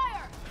 open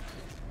fire!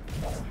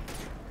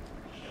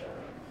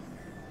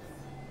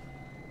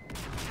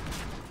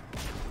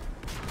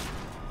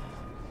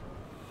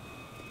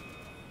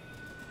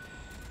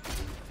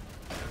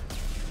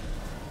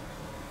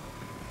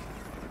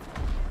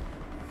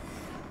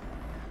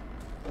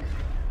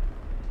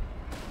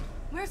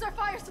 Where's our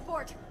fire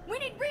support? We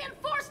need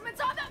reinforcements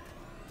on them!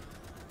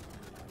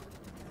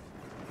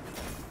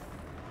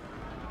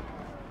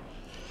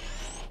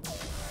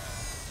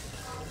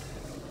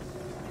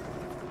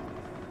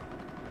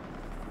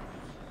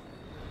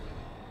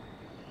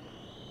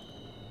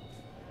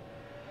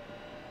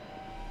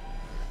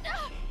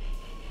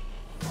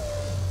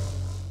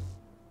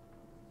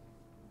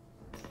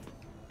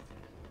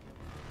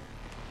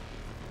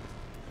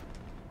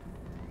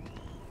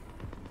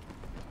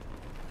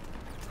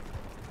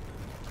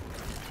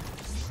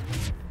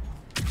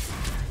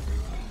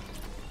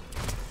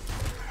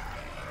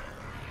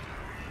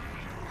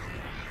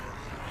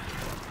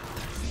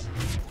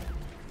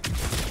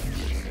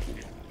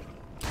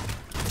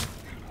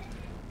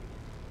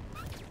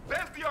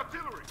 There's the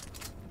artillery.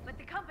 But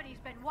the company's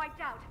been wiped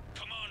out.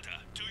 Commander,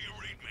 do you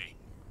read me?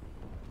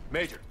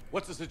 Major,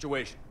 what's the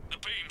situation? The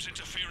beam's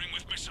interfering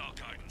with missile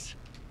guidance.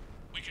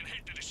 We can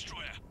hit the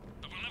destroyer,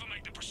 but we'll never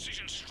make the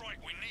precision strike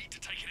we need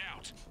to take it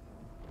out.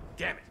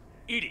 Damn it.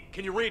 Edie,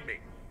 can you read me?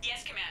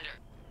 Yes, Commander.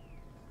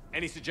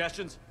 Any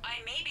suggestions?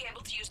 I may be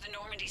able to use the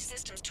Normandy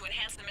systems to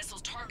enhance the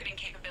missile's targeting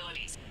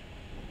capabilities.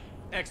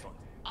 Excellent.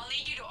 I'll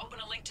need you to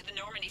open a link to the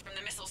Normandy from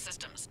the missile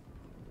systems.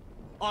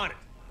 On it.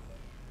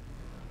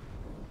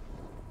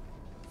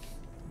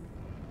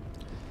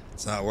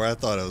 It's not where I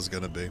thought it was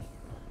gonna be.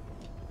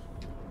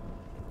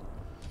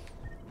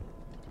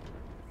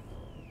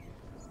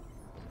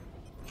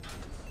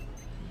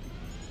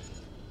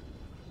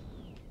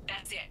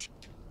 That's it.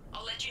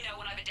 I'll let you know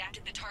when I've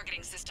adapted the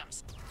targeting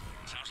systems.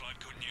 Sounds like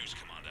good news,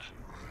 Commander.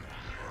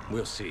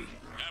 We'll see.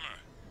 Hammer,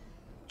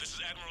 this is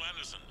Admiral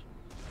Anderson.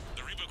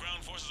 The Reaper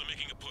ground forces are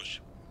making a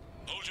push.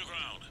 Hold your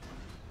ground.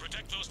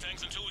 Protect those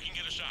tanks until we can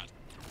get a shot.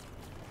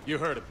 You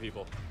heard it,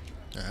 people.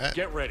 All right.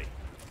 Get ready.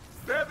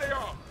 There they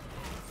are!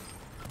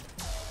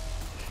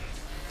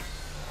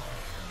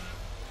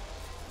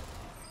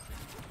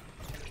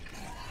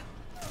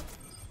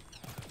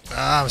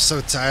 Ah, I'm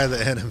so tired of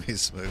the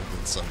enemies moving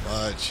so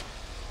much.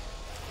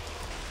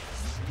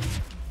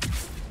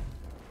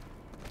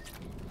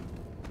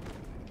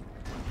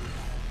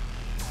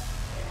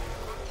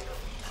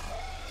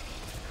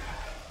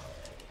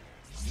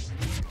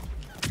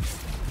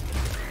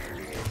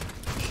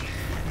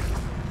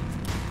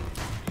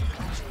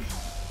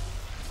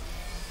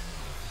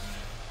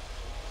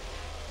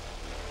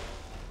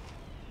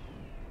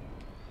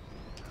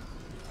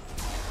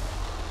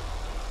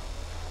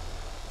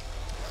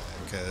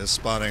 Okay, they're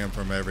spotting them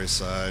from every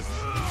side.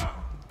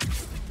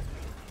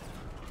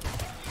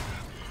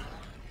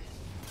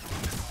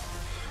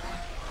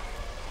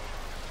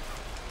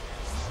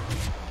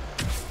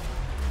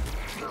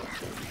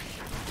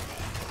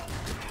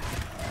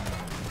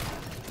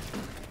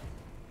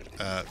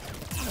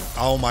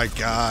 Oh my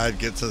god,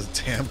 get to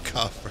the damn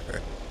cover.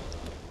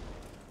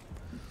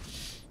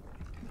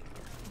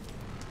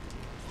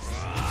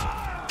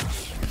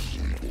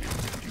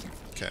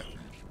 Okay.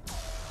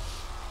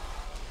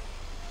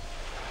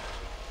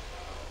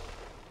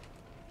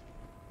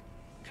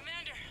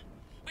 Commander,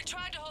 we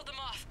tried to hold them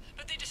off,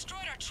 but they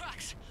destroyed our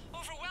trucks,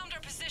 overwhelmed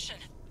our position.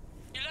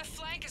 Your left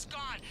flank is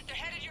gone. They're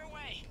headed your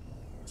way.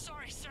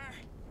 Sorry, sir.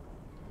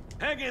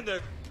 Hang in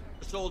there,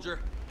 soldier.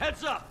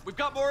 Heads up. We've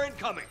got more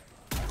incoming.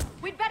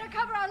 We'd better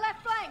cover our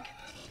left flank.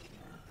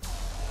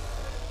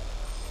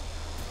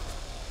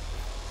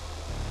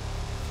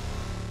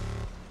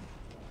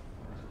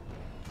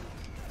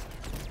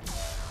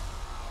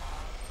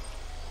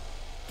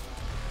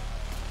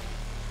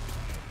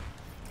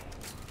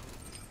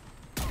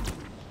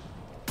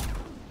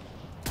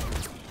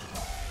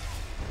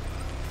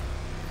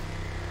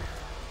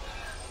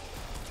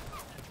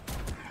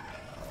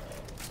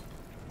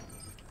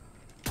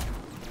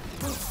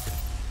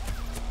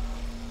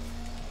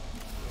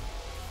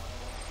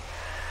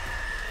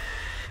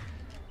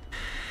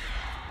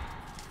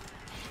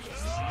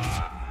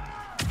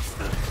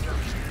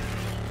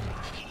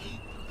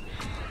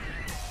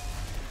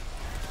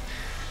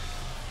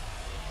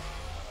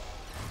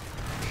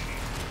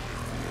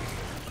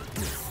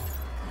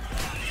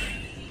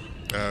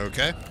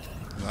 Okay.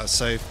 Not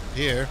safe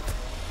here.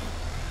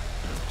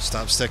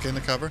 Stop sticking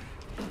to cover.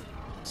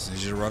 Just need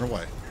you to run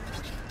away.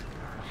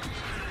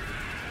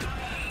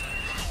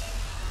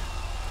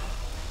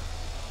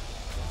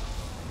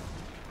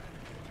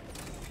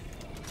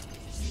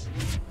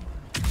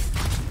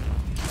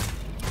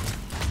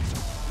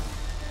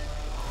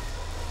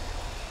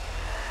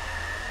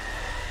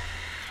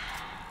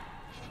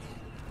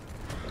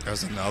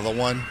 There's another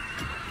one.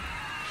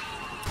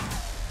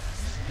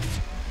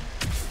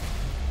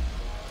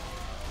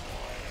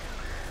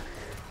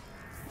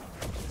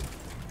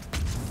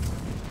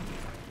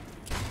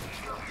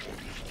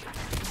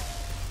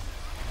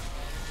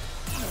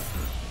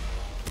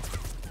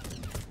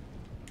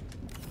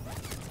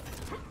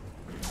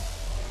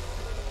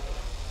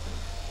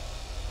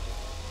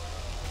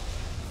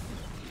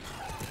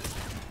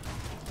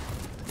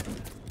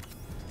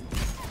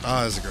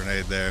 Oh, there's a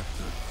grenade there.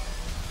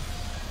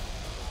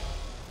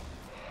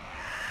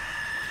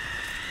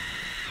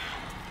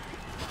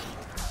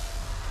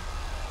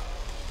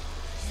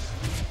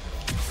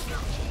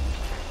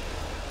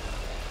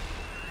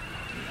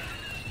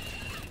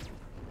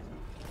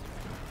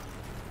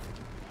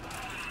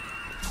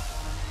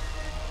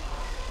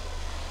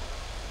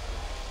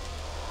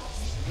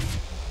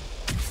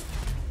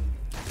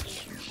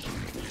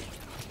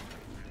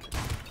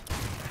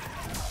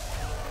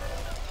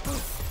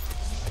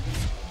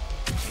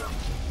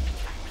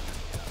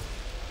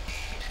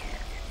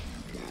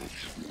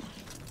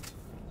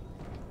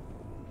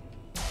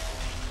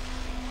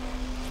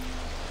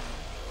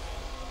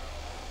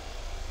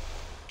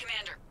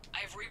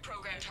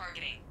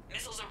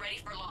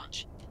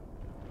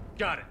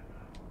 Got it.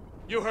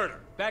 You heard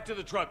her. Back to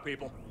the truck,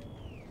 people.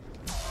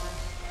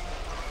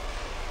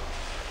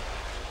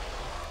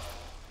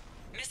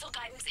 Missile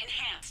guidance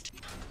enhanced.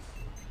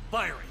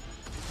 Firing.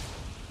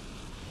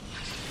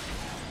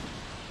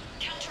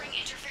 Countering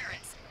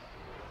interference.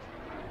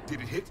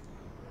 Did it hit?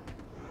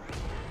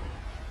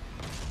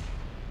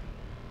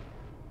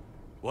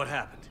 What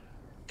happened?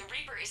 The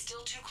Reaper is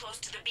still too close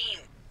to the beam.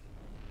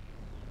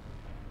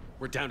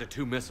 We're down to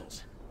 2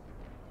 missiles.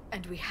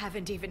 And we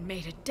haven't even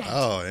made a dent.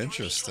 Oh,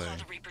 interesting.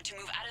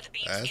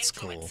 That's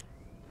cool.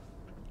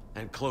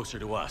 And closer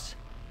to us.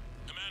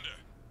 Commander,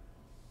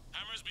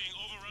 Hammer's being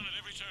overrun at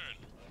every turn.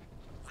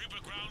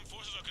 Reaper ground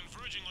forces are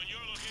converging on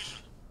your location.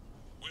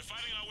 We're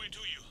fighting our way to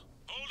you.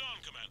 Hold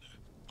on, Commander.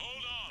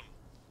 Hold on.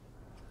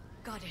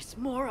 Goddess,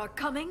 more are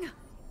coming?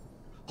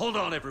 Hold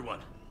on,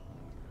 everyone.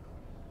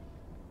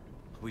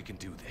 We can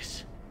do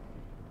this.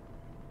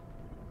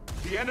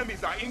 The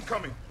enemies are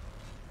incoming.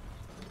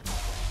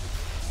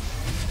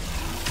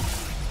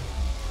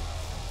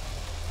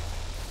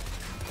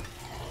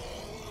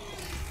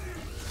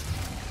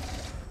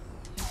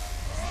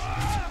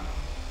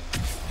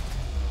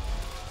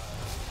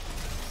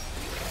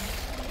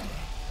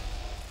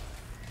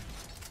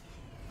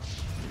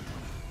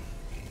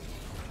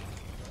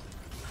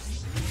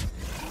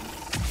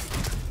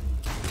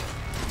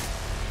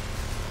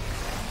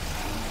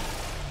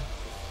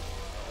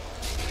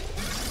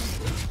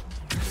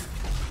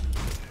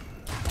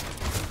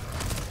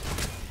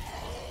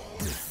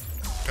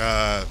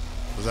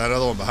 Was that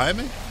another one behind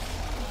me?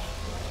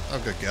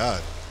 Oh, good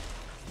God.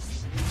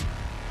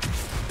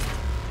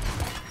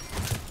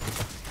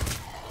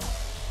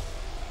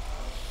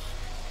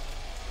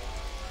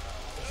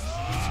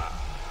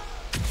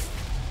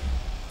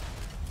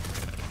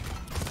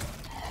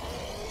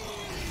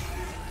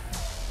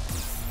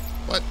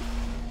 What?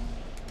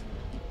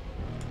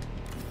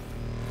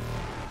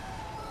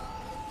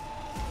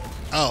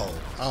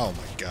 Oh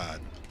my God.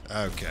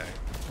 Okay.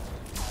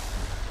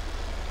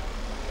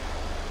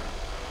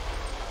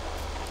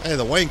 Hey,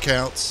 the wing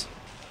counts.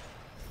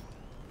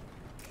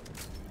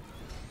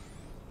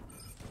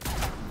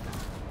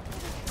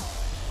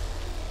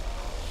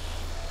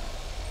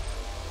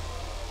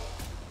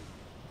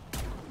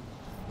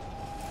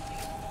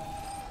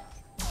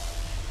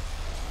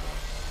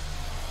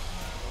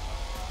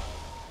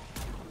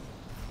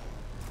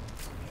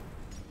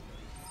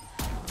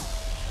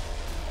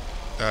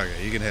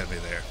 Okay, you can hit me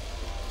there.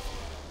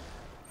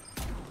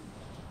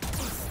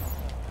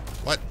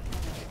 What?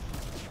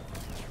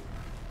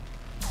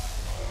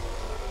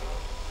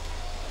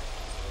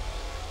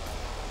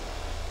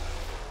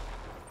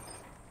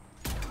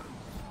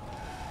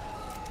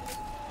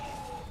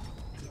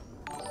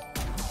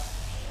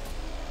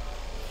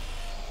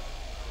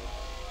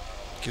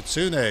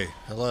 Kitsune,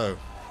 hello.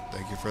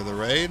 Thank you for the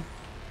raid.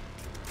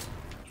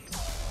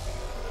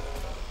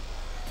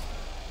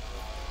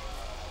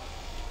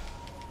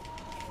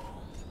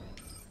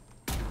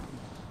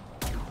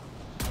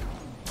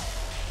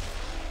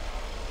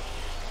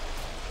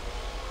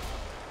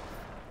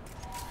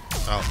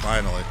 Oh,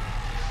 finally.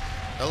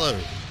 Hello.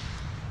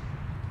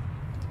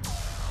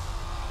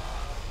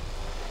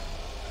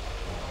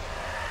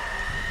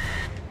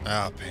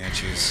 Ah,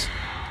 Banshees.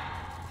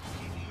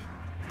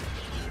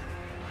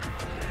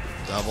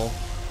 Double.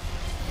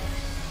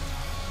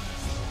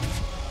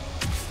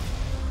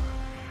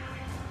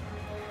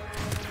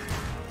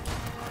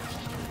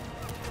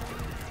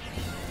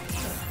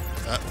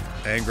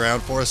 And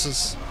ground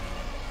forces.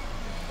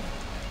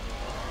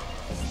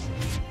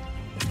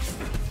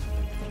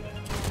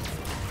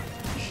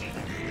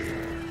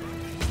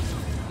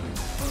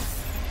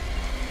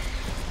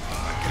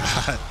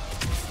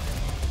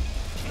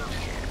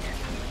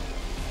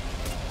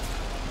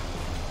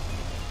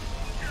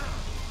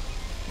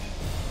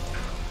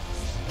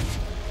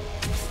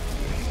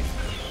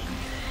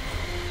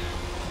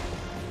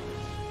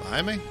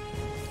 behind me?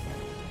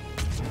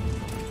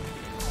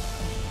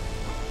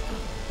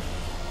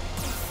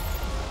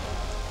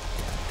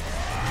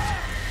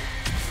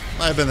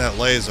 Might have been that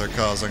laser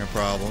causing a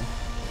problem.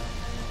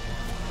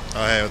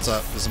 Oh, hey, what's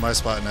up? This is my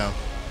spot now.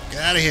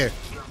 Get out of here.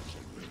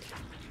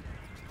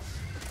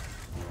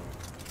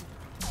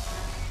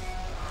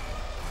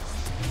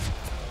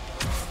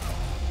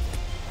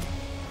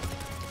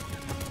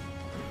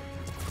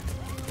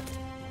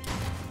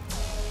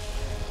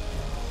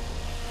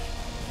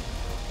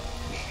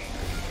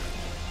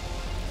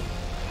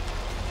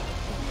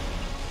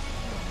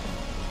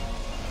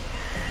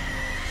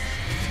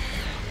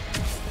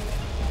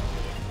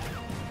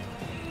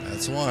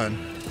 That's one.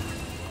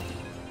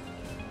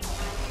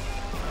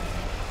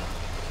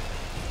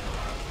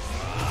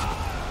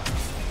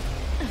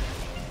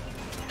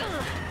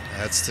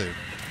 That's two.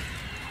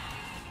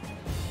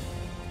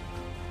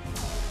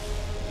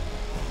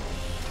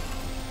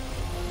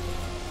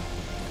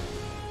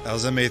 That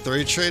was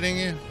MA3 trading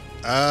you?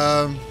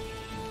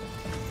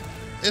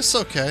 It's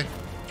okay.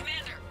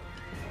 Commander,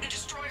 the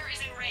destroyer is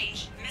in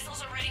range.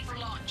 Missiles are ready for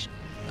launch.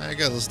 Alright,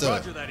 good, let's do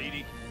Roger it. that,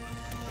 Edie.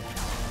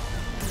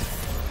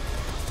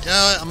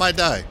 Yeah, I might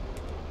die.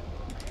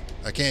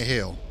 I can't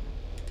heal.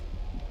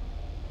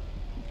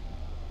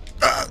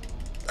 Ah,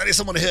 I need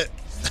someone to hit.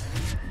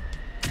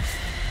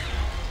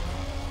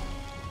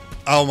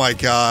 Oh my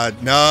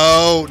god.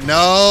 No,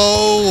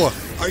 no.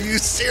 Are you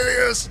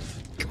serious?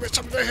 Give me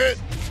something to hit.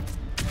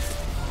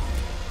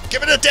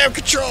 Give me the damn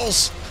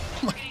controls.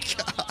 Oh my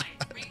god.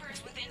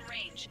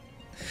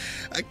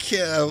 I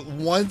can't.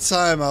 One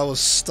time I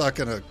was stuck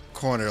in a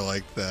corner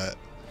like that.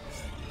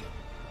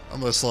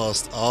 Almost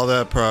lost all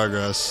that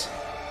progress.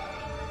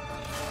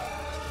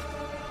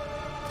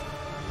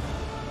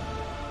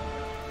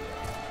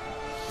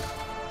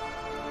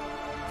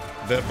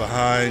 Bit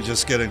behind,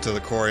 just getting to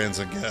the Corians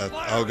again.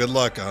 Oh, good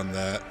luck on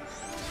that.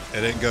 It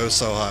didn't go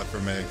so hot for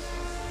me.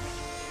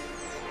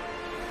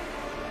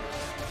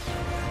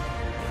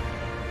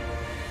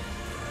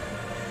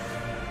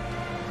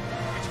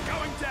 It's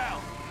going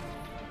down.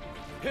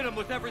 Hit him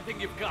with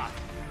everything you've got.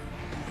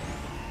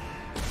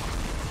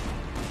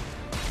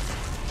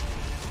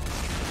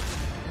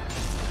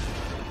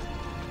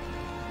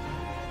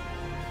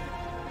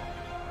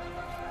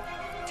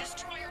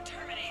 Destroyer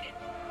terminated.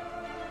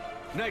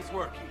 Nice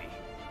work, Edie.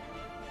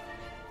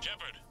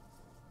 Shepard,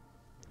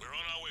 we're on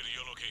our way to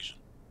your location.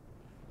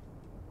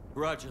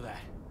 Roger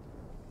that.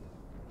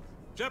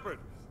 Shepard,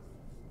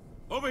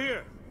 over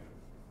here.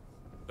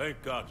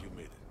 Thank God you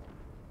made it.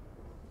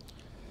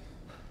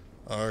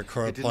 I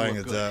record It didn't playing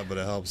look it that, but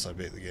it helps. I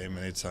beat the game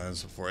many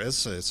times before.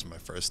 It's my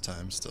first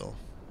time still.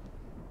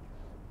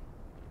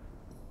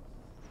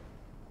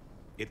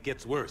 It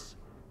gets worse.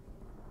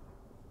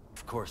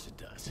 Of course it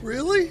does.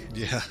 Really?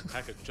 Yeah.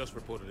 Hackett just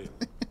reported in.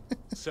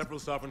 Several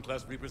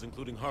Sovereign-class Reapers,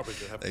 including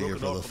Harbinger, have Thank you broken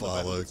for the off from the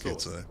follow, Battle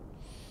of Source. Kitsu.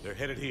 They're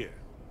headed here.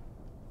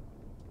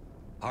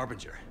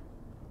 Harbinger.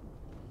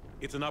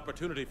 It's an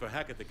opportunity for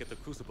Hackett to get the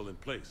Crucible in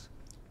place.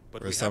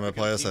 But First we time have I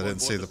to played get this, I people on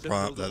didn't see board the the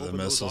prompt Citadel that to the open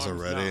those missiles are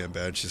arms ready, now. and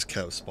Banshees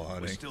kept We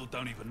spawning. still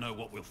don't even know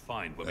what we'll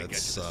find when we That get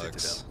to the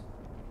sucks. Citadel.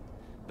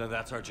 Then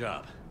that's our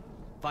job.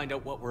 Find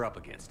out what we're up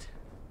against.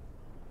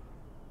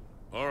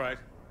 All right.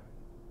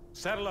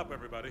 Saddle up,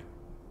 everybody.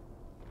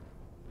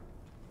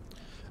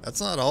 That's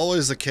not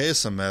always the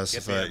case in Mass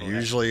Get the Effect. ammo,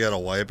 Usually you gotta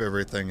wipe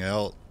everything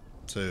out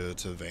to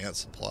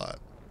advance the plot.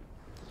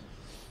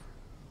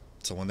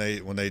 So when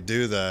they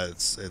do that,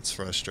 it's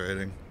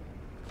frustrating.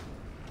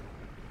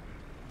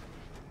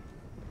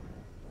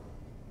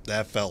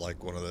 That felt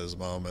like one of those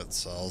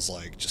moments. I was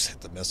like, just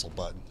hit the missile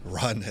button.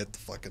 Run, hit the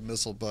fucking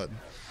missile button.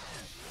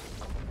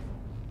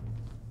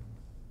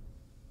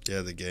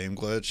 Yeah, the game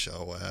glitch.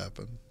 Oh, what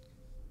happened?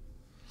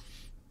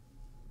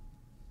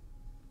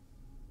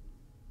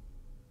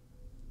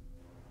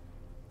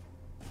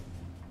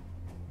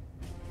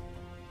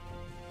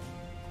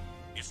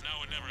 It's now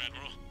or never,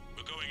 Admiral.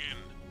 We're going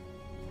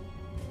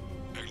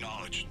in.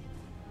 Acknowledged.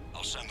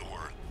 I'll send the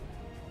word.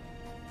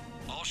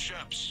 All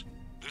ships,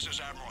 this is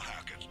Admiral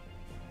Hackett.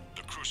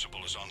 The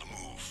Crucible is on the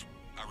move.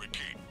 I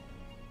repeat,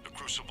 the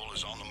Crucible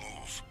is on the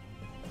move.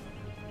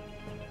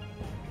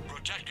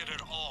 Protect it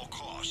at all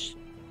costs.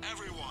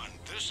 Everyone,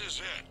 this is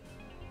it.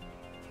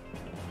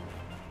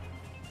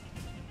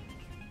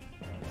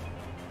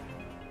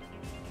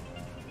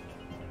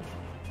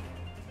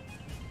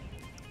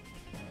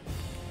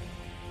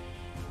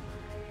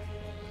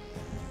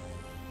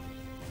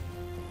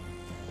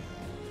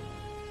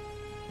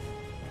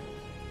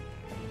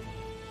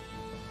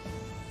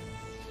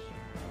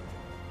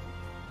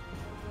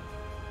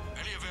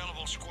 Any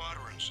available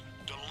squadrons,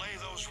 delay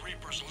those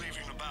Reapers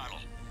leaving the battle.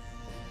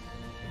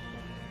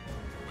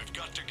 We've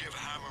got to give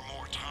Hammer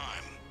more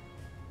time.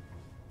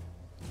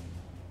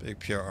 Big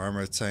pure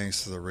armor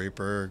tanks to the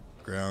Reaper.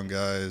 Ground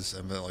guys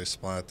evidently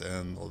spawn at the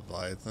end of the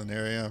Leviathan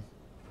area.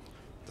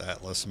 The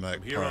Atlas mech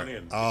From here part. on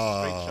in, straight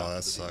Oh, shot that to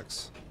the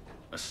sucks.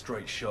 A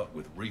straight shot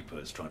with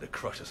Reapers trying to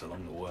crush us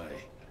along the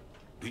way.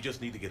 We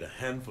just need to get a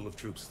handful of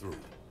troops through.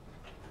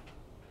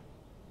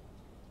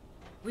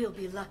 We'll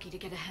be lucky to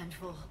get a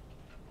handful.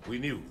 We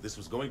knew this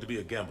was going to be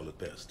a gamble at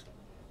best.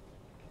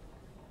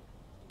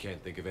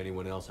 Can't think of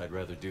anyone else I'd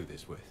rather do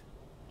this with.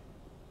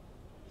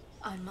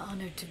 I'm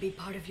honored to be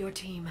part of your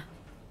team.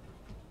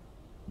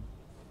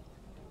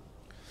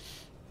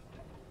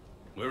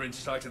 We're in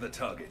sight of the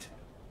target.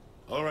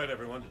 All right,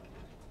 everyone.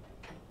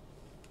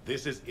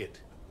 This is it.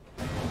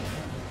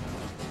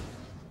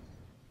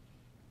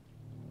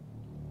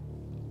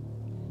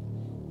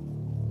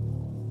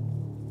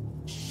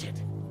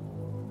 Shit.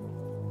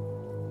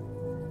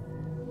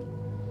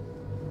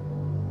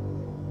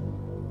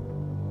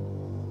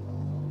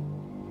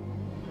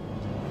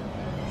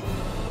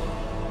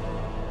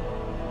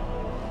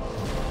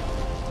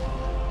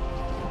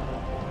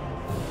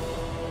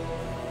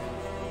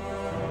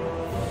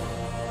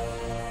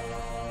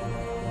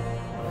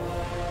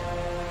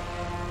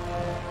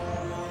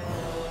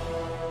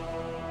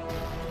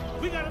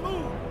 We gotta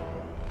move!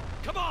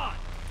 Come on!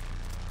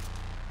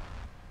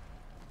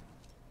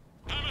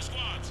 Hammer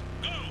squads,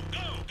 go, go,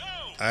 go!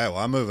 Alright, well,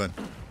 I'm moving.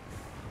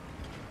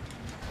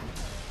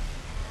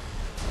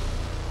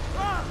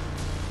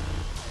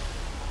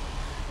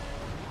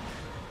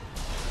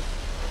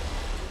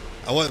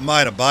 I wouldn't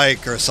mind a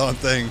bike or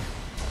something.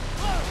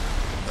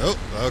 Oh,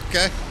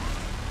 okay.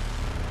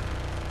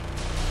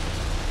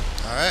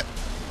 Alright.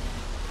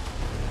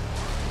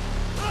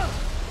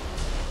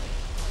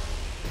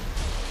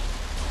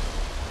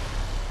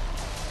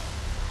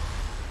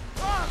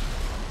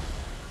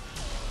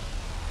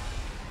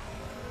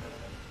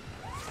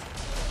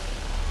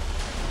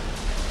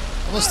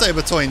 I'm gonna stay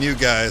between you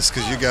guys,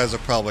 because you guys will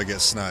probably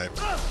get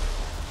sniped.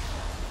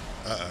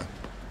 Uh-oh.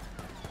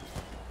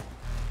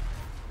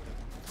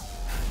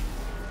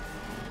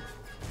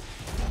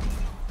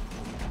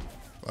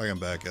 Welcome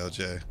back,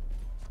 LJ.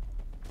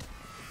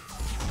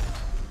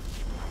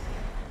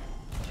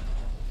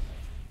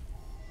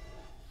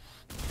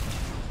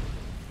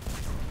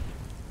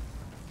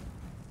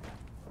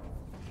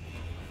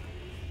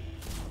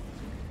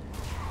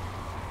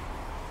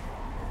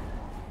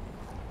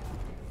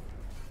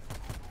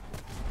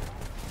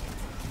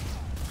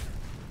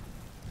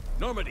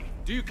 Normandy,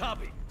 do you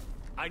copy?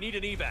 I need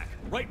an evac,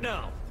 right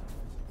now.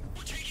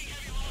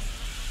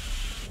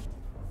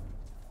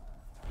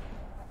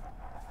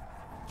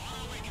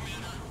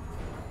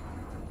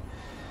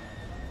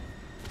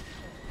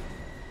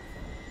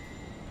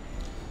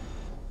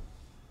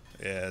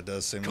 Yeah, it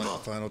does seem like the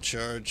final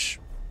charge.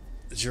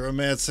 Did you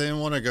romance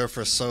anyone or go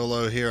for a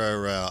solo hero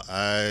route?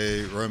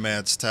 I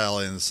romanced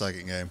Tali in the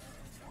second game.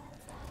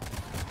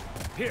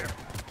 Here,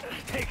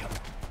 take him.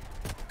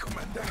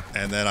 Commander,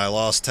 And then I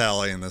lost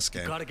Tali in this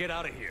game. Gotta get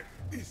out of here.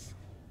 this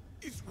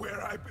is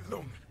where I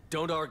belong.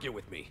 Don't argue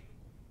with me.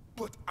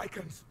 But I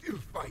can still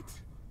fight.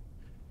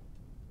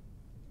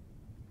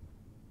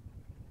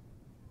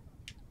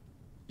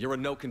 You're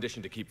in no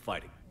condition to keep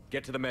fighting.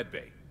 Get to the med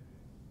bay.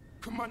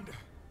 Commander,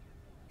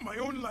 my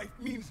own life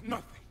means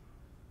nothing.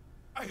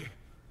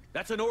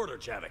 That's an order,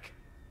 Javik.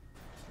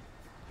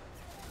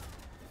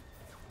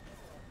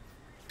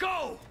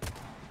 Go!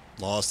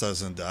 Lost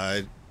hasn't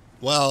died.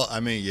 Well, I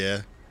mean,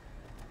 yeah.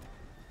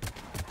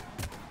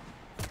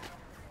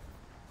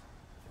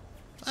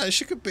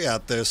 She could be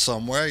out there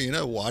somewhere, you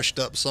know, washed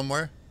up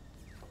somewhere.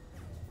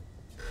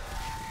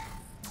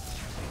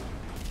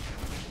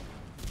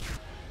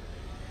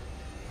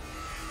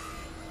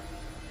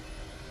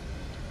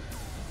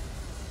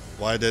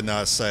 Why didn't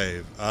I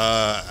save?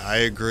 I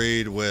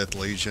agreed with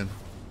Legion.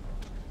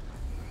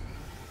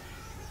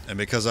 And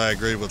because I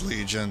agreed with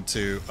Legion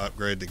to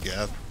upgrade the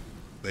Geth,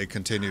 they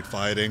continued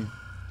fighting.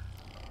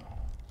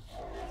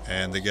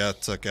 And the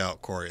Geth took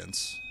out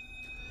Quarians.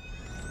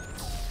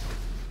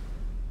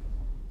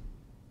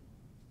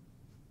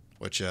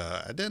 Which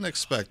I didn't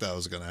expect that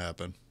was going to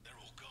happen. They're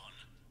all gone.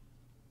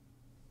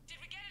 Did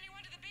we get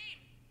anyone to the beam?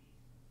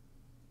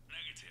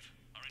 Negative.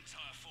 Our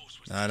entire force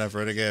was... Not enough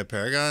Renegade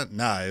Paragon?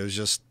 Nah, it was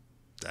just...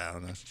 I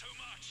don't know.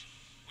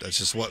 That's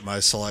just what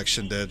my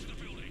selection did.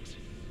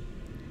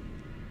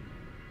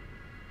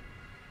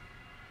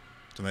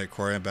 To make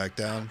Quarian back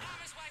down.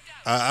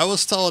 I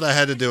was told I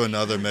had to do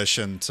another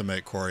mission to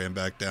make Quarian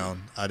back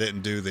down. I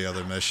didn't do the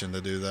other mission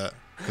to do that.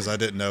 Because I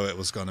didn't know it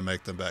was going to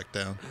make them back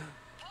down.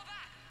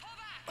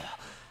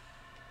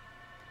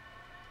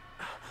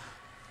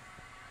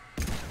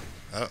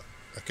 Oh,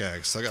 okay,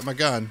 I still got my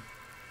gun.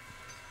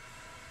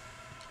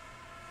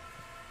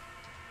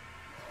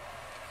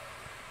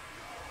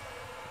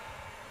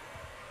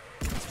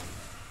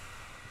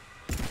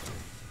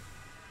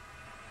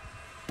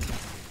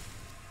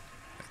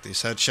 Make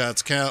these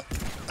headshots count.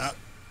 Ah.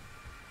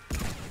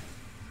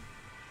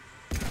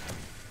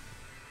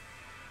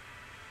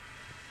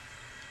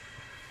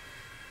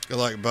 Good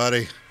luck,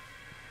 buddy.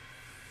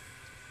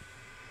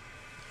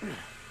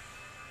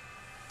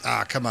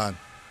 Ah, come on.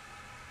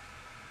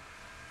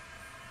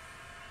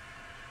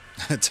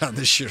 Time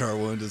to shoot our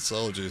wounded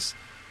soldiers.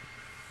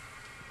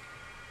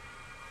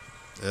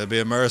 It'll be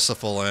a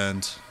merciful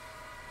end.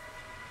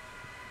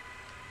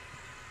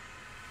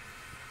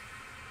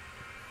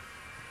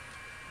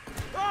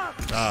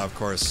 Ah, of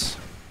course.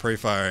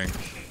 Pre-firing.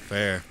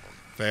 Fair.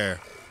 Fair.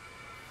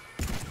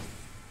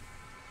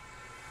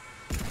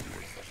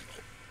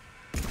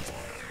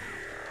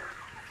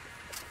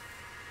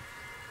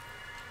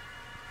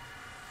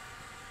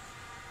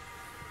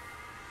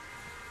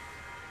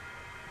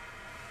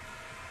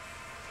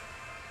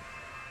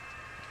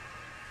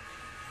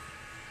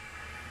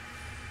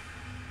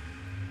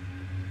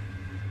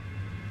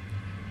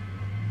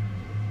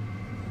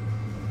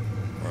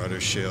 Marauder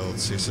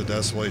shields. He so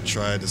desperately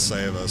tried to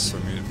save us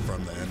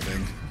from the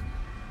ending.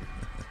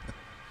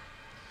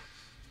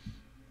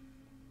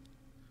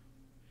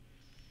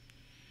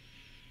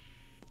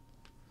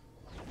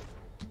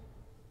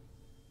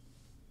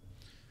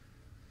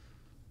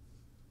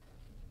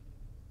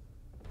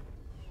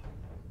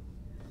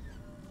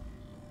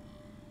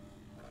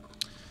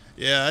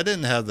 Yeah, I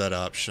didn't have that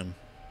option.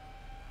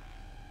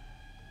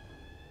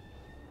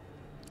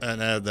 I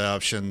didn't have the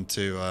option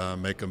to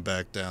make him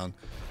back down.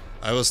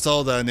 I was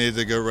told that I needed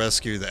to go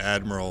rescue the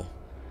Admiral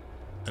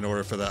in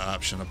order for that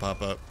option to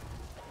pop up.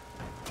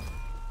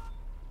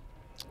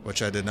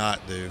 Which I did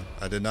not do.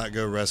 I did not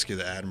go rescue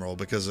the Admiral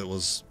because it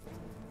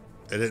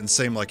didn't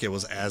seem like it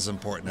was as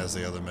important as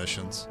the other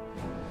missions.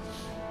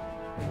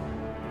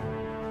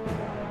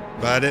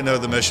 But I didn't know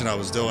the mission I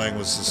was doing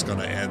was just going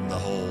to end the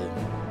whole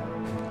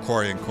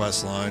Quarian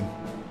quest line.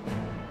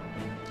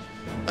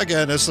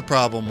 Again, it's the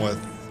problem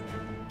with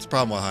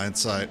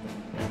hindsight.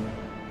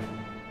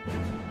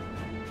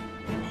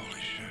 Holy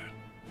shit.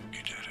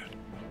 You did it.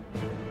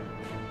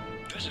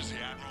 This is the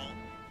Admiral.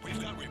 We've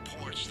got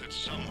reports that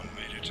someone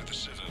made it to the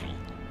Citadel.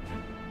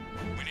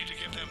 We need to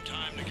give them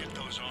time to get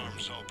those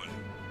arms open.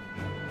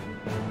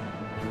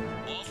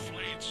 All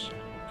fleets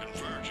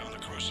converge on the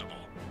Crucible.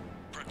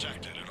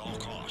 Protect it at all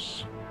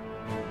costs.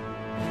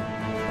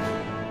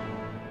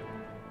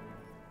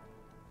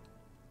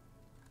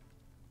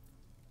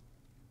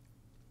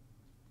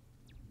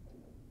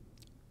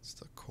 It's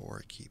the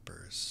core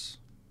keepers.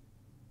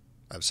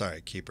 I'm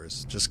sorry,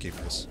 keepers. Just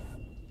keepers.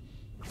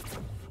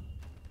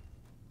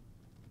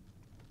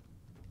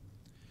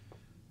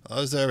 I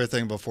was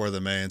everything before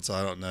the main, so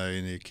I don't know.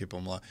 You need to keep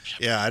them alive.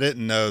 Yeah, I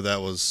didn't know that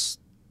was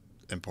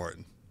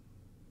important.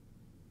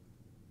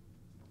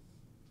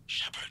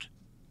 Shepard.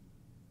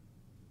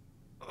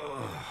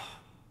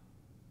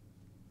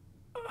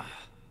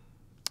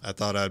 I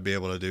thought I'd be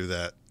able to do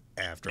that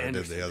after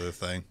Anderson. I did the other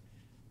thing.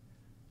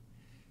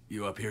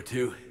 You up here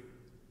too?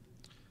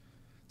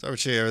 So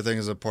actually, everything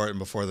is important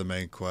before the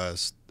main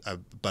quest.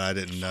 But I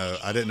didn't know.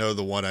 I didn't know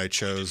the one I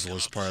chose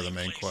was part of the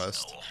main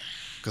quest.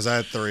 Because I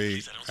had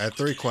three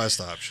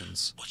quest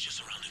options.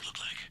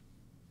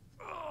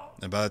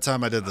 And by the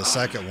time I did the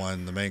second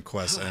one, the main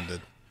quest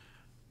ended.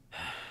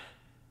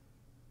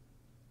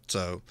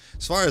 So,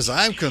 as far as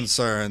I'm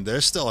concerned,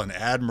 there's still an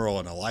Admiral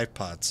and a life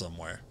pod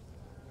somewhere.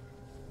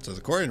 So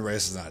the Quarian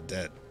race is not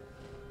dead.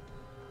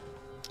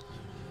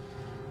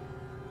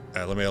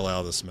 Alright, let me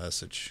allow this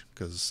message,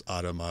 because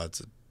Automod's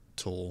a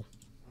tool.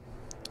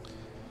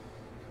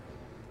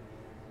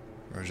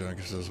 Original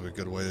says a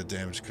good way to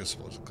damage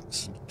Crucible.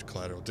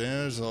 Collateral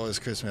damage. It always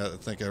creeps me out to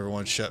think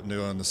everyone Shep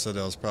knew on the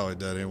Citadel is probably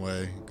dead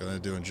anyway. Gonna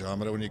do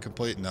Andromeda when you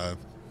complete? No.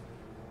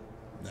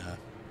 Nah.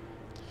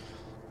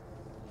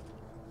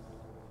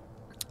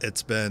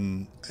 It's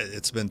been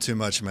too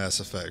much Mass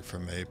Effect for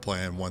me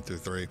playing 1 through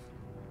 3.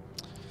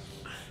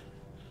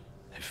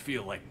 I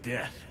feel like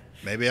death.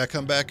 Maybe I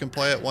come back and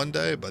play it one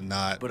day, but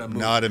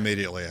not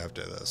immediately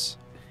after this.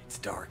 It's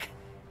dark.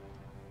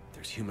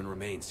 There's human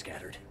remains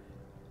scattered.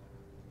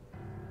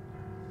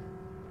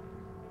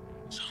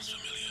 Sounds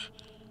familiar.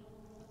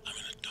 I'm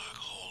in a dark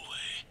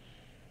hallway.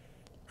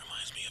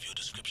 Reminds me of your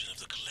description of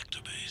the collector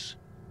base.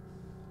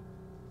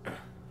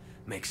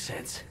 Makes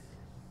sense.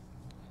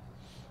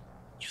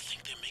 You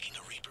think they're making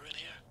a Reaper in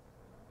here?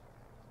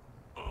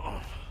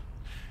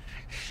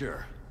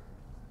 Sure.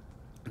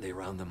 They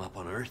round them up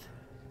on Earth,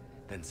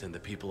 then send the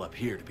people up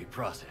here to be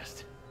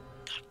processed.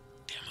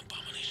 Goddamn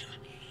abomination.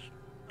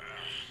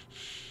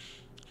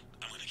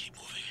 I'm gonna keep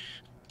moving.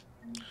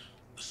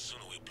 The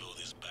sooner we blow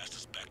these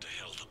bastards back to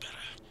hell, the better.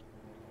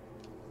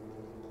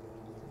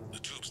 The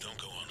tubes don't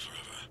go on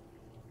forever.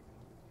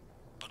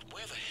 But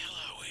where the hell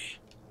are we?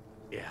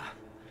 Yeah.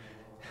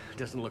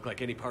 Doesn't look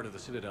like any part of the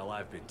Citadel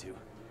I've been to.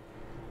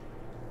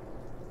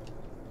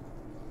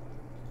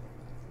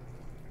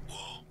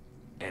 Whoa.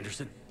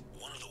 Anderson?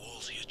 One of the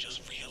walls here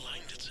just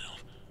realigned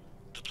itself.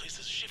 The place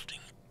is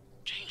shifting,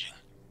 changing.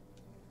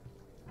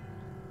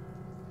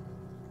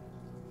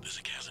 There's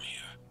a chasm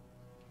here,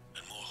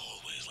 and more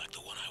hallways like the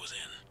one I was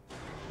in.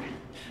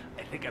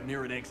 I think I'm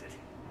near an exit.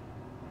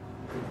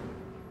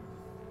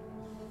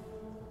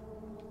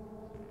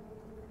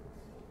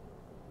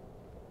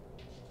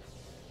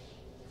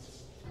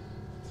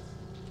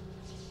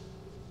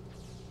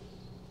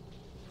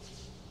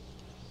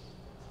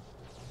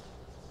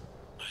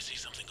 I see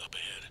something up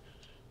ahead.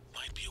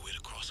 Might be a way to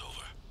cross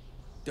over.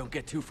 Don't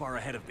get too far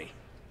ahead of me.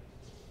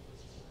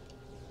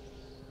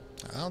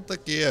 I don't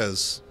think he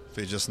is, if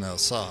he just now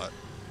saw it.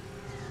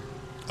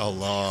 Oh,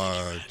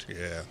 Lord,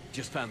 yeah.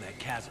 Just found that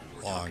chasm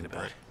we're Long talking about.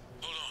 break.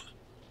 Hold on.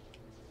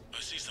 I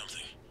see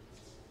something.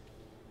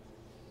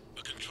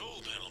 A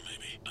control panel,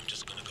 maybe. I'm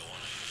just gonna go on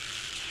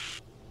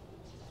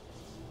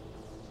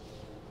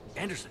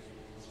it. Anderson.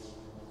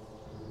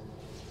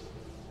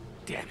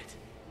 Damn it.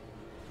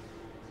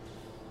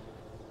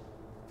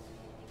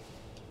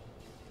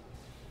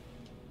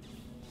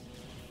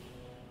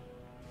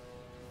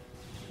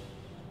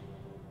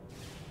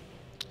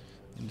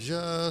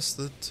 Just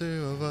the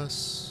two of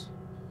us.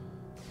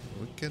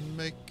 We can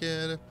make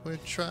it if we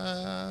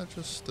try,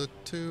 just the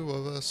two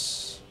of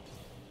us.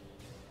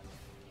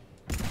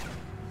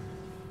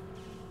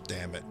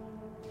 Damn it.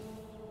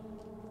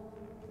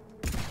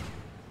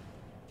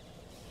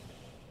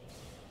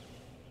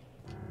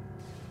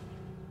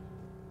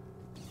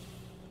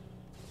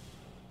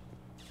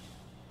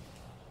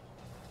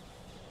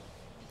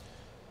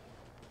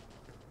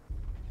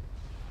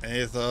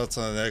 Any thoughts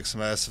on the next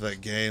Mass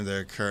Effect game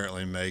they're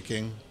currently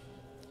making?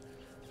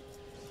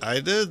 I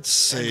did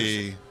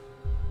see...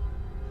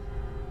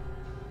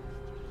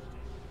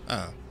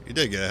 Oh, you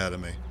did get ahead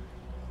of me.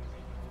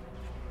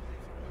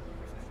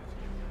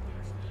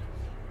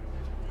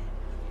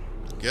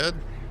 Good?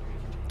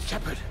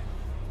 Shepard.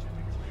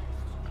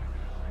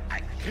 I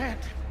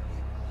can't.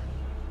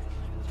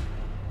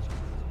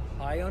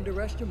 I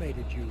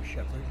underestimated you,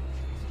 Shepard.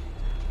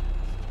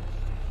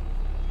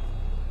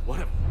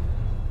 What a...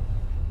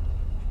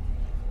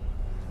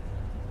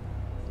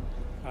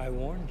 I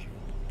warned you.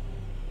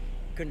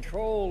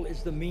 Control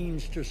is the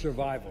means to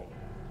survival.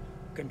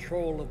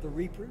 Control of the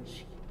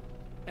Reapers,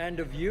 and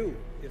of you,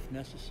 if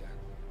necessary.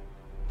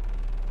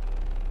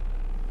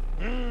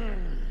 They're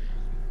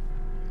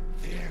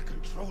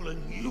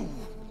controlling you.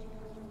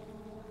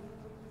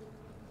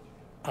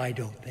 I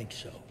don't think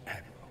so,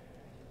 Admiral.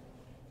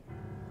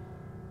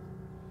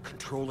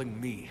 Controlling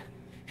me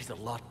is a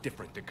lot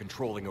different than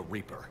controlling a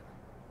Reaper.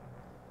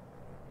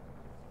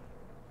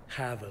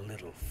 Have a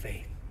little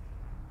faith.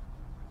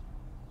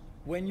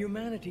 When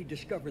humanity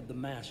discovered the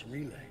mass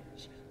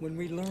relays, when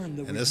we learned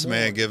that And this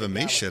man giving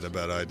me shit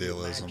about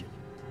idealism.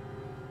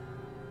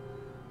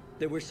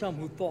 There were some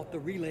who thought the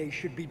relays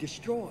should be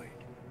destroyed.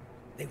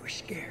 They were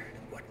scared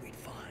of what we'd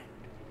find,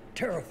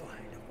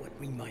 terrified of what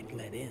we might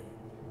let in.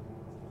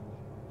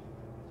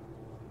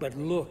 But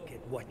look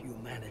at what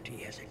humanity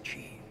has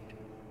achieved.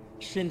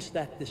 Since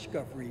that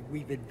discovery,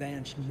 we've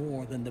advanced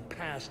more than the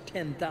past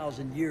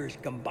 10,000 years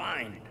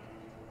combined.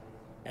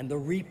 And the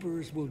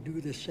Reapers will do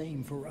the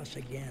same for us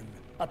again,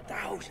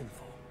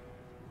 1,000-fold.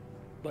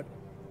 But...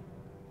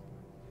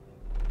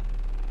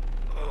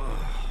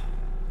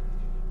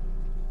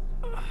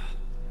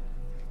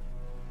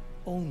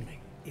 only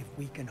if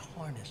we can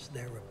harness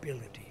their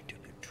ability to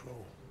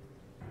control.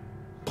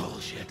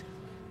 Bullshit.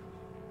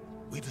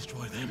 We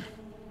destroy them,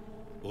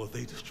 or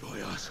they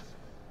destroy us.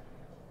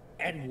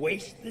 And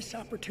waste this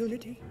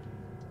opportunity?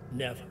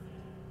 Never.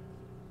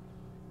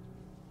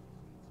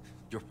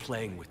 You're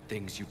playing with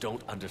things you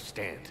don't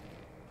understand.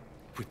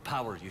 With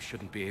power you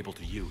shouldn't be able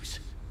to use.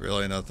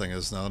 Really nothing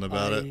is known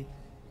about it.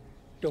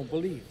 Don't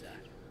believe that.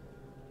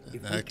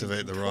 And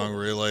activate the wrong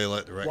relay,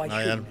 let the why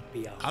right shouldn't it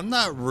be ours? I'm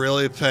not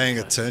really paying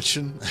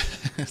attention.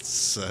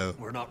 So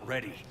we're not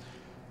ready.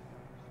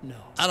 No.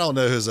 I don't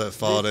know who's at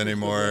fault This is the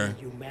anymore. way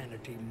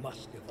humanity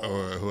must evolve.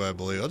 Or who I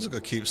believe. I'm just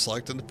gonna keep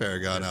selecting the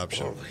Paragon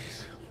option.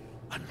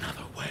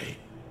 Another way.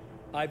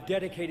 I've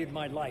dedicated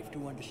my life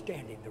to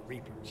understanding the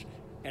Reapers,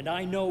 and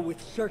I know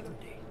with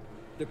certainty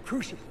the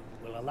Crucible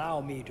will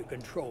allow me to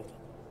control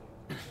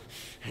them.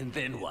 And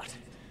then what?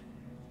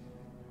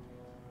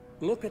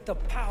 Look at the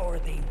power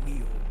they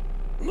wield.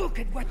 Look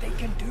at what they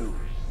can do.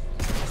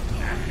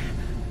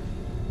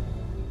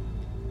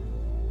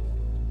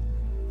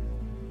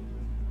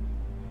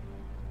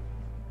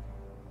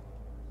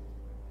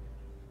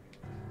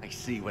 I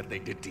see what they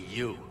did to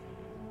you.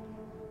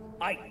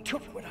 I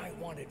took what I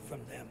wanted from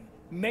them,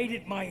 made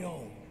it my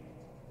own.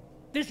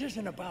 This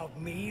isn't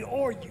about me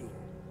or you.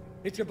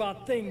 It's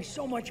about things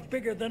so much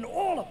bigger than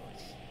all of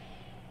us.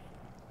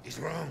 He's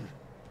wrong.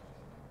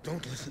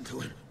 Don't listen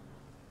to him.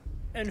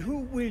 And who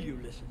will you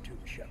listen to,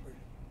 Shepard?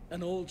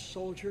 An old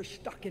soldier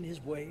stuck in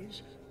his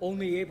ways,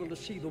 only able to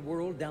see the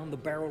world down the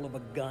barrel of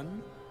a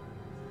gun?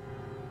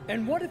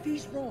 And what if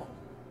he's wrong?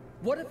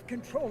 What if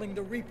controlling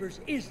the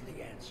Reapers is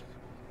the answer?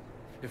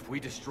 If we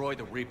destroy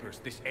the Reapers,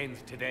 this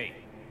ends today.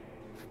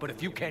 But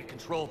if you can't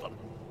control them...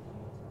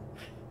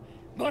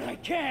 But I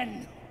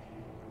can!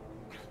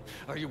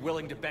 Are you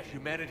willing to bet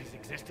humanity's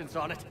existence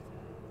on it?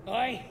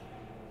 I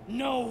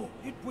know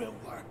it will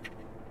work.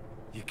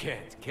 You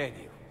can't, can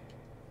you?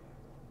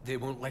 They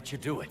won't let you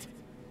do it.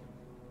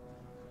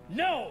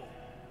 No!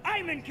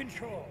 I'm in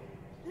control!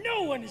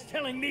 No one is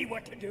telling me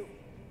what to do!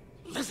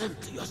 Listen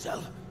to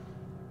yourself.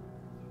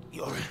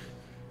 You're...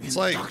 It's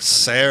like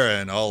Sarah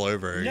and all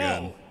over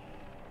again.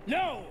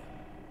 No!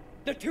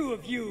 The two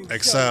of you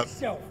Except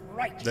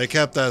self-righteous. they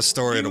kept that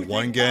story to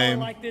one game.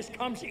 Like this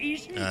comes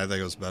easy? And I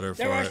think it was better for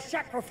there are it.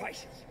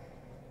 Sacrifices.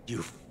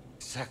 You've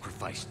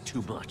sacrificed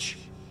too much.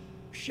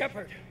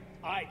 Shepard,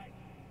 I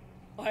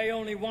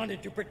only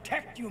wanted to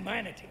protect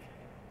humanity.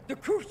 The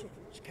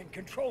Crucibles can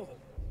control them.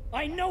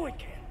 I know it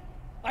can.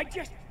 I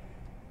just...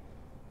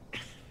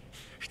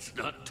 It's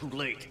not too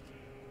late.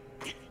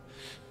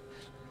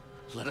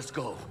 Let us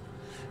go.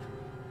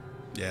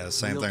 Yeah,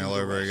 same We'll thing do all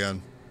the over rest.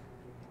 again.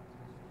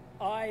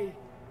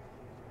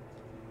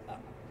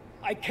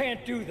 I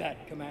can't do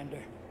that,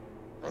 Commander.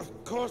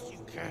 Of course you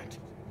can't.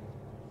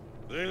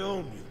 They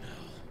own you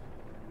now.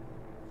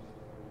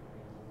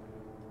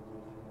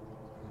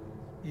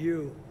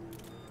 You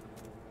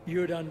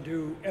You'd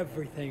undo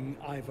everything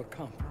I've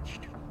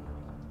accomplished.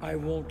 I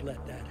won't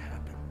let that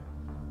happen.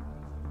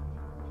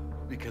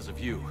 Because of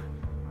you,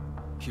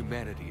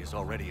 humanity is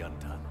already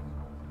undone.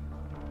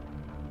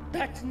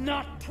 That's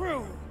not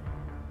true!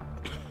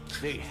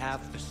 They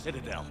have the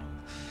Citadel.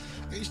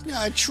 It's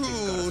not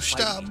true.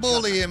 Stop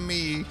bullying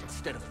me.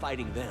 Instead of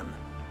fighting them.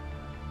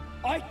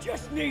 I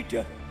just need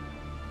to...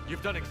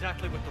 You've done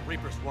exactly what the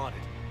Reapers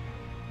wanted.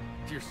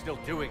 You're still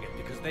doing it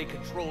because they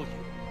control you.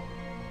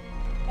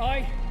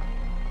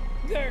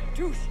 They're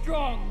too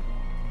strong.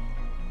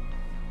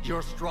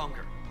 You're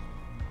stronger.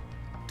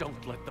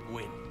 Don't let them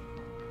win.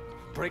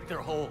 Break their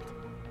hold.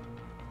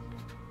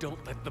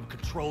 Don't let them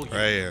control you.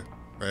 Right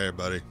here,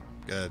 buddy.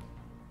 Good.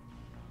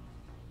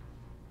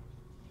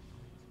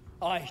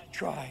 I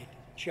tried,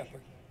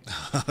 Shepard.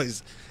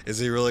 Is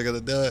he really gonna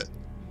do it?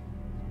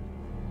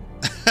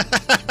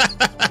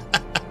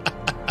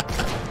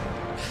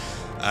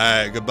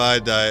 Alright, goodbye,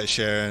 Diet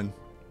Sharon.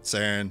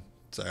 Saren,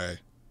 sorry.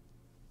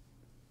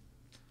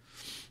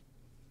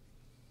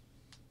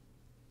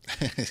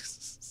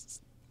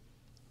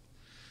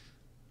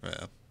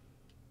 Well.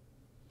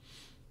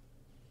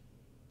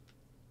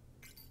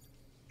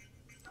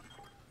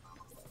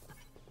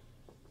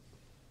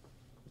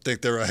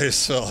 Think the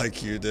writers felt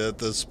like you did at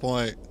this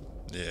point?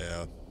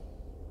 Yeah.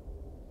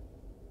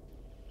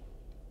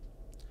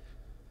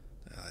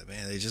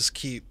 Man, they just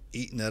keep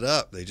eating it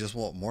up. They just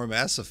want more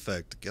Mass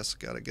Effect. Guess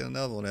we gotta get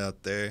another one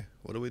out there.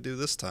 What do we do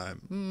this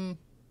time?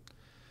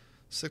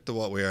 Stick to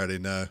what we already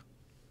know.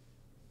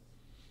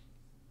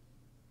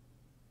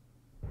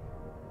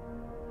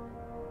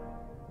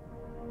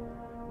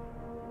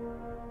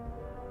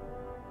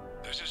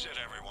 This is it,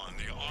 everyone.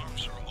 The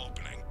arms are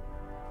opening.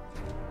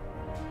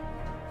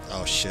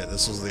 Oh shit,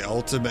 this was the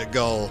ultimate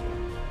goal.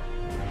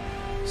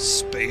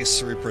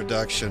 Space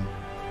reproduction.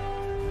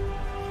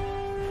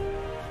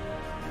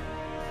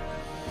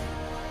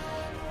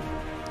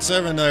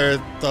 Seven there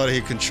thought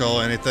he'd control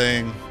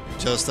anything,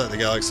 just that the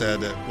Galaxy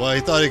had it. Well, he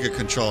thought he could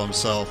control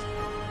himself.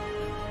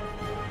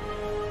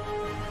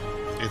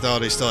 He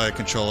thought he still had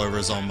control over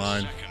his own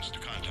mind.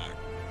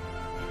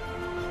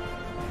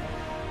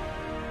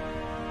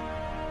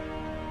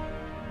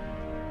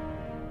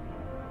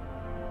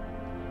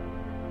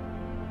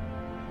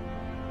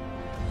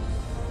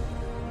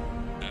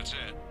 That's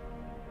it.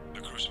 The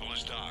Crucible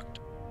is docked.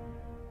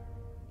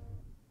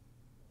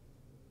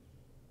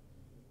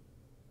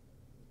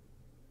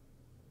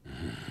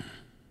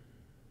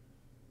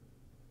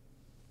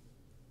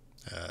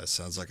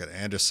 Sounds like an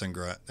Anderson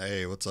grunt.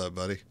 Hey, what's up,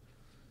 buddy?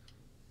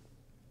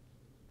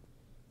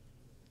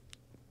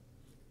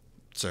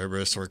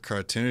 Cerberus were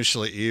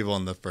cartoonishly evil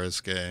in the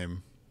first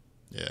game.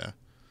 Yeah.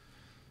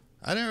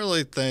 I didn't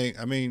really think...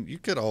 I mean, you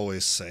could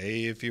always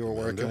say if you were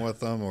working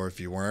with them or if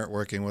you weren't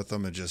working with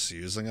them and just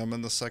using them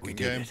in the second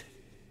game.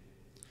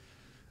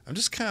 I was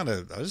just kind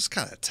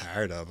of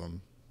tired of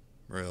them,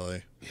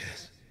 really.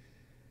 Yes,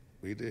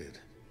 we did.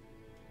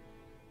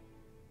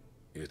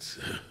 It's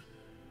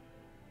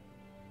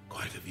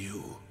quite a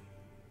view.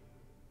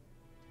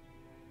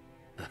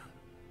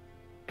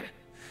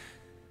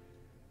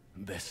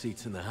 Best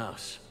seats in the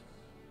house.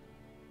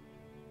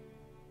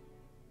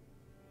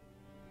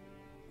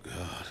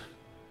 God.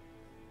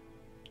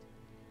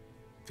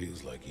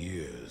 Feels like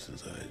years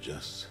since I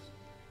just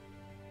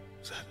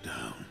sat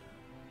down.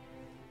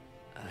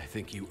 I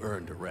think you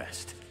earned a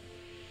rest.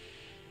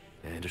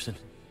 Anderson?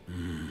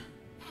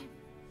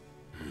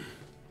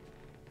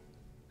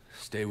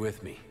 Stay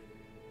with me.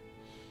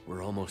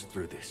 We're almost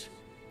through this.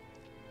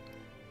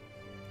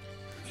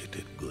 You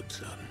did good,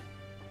 son.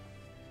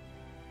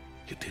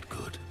 You did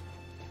good.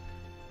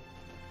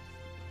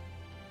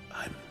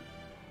 I'm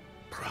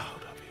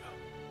proud of you.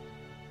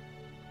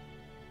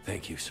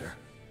 Thank you, sir.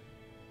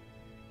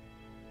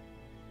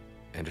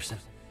 Anderson?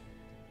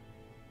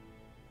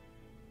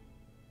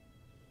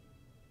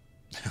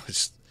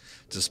 It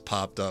just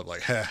popped up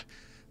like, ha,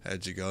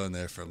 had you go in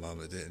there for a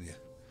moment, didn't you?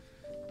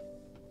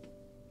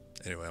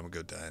 Anyway, I'm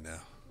gonna go die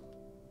now.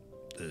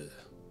 Ugh.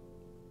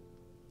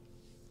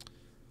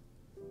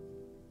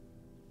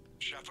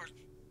 Shepard?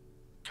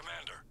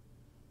 Commander?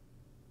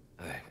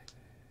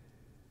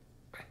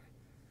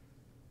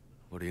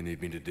 What do you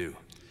need me to do?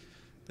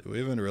 Did we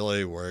even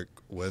really work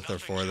with or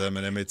for them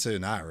in ME2?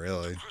 Not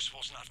really. The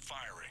Crucible's not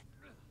firing.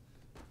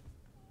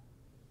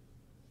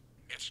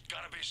 It's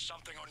gotta be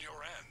something on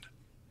your end.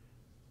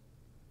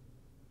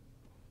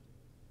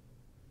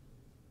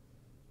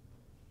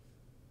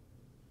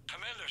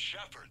 Commander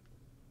Shepard.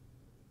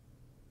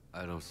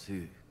 I don't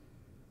see...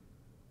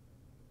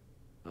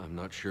 I'm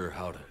not sure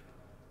how to...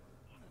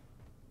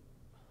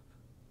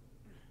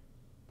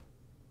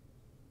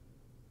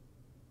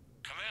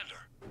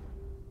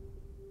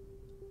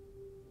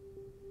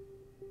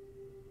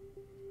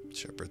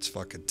 Shepard's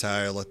fucking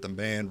tired. Let the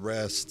man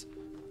rest.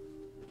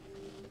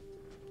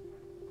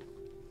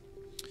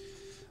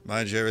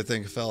 Mind you,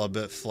 everything fell a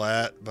bit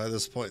flat by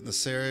this point in the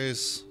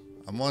series.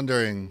 I'm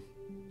wondering,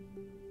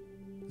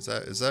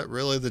 is that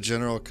really the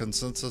general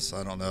consensus?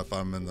 I don't know if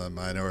I'm in the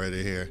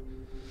minority here.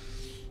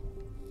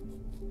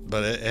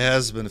 But it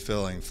has been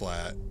feeling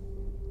flat.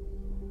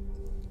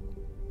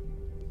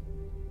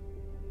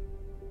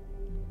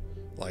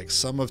 Like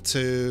some of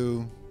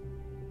 2,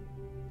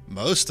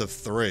 most of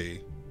 3.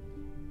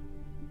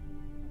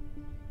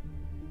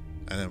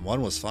 And then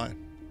 1 was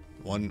fine.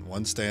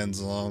 One stands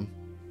alone.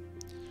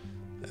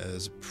 It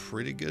is a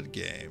pretty good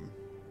game.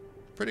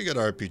 Pretty good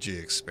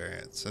RPG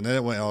experience. And then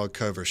it went all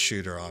cover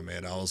shooter on me,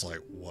 and I was like,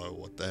 whoa,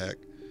 what the heck?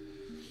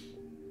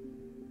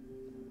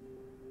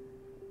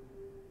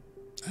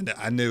 And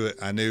I knew it.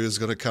 I knew he was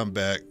going to come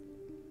back.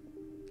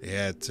 He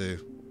had to.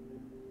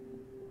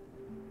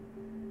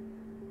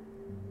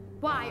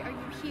 Why are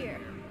you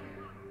here?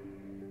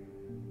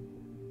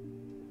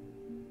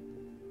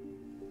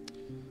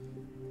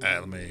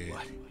 Let me...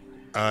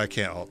 I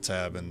can't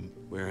alt-tab and...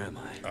 Where am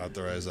I?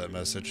 Authorize that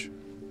message.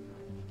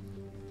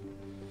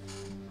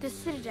 The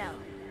Citadel.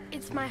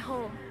 It's my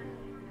home.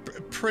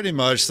 Pretty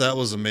much, that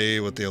was me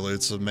with the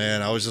elusive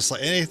man. I was just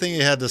like, anything he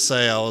had to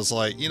say, I was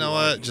like, you know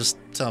what? Just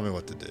tell me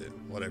what to do.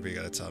 Whatever you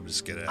gotta tell me,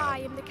 just get it out. I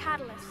am the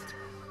catalyst.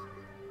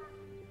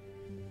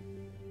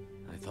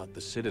 I thought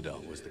the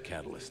Citadel was the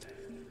catalyst.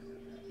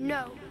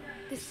 No,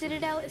 the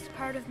Citadel is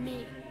part of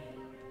me.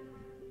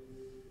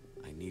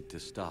 I need to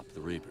stop the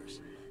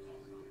Reapers.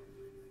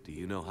 Do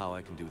you know how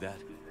I can do that?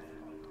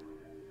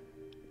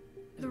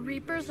 The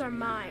Reapers are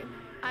mine.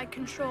 I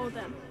control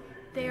them.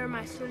 They are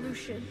my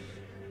solution.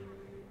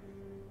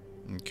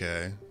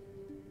 Okay.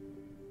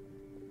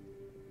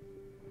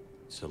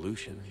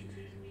 Solution?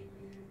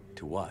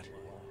 To what?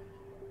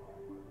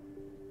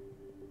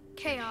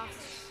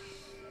 Chaos.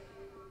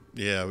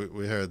 Yeah,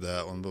 we heard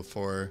that one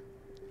before.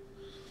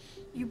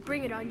 You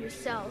bring it on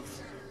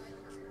yourselves.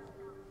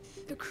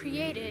 The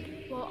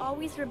created will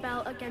always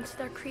rebel against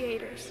their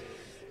creators.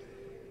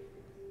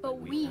 But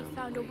we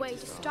found a way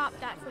to stop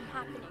that from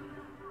happening.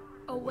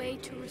 A way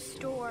to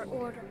restore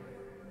order.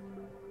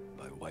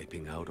 By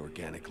wiping out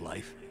organic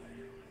life?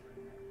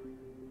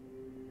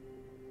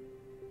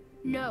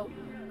 No,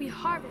 we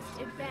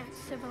harvest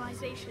advanced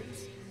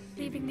civilizations,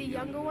 leaving the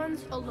younger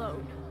ones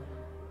alone.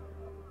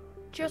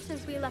 Just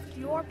as we left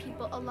your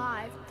people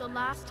alive the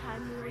last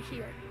time we were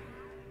here.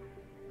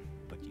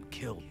 But you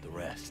killed the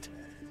rest.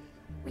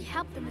 We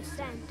helped them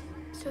ascend,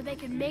 so they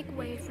could make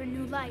way for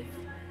new life,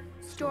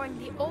 storing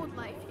the old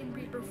life in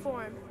Reaper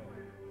form.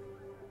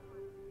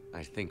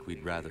 I think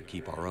we'd rather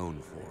keep our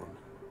own form.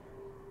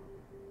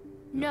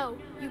 No,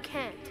 you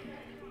can't.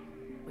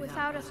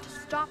 Without us to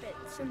stop it,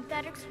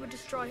 synthetics would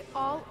destroy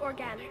all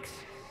organics.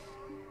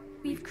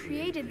 We've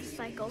created the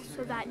cycle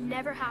so that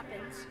never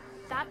happens.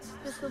 That's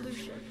the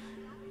solution.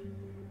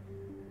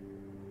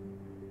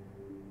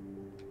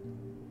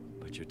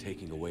 But you're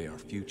taking away our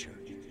future.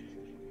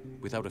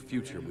 Without a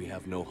future, we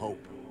have no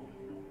hope.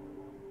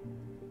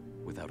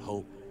 Without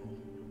hope,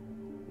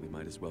 we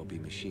might as well be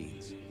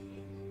machines.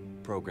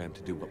 Programmed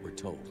to do what we're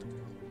told.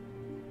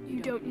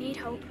 You don't need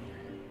hope.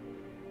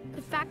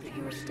 The fact that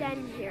you are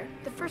standing here,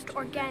 the first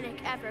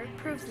organic ever,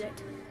 proves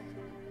it.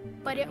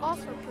 But it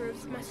also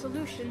proves my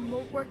solution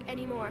won't work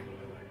anymore.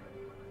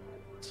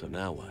 So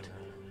now what?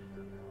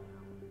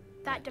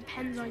 That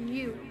depends on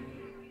you.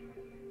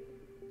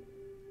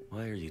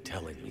 Why are you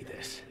telling me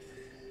this?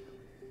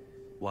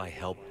 Why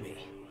help me?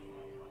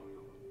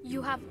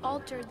 You have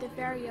altered the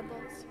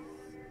variables.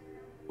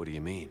 What do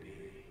you mean?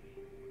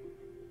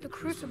 The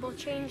Crucible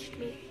changed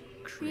me,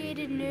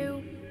 created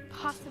new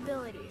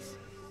possibilities,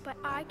 but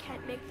I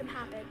can't make them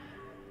happen.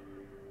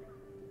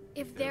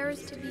 If there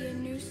is to be a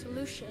new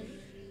solution,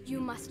 you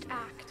must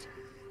act.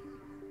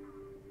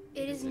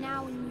 It is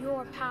now in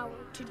your power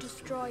to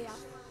destroy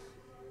us.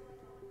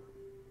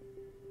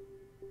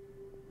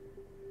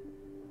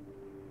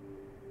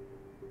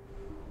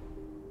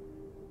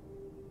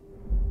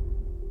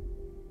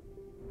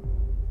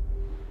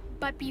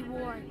 But be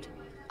warned,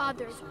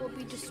 others will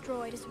be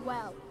destroyed as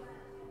well.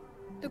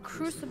 The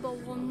Crucible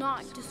will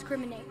not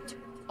discriminate.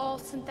 All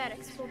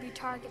synthetics will be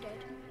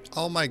targeted.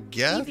 Oh my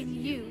god. Even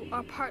you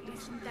are partly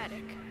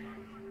synthetic.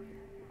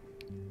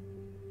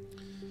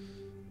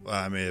 Well,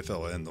 I mean, if it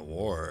will end the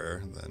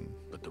war, then...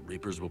 But the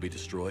Reapers will be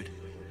destroyed?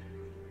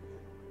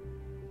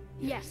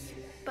 Yes,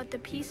 but the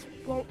peace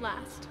won't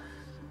last.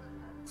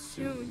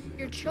 Soon,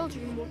 your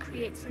children will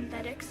create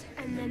synthetics,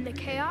 and then the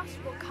chaos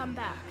will come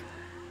back.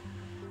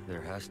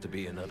 There has to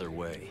be another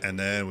way. And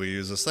then we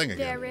use this thing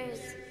again. There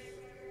is.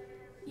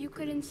 You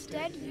could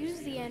instead use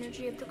the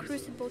energy of the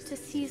Crucible to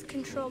seize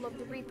control of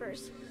the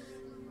Reapers.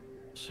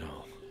 So,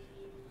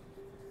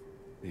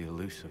 the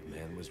elusive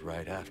man was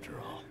right after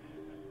all.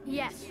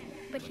 Yes,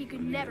 but he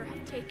could never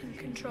have taken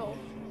control.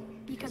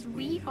 Because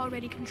we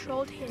already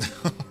controlled him.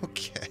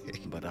 Okay.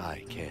 But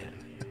I can.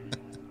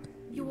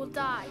 You will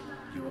die.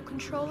 You will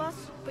control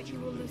us, but you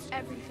will lose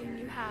everything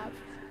you have.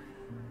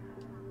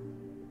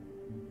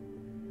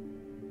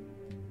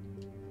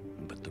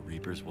 But the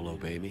Reapers will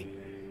obey me?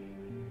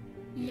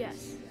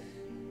 Yes.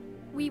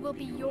 We will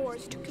be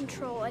yours to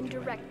control and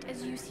direct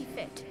as you see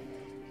fit.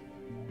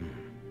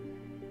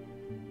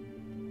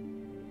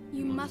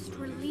 You must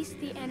release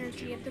the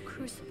energy of the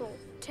Crucible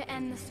to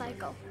end the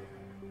cycle.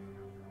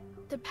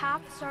 The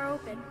paths are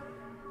open.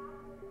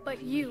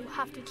 But you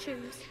have to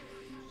choose.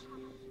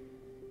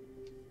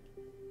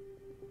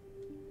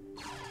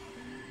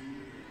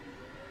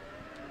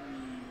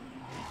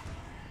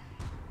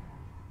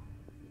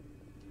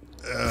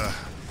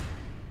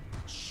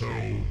 So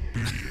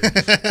be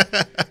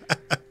it.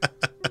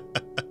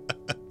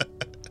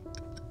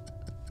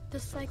 The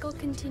cycle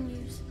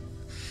continues.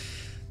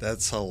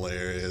 That's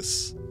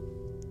hilarious.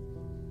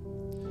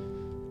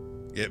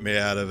 Get me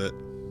out of it.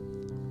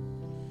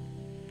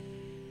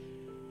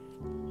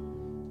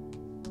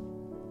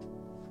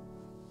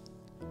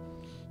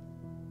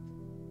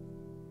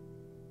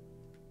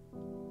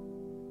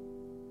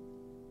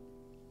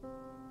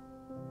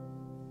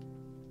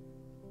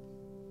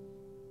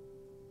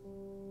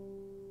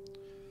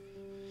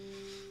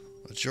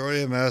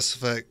 Majority of Mass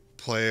Effect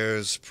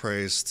players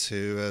praise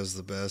 2 as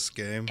the best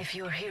game. If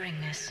you're hearing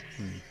this,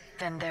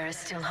 then there is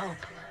still hope.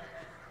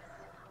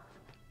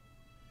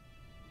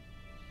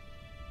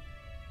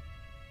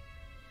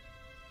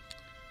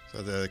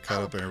 So they're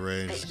caught up in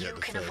range That to you get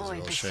the can phase avoid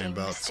well the shame same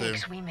about 2.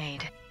 mistakes we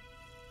made.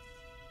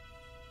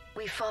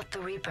 We fought the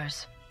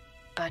Reapers,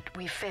 but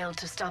we failed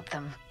to stop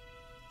them.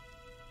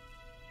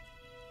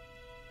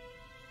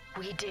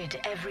 We did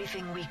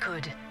everything we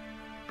could.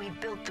 We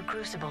built the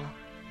Crucible,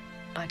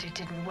 but it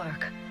didn't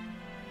work.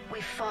 We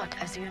fought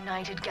as a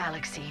united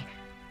galaxy,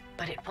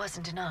 but it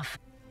wasn't enough.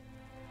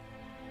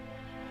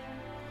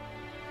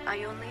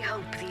 I only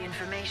hope the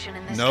information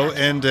in this No catalog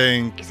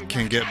ending is enough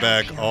can to get help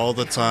back you all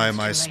the before time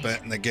it's I too spent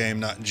late. in the game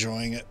not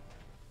enjoying it.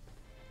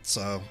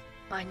 So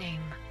My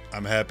name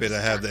I'm happy to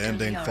have the Dr.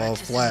 ending Liara fall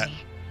flat. T'Soni.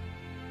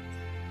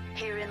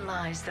 Herein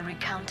lies the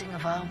recounting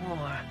of our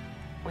war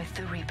with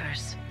the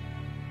Reapers.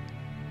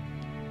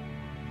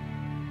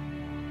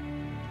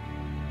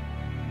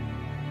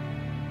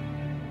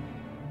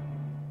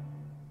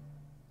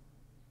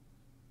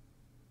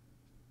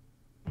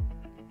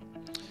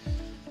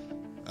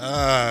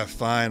 Ah,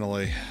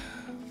 finally.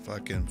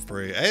 Fucking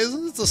free. Hey,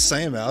 isn't it the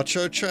same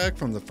outro track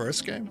from the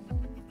first game?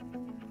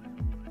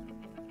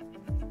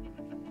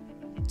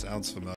 Sounds familiar.